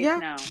 ghetto plates Yeah.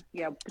 now.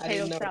 Yeah, I didn't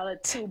potato know. salad,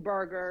 two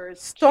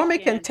burgers, Stormy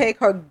can chicken. take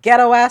her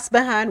ghetto ass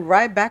behind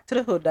right back to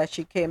the hood that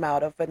she came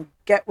out of and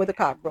get with the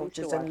I used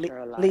to cockroaches and watch her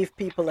a lot. leave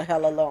people the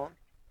hell alone.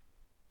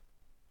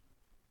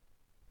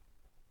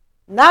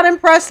 Not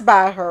impressed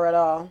by her at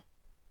all.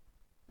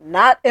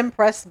 Not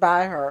impressed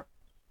by her.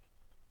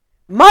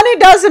 Money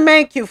doesn't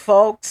make you,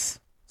 folks.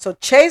 So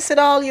chase it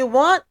all you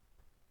want,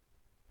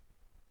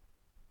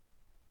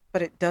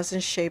 but it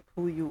doesn't shape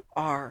who you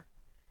are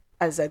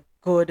as a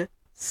good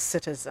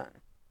citizen.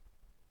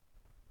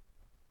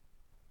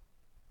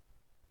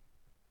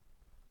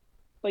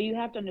 But you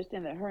have to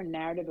understand that her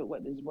narrative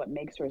is what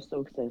makes her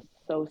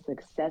so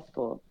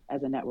successful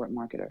as a network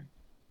marketer.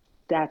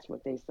 That's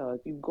what they sell.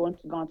 If you've gone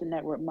to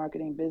network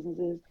marketing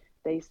businesses,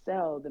 they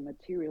sell the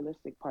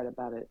materialistic part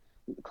about it.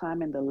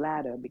 Climbing the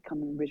ladder,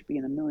 becoming rich,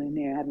 being a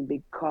millionaire, having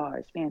big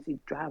cars, fancy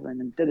driving,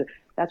 and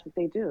that's what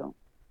they do.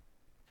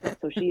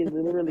 So she is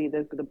literally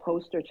the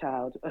poster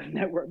child of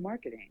network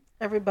marketing.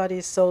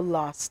 Everybody's so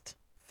lost.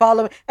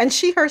 Follow, and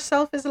she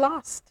herself is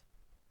lost.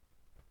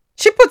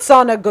 She puts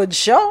on a good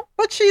show,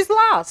 but she's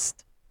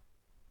lost.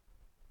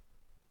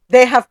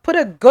 They have put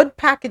a good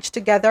package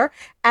together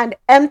and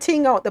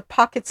emptying out the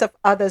pockets of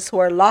others who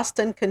are lost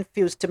and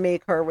confused to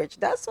make her rich.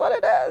 That's what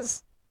it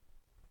is.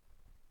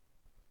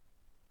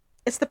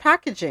 It's the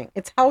packaging,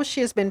 it's how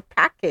she has been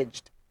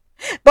packaged.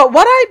 But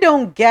what I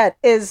don't get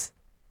is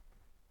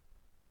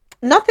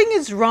nothing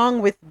is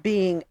wrong with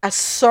being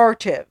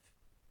assertive,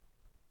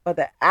 but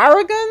the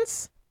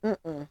arrogance,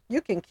 you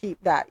can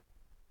keep that.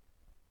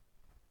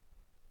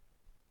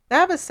 They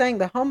have a saying,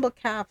 the humble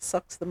calf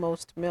sucks the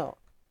most milk.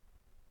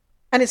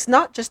 And it's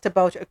not just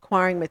about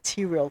acquiring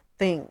material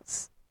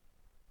things,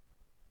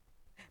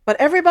 but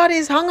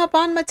everybody's hung up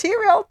on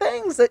material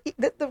things,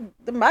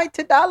 the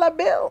mighty dollar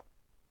bill.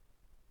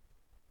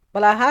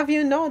 But I have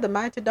you know the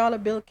mighty dollar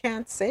bill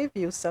can't save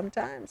you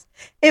sometimes.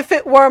 If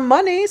it were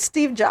money,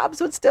 Steve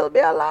Jobs would still be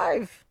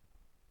alive.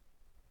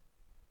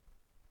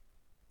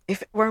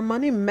 If it were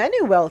money,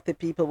 many wealthy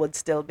people would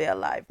still be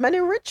alive. Many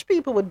rich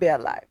people would be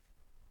alive.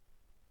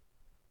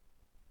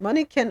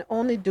 Money can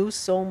only do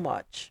so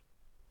much.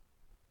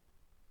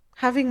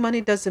 Having money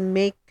doesn't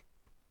make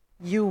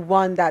you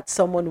one that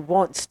someone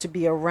wants to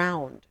be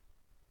around.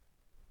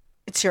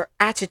 It's your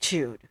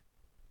attitude.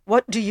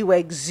 What do you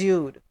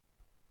exude?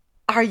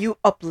 Are you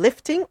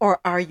uplifting or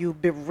are you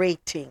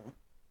berating?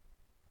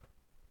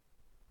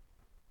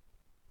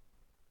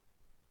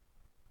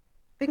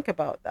 Think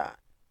about that.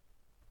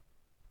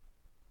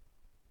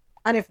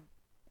 And if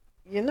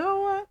you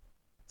know what?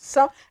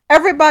 So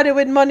everybody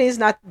with money is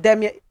not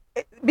them.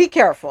 Be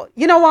careful.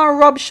 You know what?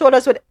 Rub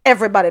shoulders with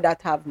everybody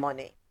that have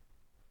money.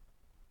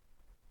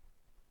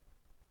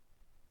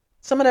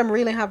 Some of them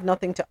really have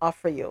nothing to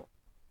offer you.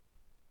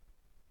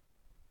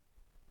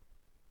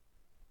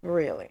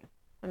 Really.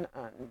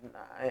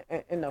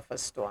 Enough of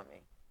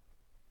Stormy.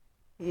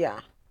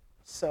 Yeah.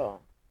 So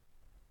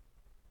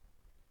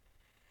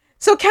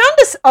So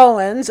Candace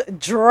Owens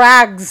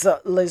drags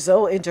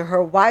Lizzo into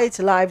her White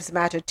Lives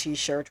Matter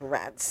t-shirt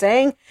rant,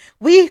 saying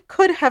we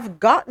could have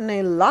gotten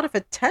a lot of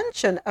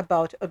attention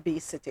about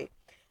obesity.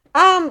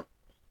 Um,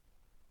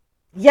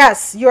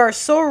 yes, you are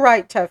so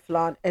right,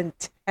 Teflon.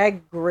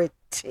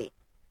 Integrity.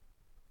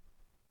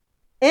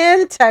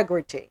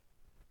 Integrity.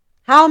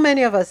 How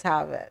many of us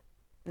have it?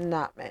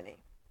 Not many.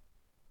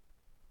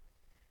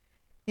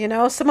 You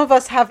know, some of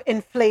us have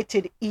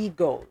inflated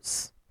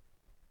egos.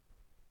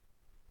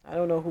 I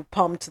don't know who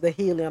pumped the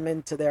helium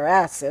into their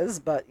asses,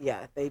 but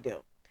yeah, they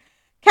do.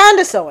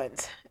 Candace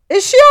Owens,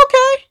 is she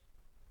okay?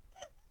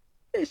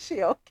 Is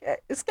she okay?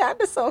 Is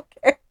Candace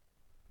okay?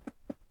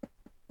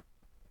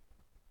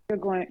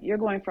 You're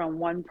going from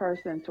one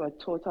person to a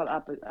total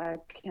opposite. I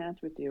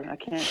can't with you. I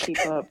can't keep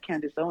up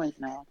Candace Owens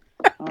now.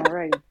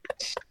 Alrighty.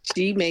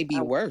 She may be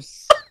I,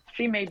 worse.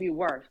 she may be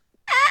worse.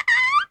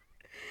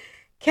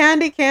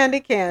 Candy, candy,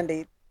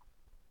 candy.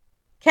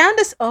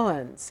 Candace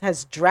Owens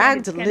has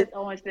dragged. Candace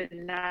Owens did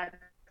not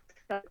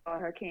suck all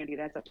her candy.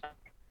 That's a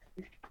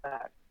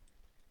fact.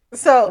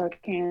 So, Her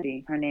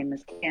candy. Her name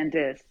is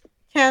Candace.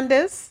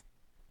 Candace,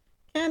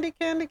 candy,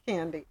 candy,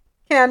 candy.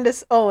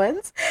 Candace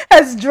Owens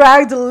has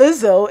dragged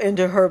Lizzo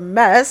into her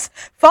mess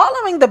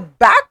following the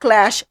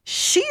backlash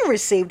she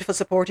received for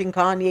supporting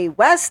Kanye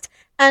West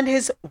and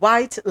his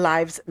White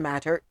Lives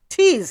Matter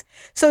tease.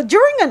 So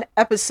during an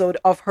episode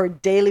of her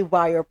Daily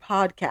Wire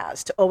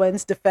podcast,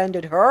 Owens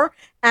defended her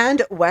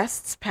and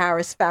West's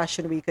Paris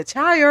Fashion Week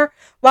attire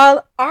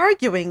while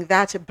arguing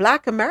that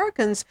Black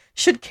Americans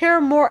should care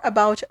more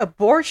about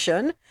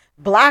abortion,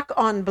 black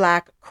on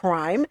black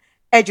crime,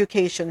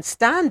 education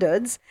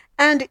standards,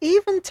 and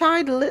even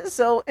tied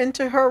Lizzo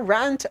into her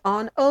rant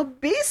on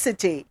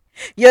obesity.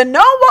 You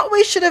know what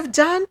we should have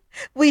done?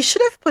 We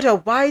should have put a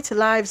White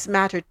Lives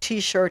Matter t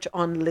shirt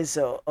on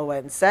Lizzo,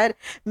 Owen said.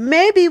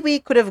 Maybe we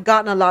could have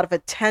gotten a lot of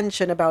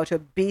attention about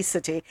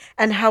obesity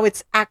and how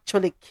it's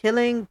actually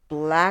killing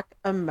Black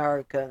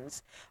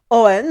Americans.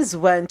 Owens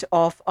went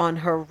off on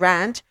her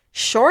rant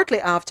shortly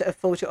after a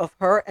photo of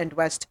her and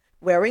West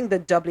wearing the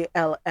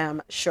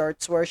WLM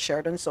shirts were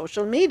shared on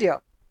social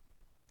media.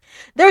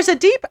 There's a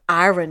deep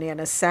irony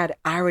and a sad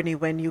irony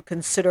when you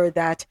consider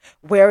that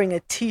wearing a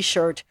t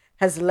shirt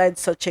has led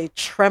such a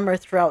tremor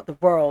throughout the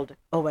world,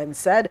 Owen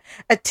said.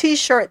 A t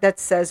shirt that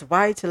says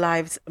White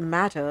Lives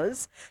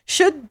Matters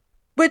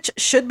which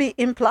should be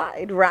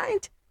implied,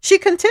 right? She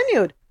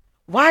continued,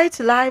 White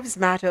lives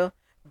matter,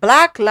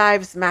 Black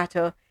lives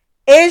matter,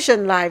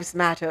 Asian lives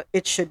matter,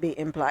 it should be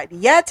implied.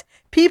 Yet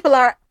people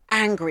are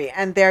angry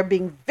and they're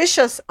being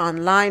vicious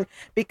online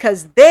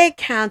because they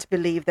can't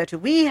believe that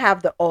we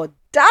have the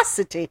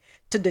audacity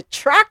to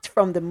detract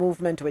from the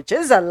movement, which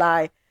is a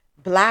lie.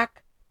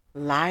 Black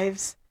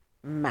lives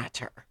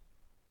matter.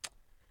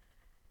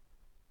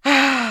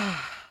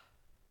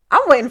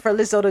 I'm waiting for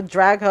Lizzo to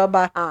drag her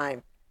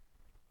behind.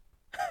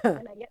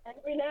 Can I get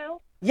angry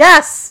now?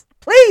 Yes,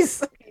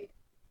 please. Okay.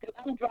 Because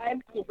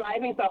I'm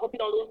driving, so I hope you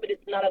don't lose me. This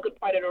is not a good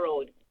part of the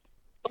road.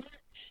 But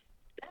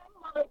them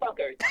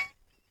motherfuckers,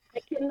 I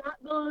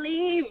cannot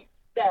believe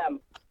them.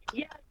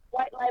 Yes,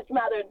 white lives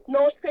matter.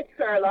 No shit,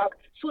 Sherlock.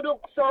 So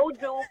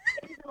do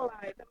Asian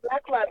lives, and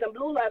black lives, and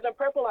blue lives, and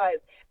purple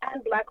lives.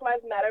 And black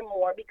lives matter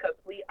more because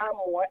we are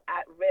more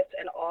at risk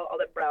than all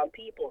other brown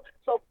people.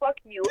 So fuck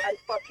you and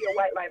fuck your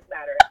white lives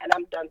matter. And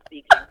I'm done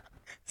speaking.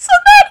 So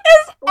that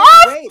is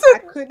off Wait, I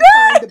couldn't today.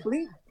 find the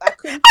bleep. I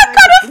couldn't I find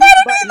the couldn't bleep find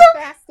it button either.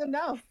 fast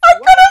enough. I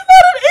What? couldn't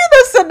find it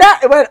either. So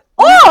that went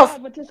Oh my off.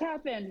 God, what just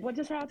happened? What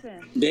just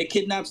happened? They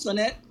kidnapped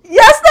Sonette.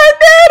 Yes, they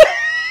did.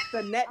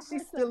 The net,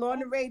 she's still on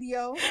the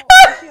radio.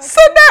 Oh, is she So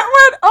okay?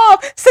 that went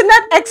off. So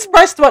that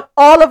expressed what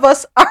all of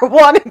us are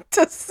wanting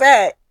to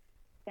say.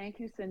 Thank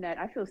you, Sinette.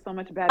 I feel so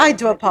much better I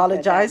do that you said that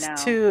apologize now.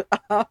 to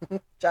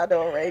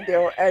Jado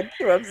Radio and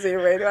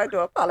QMZ Radio. I do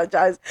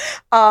apologize.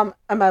 And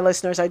my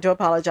listeners, I do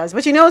apologize.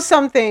 But you know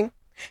something?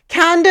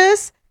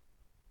 Candace,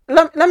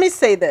 let me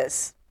say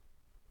this.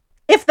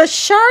 If the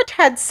shirt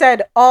had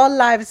said all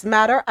lives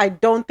matter, I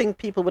don't think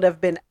people would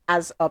have been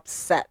as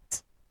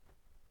upset.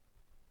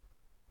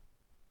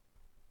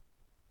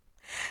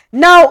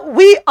 Now,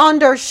 we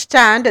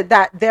understand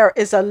that there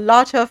is a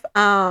lot of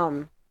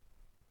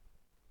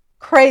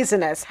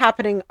craziness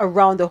happening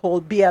around the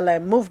whole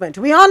BLM movement.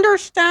 We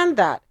understand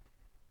that.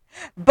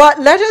 But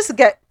let us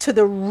get to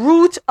the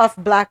root of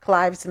Black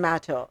Lives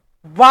Matter.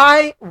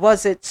 Why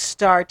was it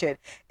started?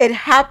 It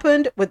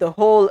happened with the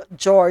whole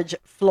George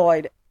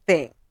Floyd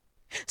thing.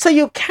 So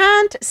you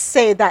can't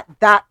say that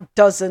that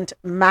doesn't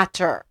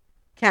matter,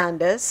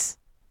 Candace.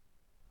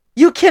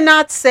 You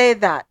cannot say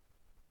that.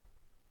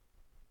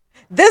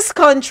 This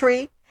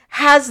country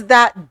has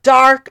that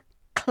dark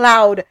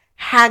cloud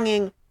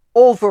hanging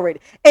over it.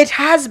 It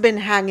has been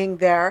hanging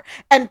there,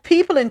 and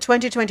people in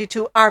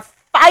 2022 are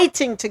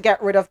fighting to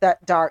get rid of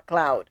that dark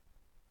cloud.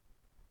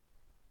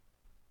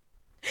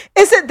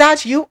 Is it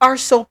that you are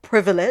so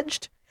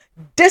privileged,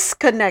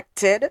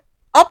 disconnected,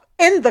 up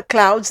in the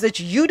clouds that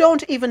you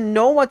don't even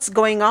know what's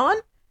going on?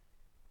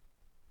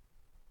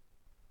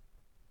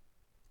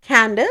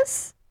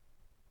 Candace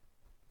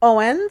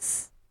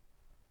Owens,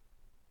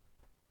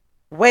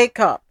 wake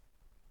up.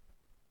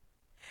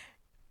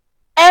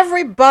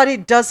 Everybody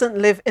doesn't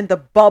live in the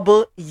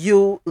bubble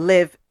you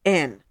live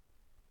in.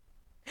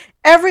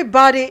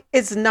 Everybody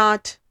is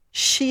not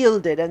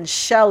shielded and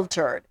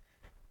sheltered.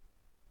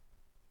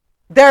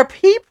 There are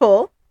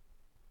people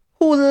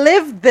who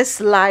live this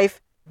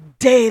life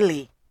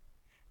daily,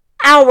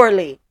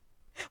 hourly,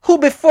 who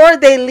before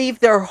they leave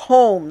their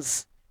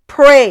homes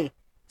pray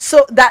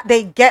so that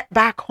they get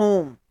back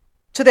home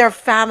to their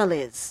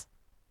families.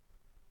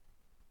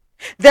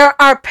 There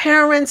are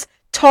parents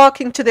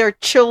talking to their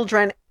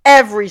children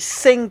every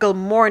single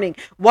morning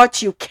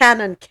what you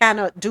can and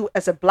cannot do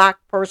as a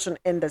black person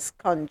in this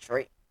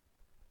country.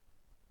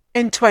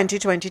 In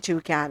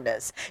 2022,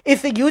 Candace,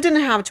 if you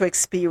didn't have to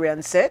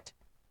experience it,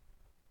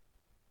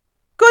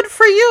 good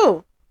for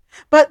you.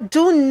 But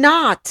do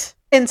not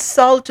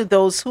insult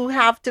those who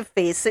have to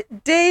face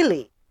it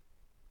daily.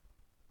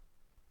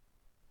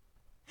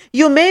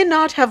 You may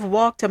not have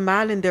walked a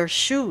mile in their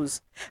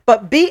shoes,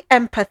 but be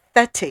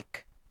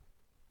empathetic.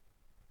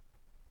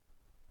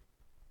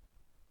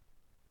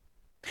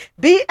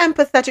 Be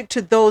empathetic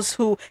to those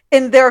who,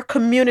 in their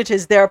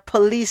communities, they're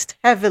policed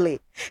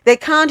heavily. They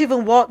can't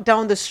even walk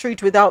down the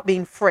street without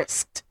being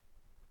frisked.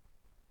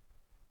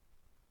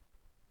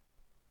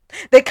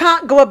 They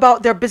can't go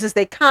about their business.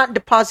 They can't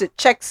deposit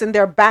checks in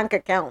their bank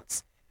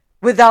accounts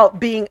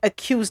without being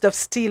accused of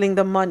stealing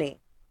the money.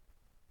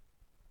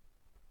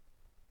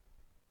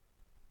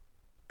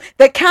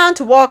 They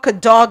can't walk a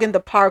dog in the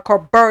park or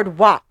bird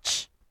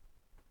watch.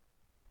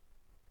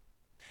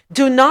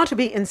 Do not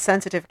be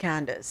insensitive,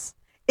 Candace.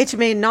 It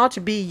may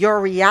not be your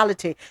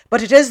reality,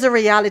 but it is the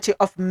reality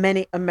of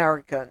many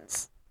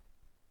Americans.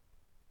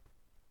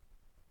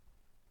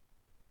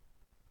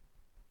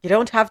 You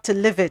don't have to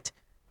live it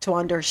to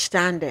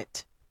understand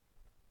it,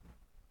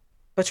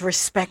 but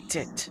respect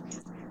it.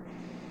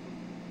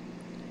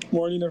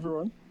 Morning,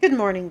 everyone. Good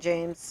morning,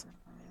 James.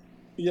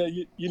 Yeah,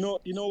 you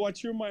know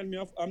what you remind me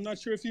of. I'm not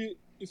sure if you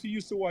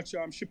used to watch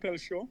Chappelle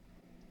show,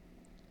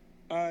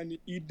 and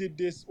he did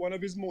this. One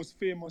of his most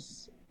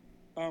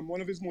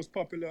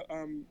popular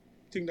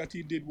thing that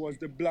he did was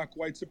the black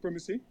white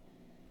supremacy.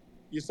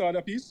 You saw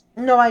that piece?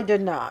 No, I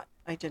did not.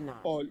 I did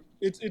not. Oh,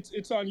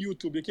 it's on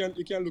YouTube.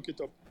 You can look it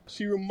up.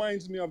 She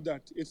reminds me of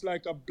that. It's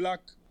like a black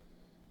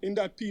in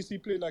that piece. He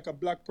played like a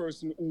black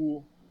person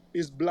who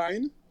is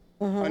blind,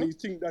 and Mm-hmm. he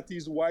think that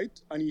he's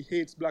white, and he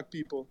hates black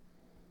people,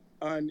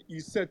 and he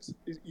sets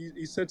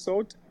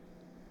out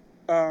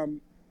um,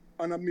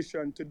 on a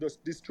mission to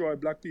just destroy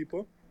black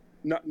people,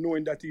 not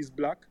knowing that he's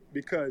black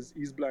because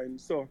he's blind.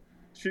 So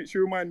she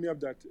reminds me of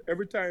that.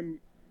 Every time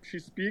she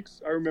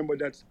speaks, I remember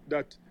that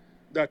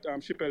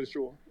Chappelle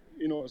show.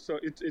 So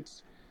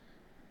it's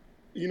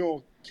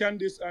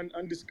Candice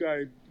and this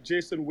guy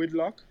Jason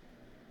Whitlock.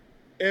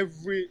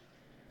 Every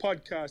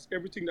podcast,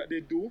 everything that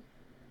they do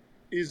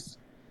is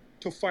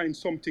to find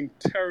something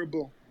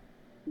terrible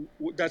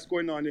that's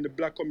going on in the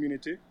black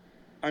community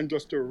and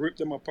just to rip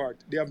them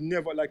apart. They have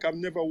never, like, I've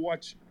never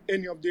watched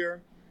any of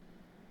their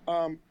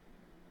um,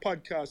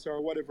 podcasts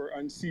or whatever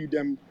and see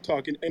them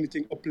talking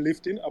anything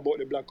uplifting about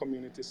the black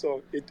community.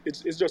 So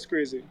it's just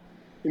crazy.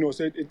 So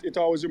it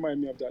always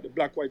reminds me of that, the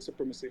black white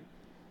supremacy.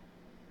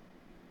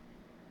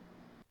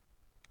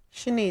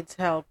 She needs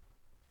help.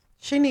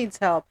 She needs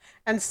help.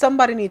 And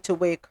somebody needs to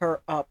wake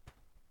her up.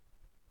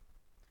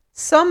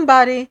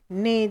 Somebody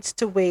needs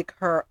to wake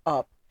her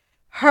up.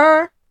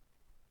 Her,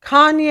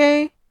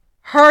 Kanye,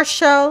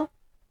 Herschel,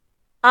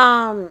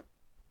 um,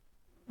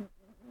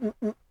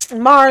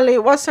 Marley,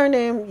 what's her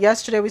name?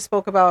 Yesterday we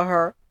spoke about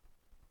her.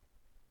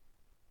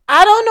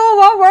 I don't know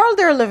what world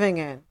they're living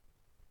in.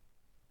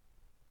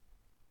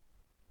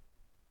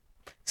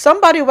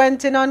 Somebody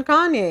went in on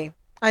Kanye.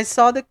 I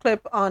saw the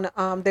clip on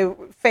they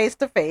face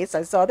to face.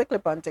 I saw the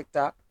clip on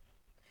TikTok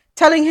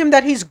telling him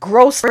that he's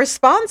grossly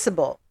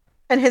responsible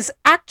and his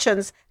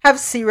actions have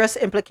serious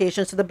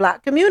implications to the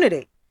black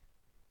community.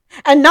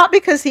 And not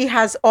because he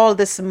has all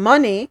this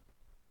money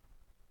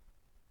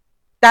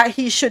that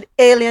he should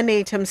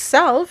alienate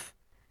himself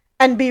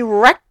and be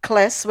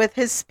reckless with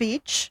his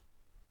speech,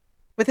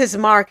 with his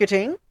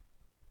marketing.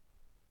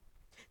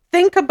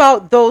 Think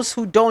about those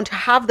who don't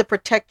have the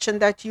protection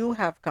that you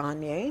have,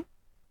 Kanye.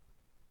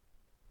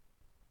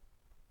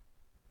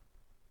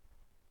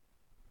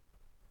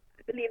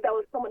 I believe that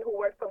was someone who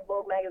worked for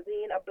Vogue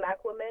magazine, a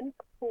black woman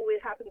who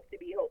happens to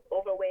be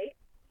overweight.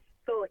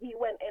 So he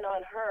went in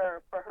on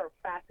her for her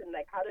fasting.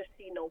 Like, how does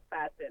she know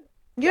fasting?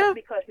 Yeah. Just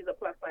because she's a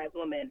plus size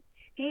woman.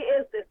 He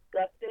is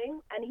disgusting,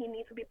 and he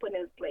needs to be put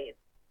in his place.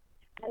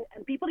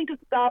 And people need to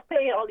stop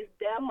paying all this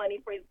damn money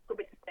for his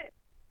stupid shit.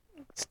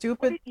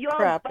 Stupid You're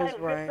crap is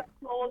buying right. ripped up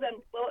clothes and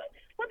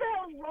what the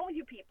hell is wrong with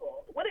you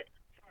people?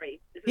 Sorry,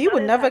 this is He not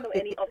would an never. attack on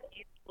any of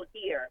you people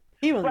here.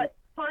 He will. But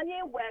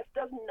Kanye West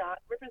does not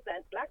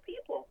represent black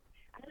people.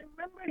 I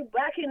remember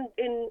back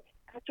in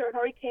after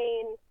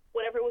Hurricane,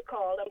 whatever it was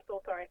called, I'm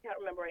so sorry, I can't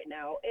remember right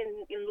now,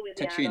 in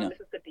Louisiana, Katrina.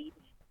 Mississippi.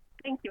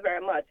 Thank you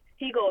very much.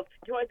 He goes,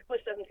 George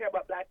Bush doesn't care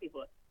about black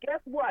people.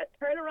 Guess what?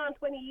 Turn around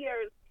 20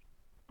 years,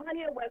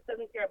 Kanye West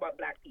doesn't care about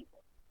black people.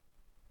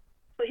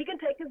 So he can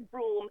take his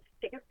broom,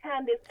 take his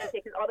Candace, and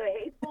take his other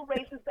hateful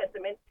racist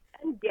sentiment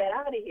and get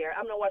out of here.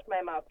 I'm gonna wash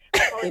my mouth.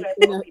 I apologize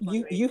to all people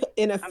underage.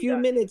 In a I'm few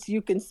done. minutes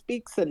you can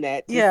speak,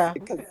 Sonette. Yeah.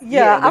 Because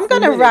Yeah. in a I'm few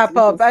gonna minutes wrap you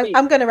can up. speak.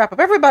 I'm gonna wrap up.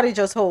 Everybody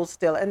just hold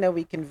still, and then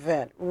we can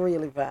vent.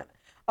 Really vent.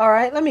 All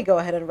right. Let me go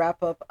ahead and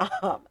wrap up.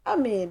 I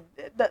mean,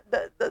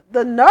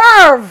 the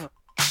nerve.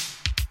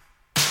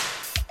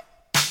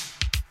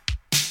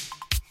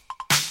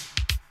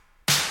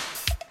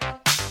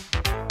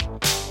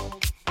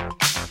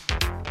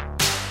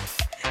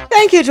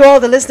 Thank you to all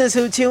the listeners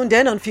who tuned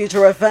in on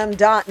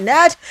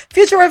FutureFM.net,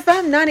 Future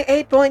FM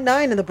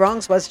 98.9 in the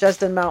Bronx,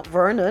 Westchester, and Mount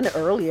Vernon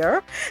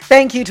earlier.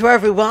 Thank you to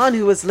everyone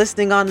who was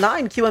listening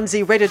online,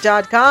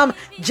 QMZRadio.com,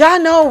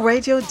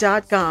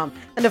 JanoRadio.com.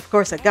 And of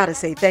course, I gotta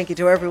say thank you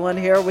to everyone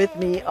here with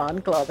me on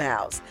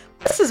Clubhouse.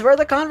 This is where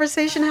the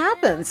conversation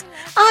happens.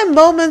 I'm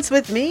Moments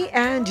with Me,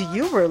 and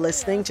you were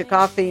listening to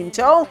Coffee in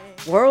Tow,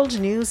 World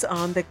News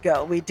on the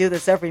Go. We do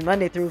this every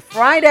Monday through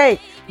Friday,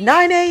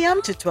 9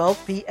 a.m. to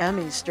 12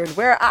 p.m. Eastern,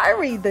 where I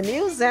read the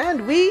news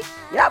and we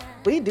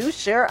do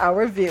share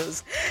our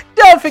views.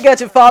 Don't forget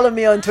to follow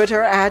me on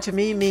Twitter at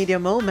Me Media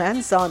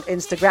Moments, on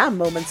Instagram,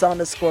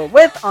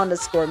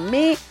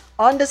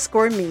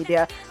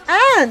 moments_with_me_media,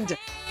 and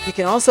you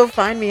can also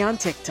find me on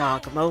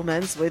TikTok,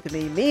 Moments with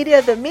Me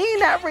Media. The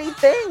mean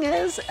everything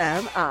is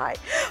MI.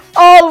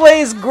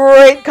 Always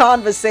great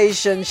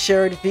conversation,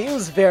 shared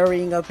views,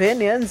 varying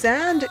opinions,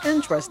 and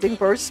interesting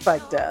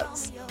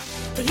perspectives.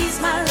 He's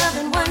my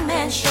loving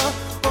one-man show.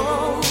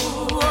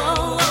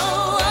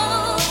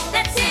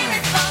 Let's hear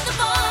it for the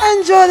boy.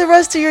 Enjoy the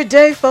rest of your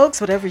day,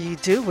 folks. Whatever you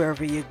do,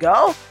 wherever you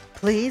go,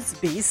 please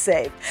be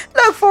safe.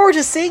 Look forward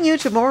to seeing you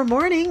tomorrow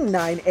morning,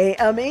 9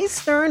 a.m.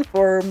 Eastern,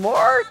 for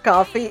more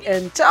Coffee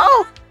in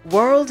Tow,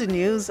 World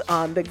News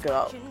on the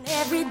Go.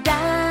 Every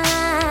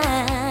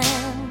dime.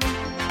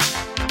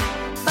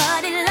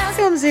 But it loves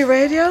QMZ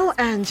Radio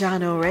and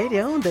Jano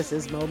Radio. This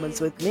is Moments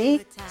with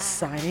Me,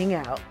 signing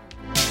out.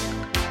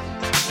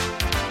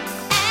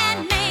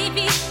 and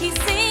maybe he's